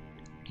guy.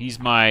 He's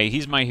my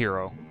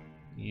hero.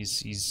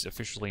 He's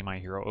officially my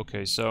hero.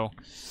 Okay, so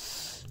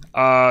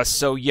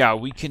yeah,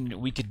 we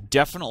could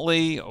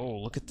definitely. Oh,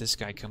 look at this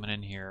guy coming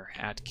in here,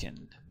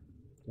 Atkin.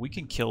 We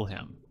can kill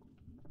him.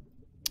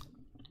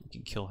 We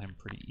can kill him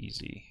pretty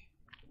easy.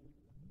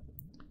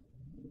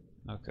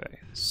 Okay,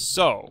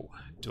 so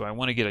do I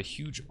want to get a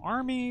huge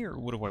army, or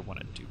what do I want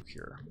to do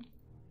here?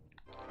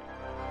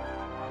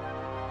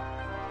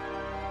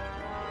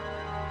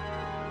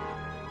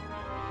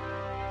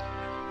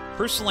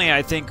 Personally,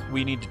 I think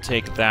we need to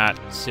take that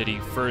city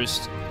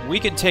first.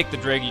 We can take the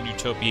Dragon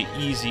Utopia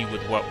easy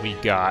with what we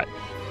got.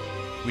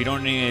 We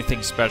don't need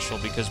anything special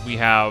because we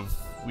have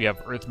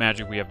Earth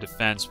Magic, we have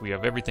defense, we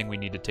have everything we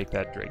need to take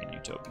that Dragon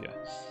Utopia.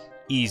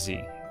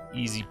 Easy.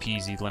 Easy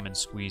peasy, lemon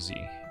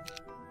squeezy.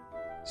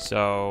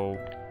 So,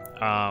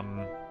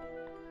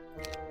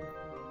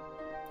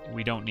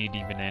 we don't need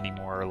even any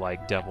more,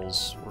 like,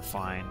 devils. We're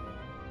fine.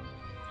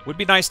 Would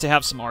be nice to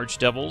have some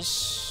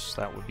archdevils.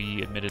 That would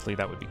be, admittedly,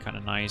 that would be kind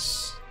of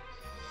nice.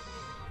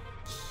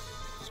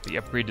 The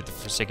upgrade to the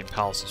Forsaken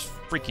Palace is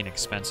freaking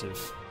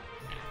expensive.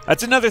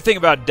 That's another thing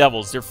about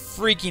devils. They're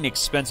freaking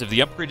expensive.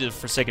 The upgrade to the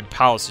Forsaken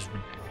Palace is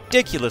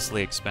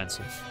ridiculously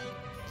expensive.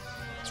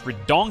 It's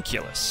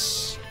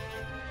redonkulous.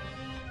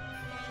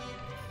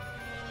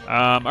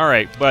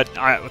 Alright, but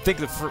I think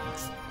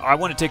I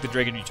want to take the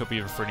Dragon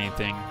Utopia for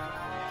anything.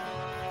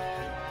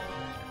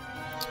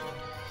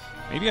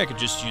 Maybe I could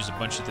just use a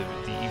bunch of the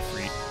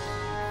Ifrit.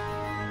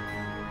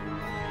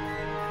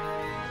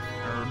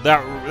 Or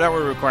that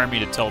would require me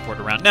to teleport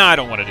around. No, I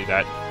don't want to do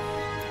that.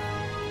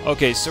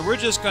 Okay, so we're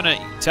just going to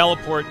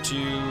teleport to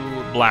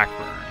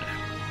Blackburn.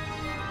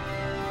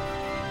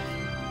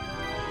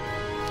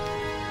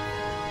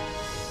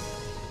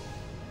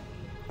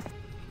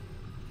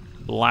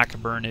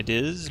 Blackburn it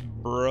is,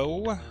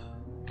 bro.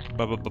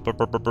 Bro.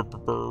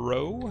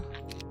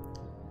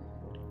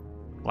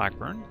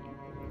 Blackburn.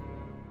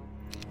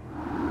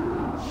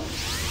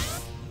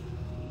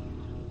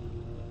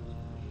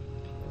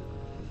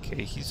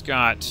 Okay, he's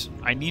got...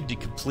 I need to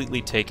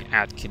completely take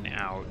Atkin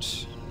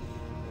out.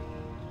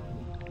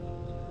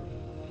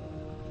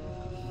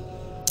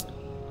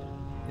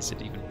 Is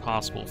it even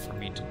possible for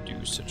me to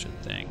do such a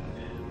thing?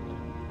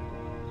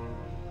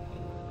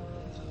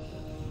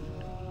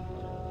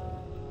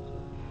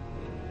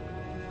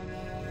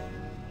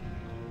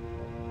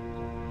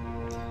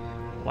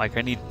 Like,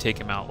 I need to take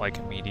him out, like,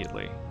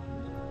 immediately.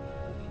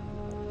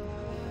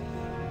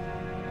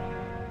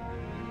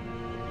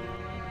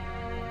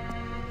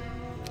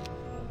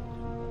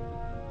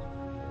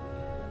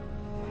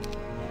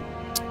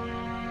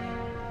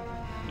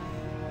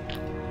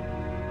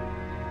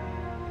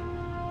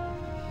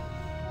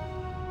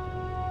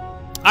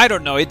 I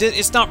don't know.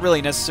 It's not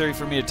really necessary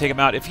for me to take him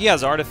out. If he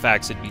has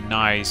artifacts, it'd be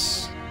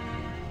nice.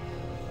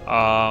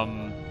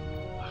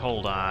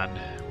 Hold on.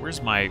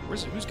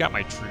 Who's got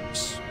my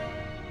troops?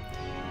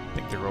 I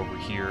think they're over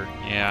here.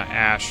 Yeah,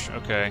 Ash.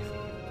 Okay.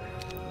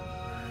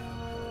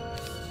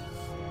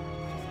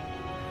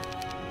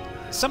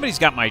 Somebody's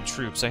got my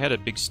troops. I had a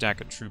big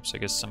stack of troops. I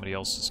guess somebody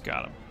else has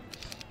got them.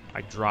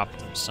 I dropped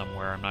them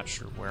somewhere. I'm not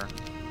sure where.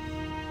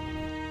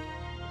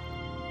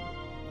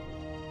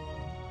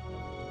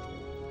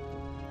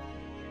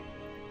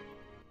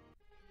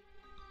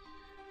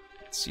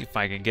 Let's see if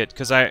I can get...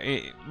 Because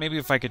maybe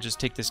if I could just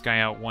take this guy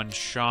out one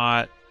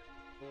shot.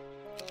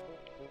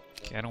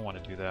 Okay, I don't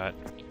want to do that.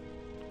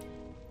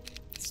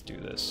 Let's do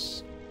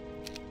this.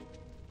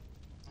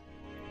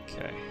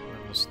 Okay,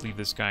 we'll just leave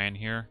this guy in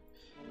here.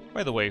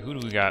 By the way, who do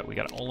we got? We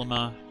got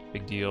Olima.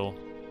 Big deal.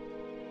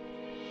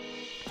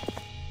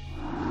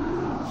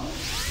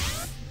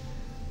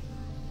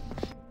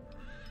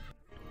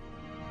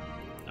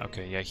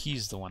 Okay, yeah,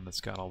 he's the one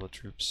that's got all the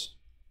troops.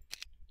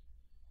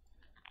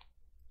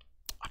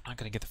 I'm not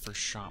gonna get the first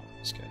shot with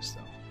these guys,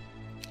 though.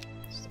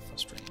 This is the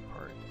frustrating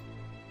part.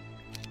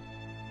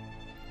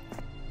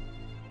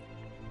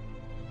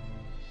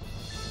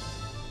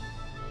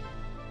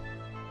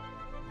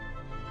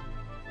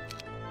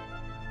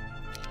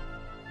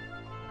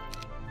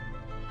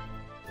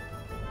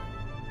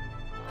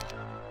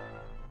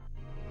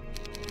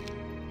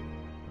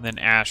 And then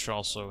Ash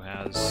also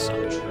has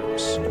some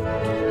troops.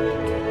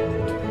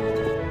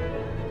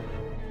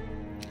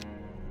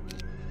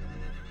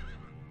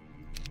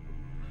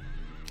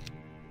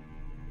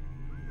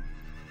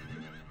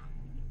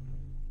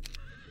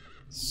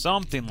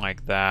 Something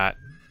like that.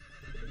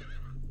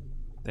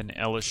 Then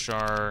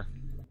Elishar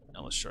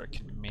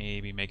can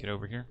maybe make it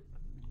over here.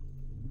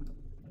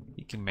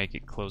 He can make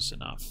it close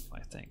enough, I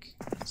think.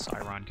 And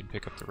Cyron can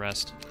pick up the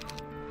rest.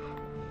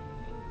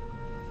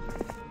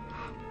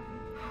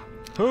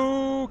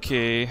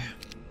 Okay.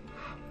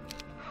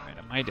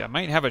 Alright, I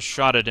might have a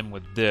shot at him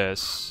with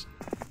this.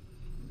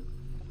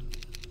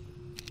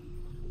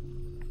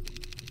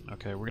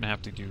 Okay, we're gonna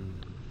have to do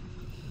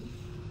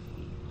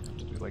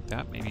like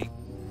that, maybe. I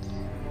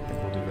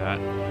think we'll do that.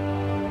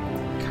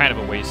 Kind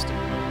of a waste of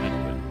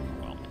movement,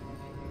 but well.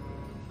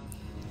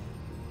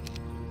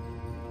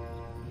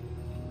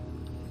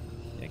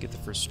 Yeah, get the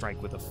first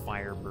strike with the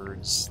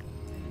Firebirds.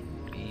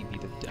 Maybe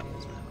the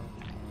Devils.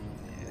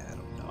 Yeah, I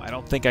don't know. I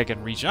don't think I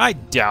can reach. I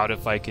doubt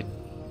if I could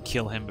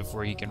kill him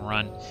before he can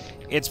run.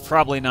 It's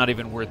probably not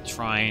even worth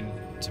trying,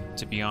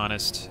 to be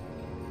honest.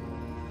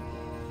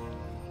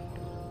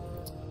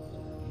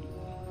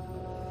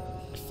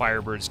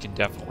 Firebirds can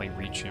definitely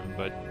reach him,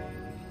 but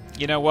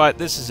you know what?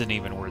 This isn't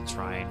even worth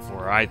trying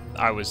for.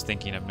 I was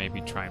thinking of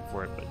maybe trying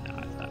for it, but no,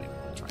 it's not even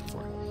worth trying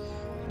for it.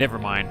 Never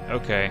mind.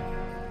 Okay.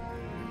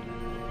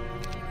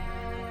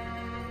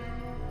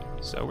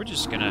 So we're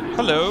just gonna...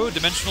 Hello,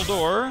 dimensional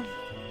door.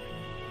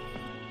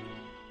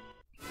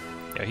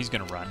 Yeah, he's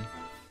gonna run.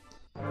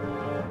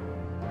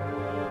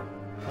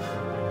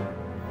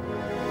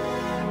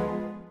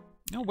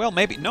 Oh, well,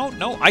 maybe...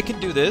 No, I can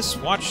do this.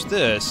 Watch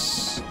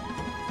this.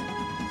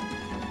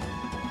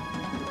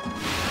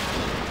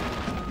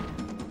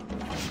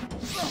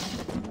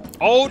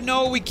 Oh,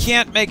 no, we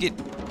can't make it.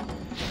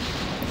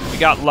 We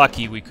got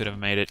lucky. We could have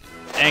made it.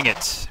 Dang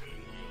it.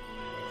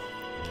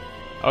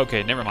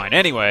 Okay, never mind.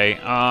 Anyway,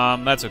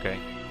 that's okay.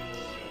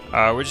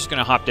 We're just going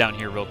to hop down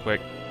here real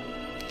quick.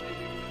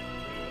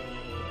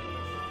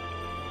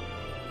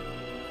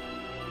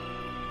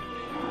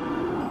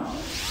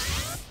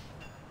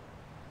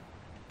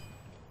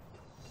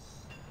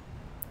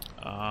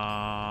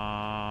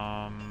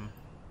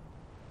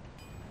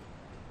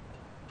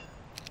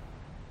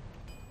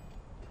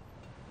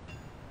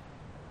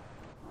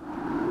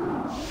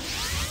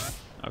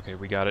 Okay,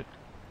 we got it.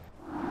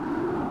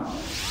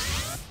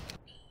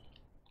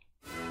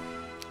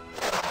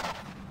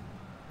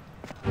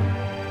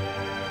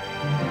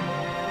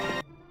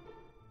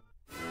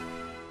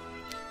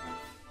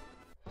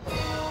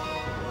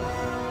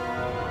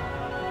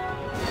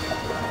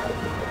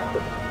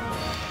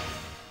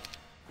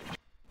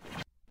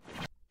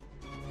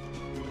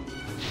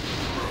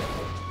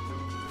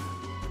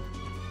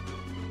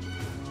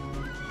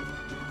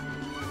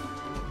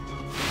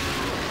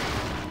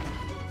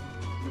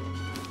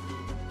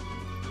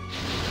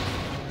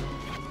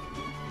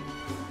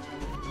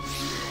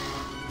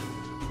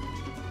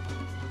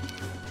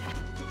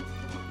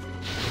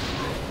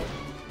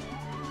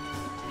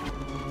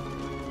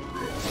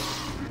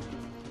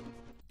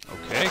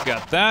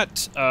 Got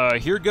that.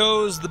 Here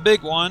goes the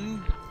big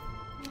one.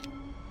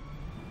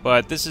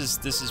 But this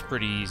is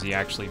pretty easy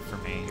actually for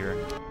me here.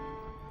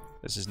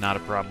 This is not a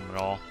problem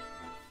at all.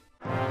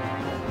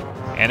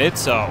 And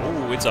it's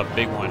it's a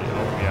big one.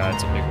 Oh yeah,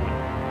 it's a big one.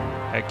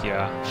 Heck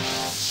yeah.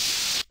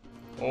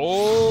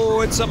 Oh,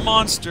 it's a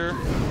monster.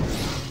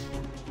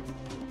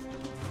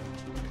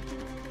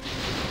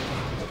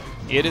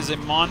 It is a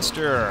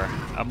monster.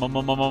 A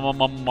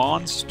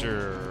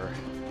monster.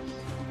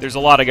 There's a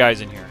lot of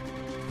guys in here.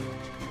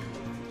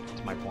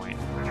 My point.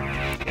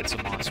 It's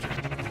a monster.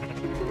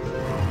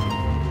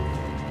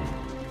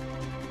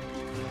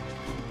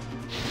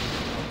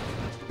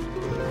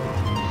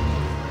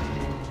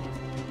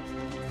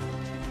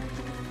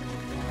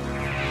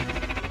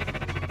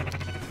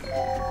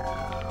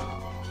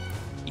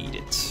 Eat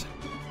it.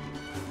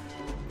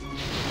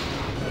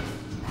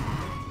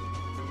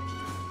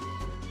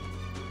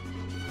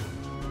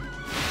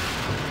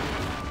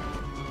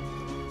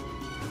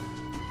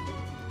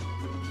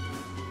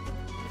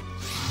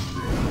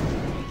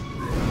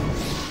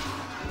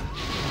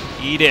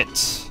 Eat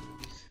it.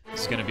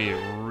 It's gonna be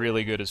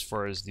really good as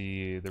far as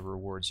the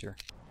rewards here.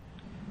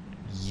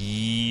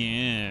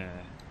 Yeah.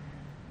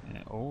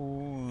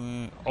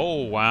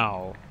 Oh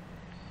wow.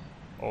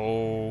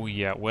 Oh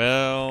yeah.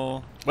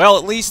 Well,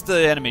 at least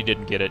the enemy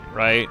didn't get it,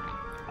 right?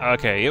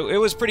 Okay. It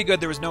was pretty good.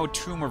 There was no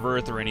Tomb of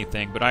Earth or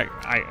anything, but I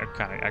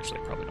kind of actually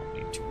probably don't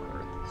need Tomb of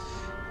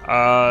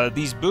Earth.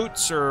 These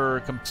boots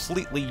are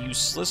completely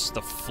useless.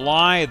 The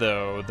fly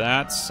though,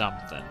 that's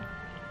something.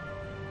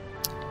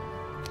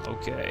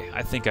 Okay,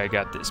 I think I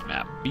got this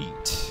map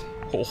beat.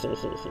 Ho, ho,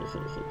 ho, ho, ho,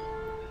 ho.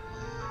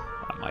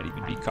 I might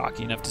even be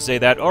cocky enough to say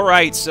that. All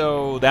right,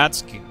 so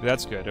that's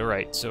good. All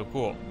right, so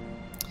cool.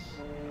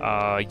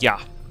 Yeah.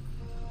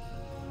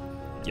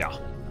 All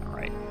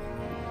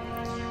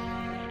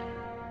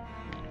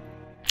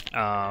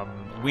right.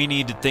 We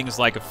needed things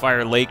like a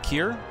fire lake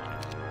here,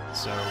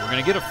 so we're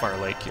gonna get a fire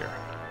lake here.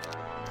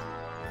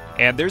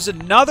 And there's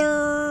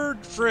another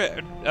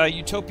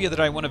utopia that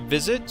I want to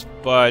visit,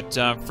 but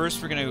first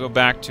we're going to go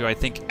back to, I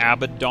think,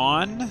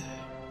 Abaddon.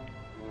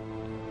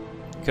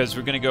 Because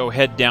we're going to go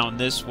head down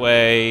this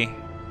way.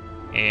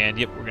 And,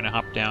 yep, we're going to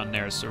hop down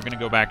there. So we're going to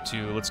go back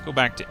to, let's go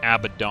back to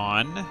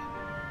Abaddon.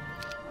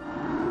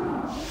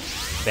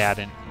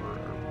 Baden,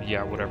 or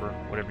yeah, whatever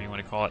you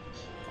want to call it.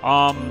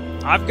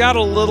 I've got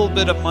a little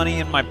bit of money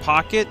in my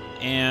pocket,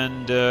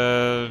 and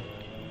I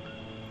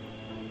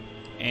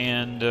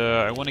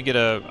want to get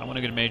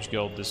a mage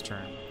guild this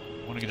turn.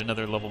 I want to get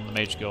another level in the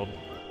mage guild.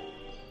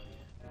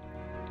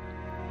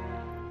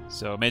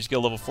 So mage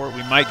guild level 4.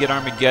 We might get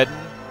Armageddon.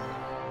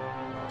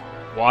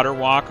 Water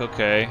walk.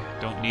 Okay,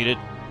 don't need it.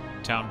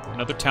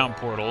 Another town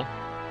portal,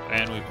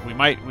 and we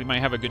might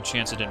have a good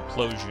chance at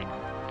implosion.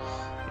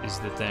 Is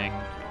the thing.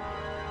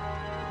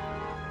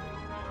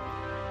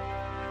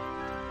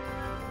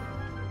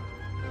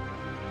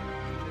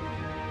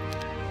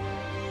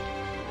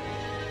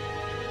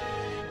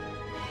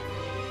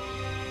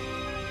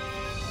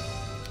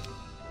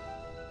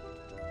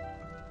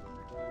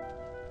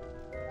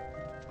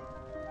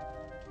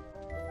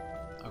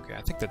 Okay,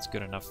 I think that's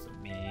good enough for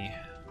me.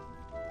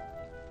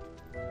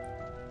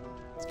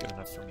 It's good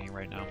enough for me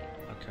right now.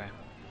 Okay.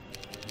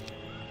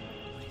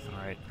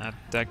 Alright,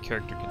 that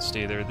character can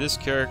stay there. This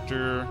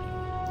character...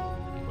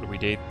 What do we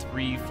date?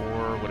 3,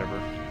 4,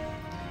 whatever.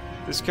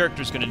 This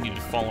character's gonna need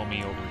to follow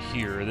me over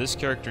here. This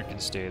character can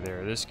stay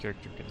there. This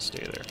character can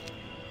stay there.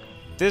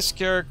 This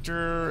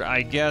character,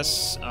 I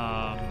guess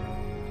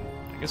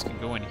can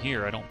go in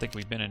here. I don't think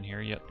we've been in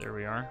here yet. There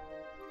we are.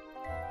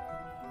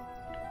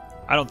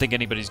 I don't think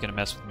anybody's gonna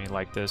mess with me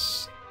like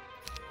this.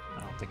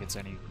 I don't think it's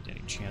any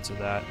chance of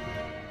that.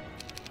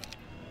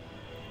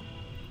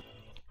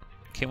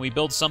 Can we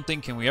build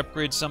something? Can we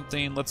upgrade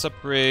something? Let's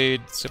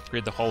upgrade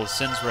the Hall of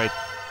Sins right...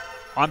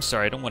 Oh, I'm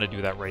sorry, I don't want to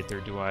do that right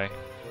there, do I? I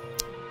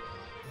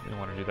didn't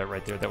want to do that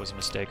right there. That was a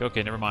mistake.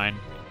 Okay, never mind.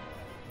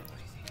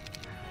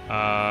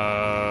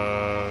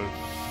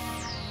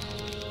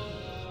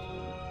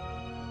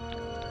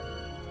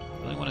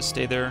 Really want to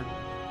stay there?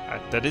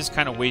 That is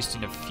kind of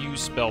wasting a few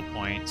spell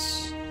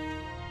points.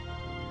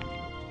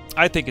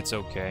 I think it's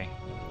okay.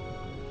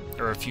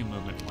 Or a few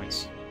movement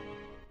points.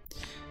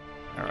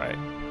 Alright.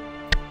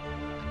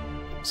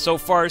 So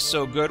far,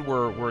 so good.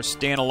 We're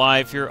staying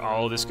alive here.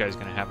 Oh, this guy's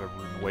gonna have a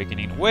rude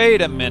awakening.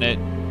 Wait a minute.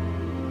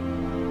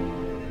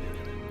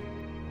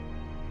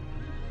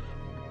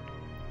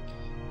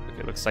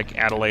 Okay, looks like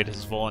Adelaide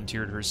has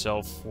volunteered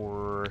herself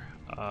for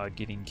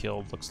getting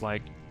killed, looks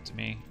like, to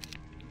me.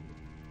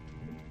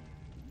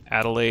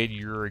 Adelaide,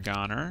 you're a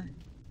goner.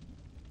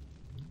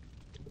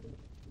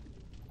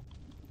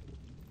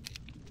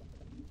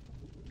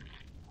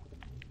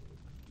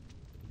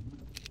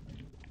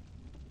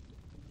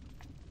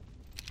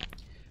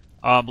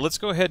 Let's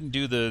go ahead and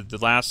do the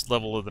last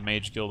level of the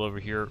Mage Guild over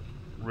here.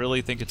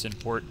 Really think it's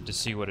important to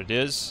see what it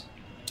is.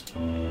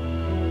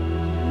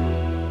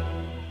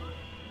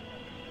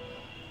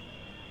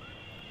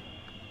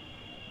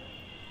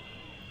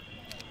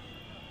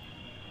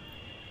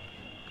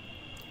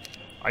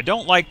 I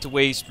don't like to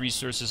waste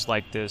resources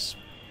like this,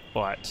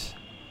 but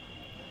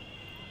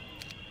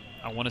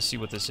I want to see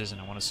what this is,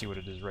 and I want to see what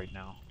it is right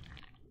now.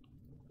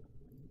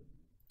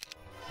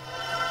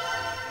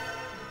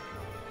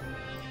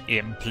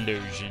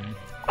 Implosion.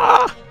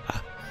 Ah!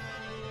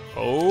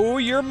 Oh,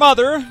 your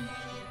mother!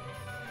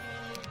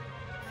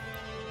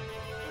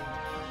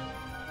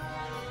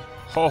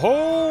 Ho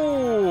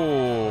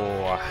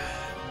ho!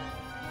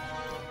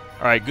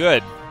 Alright,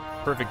 good.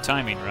 Perfect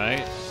timing,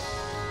 right?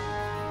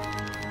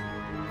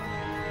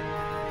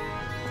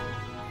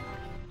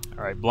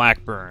 Alright,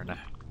 Blackburn.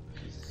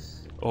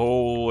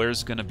 Oh,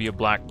 there's gonna be a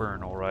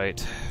Blackburn,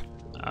 alright.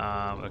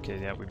 Okay,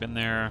 yeah, we've been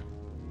there.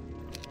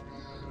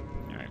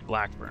 Alright,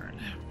 Blackburn.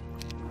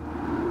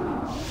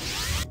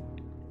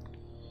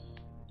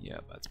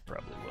 Yep, that's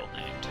probably well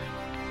named.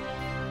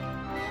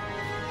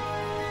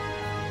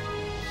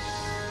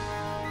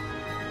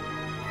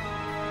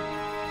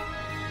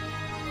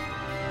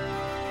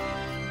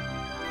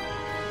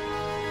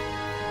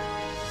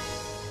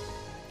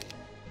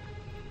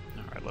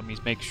 Alright, let me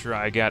make sure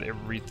I got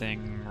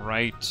everything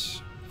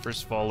right.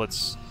 First of all,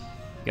 let's...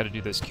 Gotta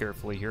do this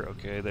carefully here.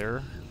 Okay,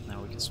 there.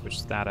 Now we can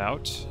switch that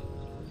out.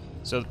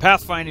 So the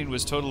pathfinding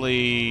was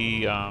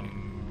totally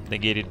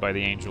negated by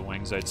the angel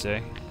wings, I'd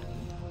say.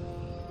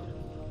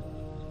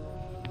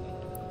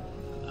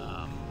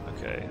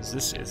 Okay, is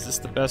this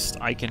the best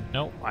I can?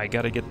 No, I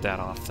gotta get that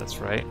off. That's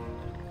right.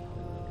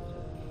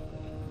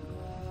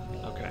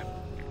 Okay.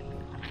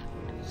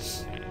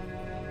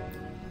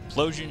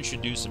 Implosion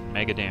should do some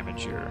mega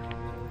damage here.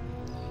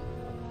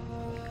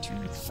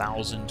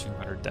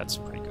 2,200. That's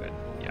pretty good.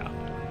 Yeah.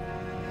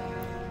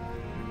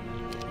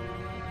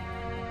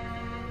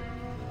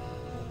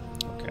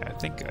 Okay,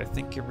 I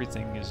think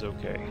everything is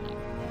okay.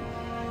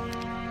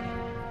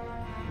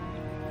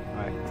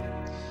 Alright.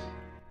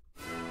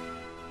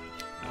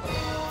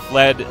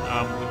 Fled.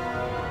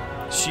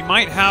 She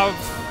might have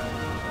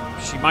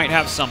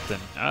something.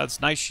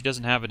 It's nice she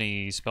doesn't have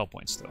any spell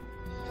points though.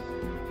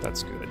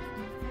 That's good.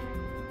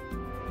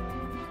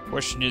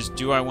 Question is,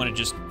 do I want to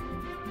just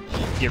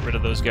get rid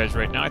of those guys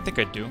right now? I think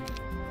I do.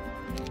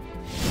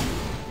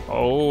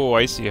 Oh,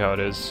 I see how it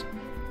is.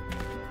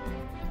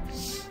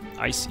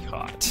 Icy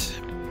hot.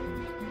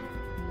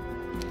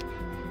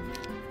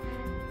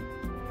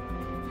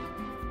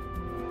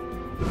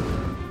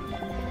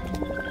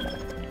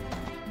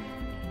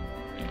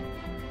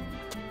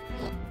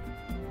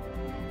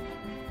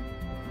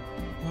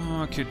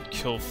 Oh, I could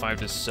kill 5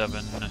 to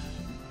 7.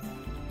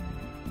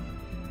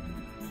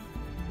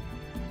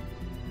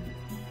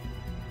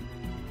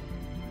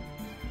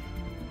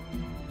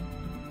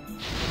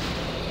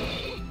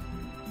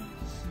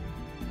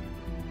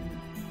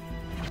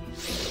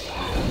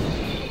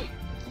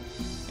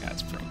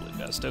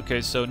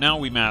 Okay, so now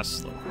we mass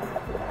slow.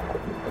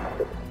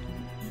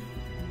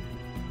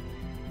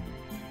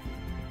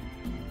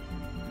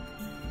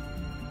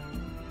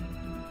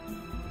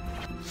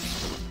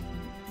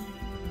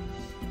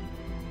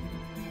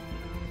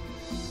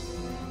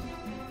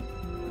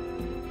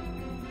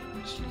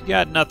 You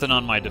got nothing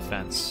on my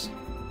defense.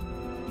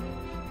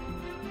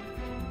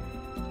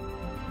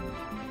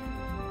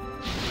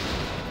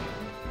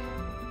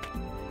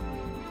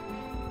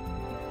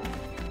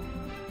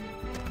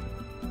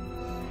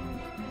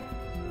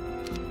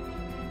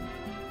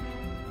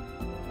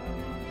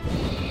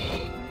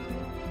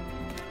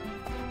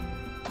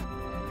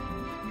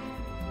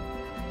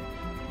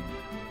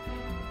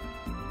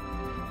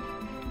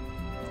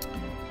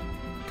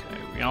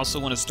 We also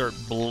want to start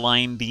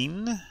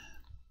blinding.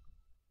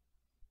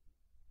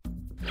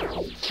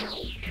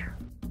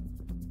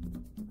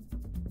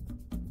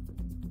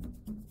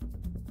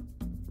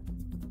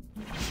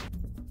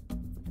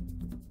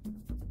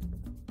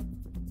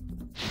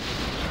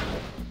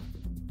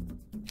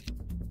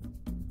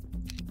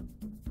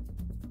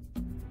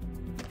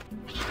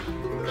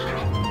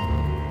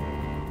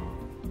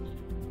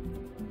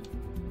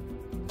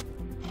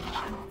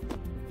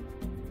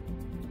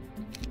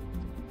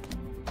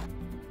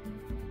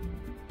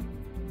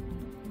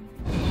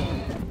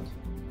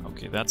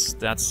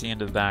 That's the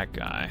end of that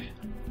guy.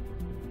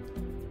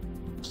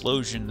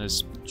 Implosion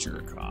this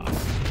jerk off.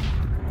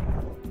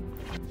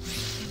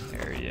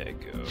 There you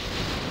go.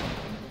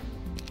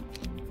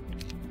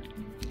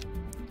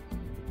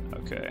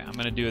 Okay,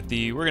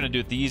 we're gonna do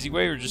it the easy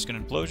way. We're just gonna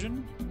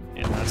implosion,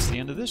 and that's the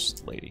end of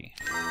this lady.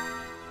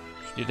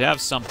 She did have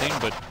something,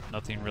 but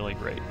nothing really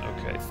great.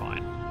 Okay,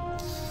 fine.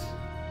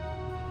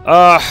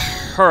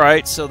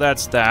 Alright, so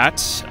that's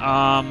that.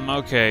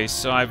 Okay,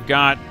 so I've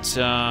got,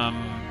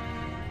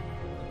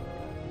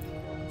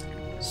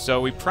 so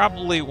we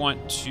probably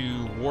want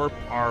to warp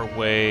our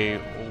way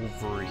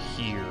over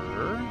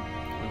here.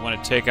 We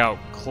want to take out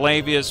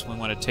Clavius, we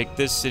want to take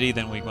this city,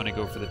 then we want to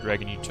go for the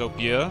Dragon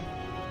Utopia.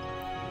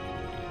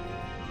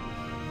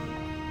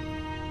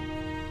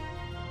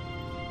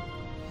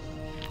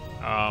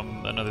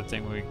 Another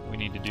thing we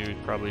need to do is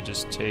probably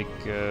just take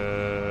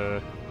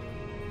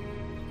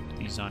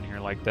these on here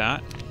like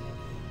that.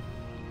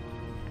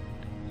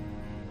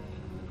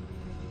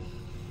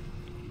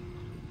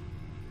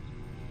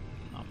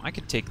 I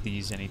could take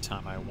these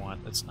anytime I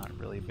want. That's not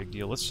really a big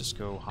deal. Let's just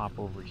go hop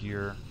over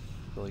here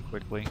really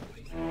quickly.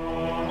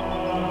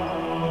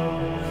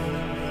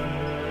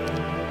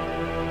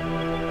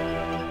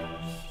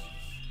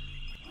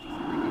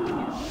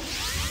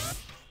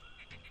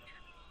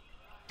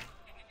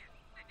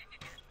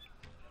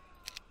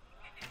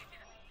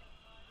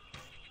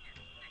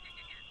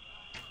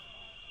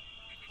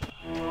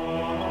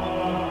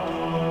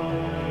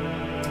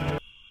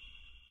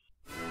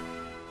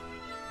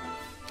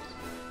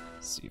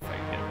 See if I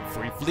can get him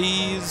before he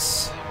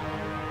flees.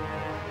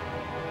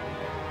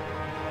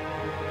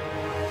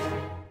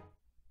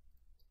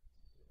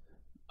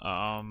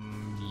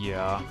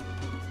 Yeah.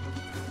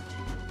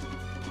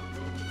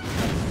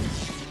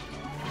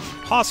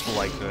 Possible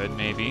I could,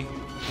 maybe.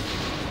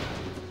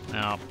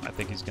 No, I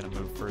think he's gonna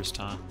move first,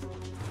 huh?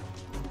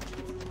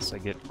 Unless I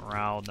get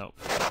morale. Nope.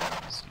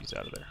 He's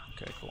out of there.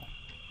 Okay, cool.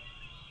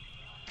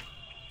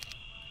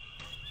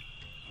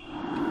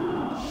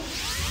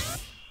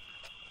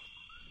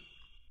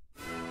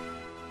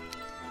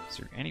 Is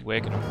there any way I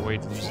can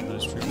avoid losing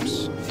those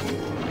troops?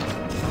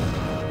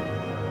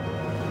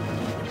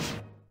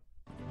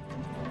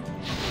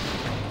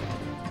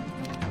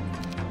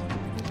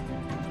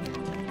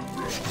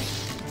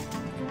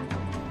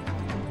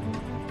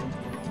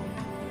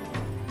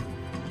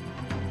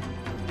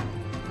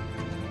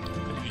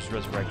 Could use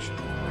resurrection.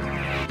 There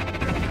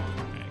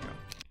you go.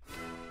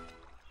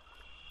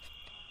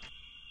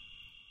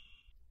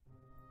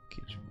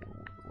 Keeps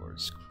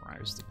Warlords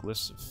cries the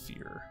glyphs of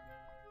fear.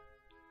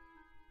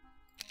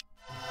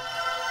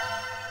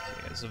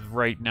 As of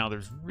right now,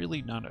 there's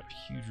really not a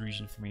huge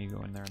reason for me to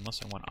go in there unless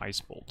I want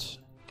Ice Bolt.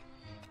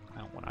 I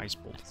don't want Ice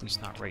Bolt, at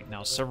least not right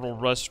now. Several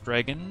Rust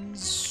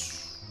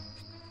Dragons.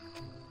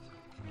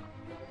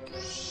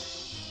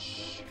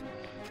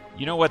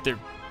 You know what? There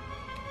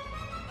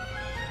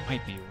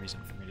might be a reason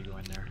for me to go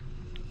in there.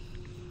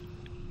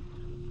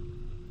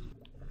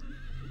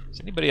 Is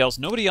anybody else?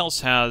 Nobody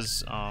else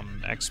has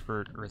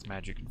expert earth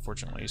magic,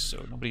 unfortunately,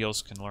 so nobody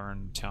else can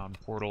learn town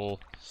portal.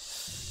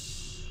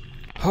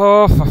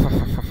 I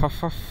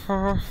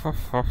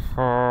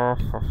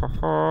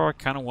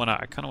kind of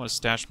wanna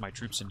stash my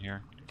troops in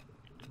here.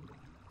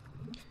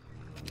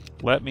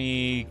 Let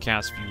me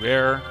cast View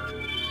Air.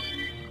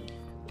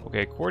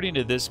 Okay, according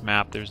to this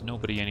map, there's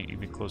nobody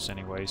even close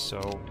anyway,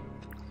 so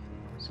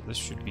this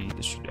should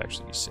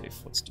actually be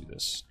safe. Let's do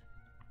this.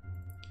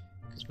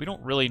 Because we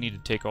don't really need to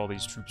take all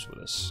these troops with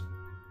us.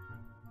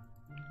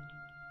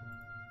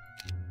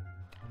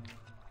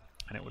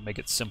 And it would make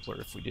it simpler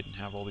if we didn't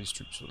have all these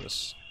troops with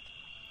us.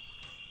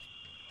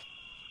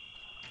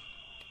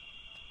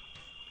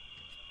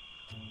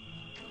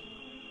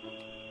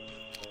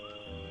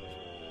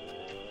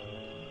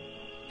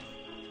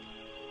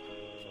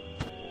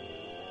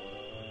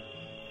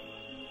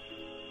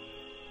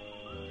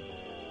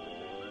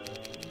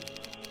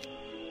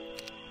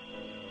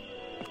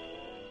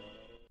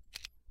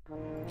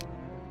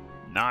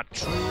 Not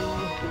true. I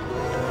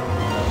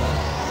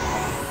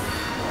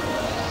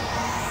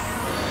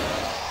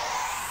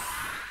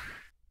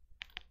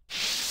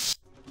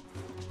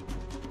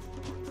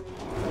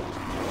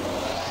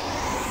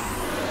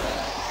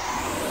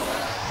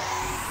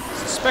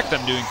suspect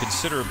I'm doing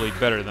considerably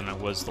better than I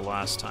was the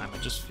last time.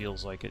 It just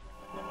feels like it.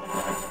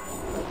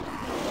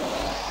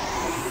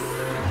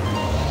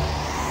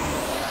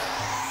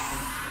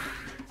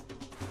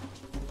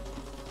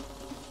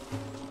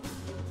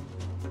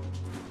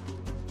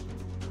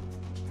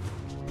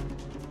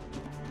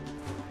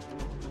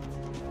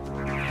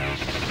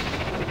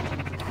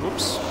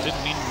 Whoops,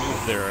 didn't mean to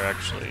move there,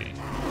 actually.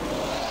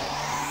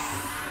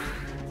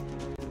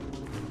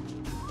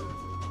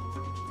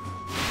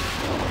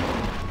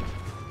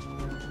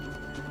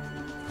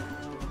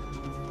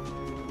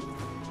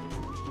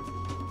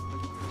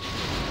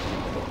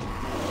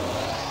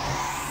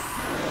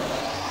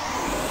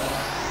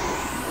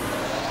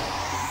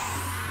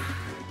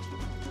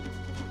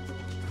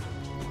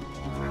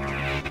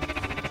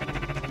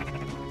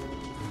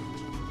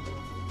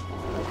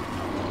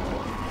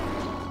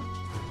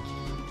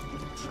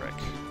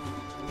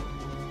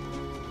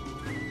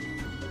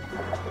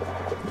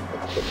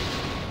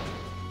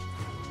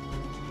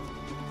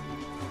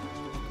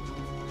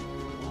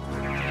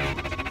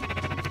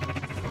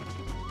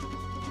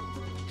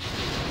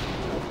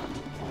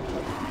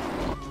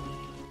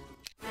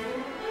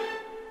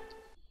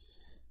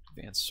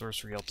 Advanced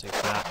sorcery, I'll take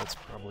that. That's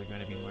probably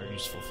going to be more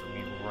useful for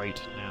me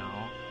right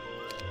now.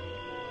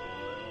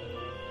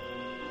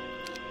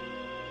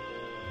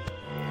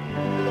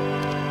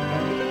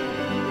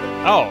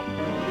 Oh!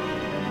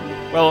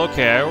 Well,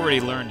 okay, I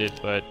already learned it,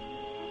 but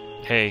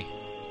hey.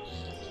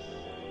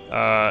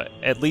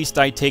 At least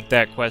I take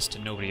that quest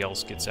and nobody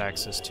else gets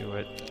access to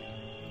it.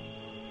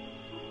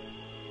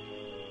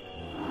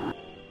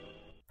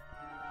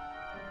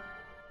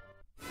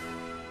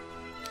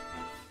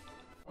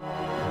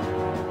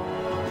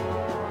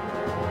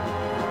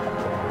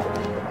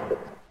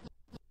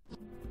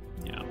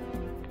 Yeah.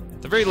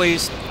 At the very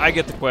least, I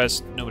get the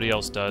quest, nobody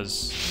else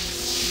does.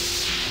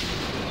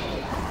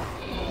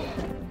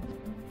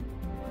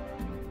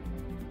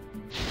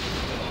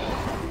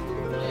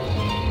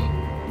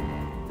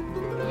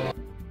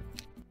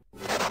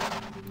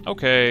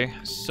 Okay,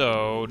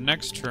 so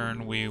next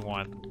turn we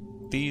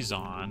want these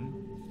on.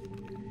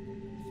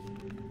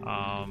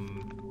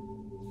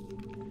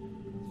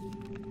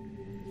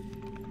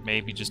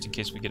 Maybe just in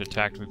case we get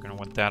attacked, we're going to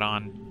want that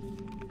on.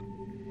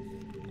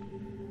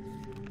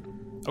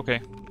 Okay.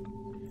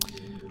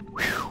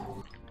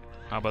 Whew.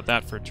 How about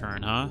that for a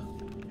turn, huh?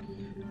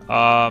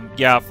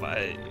 Yeah,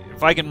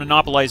 if I can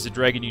monopolize the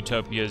Dragon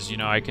Utopias, you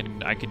know, I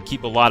can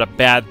keep a lot of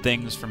bad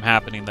things from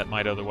happening that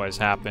might otherwise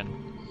happen.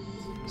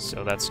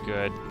 So that's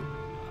good.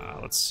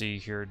 Let's see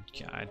here.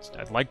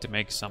 I'd like to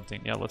make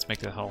something. Yeah, let's make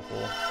the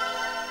hellhole.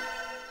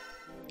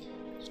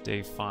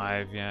 Day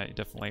 5. Yeah,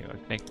 definitely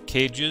make the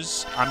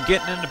cages. I'm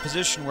getting in a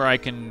position where I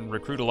can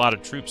recruit a lot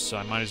of troops, so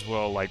I might as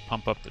well like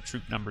pump up the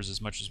troop numbers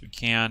as much as we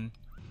can.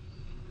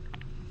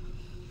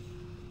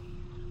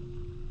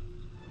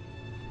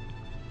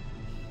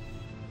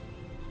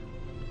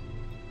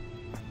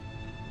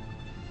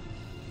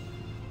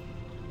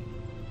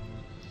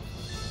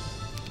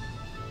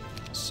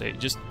 Say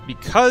just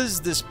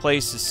because this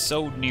place is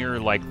so near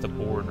like the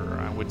border,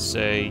 I would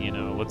say, you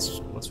know,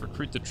 let's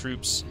recruit the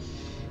troops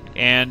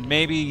and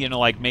maybe, you know,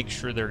 like make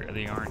sure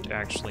they aren't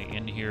actually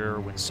in here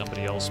when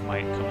somebody else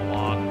might come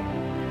along.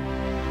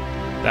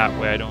 That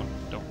way I don't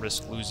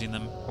risk losing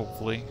them,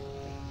 hopefully.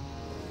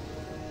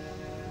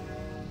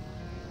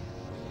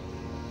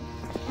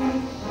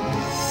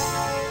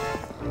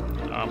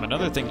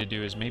 Another thing to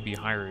do is maybe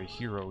hire a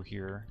hero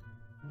here.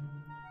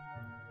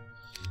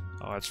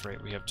 Oh, that's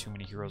right. We have too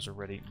many heroes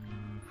already.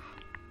 In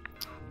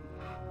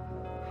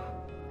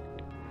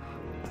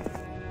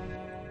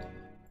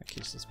that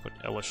case, let's put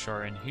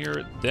Elishar in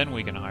here. Then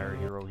we can hire a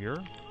hero here.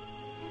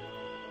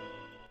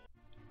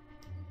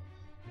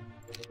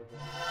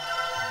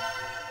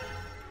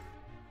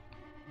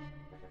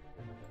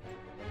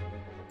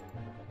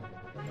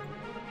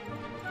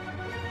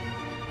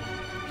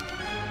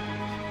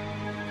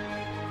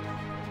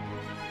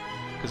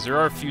 Because there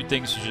are a few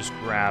things to just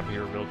grab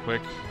here real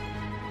quick.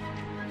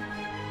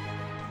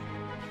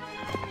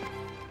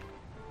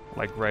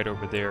 Like right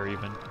over there,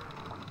 even.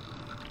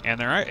 And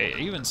there are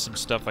even some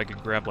stuff I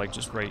could grab, like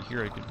just right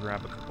here. I could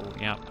grab a couple.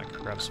 Yeah, I could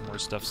grab some more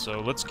stuff.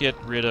 So let's get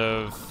rid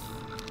of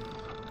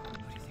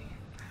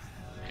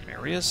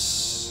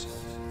Marius.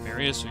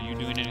 Marius, are you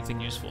doing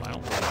anything useful? I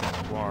don't really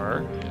think you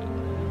are.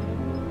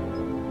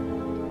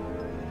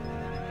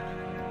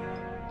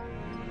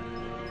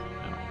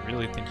 I don't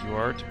really think you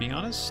are, to be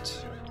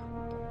honest.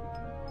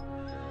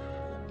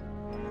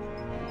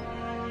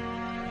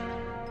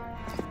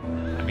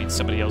 I mean,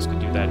 somebody else could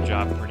do that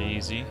job pretty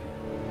easy.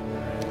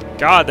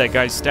 God, that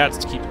guy's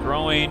stats keep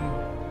growing.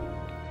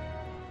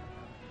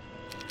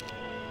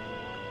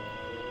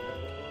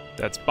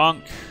 That's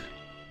bunk.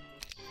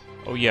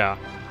 Oh yeah,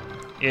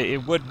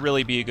 it would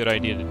really be a good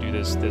idea to do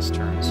this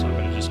turn, so I'm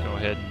going to just go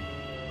ahead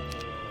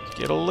and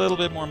get a little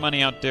bit more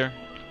money out there.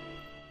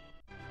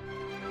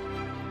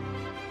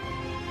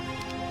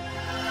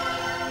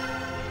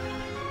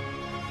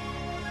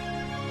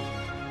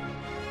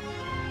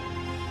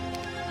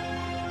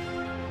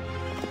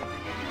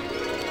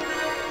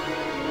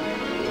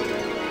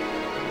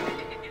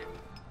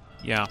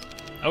 Yeah.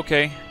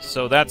 Okay,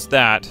 so that's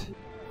that.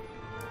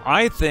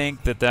 I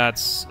think that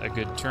that's a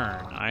good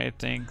turn. I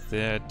think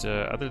that,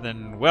 other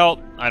than...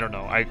 Well, I don't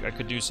know. I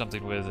could do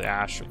something with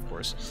Ash, of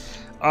course.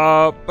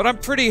 But I'm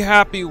pretty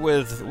happy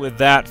with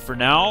that for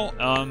now.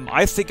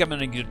 I think I'm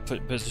in a good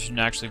position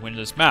to actually win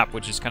this map,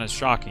 which is kind of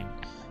shocking.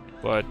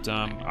 But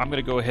I'm going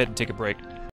to go ahead and take a break.